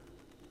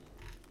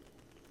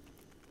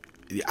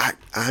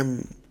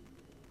 I'm,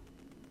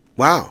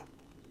 wow.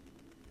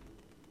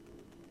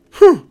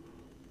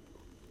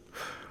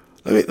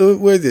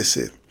 Where's this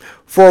at?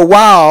 For a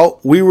while,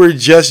 we were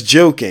just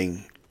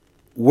joking.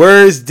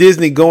 Where is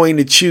Disney going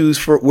to choose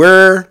for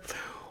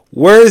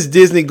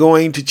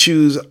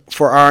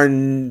our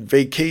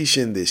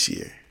vacation this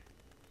year?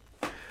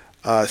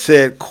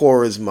 Said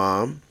Cora's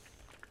mom,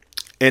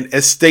 an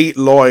estate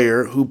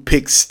lawyer who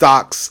picks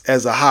stocks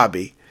as a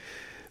hobby.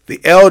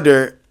 The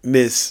elder,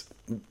 Miss,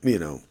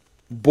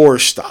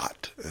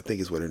 Borstadt, I think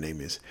is what her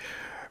name is,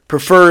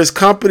 prefers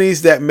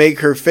companies that make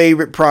her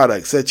favorite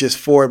products, such as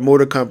Ford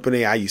Motor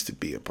Company. I used to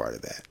be a part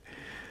of that.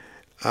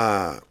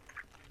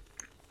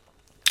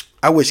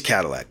 I wish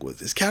Cadillac was.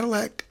 Is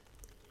Cadillac?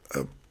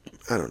 I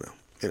don't know.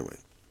 Anyway,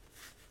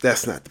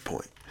 that's not the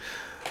point.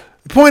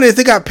 The point is,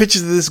 they got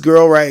pictures of this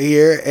girl right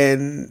here,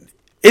 and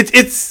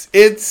it's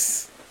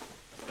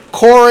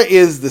Cora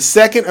is the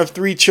second of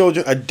 3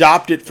 children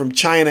adopted from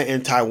China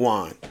and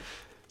Taiwan.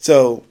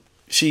 So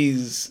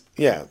she's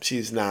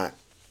not.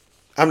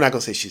 I'm not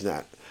gonna say she's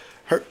not.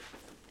 Her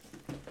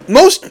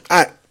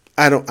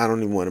I don't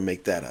even want to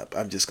make that up.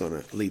 I'm just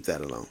gonna leave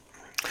that alone.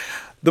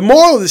 The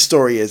moral of the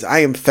story is I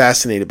am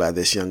fascinated by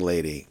this young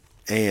lady,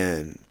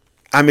 and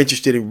I'm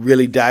interested in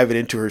really diving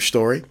into her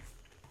story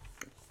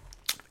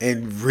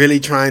and really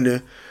trying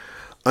to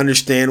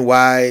understand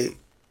why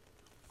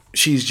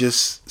she's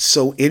just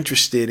so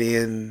interested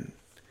in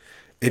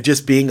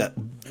just being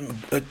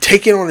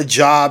taking on a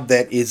job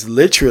that is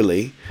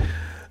literally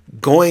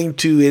going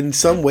to, in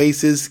some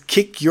ways, is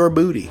kick your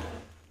booty.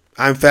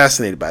 I'm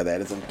fascinated by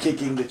that as I'm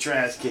kicking the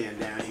trash can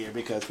down here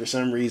because for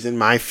some reason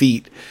my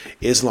feet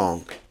is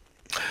long.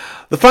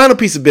 The final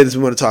piece of business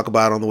we want to talk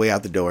about on the way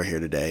out the door here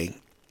today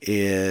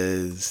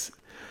is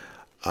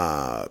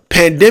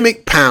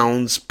Pandemic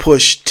pounds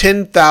push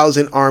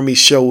 10,000 Army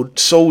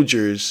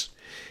soldiers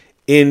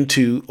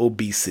into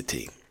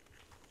obesity.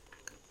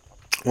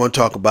 I want to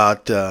talk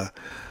about oh,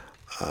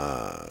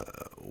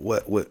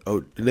 they're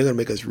going to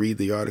make us read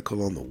the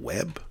article on the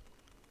web?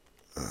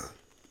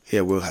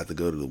 Yeah, we'll have to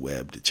go to the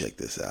web to check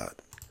this out.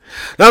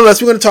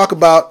 Nonetheless, we're going to talk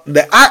about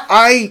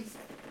that.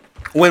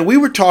 When we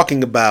were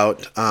talking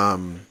about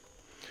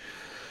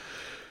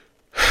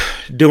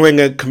doing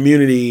a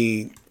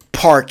community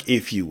park,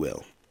 if you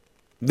will,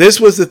 this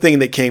was the thing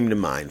that came to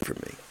mind for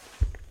me.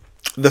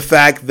 The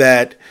fact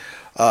that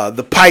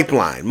the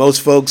pipeline,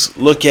 most folks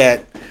look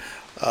at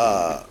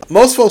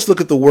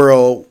the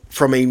world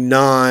from a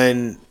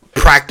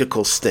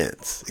non-practical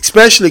stance,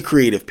 especially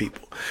creative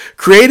people.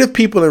 Creative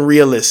people and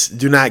realists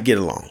do not get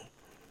along.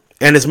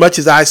 And as much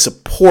as I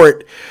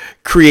support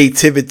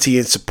creativity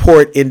and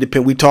support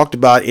we talked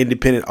about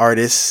independent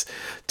artists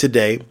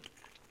today.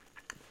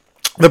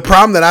 The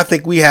problem that I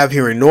think we have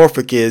here in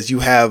Norfolk is you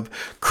have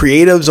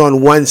creatives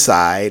on one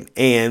side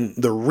and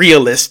the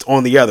realist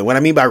on the other. What I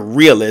mean by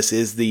realist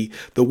is the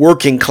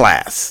working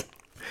class.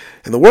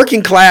 And the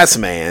working class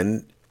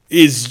man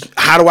is,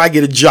 how do I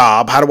get a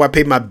job? How do I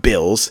pay my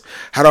bills?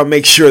 How do I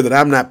make sure that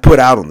I'm not put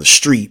out on the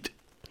street?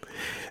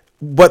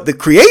 But the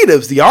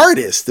creatives, the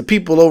artists, the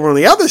people over on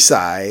the other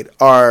side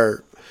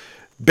are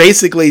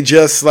basically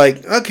just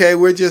like, okay,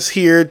 we're just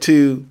here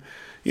to,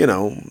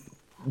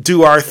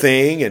 do our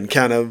thing and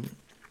kind of,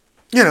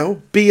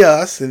 be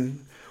us.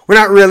 And we're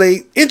not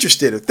really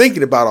interested or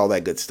thinking about all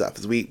that good stuff,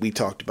 as we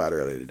talked about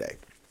earlier today.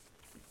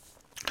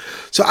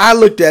 So I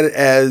looked at it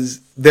as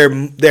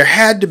there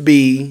had to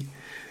be,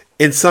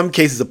 in some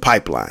cases, a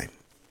pipeline.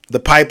 The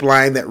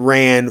pipeline that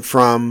ran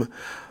from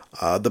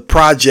the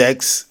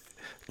projects,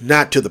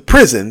 not to the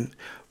prison,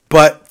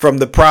 but from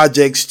the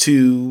projects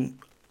to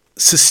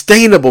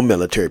sustainable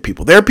military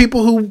people. There are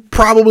people who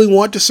probably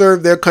want to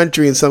serve their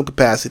country in some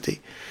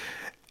capacity.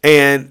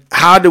 And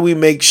how do we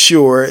make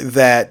sure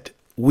that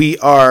we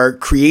are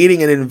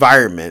creating an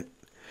environment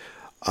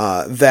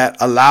that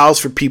allows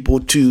for people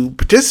to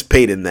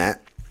participate in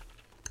that,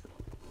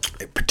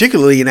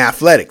 particularly in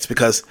athletics?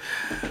 Because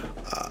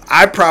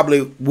I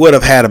probably would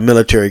have had a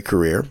military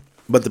career,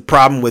 but the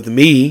problem with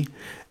me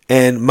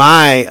and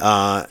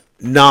my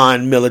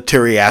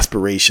non-military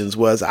aspirations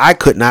was I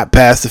could not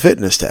pass the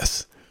fitness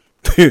test.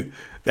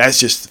 That's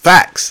just the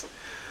facts.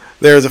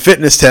 There's a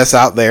fitness test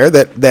out there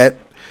that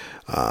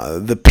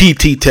the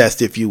PT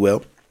test, if you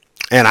will,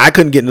 and I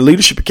couldn't get in the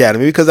Leadership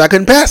Academy because I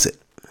couldn't pass it.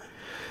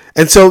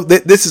 And so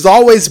this has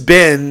always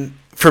been,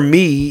 for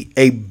me,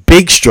 a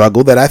big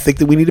struggle that I think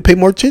that we need to pay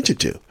more attention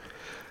to.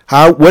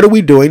 What are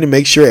we doing to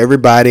make sure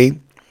everybody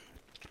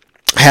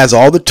has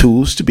all the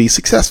tools to be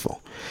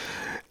successful?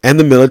 And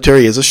the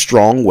military is a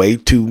strong way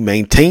to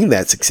maintain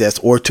that success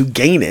or to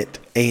gain it.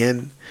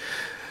 And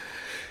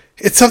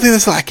it's something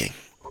that's lacking.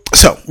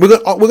 So we're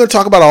going to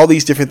talk about all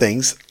these different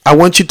things. I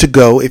want you to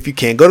go, if you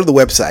can, go to the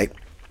website,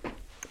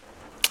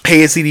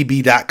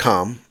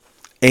 heyatcdb.com.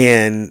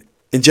 And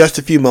in just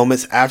a few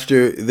moments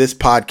after this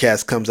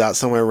podcast comes out,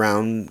 somewhere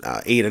around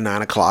 8 or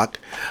 9 o'clock,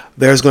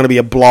 there's going to be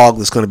a blog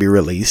that's going to be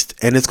released.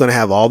 And it's going to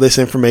have all this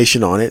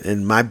information on it.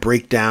 And my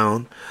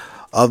breakdown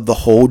of the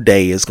whole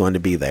day is going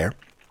to be there.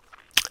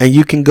 And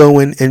you can go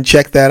in and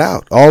check that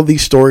out. All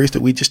these stories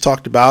that we just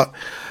talked about,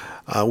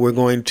 we're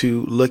going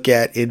to look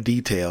at in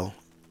detail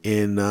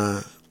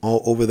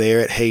all over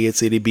there at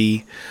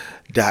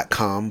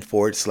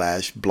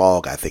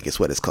heyatcdb.com/blog, I think is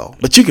what it's called.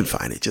 But you can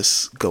find it.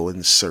 Just go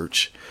and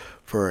search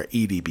for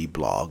EDB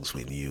blogs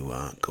when you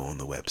go on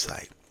the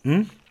website.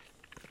 All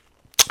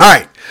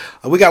right.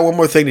 We got one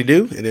more thing to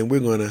do, and then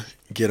we're going to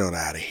get on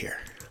out of here.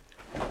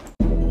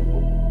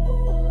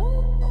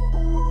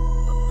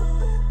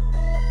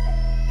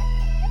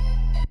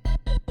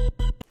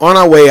 On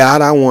our way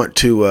out, I want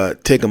to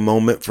take a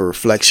moment for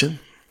reflection.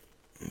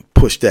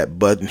 Push that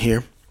button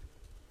here.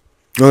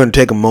 I'm going to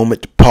take a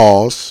moment to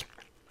pause.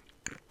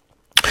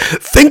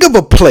 Think of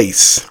a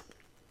place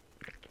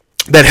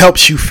that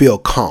helps you feel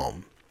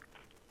calm.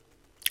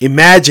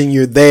 Imagine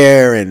you're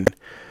there and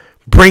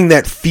bring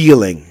that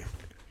feeling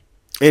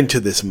into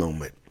this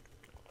moment.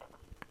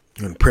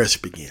 And press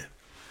begin.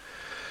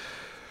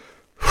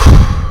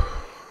 A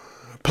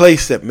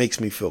place that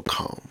makes me feel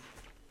calm.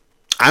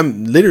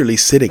 I'm literally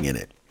sitting in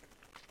it.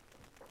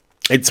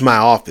 It's my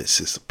office.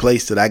 It's a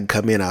place that I can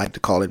come in. I like to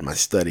call it my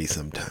study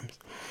sometimes.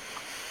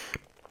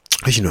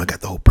 Because, I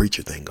got the whole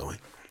preacher thing going.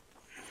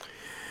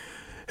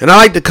 And I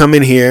like to come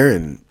in here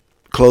and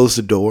close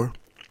the door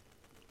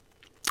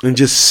and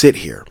just sit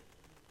here.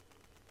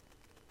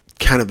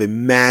 Kind of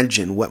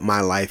imagine what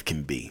my life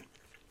can be.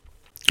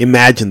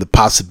 Imagine the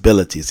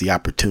possibilities, the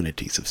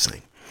opportunities of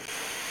singing.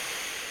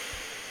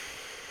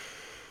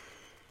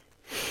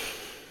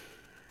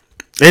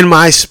 In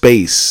my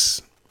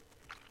space,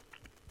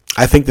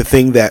 I think the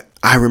thing that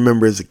I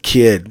remember as a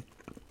kid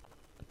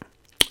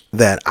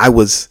that I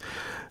was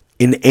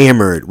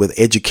enamored with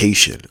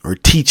education or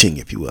teaching,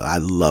 if you will. I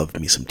loved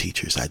me some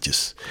teachers. I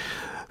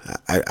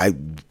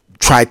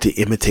tried to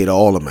imitate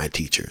all of my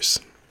teachers.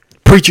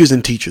 Preachers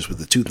and teachers were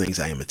the two things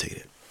I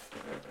imitated.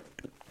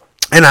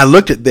 And I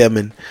looked at them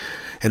and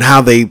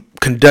how they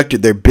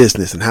conducted their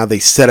business and how they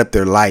set up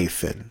their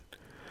life.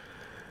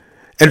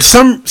 And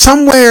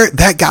somewhere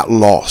that got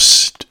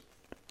lost.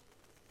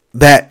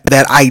 That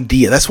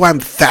idea. That's why I'm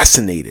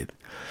fascinated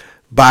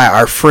by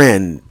our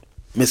friend,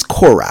 Miss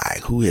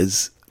Korai, who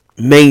has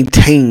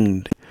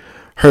maintained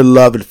her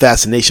love and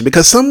fascination,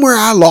 because somewhere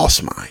I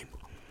lost mine.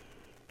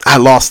 I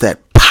lost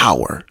that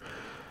power,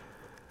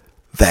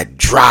 that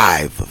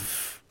drive of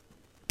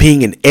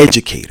being an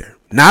educator,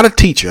 not a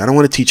teacher. I don't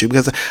want a teacher,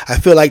 because I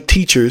feel like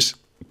teachers,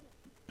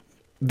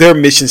 their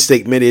mission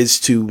statement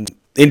is to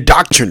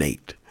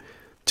indoctrinate,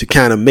 to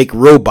kind of make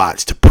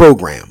robots, to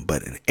program.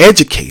 But an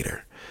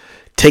educator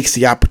takes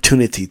the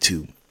opportunity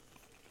to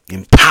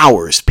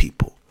empowers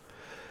people,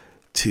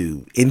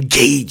 to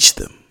engage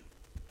them.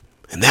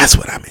 And that's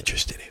what I'm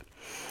interested in.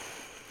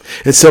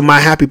 And so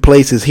my happy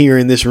place is here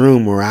in this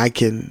room, where I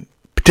can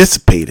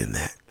participate in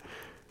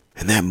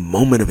that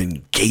moment of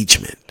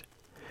engagement.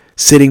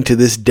 Sitting to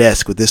this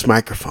desk with this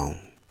microphone,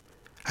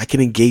 I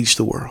can engage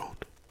the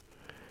world.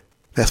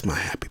 That's my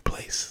happy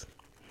place.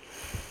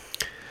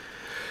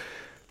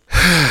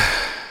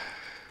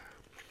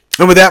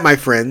 And with that, my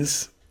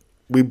friends,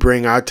 we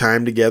bring our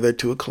time together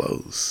to a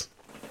close.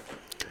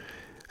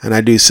 And I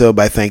do so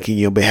by thanking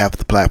you on behalf of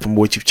the platform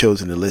which you've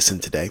chosen to listen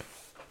today.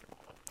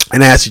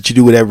 And I ask that you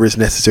do whatever is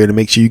necessary to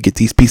make sure you get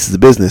these pieces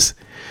of business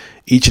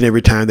each and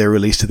every time they're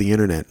released to the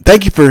internet.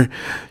 Thank you for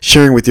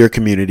sharing with your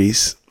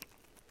communities,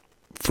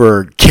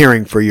 for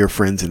caring for your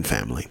friends and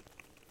family.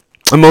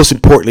 And most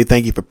importantly,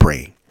 thank you for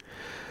praying.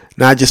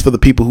 Not just for the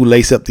people who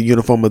lace up the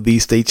uniform of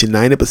these states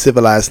united, but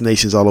civilized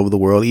nations all over the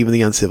world, even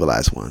the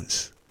uncivilized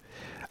ones.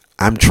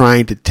 I'm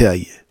trying to tell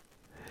you,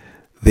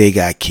 they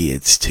got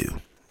kids too.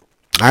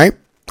 All right?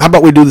 How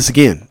about we do this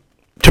again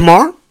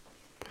tomorrow?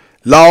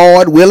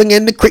 Lord willing,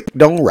 and the creek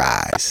don't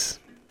rise.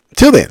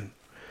 Till then,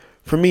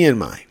 for me and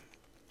mine,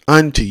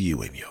 unto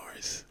you and yours.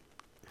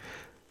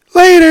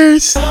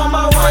 Laters.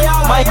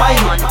 Might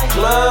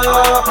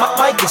club,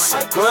 might get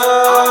some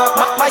grub,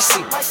 might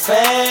see my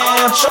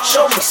fam,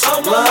 show me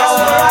some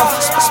love.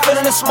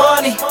 Spending this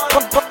money,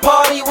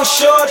 party with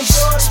shorties.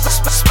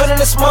 Spending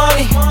this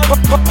money,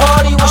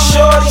 party with